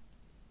illness.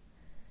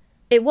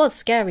 It was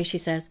scary, she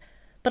says,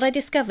 but I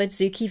discovered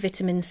Zuki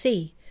vitamin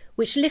C,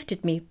 which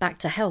lifted me back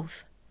to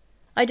health.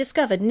 I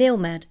discovered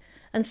Neilmed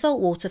and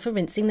salt water for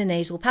rinsing the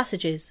nasal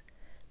passages.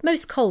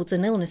 Most colds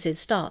and illnesses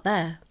start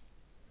there.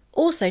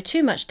 Also,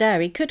 too much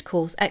dairy could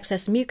cause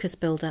excess mucus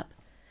build-up.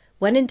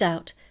 When in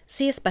doubt,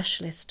 see a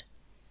specialist.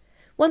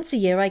 Once a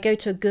year I go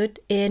to a good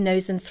ear,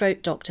 nose and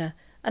throat doctor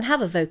and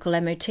have a vocal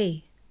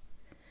MOT.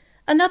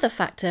 Another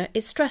factor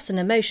is stress and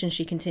emotion,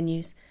 she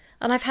continues,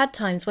 and I've had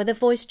times where the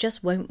voice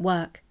just won't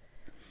work.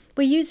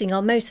 We're using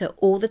our motor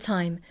all the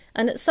time,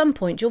 and at some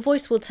point your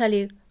voice will tell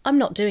you, I'm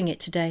not doing it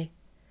today.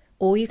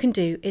 All you can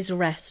do is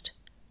rest.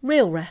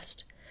 Real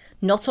rest.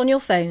 Not on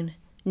your phone.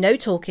 No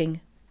talking.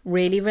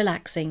 Really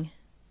relaxing.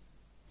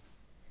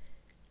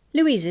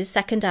 Louise's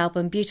second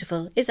album,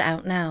 Beautiful, is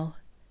out now.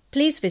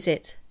 Please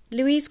visit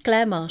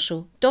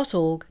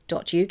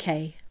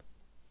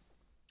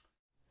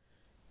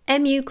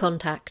louiseclairemarshall.org.uk. MU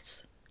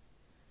Contacts.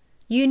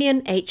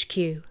 Union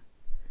HQ.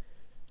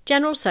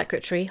 General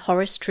Secretary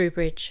Horace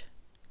Trubridge.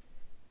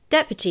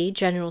 Deputy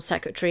General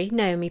Secretary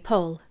Naomi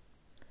Poll.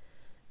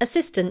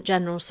 Assistant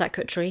General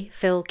Secretary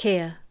Phil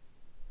Keir.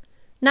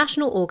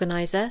 National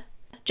Organiser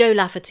Joe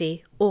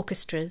Lafferty,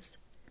 Orchestras.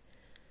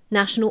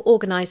 National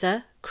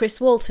Organiser Chris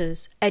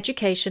Walters,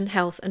 Education,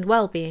 Health and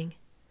Wellbeing.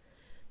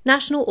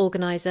 National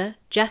Organiser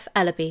Jeff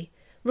Ellaby,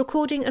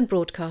 Recording and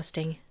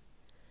Broadcasting.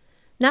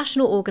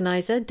 National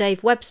Organiser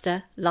Dave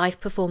Webster,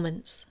 Live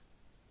Performance.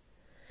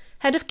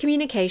 Head of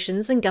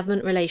Communications and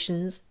Government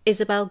Relations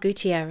Isabel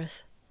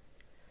Gutierrez.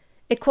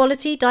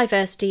 Equality,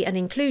 Diversity and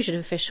Inclusion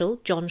Official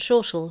John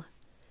Shortall.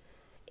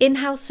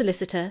 In-house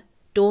Solicitor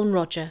Dawn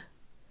Roger.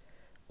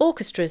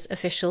 Orchestras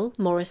Official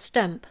Maurice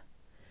Stemp.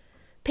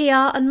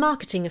 PR and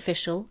Marketing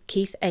Official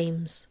Keith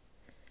Ames.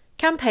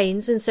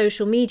 Campaigns and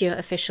Social Media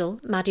Official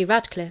Maddie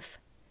Radcliffe.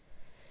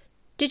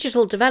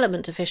 Digital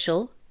Development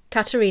Official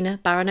Katerina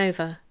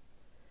Baranova.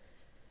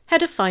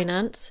 Head of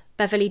Finance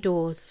Beverly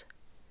Dawes.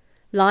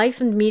 Live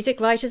and Music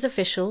Writers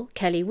Official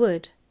Kelly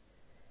Wood.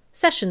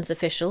 Sessions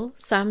Official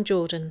Sam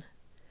Jordan.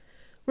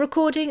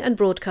 Recording and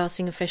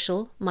Broadcasting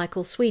Official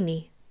Michael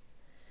Sweeney.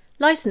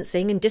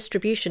 Licensing and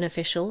Distribution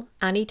Official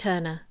Annie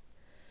Turner.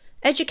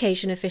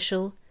 Education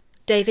Official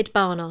David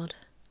Barnard.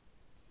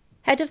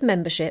 Head of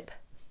Membership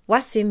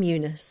Wasim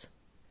Yunus.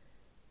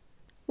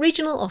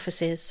 Regional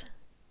Offices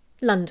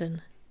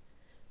London.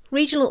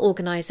 Regional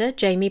Organiser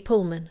Jamie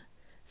Pullman,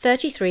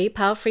 33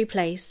 Powerfree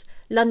Place,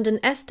 London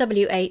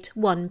SW8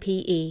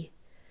 1PE.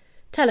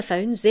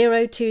 Telephone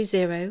 020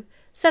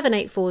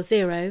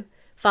 7840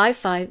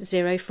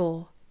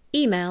 5504.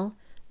 Email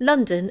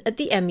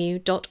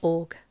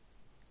london@themu.org.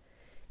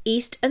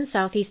 East and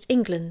South East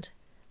England.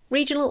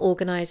 Regional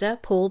Organiser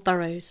Paul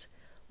Burrows,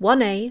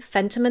 1A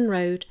Fenterman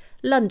Road,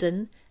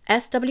 London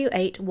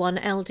SW8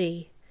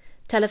 1LD.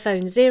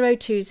 Telephone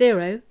 020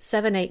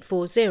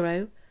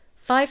 7840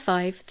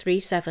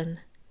 5537.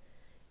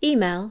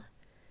 Email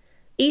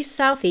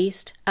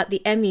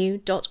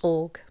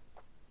eastsoutheast@themu.org.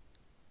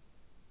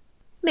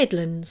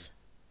 Midlands.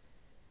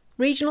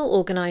 Regional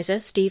Organiser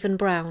Stephen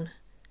Brown,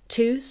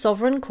 2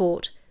 Sovereign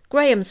Court,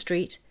 Graham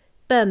Street,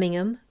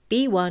 Birmingham,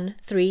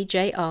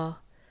 B13JR.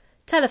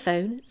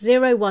 Telephone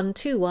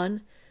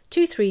 0121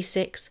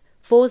 236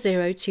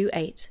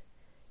 4028.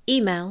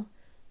 Email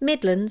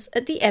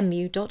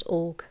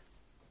midlands@themu.org.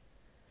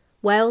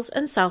 Wales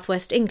and South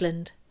West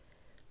England.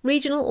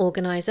 Regional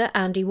Organiser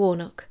Andy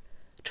Warnock.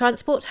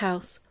 Transport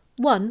House,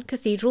 1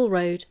 Cathedral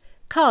Road,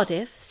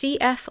 Cardiff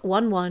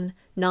CF11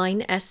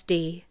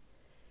 9SD.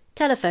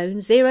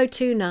 Telephone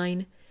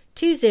 029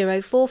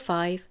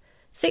 2045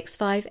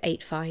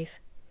 6585.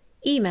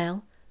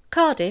 Email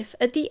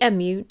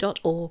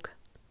cardiff@themu.org.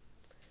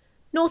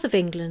 North of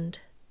England.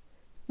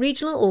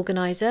 Regional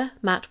Organiser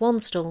Matt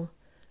Wanstall.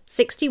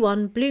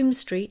 61 Bloom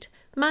Street,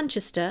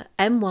 Manchester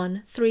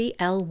M1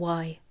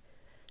 3LY.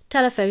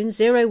 Telephone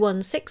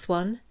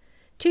 0161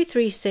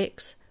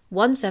 236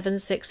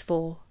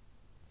 1764.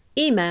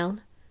 Email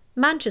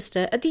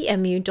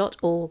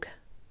manchester@themu.org.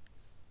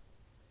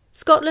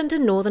 Scotland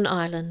and Northern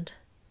Ireland.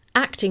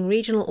 Acting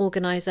Regional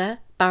Organiser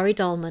Barry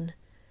Dolman.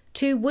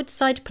 2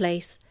 Woodside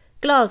Place,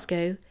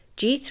 Glasgow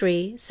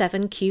G3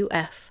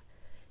 7QF.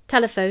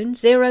 Telephone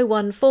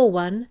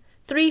 0141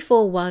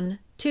 341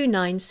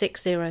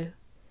 2960.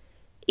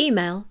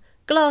 Email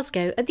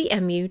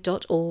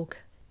glasgow@themu.org.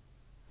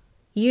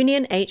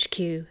 Union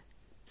HQ,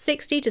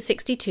 60 to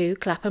 62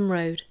 Clapham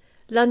Road,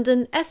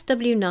 London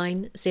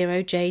SW9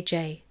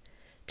 0JJ.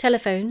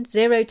 Telephone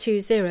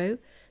 020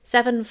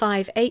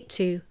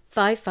 7582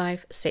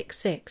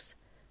 5566.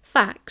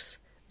 Fax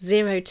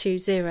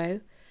 020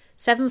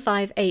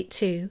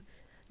 7582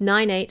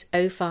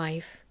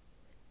 9805.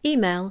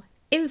 Email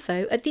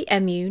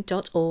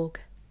info@themu.org.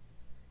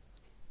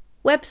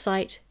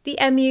 Website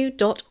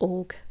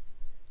themu.org.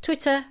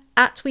 Twitter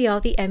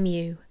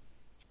 @WeAreTheMU.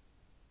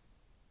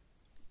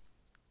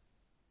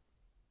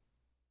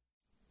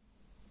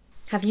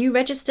 Have you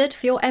registered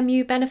for your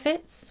MU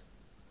benefits?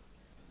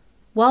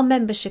 While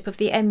membership of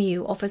the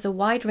MU offers a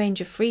wide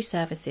range of free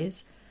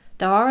services,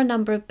 there are a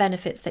number of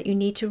benefits that you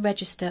need to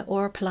register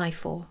or apply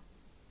for.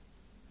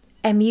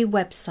 MU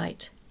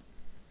website.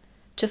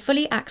 To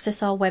fully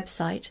access our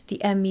website,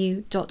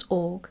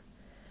 themu.org,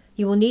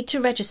 you will need to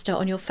register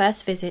on your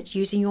first visit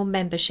using your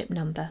membership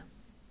number.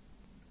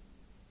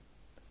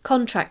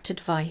 Contract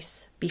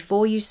advice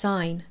before you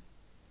sign.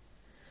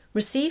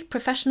 Receive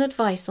professional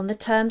advice on the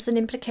terms and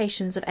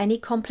implications of any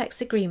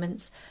complex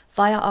agreements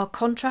via our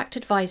contract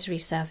advisory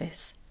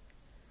service.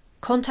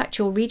 Contact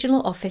your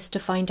regional office to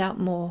find out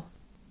more.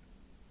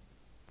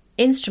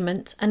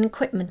 Instrument and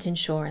equipment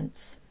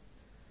insurance.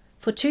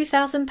 For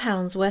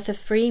 £2,000 worth of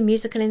free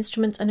musical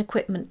instrument and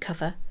equipment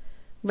cover,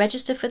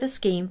 register for the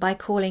scheme by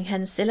calling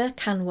Hensilla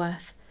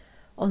Canworth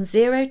on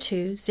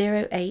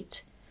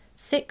 0208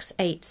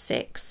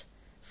 686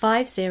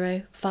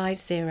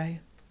 5050.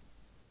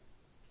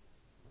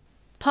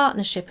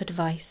 Partnership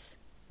advice.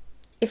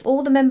 If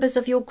all the members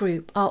of your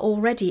group are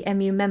already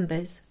MU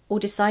members or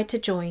decide to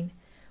join,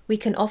 we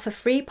can offer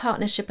free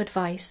partnership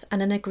advice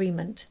and an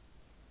agreement.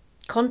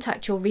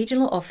 Contact your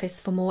regional office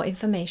for more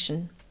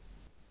information.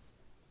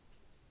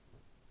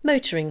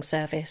 Motoring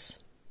service.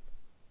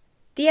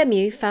 The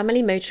MU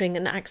Family Motoring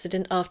and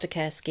Accident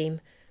Aftercare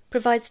Scheme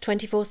provides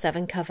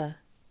 24/7 cover.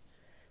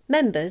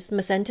 Members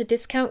must enter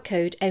discount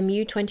code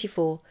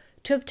MU24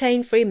 to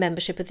obtain free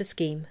membership of the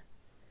scheme.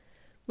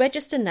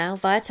 Register now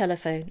via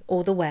telephone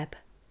or the web.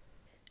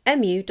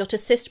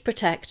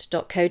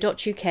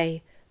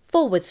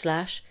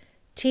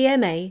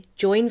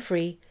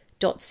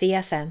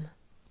 mu.assistprotect.co.uk/TMA-joinfree.cfm.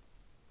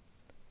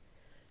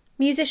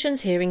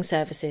 Musicians' Hearing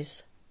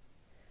Services.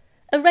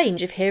 A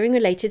range of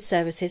hearing-related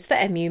services for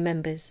MU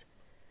members.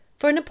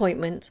 For an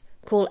appointment,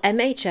 call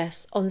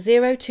MHS on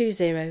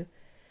 020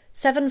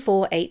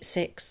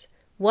 7486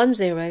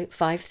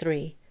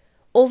 1053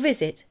 or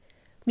visit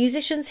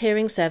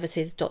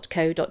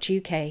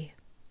musicianshearingservices.co.uk.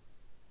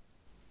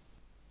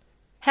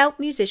 Help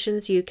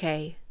Musicians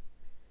UK.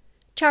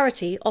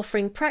 Charity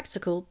offering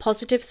practical,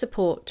 positive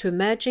support to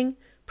emerging,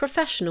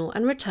 professional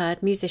and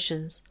retired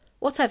musicians,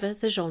 whatever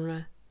the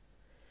genre.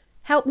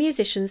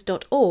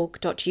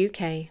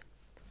 helpmusicians.org.uk.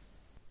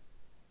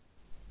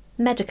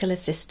 Medical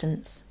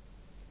assistance.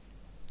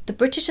 The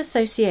British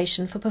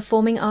Association for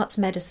Performing Arts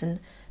Medicine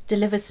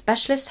delivers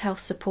specialist health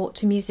support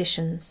to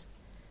musicians.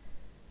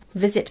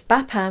 Visit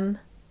bapam.org.uk.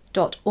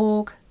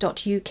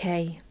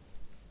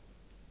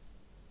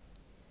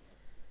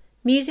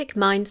 Music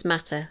Minds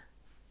Matter.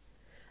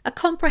 A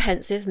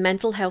comprehensive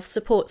mental health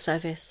support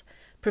service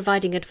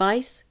providing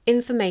advice,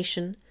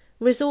 information,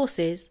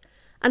 resources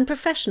and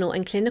professional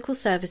and clinical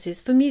services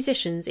for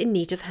musicians in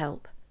need of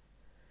help.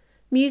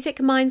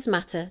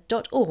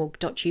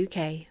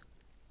 musicmindsmatter.org.uk.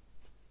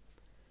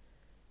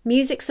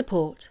 Music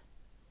Support.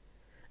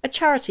 A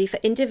charity for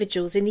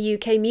individuals in the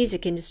UK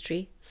music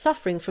industry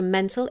suffering from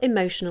mental,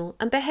 emotional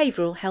and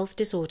behavioural health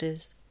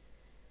disorders.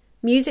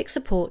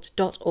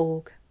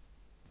 musicsupport.org.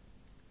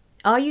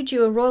 Are you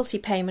due a royalty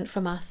payment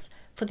from us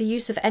for the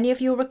use of any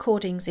of your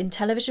recordings in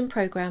television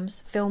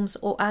programmes, films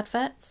or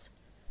adverts?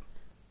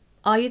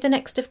 Are you the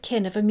next of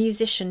kin of a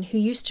musician who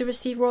used to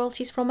receive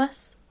royalties from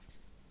us?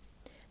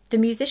 The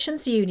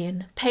Musicians'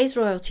 Union pays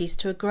royalties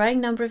to a growing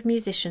number of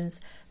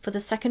musicians for the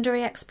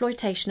secondary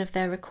exploitation of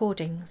their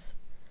recordings.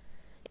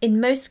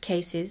 In most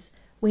cases,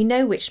 we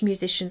know which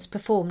musicians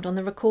performed on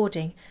the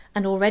recording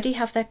and already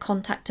have their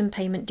contact and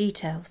payment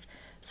details,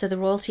 so the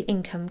royalty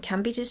income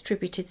can be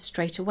distributed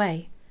straight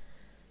away.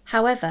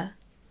 However,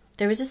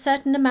 there is a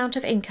certain amount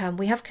of income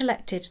we have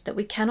collected that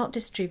we cannot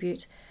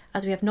distribute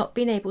as we have not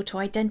been able to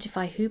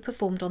identify who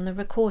performed on the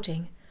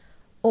recording,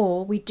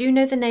 or we do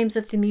know the names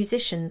of the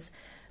musicians,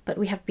 but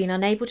we have been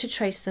unable to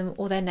trace them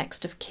or their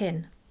next of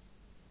kin.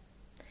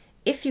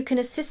 If you can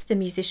assist the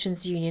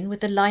Musicians' Union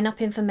with the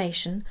line-up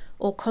information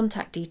or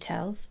contact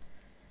details,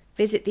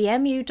 visit the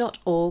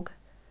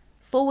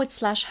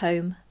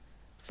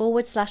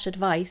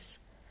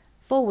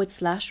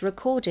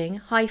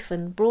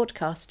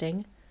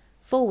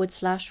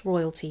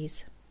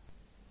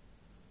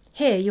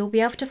Here you'll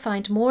be able to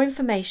find more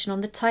information on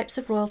the types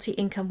of royalty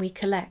income we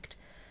collect,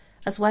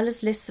 as well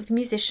as lists of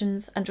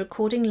musicians and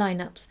recording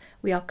lineups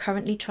we are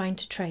currently trying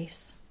to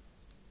trace.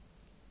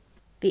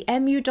 The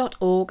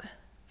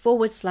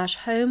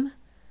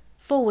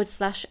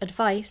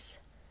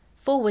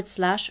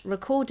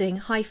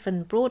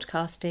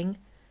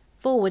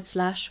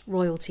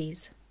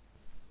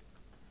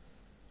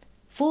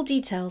Full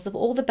details of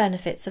all the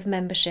benefits of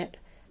membership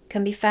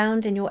can be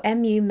found in your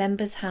MU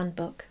Members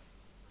Handbook.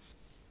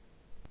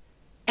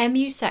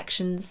 MU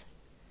sections.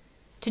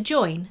 To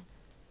join,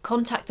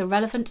 contact the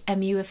relevant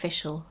MU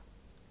official.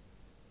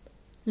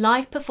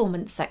 Live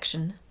Performance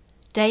section.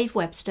 Dave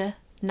Webster,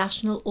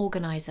 National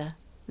Organiser,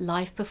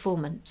 Live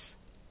Performance.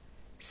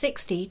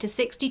 60 to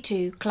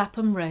 62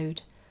 Clapham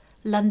Road,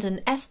 London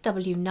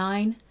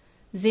SW9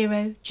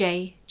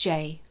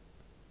 0JJ.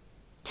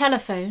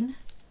 Telephone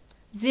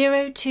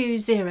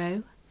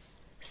 020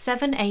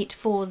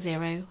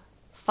 7840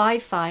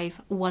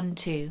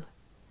 5512.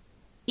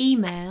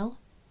 Email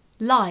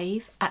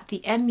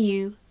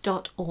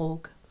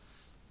live@themu.org.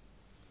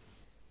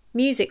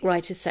 Music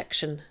Writers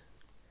section.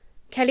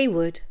 Kelly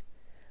Wood,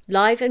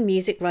 Live and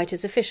Music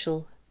Writers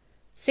Official,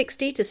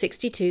 60 to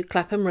 62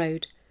 Clapham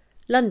Road,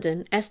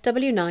 London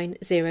SW9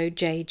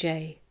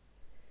 0JJ.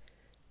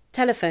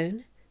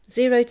 Telephone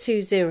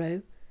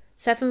 020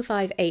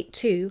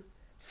 7582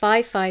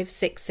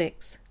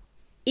 5566.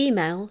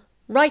 Email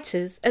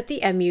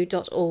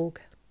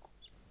writers@themu.org.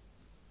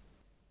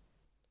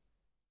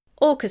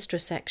 Orchestra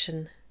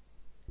section.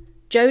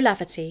 Joe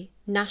Laverty,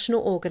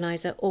 National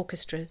Organiser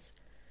Orchestras,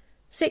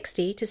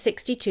 60 to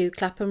 62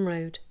 Clapham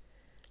Road,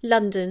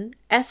 London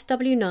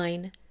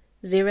SW9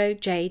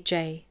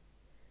 0JJ.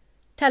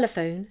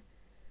 Telephone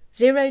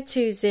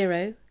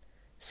 020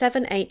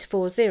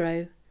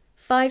 7840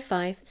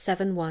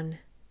 5571.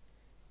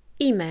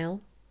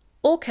 Email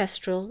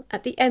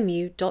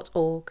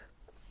orchestral@themu.org.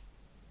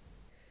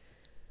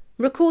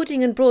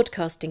 Recording and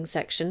Broadcasting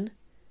section.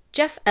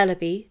 Jeff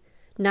Ellaby,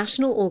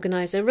 National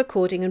Organiser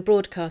Recording and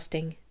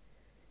Broadcasting,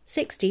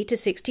 60 to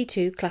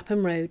 62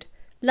 Clapham Road,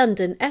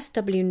 London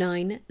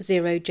SW9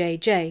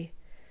 0JJ.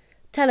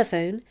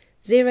 Telephone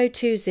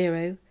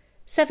 020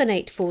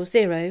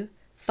 7840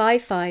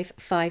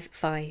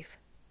 5555.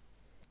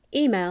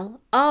 Email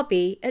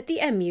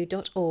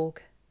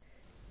rb@themu.org.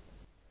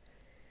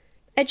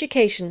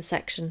 Education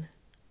section.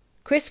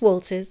 Chris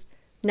Walters,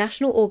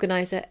 National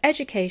Organiser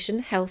Education,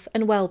 Health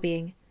and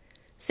Wellbeing,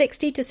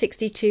 60 to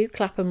 62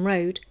 Clapham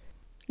Road,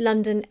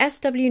 London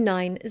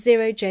SW9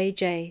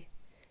 0JJ.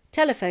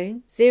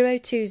 Telephone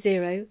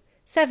 020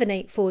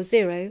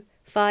 7840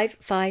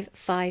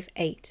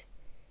 5558.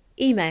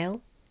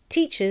 Email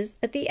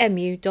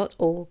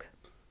teachers@themu.org.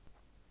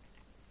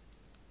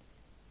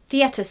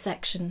 Theatre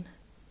section.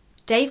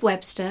 Dave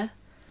Webster,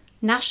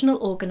 National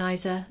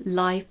Organiser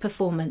Live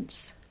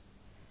Performance,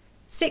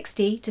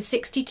 60 to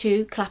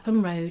 62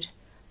 Clapham Road,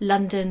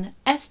 London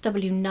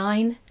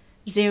SW9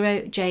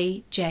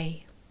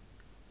 0JJ.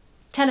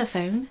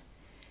 Telephone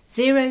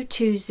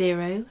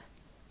 020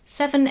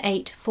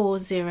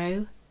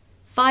 7840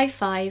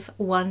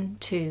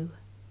 5512.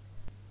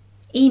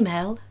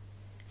 Email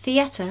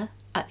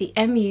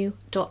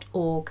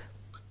theatre@themu.org.